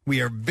 Linda, we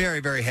are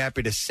very, very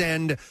happy to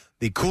send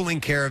the Cooling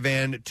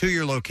Caravan to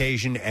your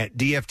location at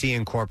DFT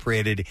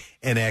Incorporated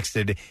in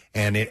Exton,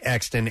 and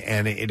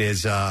it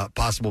is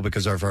possible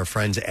because of our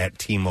friends at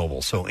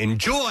T-Mobile. So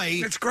enjoy.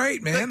 That's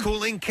great, man. The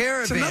Cooling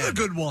Caravan. It's another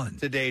good one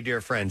today, dear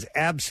friends.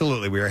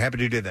 Absolutely, we are happy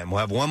to do that. We'll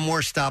have one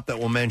more stop that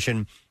we'll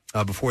mention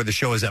before the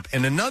show is up.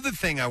 And another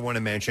thing I want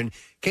to mention,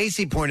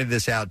 Casey pointed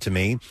this out to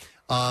me,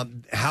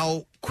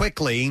 how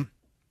quickly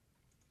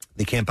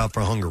the Camp Out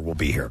for Hunger will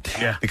be here.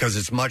 Yeah. Because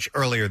it's much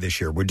earlier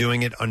this year. We're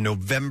doing it on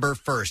November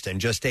 1st.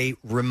 And just a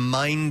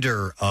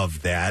reminder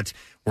of that,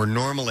 where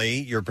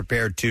normally you're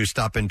prepared to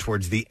stop in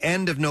towards the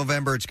end of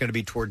November, it's going to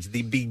be towards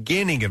the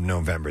beginning of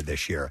November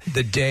this year.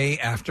 The day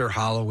after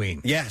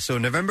Halloween. Yeah, so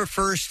November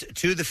 1st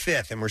to the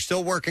 5th. And we're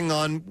still working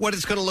on what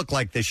it's going to look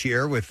like this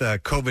year with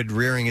COVID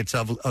rearing its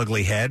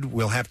ugly head.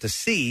 We'll have to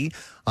see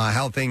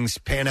how things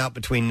pan out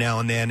between now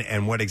and then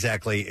and what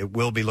exactly it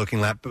will be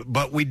looking like.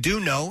 But we do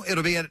know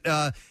it'll be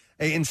at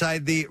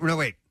inside the – no,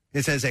 wait.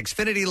 It says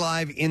Xfinity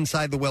Live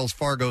inside the Wells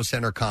Fargo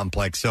Center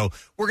complex. So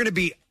we're going to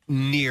be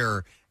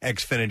near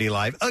Xfinity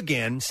Live.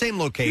 Again, same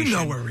location. You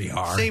know where we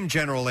are. Same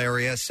general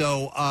area.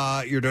 So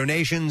your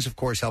donations, of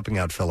course, helping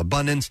out Phil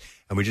Abundance.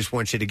 And we just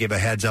want you to give a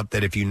heads up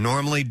that if you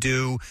normally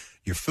do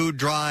your food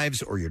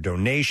drives or your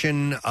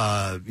donation,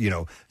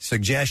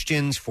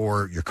 suggestions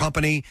for your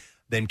company,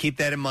 then keep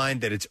that in mind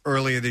that it's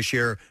earlier this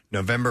year,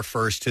 November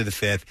 1st to the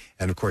 5th.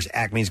 And, of course,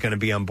 Acme's going to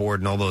be on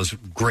board and all those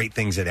great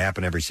things that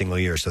happen every single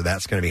year. So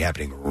that's going to be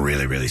happening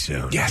really, really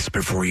soon. Yes,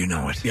 before you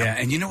know it. Yeah,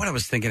 and you know what I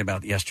was thinking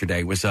about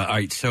yesterday was, all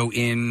right, so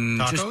in...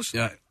 Tacos?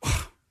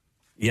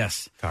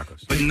 Yes.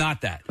 Tacos. But not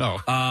that.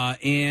 Oh.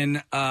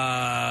 In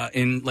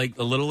like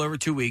a little over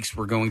 2 weeks,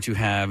 we're going to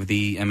have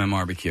the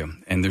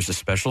MMRBQ. And there's a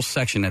special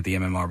section at the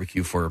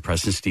MMRBQ for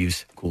Preston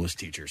Steve's Coolest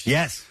Teachers.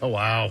 Yes. Oh,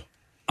 wow.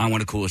 I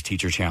want a Coolest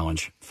Teacher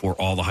Challenge for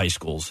all the high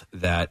schools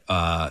that,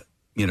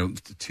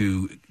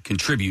 to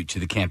contribute to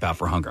the Camp Out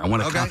for Hunger. I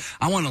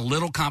want a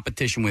little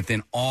competition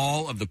within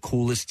all of the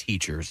coolest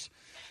teachers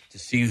to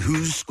see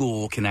whose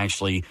school can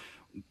actually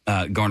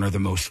garner the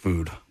most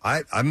food.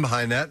 I'm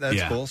behind that.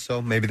 That's cool.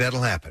 So maybe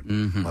that'll happen.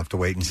 Mm-hmm. We'll have to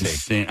wait and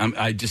see.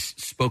 I just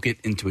spoke it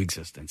into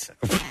existence.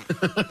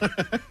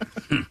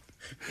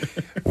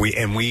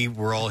 We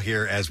were all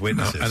here as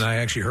witnesses. No, and I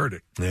actually heard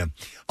it. Yeah.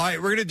 All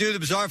right, we're going to do the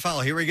Bizarre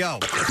File. Here we go.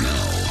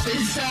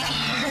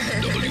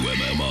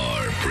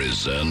 WMMR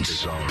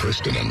presents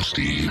Preston and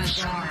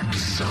Steve's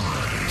Bizarre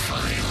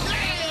File.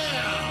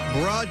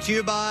 Brought to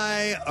you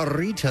by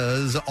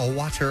Rita's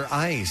Water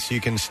Ice.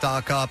 You can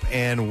stock up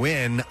and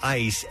win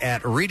ice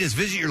at Rita's.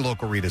 Visit your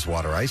local Rita's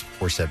Water Ice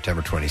before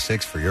September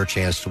 26th for your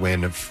chance to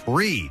win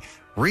free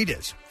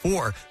Rita's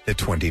for the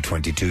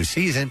 2022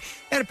 season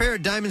and a pair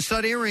of diamond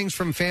stud earrings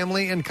from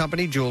Family and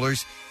Company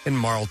Jewelers in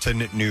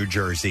Marlton, New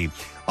Jersey.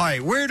 All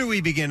right, where do we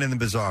begin in the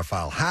bizarre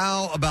file?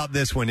 How about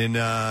this one in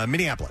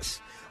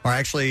Minneapolis? Or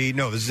actually,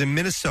 no, this is in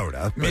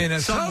Minnesota.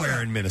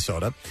 Somewhere in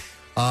Minnesota.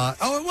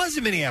 It was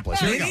in Minneapolis.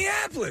 Here we go.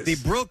 Minneapolis. The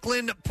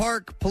Brooklyn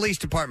Park Police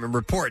Department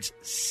reports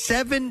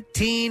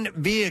 17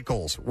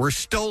 vehicles were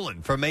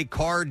stolen from a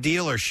car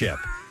dealership.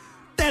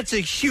 That's a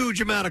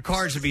huge amount of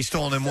cars to be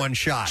stolen in one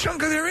shot.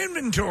 Chunk of their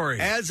inventory.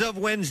 As of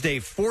Wednesday,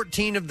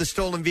 14 of the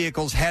stolen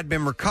vehicles had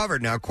been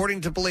recovered. Now,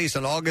 according to police,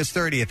 on August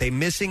 30th, a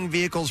missing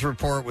vehicles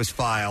report was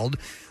filed.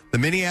 The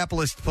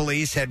Minneapolis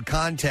police had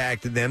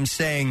contacted them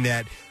saying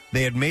that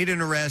they had made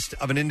an arrest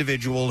of an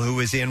individual who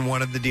was in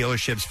one of the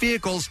dealership's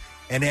vehicles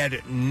and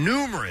had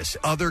numerous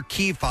other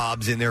key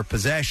fobs in their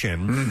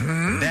possession.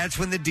 Mm-hmm. That's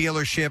when the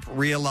dealership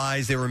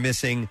realized they were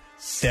missing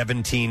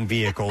 17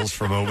 vehicles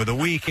from over the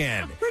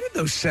weekend. Where did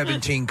those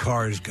 17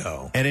 cars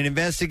go? And an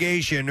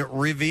investigation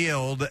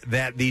revealed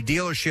that the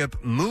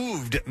dealership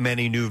moved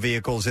many new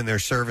vehicles in their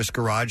service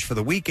garage for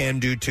the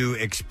weekend due to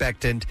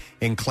expectant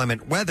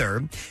inclement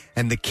weather,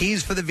 and the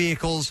keys for the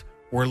vehicles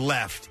were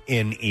left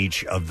in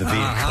each of the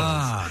vehicles.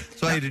 Uh-huh.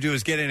 So all you had to do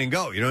is get in and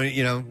go. You don't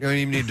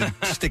even need to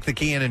stick the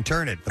key in and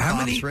turn it. The How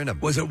fobs many? were in them.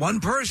 Was it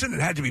one person? It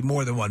had to be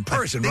more than one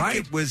person,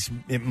 right?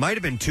 It might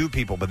have been two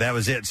people, but that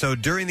was it. So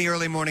during the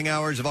early morning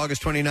hours of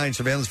August 29th,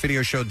 surveillance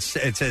video showed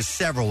it says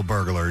several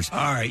burglars All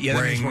right, yeah,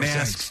 that makes wearing more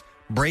masks, sense.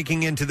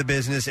 breaking into the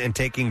business and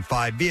taking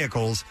 5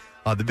 vehicles.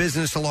 The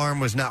business alarm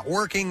was not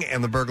working,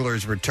 and the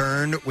burglars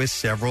returned with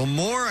several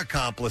more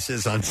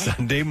accomplices on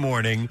Sunday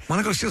morning. Want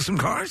to go steal some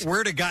cars?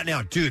 Word had gotten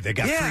out. Dude, they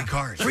got 3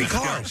 cars. Free Let's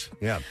go. cars.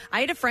 Yeah. I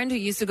had a friend who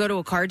used to go to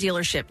a car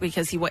dealership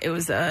because it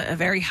was a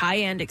very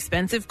high-end,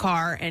 expensive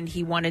car, and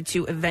he wanted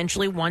to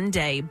eventually one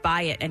day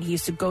buy it. And he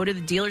used to go to the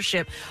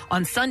dealership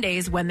on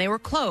Sundays when they were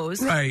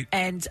closed. Right.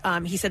 And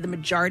he said the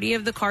majority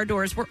of the car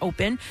doors were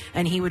open,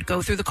 and he would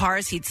go through the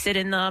cars. He'd sit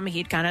in them.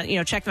 He'd kind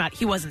of check them out.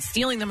 He wasn't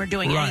stealing them or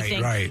doing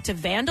anything to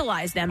vandalize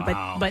them,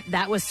 but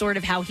that was sort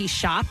of how he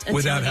shopped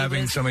without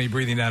having somebody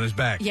breathing down his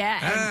back.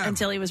 Yeah,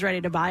 until he was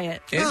ready to buy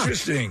it.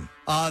 Interesting.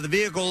 The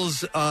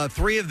vehicles,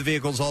 3 of the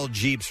vehicles, all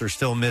Jeeps, are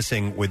still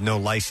missing with no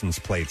license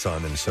plates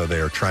on them, so they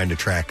are trying to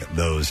track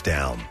those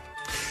down.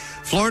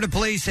 Florida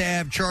police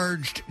have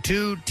charged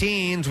 2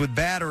 teens with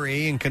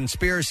battery and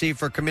conspiracy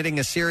for committing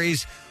a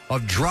series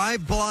of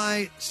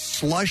drive-by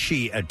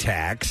slushy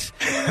attacks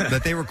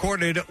that they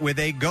recorded with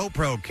a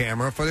GoPro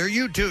camera for their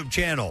YouTube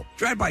channel.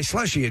 Drive-by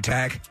slushy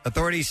attack.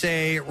 Authorities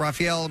say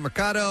Rafael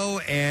Mercado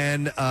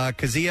and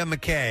Kazia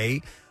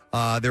McKay,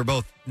 they're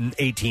both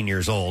 18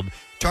 years old,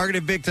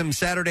 targeted victims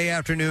Saturday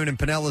afternoon in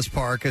Pinellas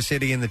Park, a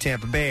city in the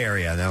Tampa Bay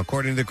area. Now,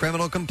 according to the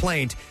criminal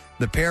complaint,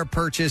 the pair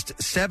purchased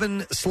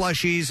 7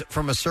 slushies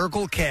from a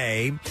Circle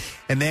K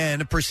and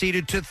then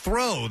proceeded to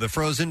throw the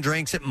frozen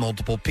drinks at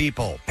multiple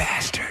people.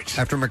 Bastards.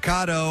 After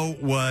Mercado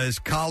was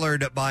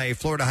collared by a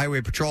Florida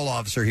Highway Patrol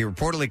officer, he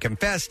reportedly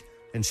confessed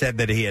and said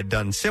that he had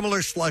done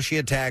similar slushy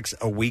attacks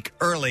a week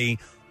early,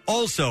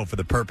 also for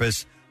the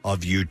purpose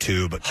of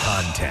YouTube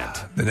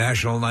content. The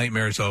national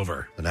nightmare is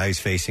over. And now he's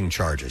facing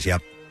charges.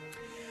 Yep.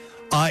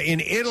 In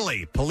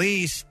Italy,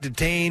 police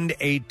detained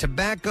a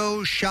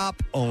tobacco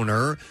shop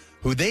owner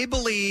who they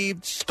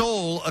believed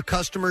stole a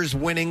customer's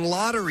winning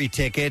lottery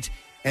ticket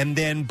and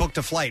then booked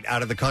a flight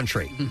out of the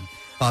country.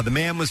 The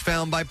man was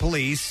found by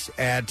police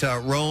at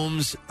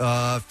Rome's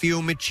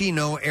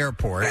Fiumicino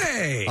Airport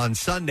on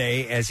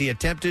Sunday as he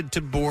attempted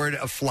to board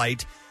a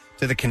flight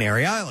to the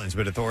Canary Islands,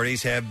 but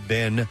authorities have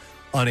been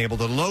unable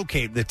to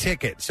locate the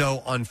ticket.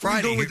 So on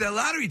Friday... Go with that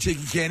lottery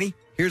ticket, Kenny.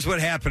 Here's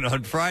what happened.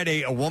 On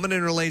Friday, a woman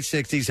in her late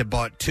 60s had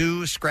bought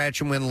 2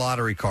 scratch-and-win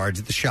lottery cards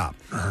at the shop.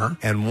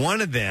 And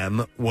one of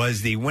them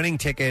was the winning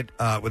ticket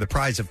with a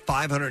prize of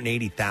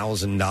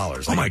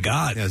 $580,000. Oh, my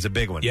God. It was a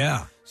big one.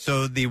 Yeah.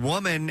 So the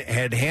woman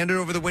had handed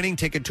over the winning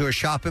ticket to a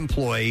shop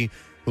employee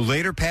who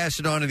later passed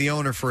it on to the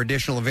owner for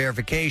additional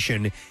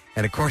verification.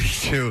 And according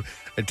to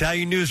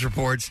Italian news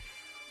reports,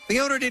 the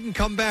owner didn't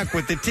come back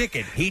with the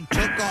ticket. He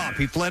took off.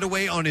 He fled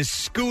away on his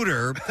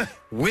scooter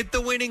with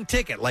the winning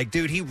ticket. Like,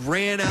 dude, he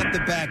ran out the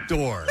back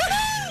door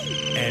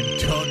and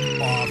took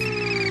off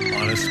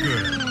on a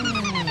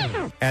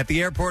scooter. At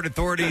the airport,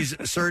 authorities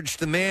searched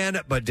the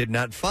man but did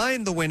not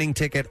find the winning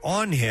ticket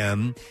on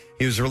him.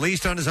 He was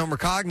released on his own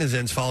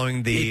recognizance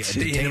following the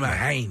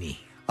detainment.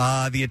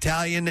 The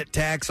Italian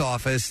tax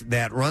office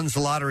that runs the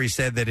lottery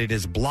said that it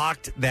has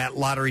blocked that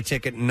lottery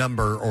ticket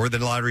number or the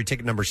lottery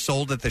ticket number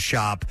sold at the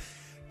shop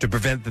to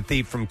prevent the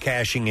thief from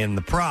cashing in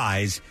the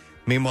prize.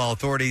 Meanwhile,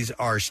 authorities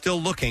are still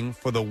looking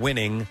for the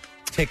winning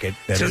ticket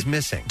that is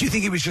missing. Do you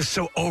think he was just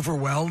so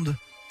overwhelmed?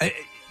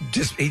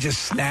 He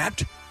just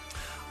snapped?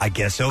 I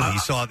guess so. He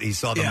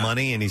saw the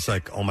money and he's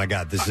like, "Oh my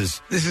God,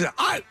 it's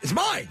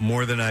mine.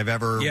 More than I've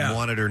ever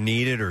wanted or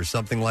needed, or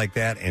something like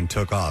that," and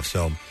took off.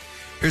 So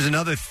Here's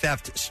another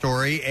theft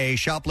story. A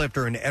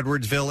shoplifter in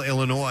Edwardsville,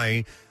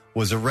 Illinois,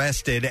 was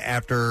arrested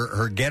after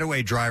her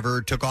getaway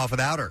driver took off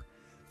without her.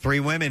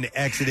 3 women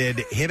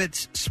exited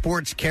Hibbett's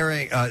Sports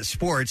carrying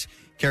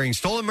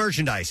stolen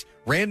merchandise,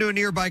 ran to a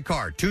nearby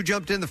car. 2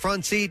 jumped in the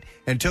front seat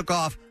and took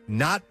off,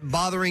 not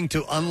bothering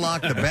to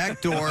unlock the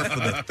back door for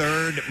the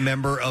 3rd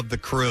member of the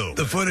crew.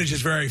 The footage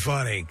is very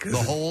funny. The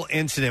whole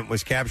incident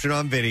was captured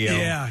on video,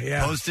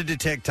 posted to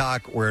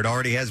TikTok, where it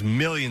already has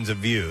millions of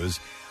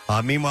views.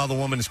 Meanwhile, the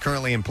woman is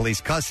currently in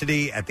police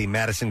custody at the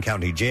Madison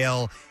County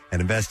Jail, and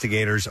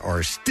investigators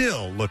are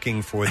still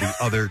looking for the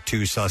other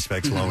 2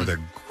 suspects along with their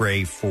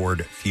gray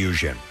Ford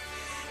Fusion.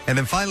 And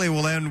then finally,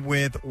 we'll end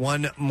with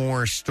one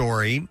more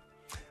story.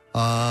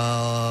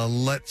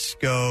 Let's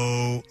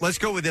go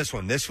with this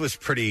one. This was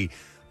pretty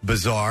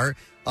bizarre.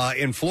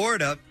 In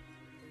Florida,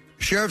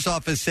 Sheriff's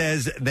Office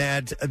says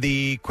that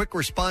the quick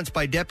response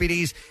by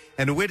deputies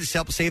and a witness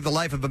helped save the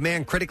life of a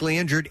man critically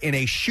injured in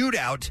a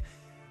shootout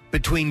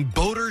between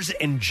boaters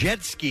and jet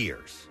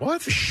skiers.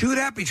 What? A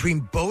shootout between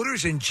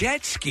boaters and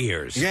jet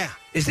skiers? Yeah.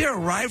 Is there a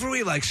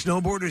rivalry like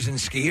snowboarders and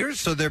skiers?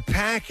 So they're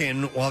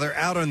packing while they're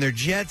out on their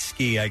jet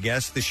ski, I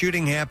guess. The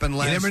shooting happened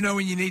last... You never know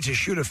when you need to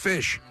shoot a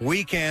fish.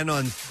 ...weekend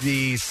on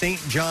the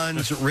St.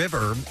 Johns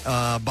River.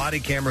 Body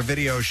camera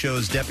video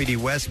shows Deputy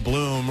Wes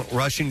Bloom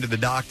rushing to the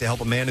dock to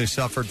help a man who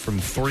suffered from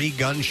 3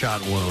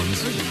 gunshot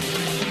wounds.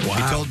 Wow.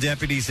 He told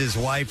deputies his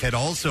wife had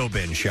also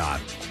been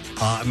shot.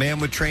 A man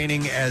with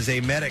training as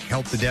a medic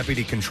helped the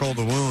deputy control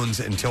the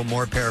wounds until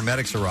more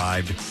paramedics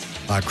arrived.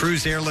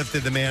 Crews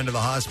airlifted the man to the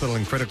hospital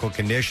in critical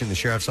condition. The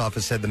sheriff's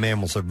office said the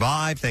man will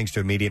survive thanks to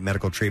immediate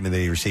medical treatment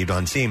that he received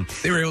on scene.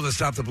 They were able to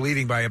stop the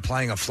bleeding by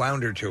applying a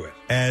flounder to it.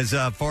 As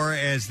far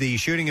as the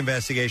shooting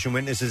investigation,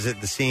 witnesses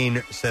at the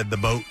scene said the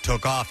boat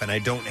took off, and I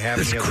don't have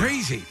any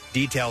crazy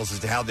details as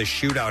to how this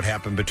shootout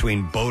happened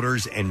between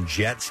boaters and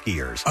jet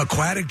skiers.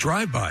 Aquatic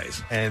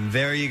drive-bys. And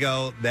there you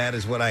go. That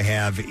is what I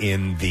have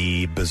in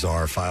the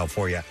bizarre file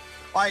for you.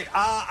 All right,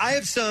 I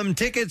have some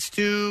tickets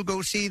to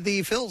go see the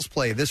Phils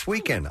play this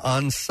weekend.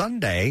 On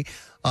Sunday,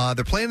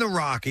 they're playing the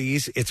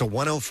Rockies. It's a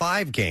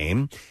 105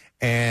 game,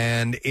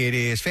 and it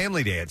is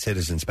Family Day at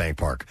Citizens Bank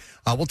Park.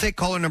 We'll take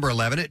caller number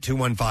 11 at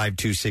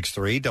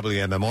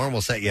 215-263-WMMR, and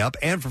we'll set you up.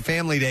 And for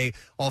Family Day,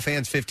 all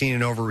fans 15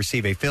 and over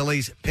receive a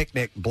Phillies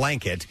picnic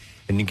blanket,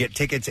 and you get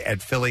tickets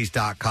at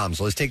Phillies.com.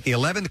 So let's take the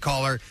 11th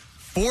caller,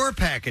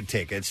 4-pack of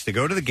tickets to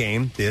go to the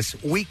game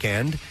this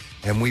weekend.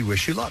 And we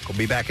wish you luck. We'll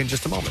be back in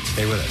just a moment.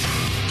 Stay with us.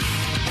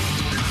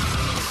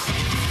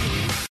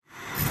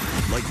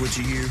 Like what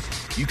you hear?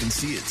 You can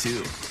see it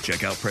too.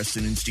 Check out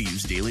Preston and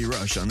Steve's Daily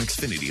Rush on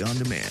Xfinity On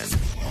Demand.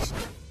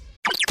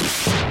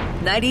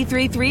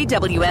 93.3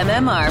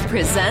 WMMR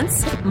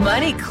presents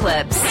Money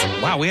Clips.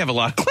 Wow, we have a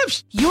lot of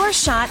clips. Your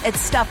shot at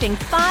stuffing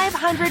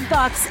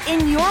 $500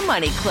 in your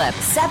money clip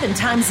 7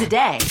 times a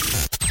day.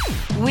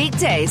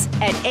 Weekdays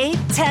at 8,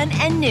 10,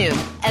 and noon,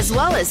 as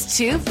well as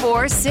 2,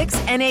 4, 6,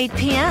 and 8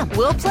 p.m.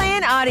 We'll play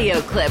an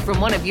audio clip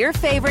from one of your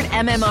favorite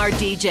MMR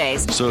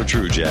DJs. So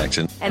true,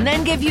 Jackson. And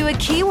then give you a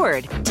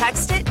keyword.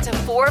 Text it to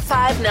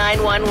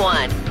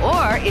 45911.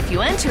 Or if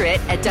you enter it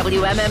at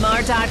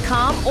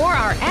WMMR.com or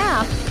our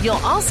app, you'll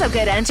also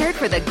get entered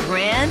for the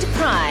grand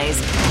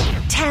prize.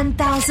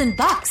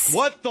 $10,000.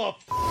 What the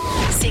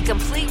See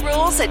complete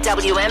rules at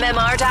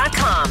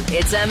WMMR.com.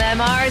 It's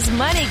MMR's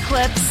Money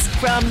Clips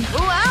from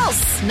who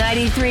else?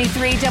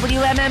 93.3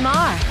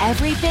 WMMR.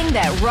 Everything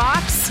that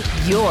rocks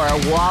your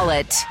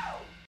wallet.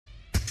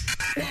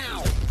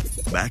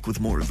 Back with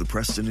more of the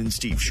Preston and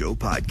Steve Show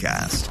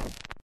podcast.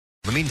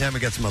 In the meantime, we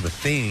got some other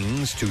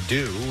things to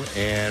do,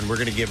 and we're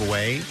going to give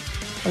away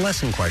a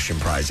lesson question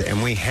prize.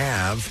 And we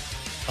have...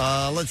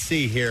 let's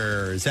see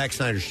here. Zack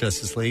Snyder's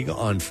Justice League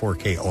on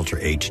 4K Ultra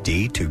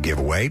HD to give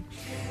away.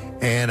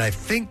 And I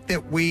think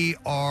that we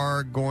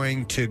are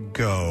going to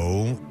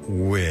go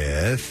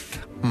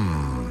with...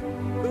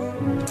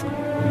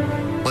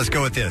 Let's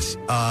go with this.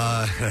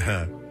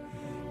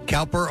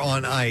 Cowper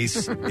on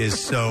Ice is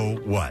so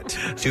what?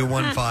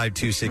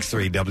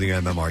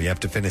 215-263-WMMR. You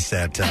have to finish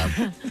that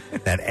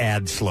that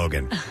ad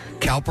slogan.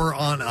 Cowper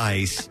on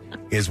Ice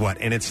is what?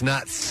 And it's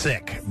not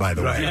sick, by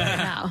the way.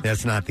 No.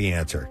 That's not the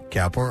answer.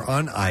 Cowper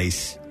on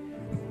Ice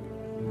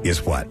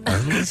is what?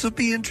 This will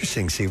be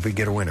interesting. See if we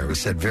get a winner. It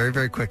was said very,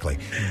 very quickly.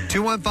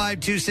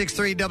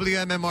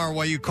 215-263-WMMR.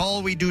 While you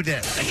call, we do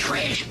this. The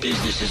trash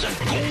business is a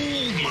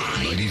gold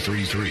mine.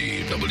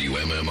 93.3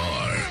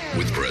 WMMR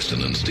with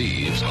Preston and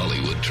Steve's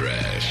Hollywood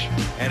Trash.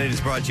 And it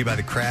is brought to you by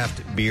the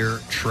Craft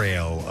Beer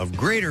Trail of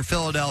Greater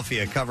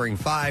Philadelphia, covering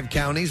 5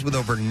 counties with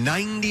over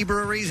 90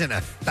 breweries and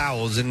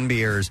 1,000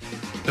 beers.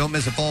 Don't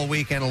miss a fall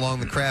weekend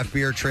along the Craft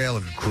Beer Trail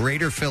of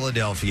Greater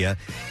Philadelphia.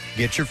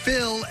 Get your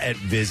fill at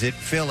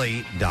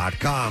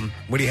visitphilly.com.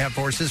 What do you have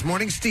for us this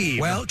morning, Steve?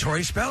 Well,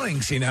 Tori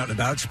Spelling seen out and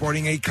about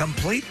sporting a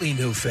completely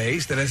new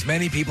face that has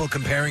many people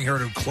comparing her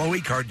to Khloe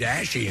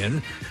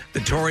Kardashian. The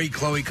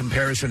Tori-Khloe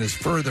comparison is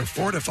further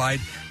fortified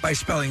by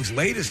Spelling's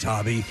latest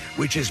hobby,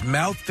 which is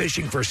mouth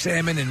fishing for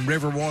salmon in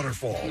river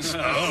waterfalls.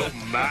 Oh,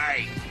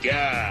 my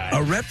God.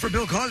 A rep for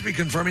Bill Cosby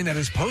confirming that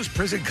his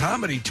post-prison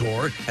comedy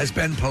tour has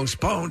been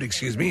postponed,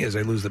 as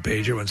I lose the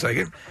page here 1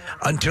 second,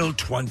 until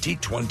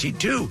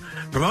 2022.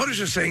 Promoters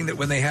are saying that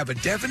when they have a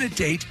definite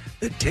date,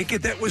 the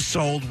ticket that was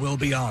sold will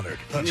be honored.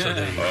 Oh,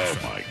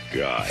 my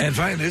God. And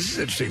finally, this is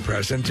interesting,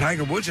 Preston.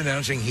 Tiger Woods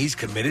announcing he's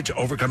committed to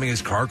overcoming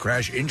his car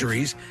crash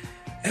injuries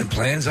and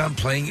plans on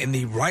playing in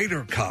the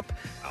Ryder Cup.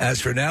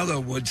 As for now, though,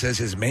 Woods says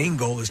his main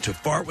goal is to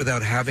fart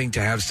without having to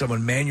have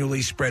someone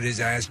manually spread his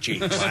ass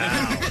cheeks.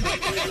 Wow.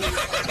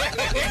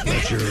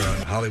 That's your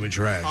Hollywood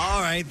trash.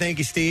 All right. Thank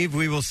you, Steve.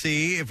 We will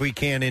see if we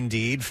can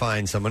indeed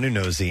find someone who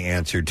knows the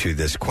answer to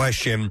this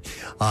question.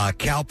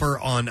 Cowper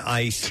on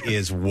ice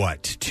is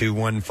what?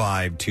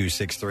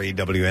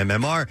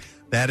 215-263-WMMR.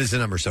 That is the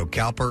number. So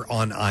Cowper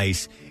on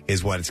ice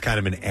is what? It's kind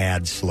of an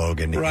ad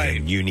slogan. Right.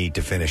 And you need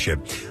to finish it.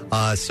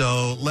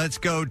 So let's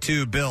go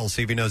to Bill,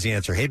 see if he knows the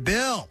answer. Hey,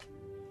 Bill.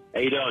 How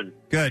you doing?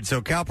 Good.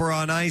 So Cowper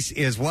on ice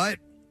is what?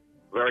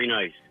 Very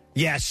nice.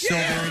 Yes, so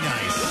very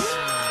nice.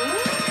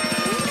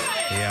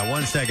 Yeah,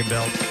 1 second,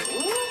 Bill.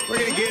 We're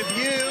going to give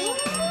you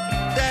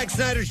Zack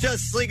Snyder's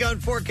Justice League on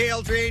 4K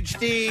Ultra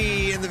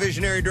HD and the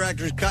visionary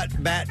director's cut.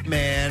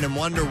 Batman and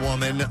Wonder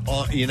Woman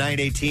unite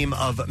a team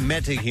of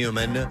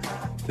metahuman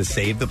to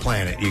save the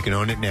planet. You can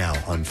own it now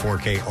on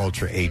 4K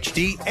Ultra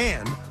HD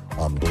and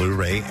on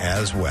Blu-ray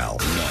as well.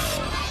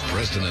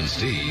 Preston and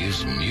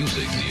Steve's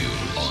Music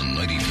News on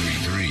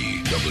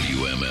 93.3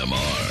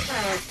 WMMR.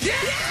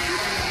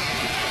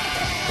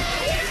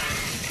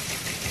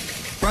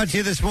 Brought to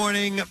you this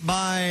morning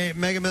by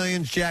Mega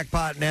Millions.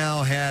 Jackpot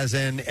now has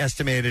an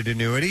estimated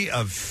annuity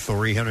of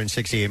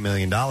 $368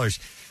 million.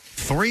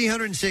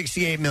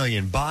 $368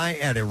 million. Buy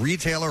at a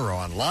retailer or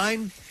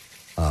online.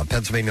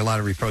 Pennsylvania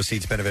Lottery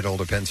proceeds benefit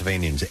older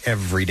Pennsylvanians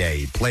every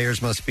day.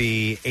 Players must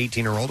be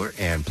 18 or older,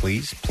 and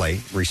please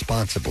play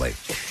responsibly.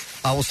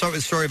 We'll start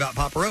with a story about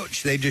Papa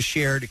Roach. They just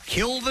shared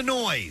Kill the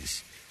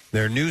Noise,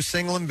 their new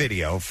single and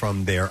video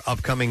from their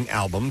upcoming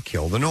album,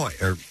 Kill the Noise.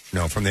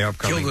 From their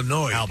upcoming Kill the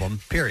Noise album,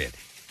 period.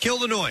 Kill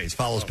the Noise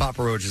follows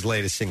Papa Roach's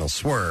latest single,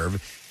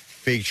 Swerve,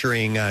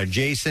 featuring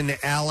Jason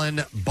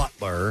Allen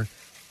Butler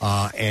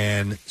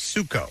and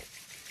Suko.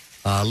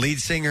 Lead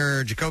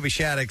singer Jacoby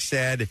Shattuck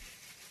said,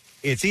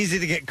 "It's easy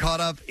to get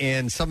caught up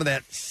in some of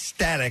that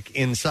static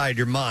inside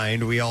your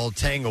mind. We all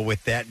tangle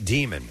with that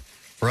demon.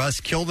 For us,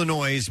 Kill the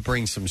Noise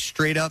brings some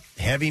straight-up,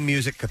 heavy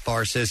music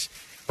catharsis,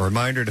 a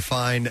reminder to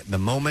find the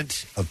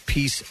moment of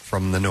peace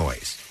from the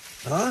noise."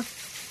 Huh?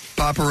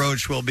 Papa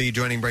Roach will be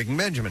joining Breaking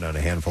Benjamin on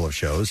a handful of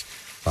shows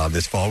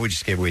this fall. We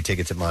just gave away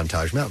tickets at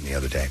Montage Mountain the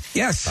other day.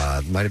 Yes.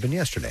 Might have been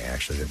yesterday,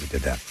 actually, that we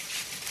did that.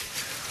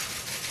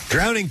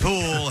 Drowning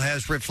Pool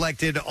has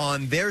reflected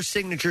on their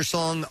signature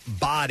song,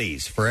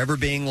 Bodies, forever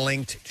being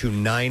linked to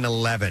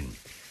 9/11.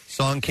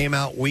 Song came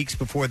out weeks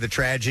before the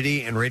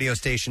tragedy, and radio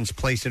stations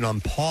placed it on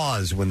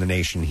pause when the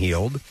nation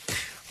healed.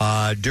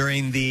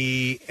 During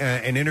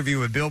an interview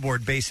with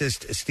Billboard,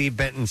 bassist Steve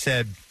Benton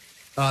said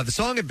the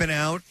song had been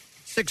out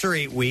 6 or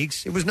 8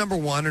 weeks. It was number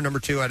 1 or number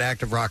 2 at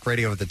active rock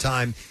radio at the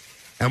time,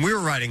 and we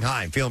were riding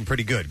high, feeling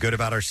pretty good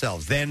about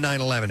ourselves. Then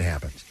 9/11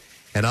 happened,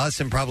 and us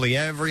and probably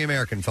every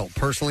American felt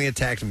personally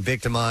attacked and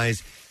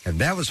victimized, and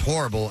that was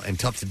horrible and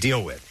tough to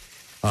deal with.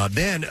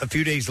 Then, a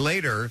few days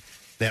later,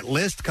 that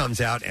list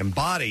comes out, and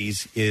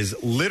Bodies is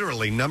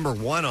literally number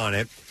 1 on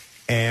it,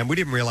 and we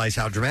didn't realize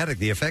how dramatic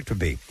the effect would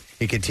be.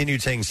 He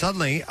continued saying,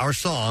 suddenly, our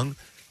song,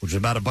 which was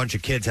about a bunch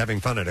of kids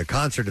having fun at a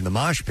concert in the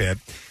mosh pit,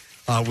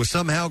 was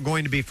somehow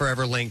going to be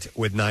forever linked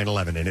with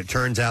 9/11, and it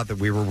turns out that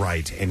we were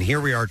right. And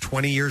here we are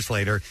 20 years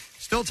later,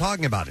 still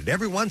talking about it.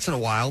 Every once in a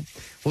while,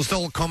 we'll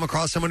still come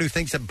across someone who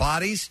thinks that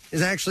Bodies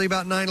is actually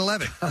about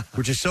 9/11,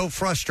 which is so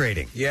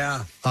frustrating.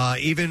 Yeah.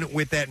 Even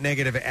with that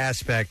negative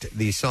aspect,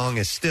 the song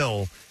is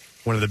still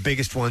one of the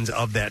biggest ones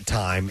of that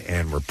time,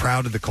 and we're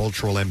proud of the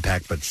cultural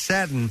impact, but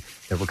saddened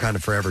that we're kind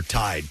of forever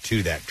tied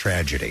to that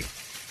tragedy.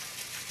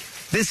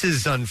 This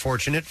is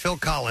unfortunate. Phil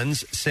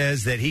Collins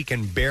says that he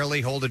can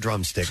barely hold a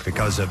drumstick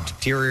because of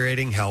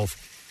deteriorating health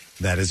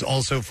that has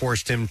also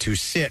forced him to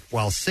sit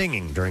while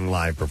singing during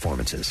live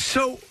performances.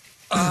 So,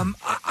 I'm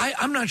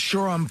not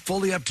sure I'm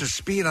fully up to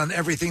speed on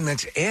everything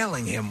that's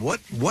ailing him.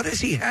 What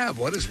does he have?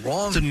 What is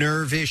wrong? It's a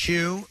nerve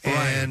issue,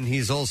 and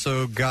he's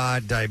also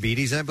got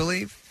diabetes, I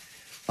believe.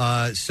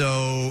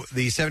 So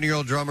the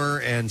 70-year-old drummer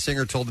and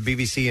singer told the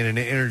BBC in an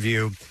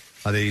interview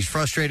that he's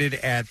frustrated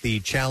at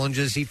the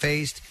challenges he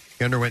faced.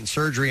 He underwent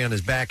surgery on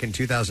his back in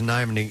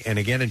 2009 and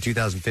again in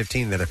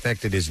 2015 that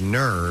affected his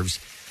nerves.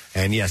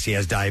 And yes, he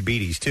has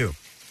diabetes too.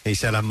 He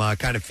said, I'm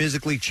kind of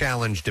physically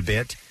challenged a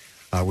bit,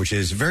 which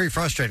is very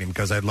frustrating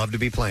because I'd love to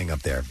be playing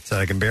up there. So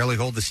I can barely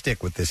hold the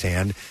stick with this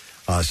hand.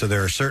 So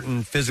there are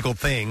certain physical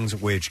things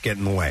which get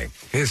in the way.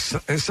 His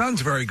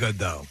son's very good,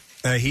 though.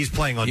 He's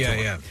playing on tour.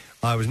 Yeah.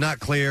 It was not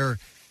clear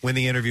when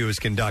the interview was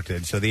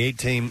conducted. So the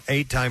eight-time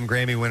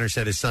Grammy winner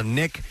said his son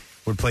Nick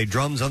would play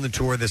drums on the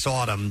tour this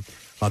autumn,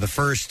 the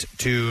first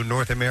to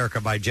North America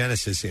by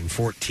Genesis in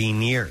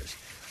 14 years.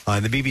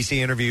 In the BBC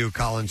interview,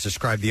 Collins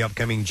described the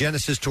upcoming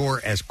Genesis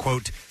tour as,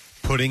 quote,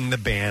 putting the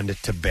band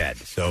to bed.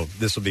 So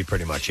this will be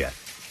pretty much it.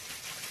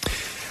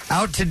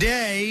 Out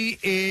today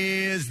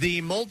is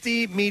the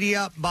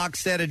multimedia box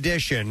set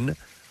edition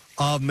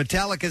of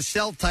Metallica's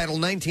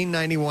self-titled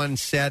 1991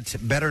 set,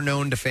 better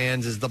known to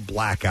fans as the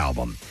Black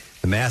Album.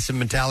 The massive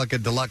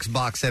Metallica deluxe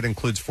box set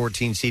includes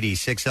 14 CDs,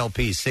 6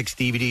 LPs, 6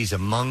 DVDs,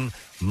 among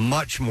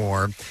much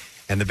more.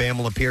 And the band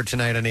will appear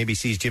tonight on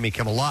ABC's Jimmy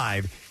Kimmel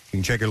Live. You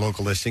can check your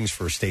local listings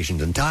for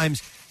stations and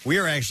times. We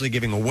are actually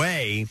giving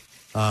away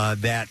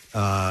that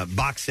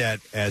box set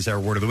as our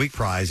Word of the Week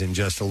prize in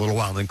just a little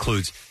while. It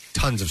includes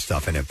tons of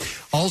stuff in it.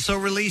 Also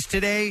released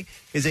today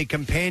is a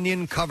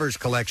companion covers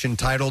collection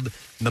titled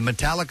The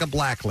Metallica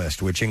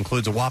Blacklist, which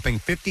includes a whopping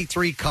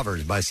 53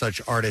 covers by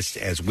such artists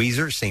as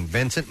Weezer, St.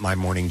 Vincent, My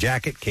Morning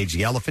Jacket, Cage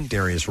the Elephant,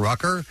 Darius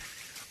Rucker,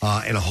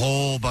 and a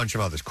whole bunch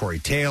of others. Corey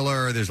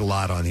Taylor, there's a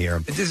lot on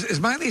here. Is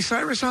Miley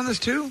Cyrus on this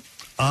too?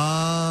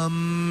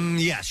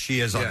 Yes,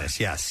 she is on this,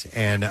 yes.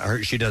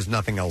 And she does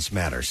Nothing Else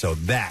Matter. So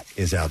that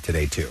is out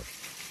today, too.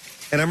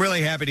 And I'm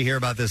really happy to hear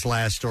about this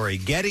last story.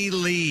 Geddy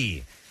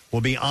Lee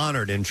will be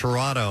honored in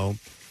Toronto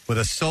with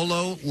a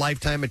solo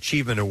Lifetime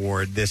Achievement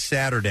Award this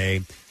Saturday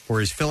for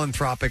his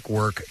philanthropic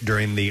work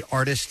during the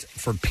Artist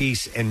for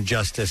Peace and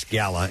Justice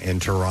Gala in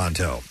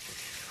Toronto.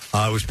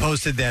 It was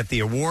posted that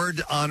the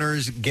award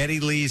honors Geddy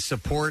Lee's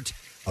support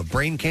of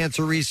brain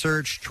cancer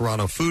research,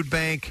 Toronto Food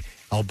Bank,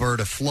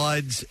 Alberta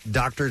Floods,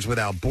 Doctors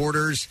Without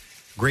Borders,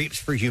 Grapes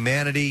for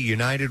Humanity,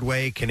 United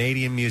Way,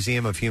 Canadian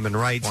Museum of Human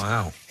Rights,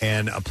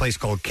 and a place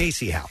called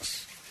Casey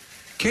House.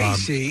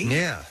 Casey?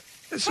 Yeah.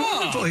 It's so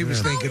wonderful he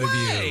was thinking of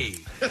you.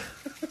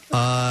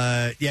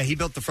 Yeah, he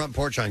built the front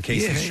porch on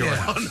Casey's shore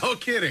house. Oh, no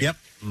kidding. Yep.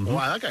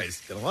 Wow, that guy's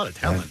got a lot of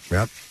talent.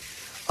 Yep.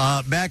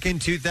 Back in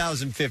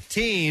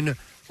 2015,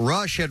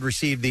 Rush had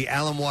received the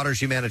Alan Waters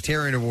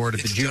Humanitarian Award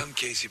at the dumb,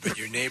 Casey, but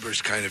your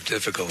neighbor's kind of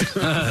difficult.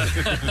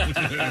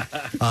 The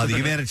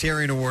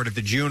Humanitarian Award at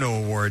the Juno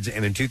Awards,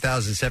 and in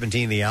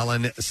 2017, the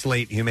Alan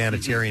Slate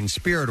Humanitarian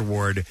Spirit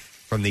Award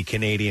from the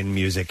Canadian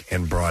music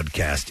and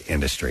broadcast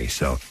industry.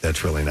 So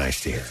that's really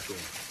nice to hear.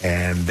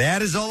 And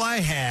that is all I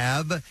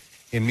have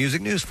in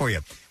music news for you.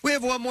 We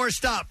have one more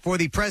stop for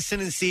the Preston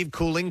and Steve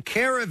Cooling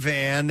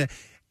Caravan,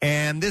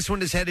 and this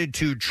one is headed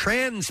to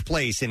Trans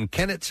Place in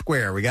Kennett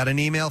Square. We got an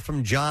email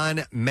from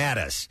John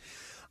Mattis,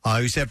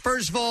 who said,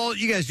 first of all,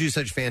 you guys do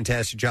such a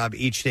fantastic job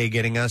each day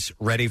getting us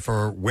ready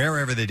for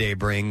wherever the day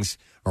brings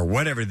or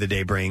whatever the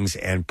day brings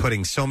and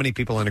putting so many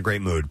people in a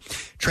great mood.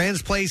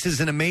 Trans Place is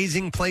an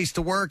amazing place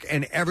to work,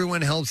 and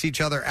everyone helps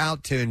each other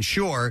out to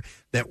ensure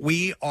that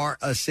we are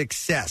a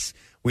success.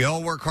 We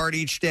all work hard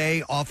each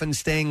day, often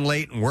staying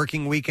late and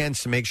working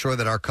weekends to make sure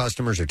that our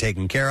customers are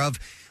taken care of.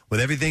 With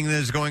everything that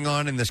is going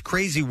on in this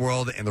crazy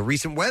world and the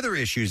recent weather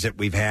issues that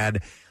we've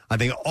had, I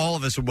think all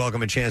of us would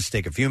welcome a chance to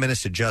take a few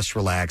minutes to just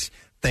relax.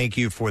 Thank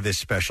you for this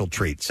special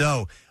treat.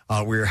 So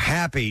we're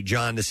happy,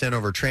 John, to send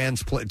over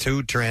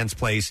to Trans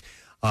Place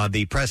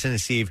the Preston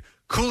and Steve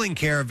Cooling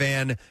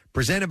Caravan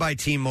presented by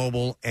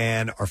T-Mobile,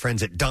 and our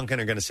friends at Dunkin'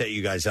 are going to set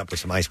you guys up with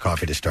some iced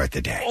coffee to start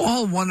the day.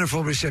 All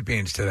wonderful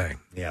recipients today.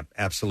 Yeah,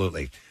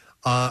 absolutely.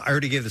 I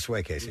already gave this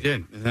away, Casey. You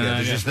did. Yeah,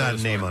 there's just not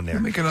a name on there.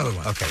 Make another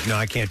one. Okay, no,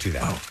 I can't do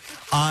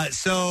that.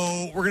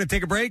 So we're going to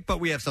take a break, but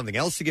we have something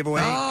else to give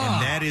away,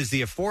 and that is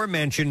the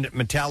aforementioned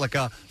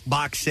Metallica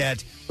box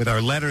set with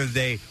our Letter of the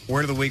Day,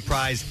 Word of the Week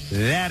prize.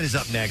 That is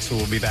up next, so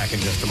we'll be back in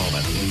just a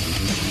moment.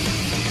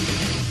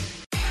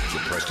 The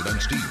Preston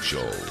and Steve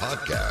Show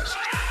podcast.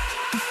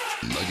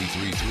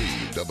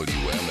 93.3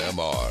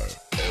 WMMR.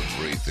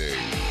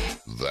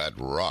 Everything that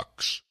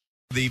rocks.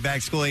 The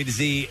Back School A to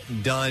Z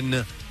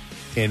done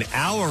in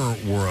our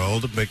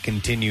world, but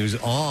continues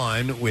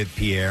on with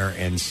Pierre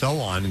and so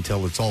on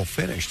until it's all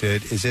finished.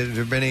 Has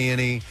there been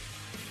any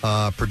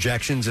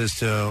projections as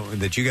to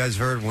that you guys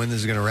heard when this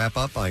is going to wrap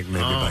up? Like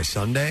maybe by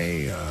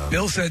Sunday?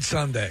 Bill said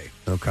Sunday.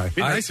 Okay. It'd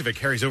be nice if it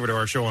carries over to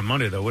our show on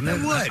Monday, though, wouldn't it?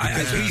 It would.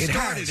 Because we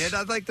started it.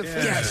 I'd like to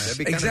finish it. Yes, That'd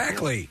be kinda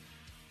exactly. Cool.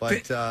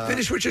 But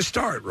finish what you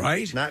start,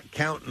 right? Not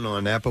counting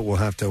on that, but we'll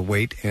have to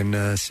wait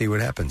and see what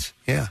happens.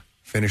 Yeah.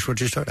 Finish what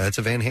you started. That's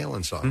a Van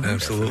Halen song.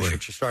 Absolutely. Finish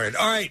what you started.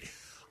 All right.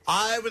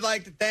 I would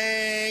like to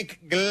thank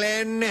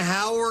Glenn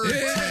Howard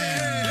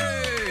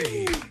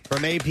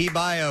from AP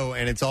Bio,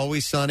 and It's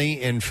Always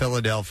Sunny in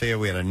Philadelphia.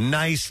 We had a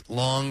nice,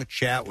 long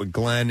chat with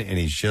Glenn, and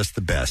he's just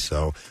the best.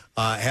 So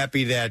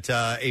happy that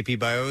AP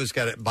Bio's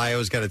got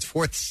its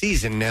fourth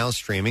season now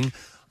streaming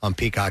on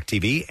Peacock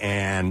TV,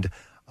 and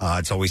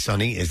It's Always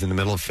Sunny is in the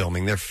middle of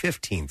filming their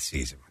 15th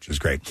season, which is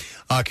great.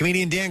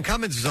 Comedian Dan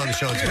Cummins is on the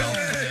show as well.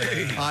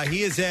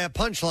 He is at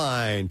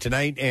Punchline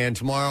tonight and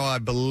tomorrow. I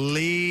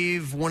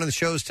believe one of the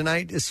shows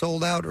tonight is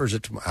sold out, or is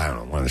it tomorrow? I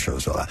don't know. One of the shows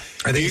is sold out.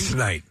 I think it's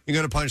tonight. You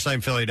can go to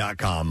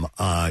punchlinephilly.com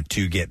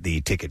to get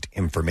the ticket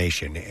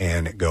information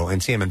and go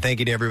and see him. And thank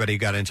you to everybody who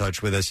got in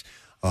touch with us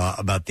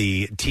about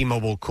the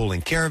T-Mobile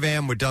Cooling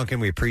Caravan with Duncan.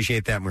 We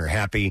appreciate that, and we're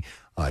happy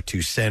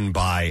to send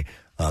by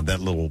that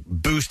little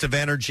boost of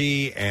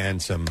energy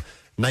and some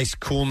nice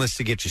coolness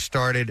to get you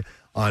started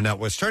on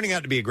what's turning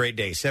out to be a great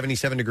day.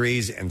 77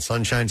 degrees and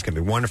sunshine. It's going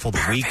to be wonderful.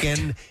 The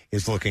weekend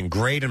is looking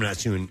great. I'm not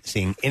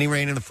seeing any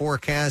rain in the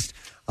forecast.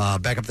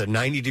 Back up to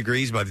 90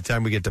 degrees by the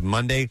time we get to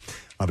Monday.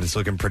 But it's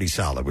looking pretty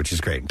solid, which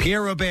is great.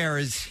 Pierre Robert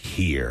is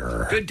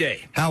here. Good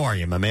day. How are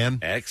you, my man?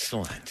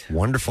 Excellent.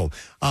 Wonderful.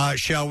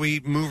 Shall we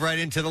move right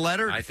into the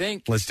letter? I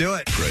think. Let's do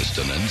it.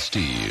 Preston and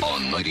Steve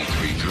on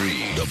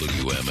 93.3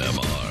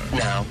 WMMR.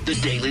 Now, the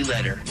Daily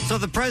Letter. So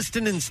the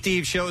Preston and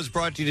Steve show is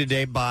brought to you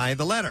today by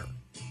the letter.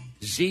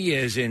 Z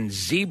is in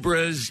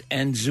zebras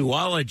and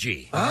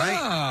zoology. All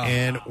right.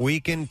 And we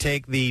can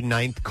take the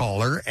ninth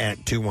caller at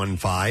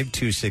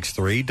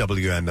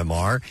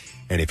 215-263-WMMR.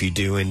 And if you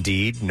do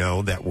indeed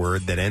know that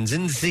word that ends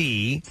in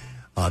Z,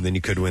 then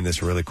you could win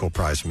this really cool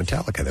prize from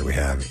Metallica that we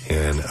have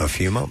in a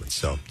few moments.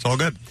 So it's all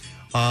good.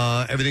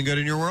 Everything good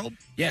in your world?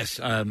 Yes.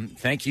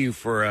 Thank you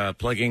for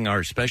plugging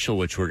our special,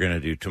 which we're going to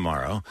do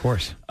tomorrow. Of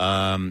course.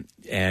 And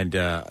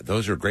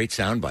those are great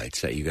sound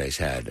bites that you guys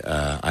had.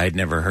 I had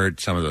never heard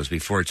some of those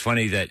before. It's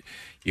funny that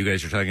you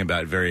guys are talking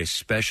about various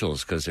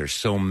specials because there's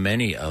so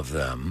many of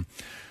them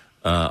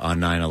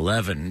on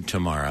 9/11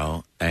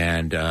 tomorrow.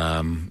 And,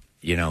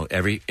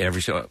 every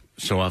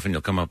so often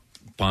you'll come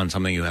upon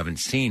something you haven't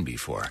seen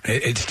before.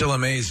 It still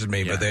amazes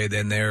me, but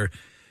it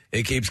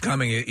keeps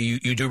coming.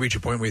 You do reach a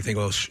point where you think,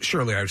 well,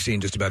 surely I've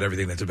seen just about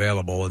everything that's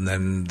available, and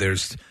then they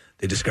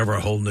discover a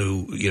whole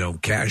new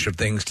cache of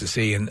things to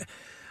see. And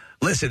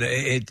listen,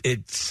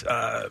 it's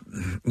I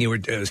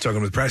was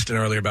talking with Preston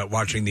earlier about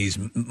watching these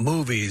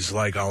movies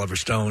like Oliver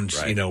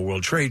Stone's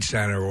World Trade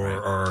Center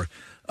or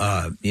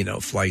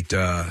Flight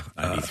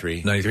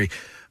 93.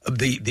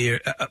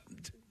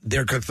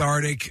 They're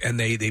cathartic, and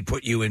they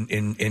put you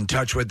in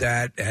touch with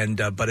that. And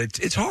but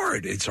it's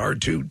hard. It's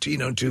hard to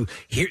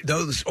hear.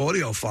 Those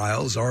audio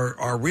files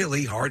are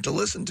really hard to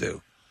listen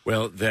to.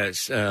 Well,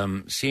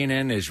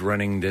 CNN is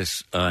running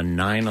this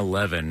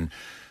 9/11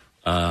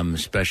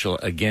 special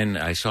again.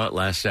 I saw it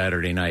last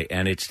Saturday night,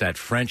 and it's that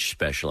French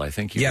special I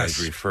think you guys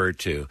referred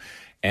to.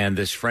 And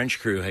this French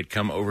crew had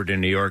come over to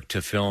New York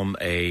to film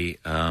a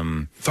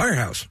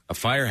firehouse.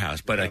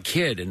 But a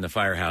kid in the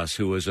firehouse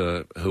who was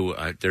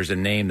there's a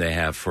name they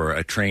have for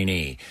a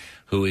trainee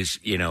who is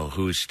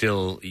who's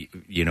still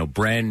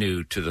brand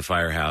new to the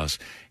firehouse,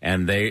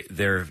 and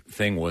their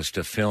thing was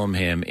to film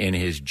him in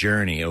his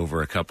journey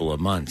over a couple of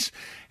months,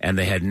 and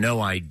they had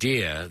no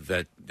idea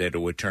that it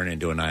would turn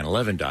into a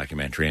 9/11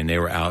 documentary, and they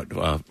were out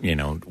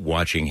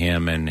watching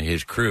him and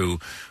his crew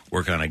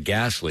work on a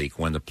gas leak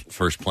when the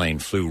first plane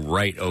flew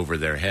right over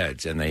their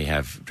heads, and they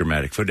have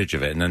dramatic footage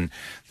of it. And then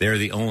they're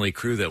the only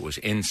crew that was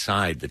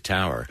inside the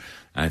tower.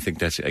 I think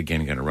that's,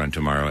 again, going to run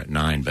tomorrow at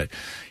 9. But,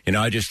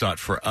 I just thought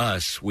for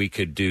us, we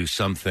could do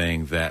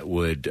something that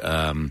would,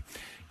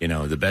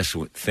 the best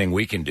thing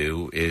we can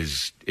do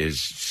is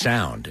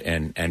sound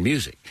and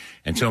music.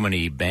 And so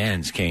many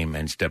bands came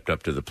and stepped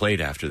up to the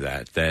plate after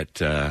that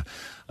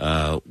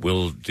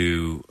we'll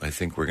do, I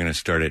think we're going to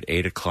start at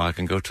 8 o'clock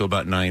and go till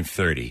about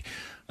 9:30.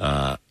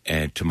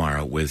 And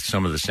tomorrow with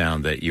some of the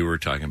sound that you were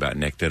talking about,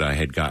 Nick, that I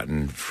had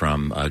gotten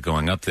from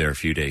going up there a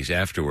few days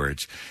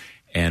afterwards,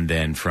 and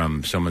then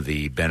from some of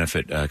the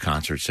benefit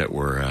concerts that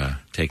were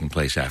taking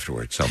place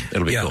afterwards. So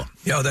it'll be cool.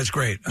 Yeah, that's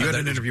great. You had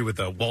an interview with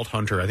Walt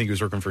Hunter. I think he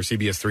was working for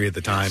CBS3 at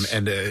the time,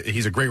 and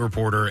he's a great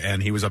reporter,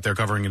 and he was up there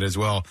covering it as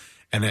well.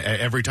 And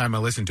every time I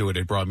listened to it,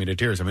 it brought me to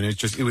tears. I mean,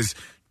 it was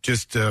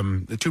just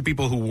the two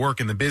people who work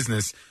in the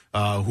business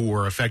who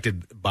were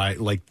affected by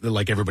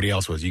like everybody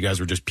else was. You guys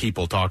were just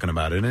people talking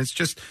about it, and it's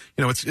just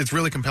it's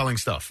really compelling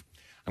stuff.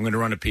 I'm going to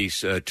run a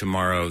piece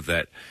tomorrow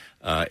that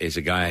is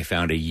a guy I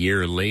found a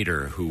year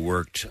later who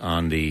worked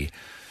on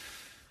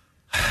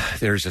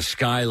there's a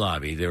sky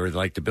lobby. There were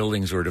the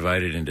buildings were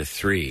divided into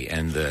 3,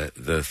 and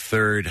the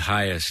third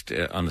highest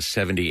on the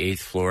 78th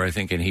floor, I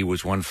think, and he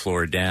was one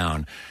floor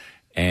down,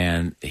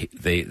 and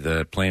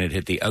the plane had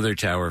hit the other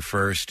tower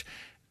first,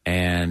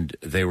 and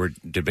they were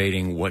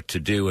debating what to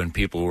do, and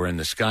people were in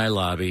the sky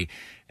lobby,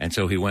 and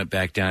so he went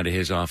back down to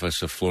his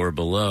office a floor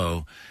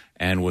below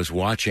and was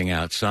watching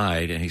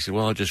outside, and he said,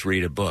 well, I'll just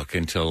read a book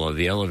until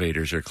the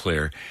elevators are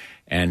clear.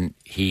 And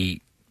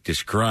he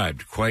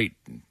described quite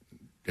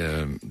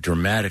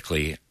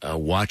dramatically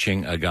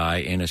watching a guy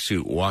in a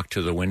suit walk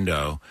to the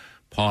window,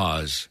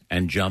 pause,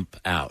 and jump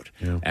out.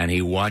 Yeah. And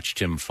he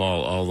watched him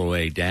fall all the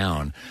way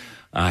down.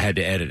 I had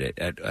to edit it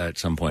at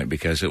some point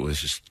because it was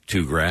just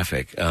too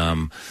graphic.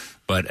 And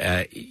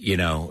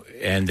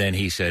then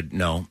he said,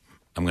 no,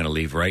 I'm going to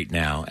leave right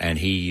now. And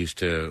he used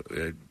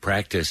to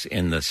practice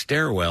in the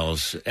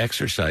stairwells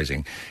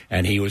exercising,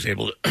 and he was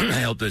able to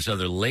help this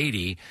other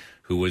lady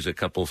who was a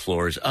couple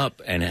floors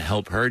up and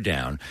help her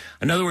down.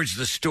 In other words,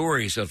 the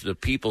stories of the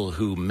people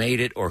who made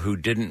it or who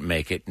didn't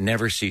make it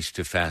never cease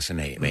to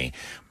fascinate me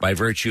by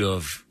virtue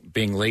of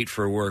being late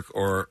for work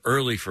or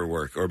early for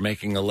work or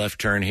making a left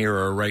turn here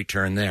or a right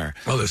turn there.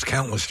 Oh, there's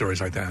countless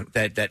stories like that.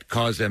 That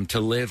cause them to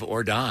live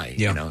or die,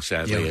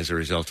 sadly, as a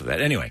result of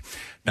that. Anyway,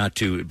 not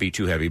to be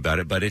too heavy about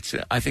it, but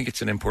I think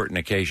it's an important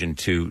occasion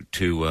to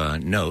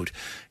note,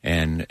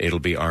 and it'll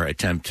be our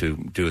attempt to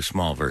do a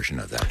small version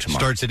of that tomorrow.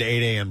 Starts at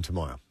 8 a.m.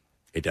 tomorrow.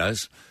 It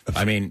does?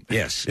 I mean,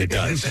 yes, it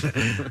does.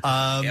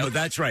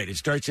 That's right. It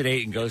starts at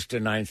 8 and goes to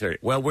 9:30.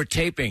 Well, we're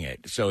taping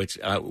it, so it's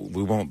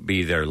we won't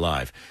be there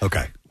live.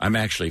 Okay. I'm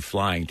actually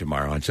flying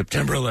tomorrow on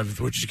September 11th,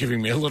 which is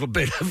giving me a little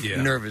bit of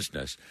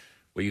nervousness.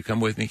 Will you come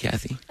with me,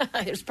 Kathy?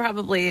 It's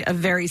probably a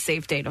very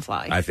safe day to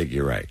fly. I think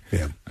you're right.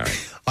 Yeah. All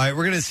right. All right,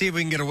 we're going to see if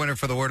we can get a winner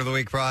for the Word of the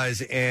Week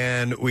prize,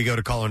 and we go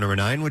to caller number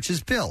 9, which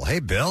is Bill.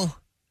 Hey, Bill.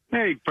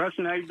 Hey,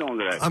 Preston, how you doing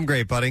today? I'm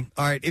great, buddy.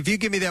 All right, if you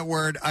give me that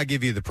word, I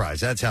give you the prize.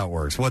 That's how it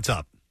works. What's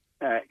up?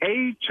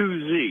 A to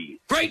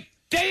Z. Great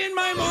day in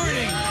my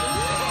morning.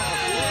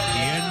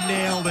 You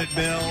nailed it,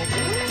 Bill.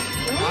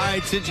 All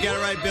right, since you got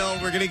it right, Bill,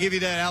 we're going to give you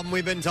that album.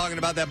 We've been talking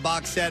about that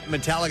box set,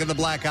 Metallica The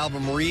Black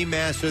Album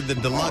Remastered, the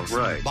deluxe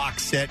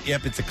box set.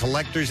 Yep, it's a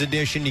collector's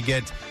edition. You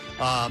get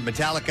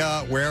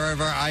Metallica,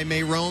 Wherever I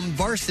May Roam,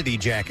 varsity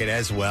jacket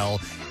as well.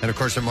 And, of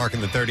course, they're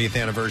marking the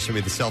 30th anniversary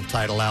of the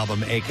self-titled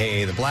album,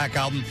 a.k.a. The Black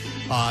Album.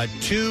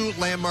 2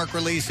 landmark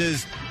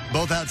releases,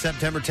 both out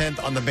September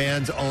 10th on the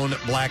band's own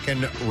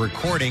Blackened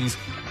Recordings.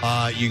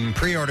 You can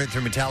pre-order it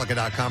through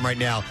Metallica.com right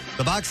now.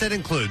 The box set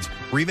includes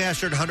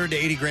remastered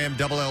 180-gram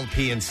double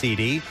LP and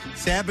CD,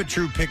 Sad But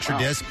True picture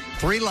disc,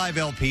 3 live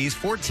LPs,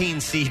 14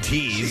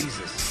 CDs,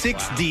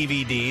 6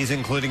 DVDs,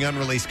 including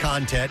unreleased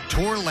content,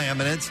 tour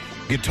laminates,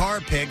 guitar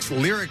picks,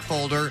 lyric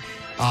folder,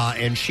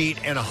 and sheet,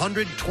 and a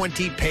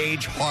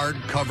 120-page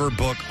hardcover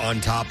book on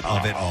top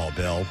of it all,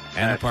 Bill.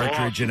 And a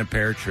partridge in a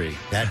pear tree.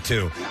 That,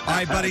 too. All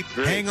right, buddy,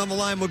 hang on the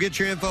line. We'll get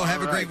your info.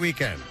 Have a great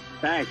weekend.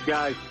 Thanks,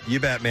 guys. You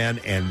bet,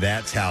 man. And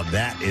that's how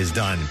that is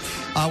done.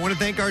 I want to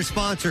thank our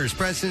sponsors.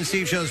 Preston and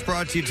Steve Show is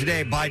brought to you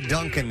today by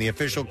Dunkin', the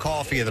official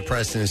coffee of the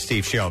Preston and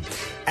Steve Show.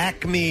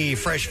 Acme,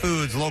 fresh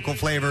foods, local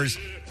flavors,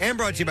 and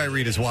brought to you by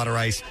Rita's Water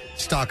Ice.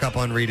 Stock up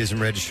on Rita's and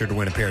register to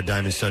win a pair of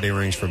diamond stud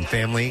earrings from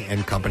Family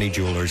and Company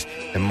Jewelers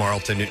in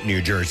Marlton,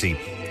 New Jersey.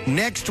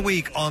 Next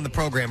week on the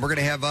program, we're going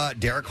to have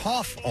Derek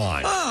Hoff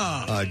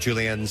on,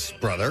 Julianne's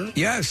brother.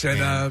 Yes,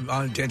 and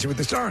on Dancing with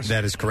the Stars.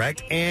 That is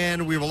correct.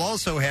 And we will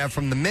also have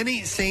from the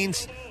Many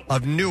Saints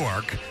of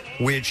Newark,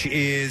 which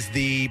is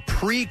the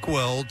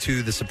prequel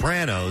to The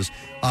Sopranos,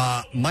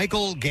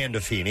 Michael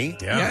Gandolfini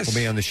will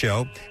be on the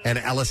show, and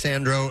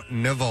Alessandro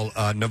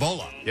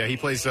Nivola. Yeah, he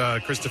plays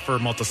Christopher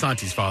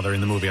Moltisanti's father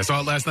in the movie. I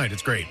saw it last night.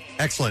 It's great.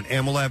 Excellent.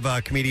 And we'll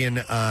have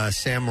comedian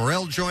Sam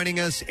Morrell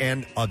joining us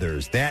and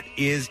others. That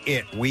is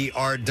it. We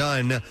are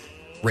done.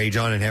 Rage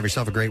on and have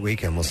yourself a great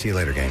weekend. We'll see you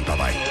later, gang.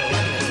 Bye-bye.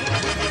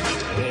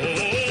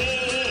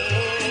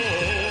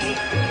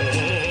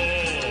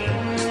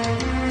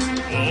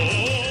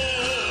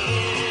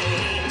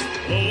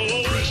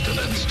 Preston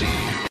and Steve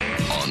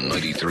on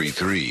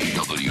 93.3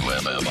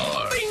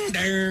 WMMR.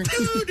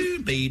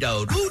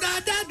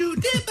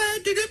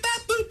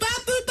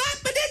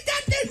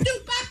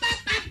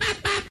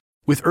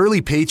 With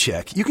Early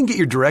Paycheck, you can get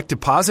your direct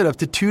deposit up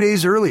to 2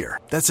 days earlier.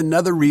 That's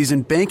another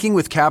reason banking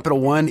with Capital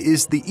One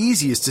is the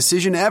easiest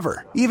decision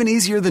ever. Even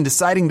easier than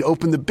deciding to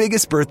open the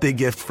biggest birthday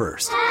gift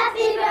first.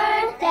 Happy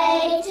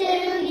birthday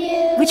to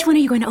you. Which one are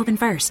you going to open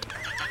first?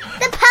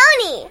 The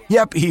pony!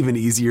 Yep, even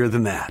easier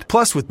than that.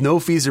 Plus, with no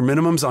fees or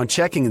minimums on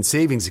checking and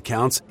savings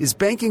accounts, is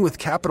banking with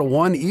Capital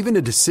One even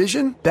a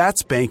decision?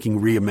 That's banking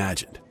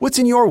reimagined. What's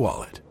in your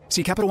wallet?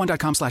 See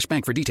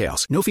CapitalOne.com/bank for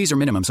details. No fees or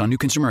minimums on new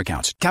consumer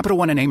accounts. Capital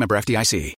One and a member FDIC.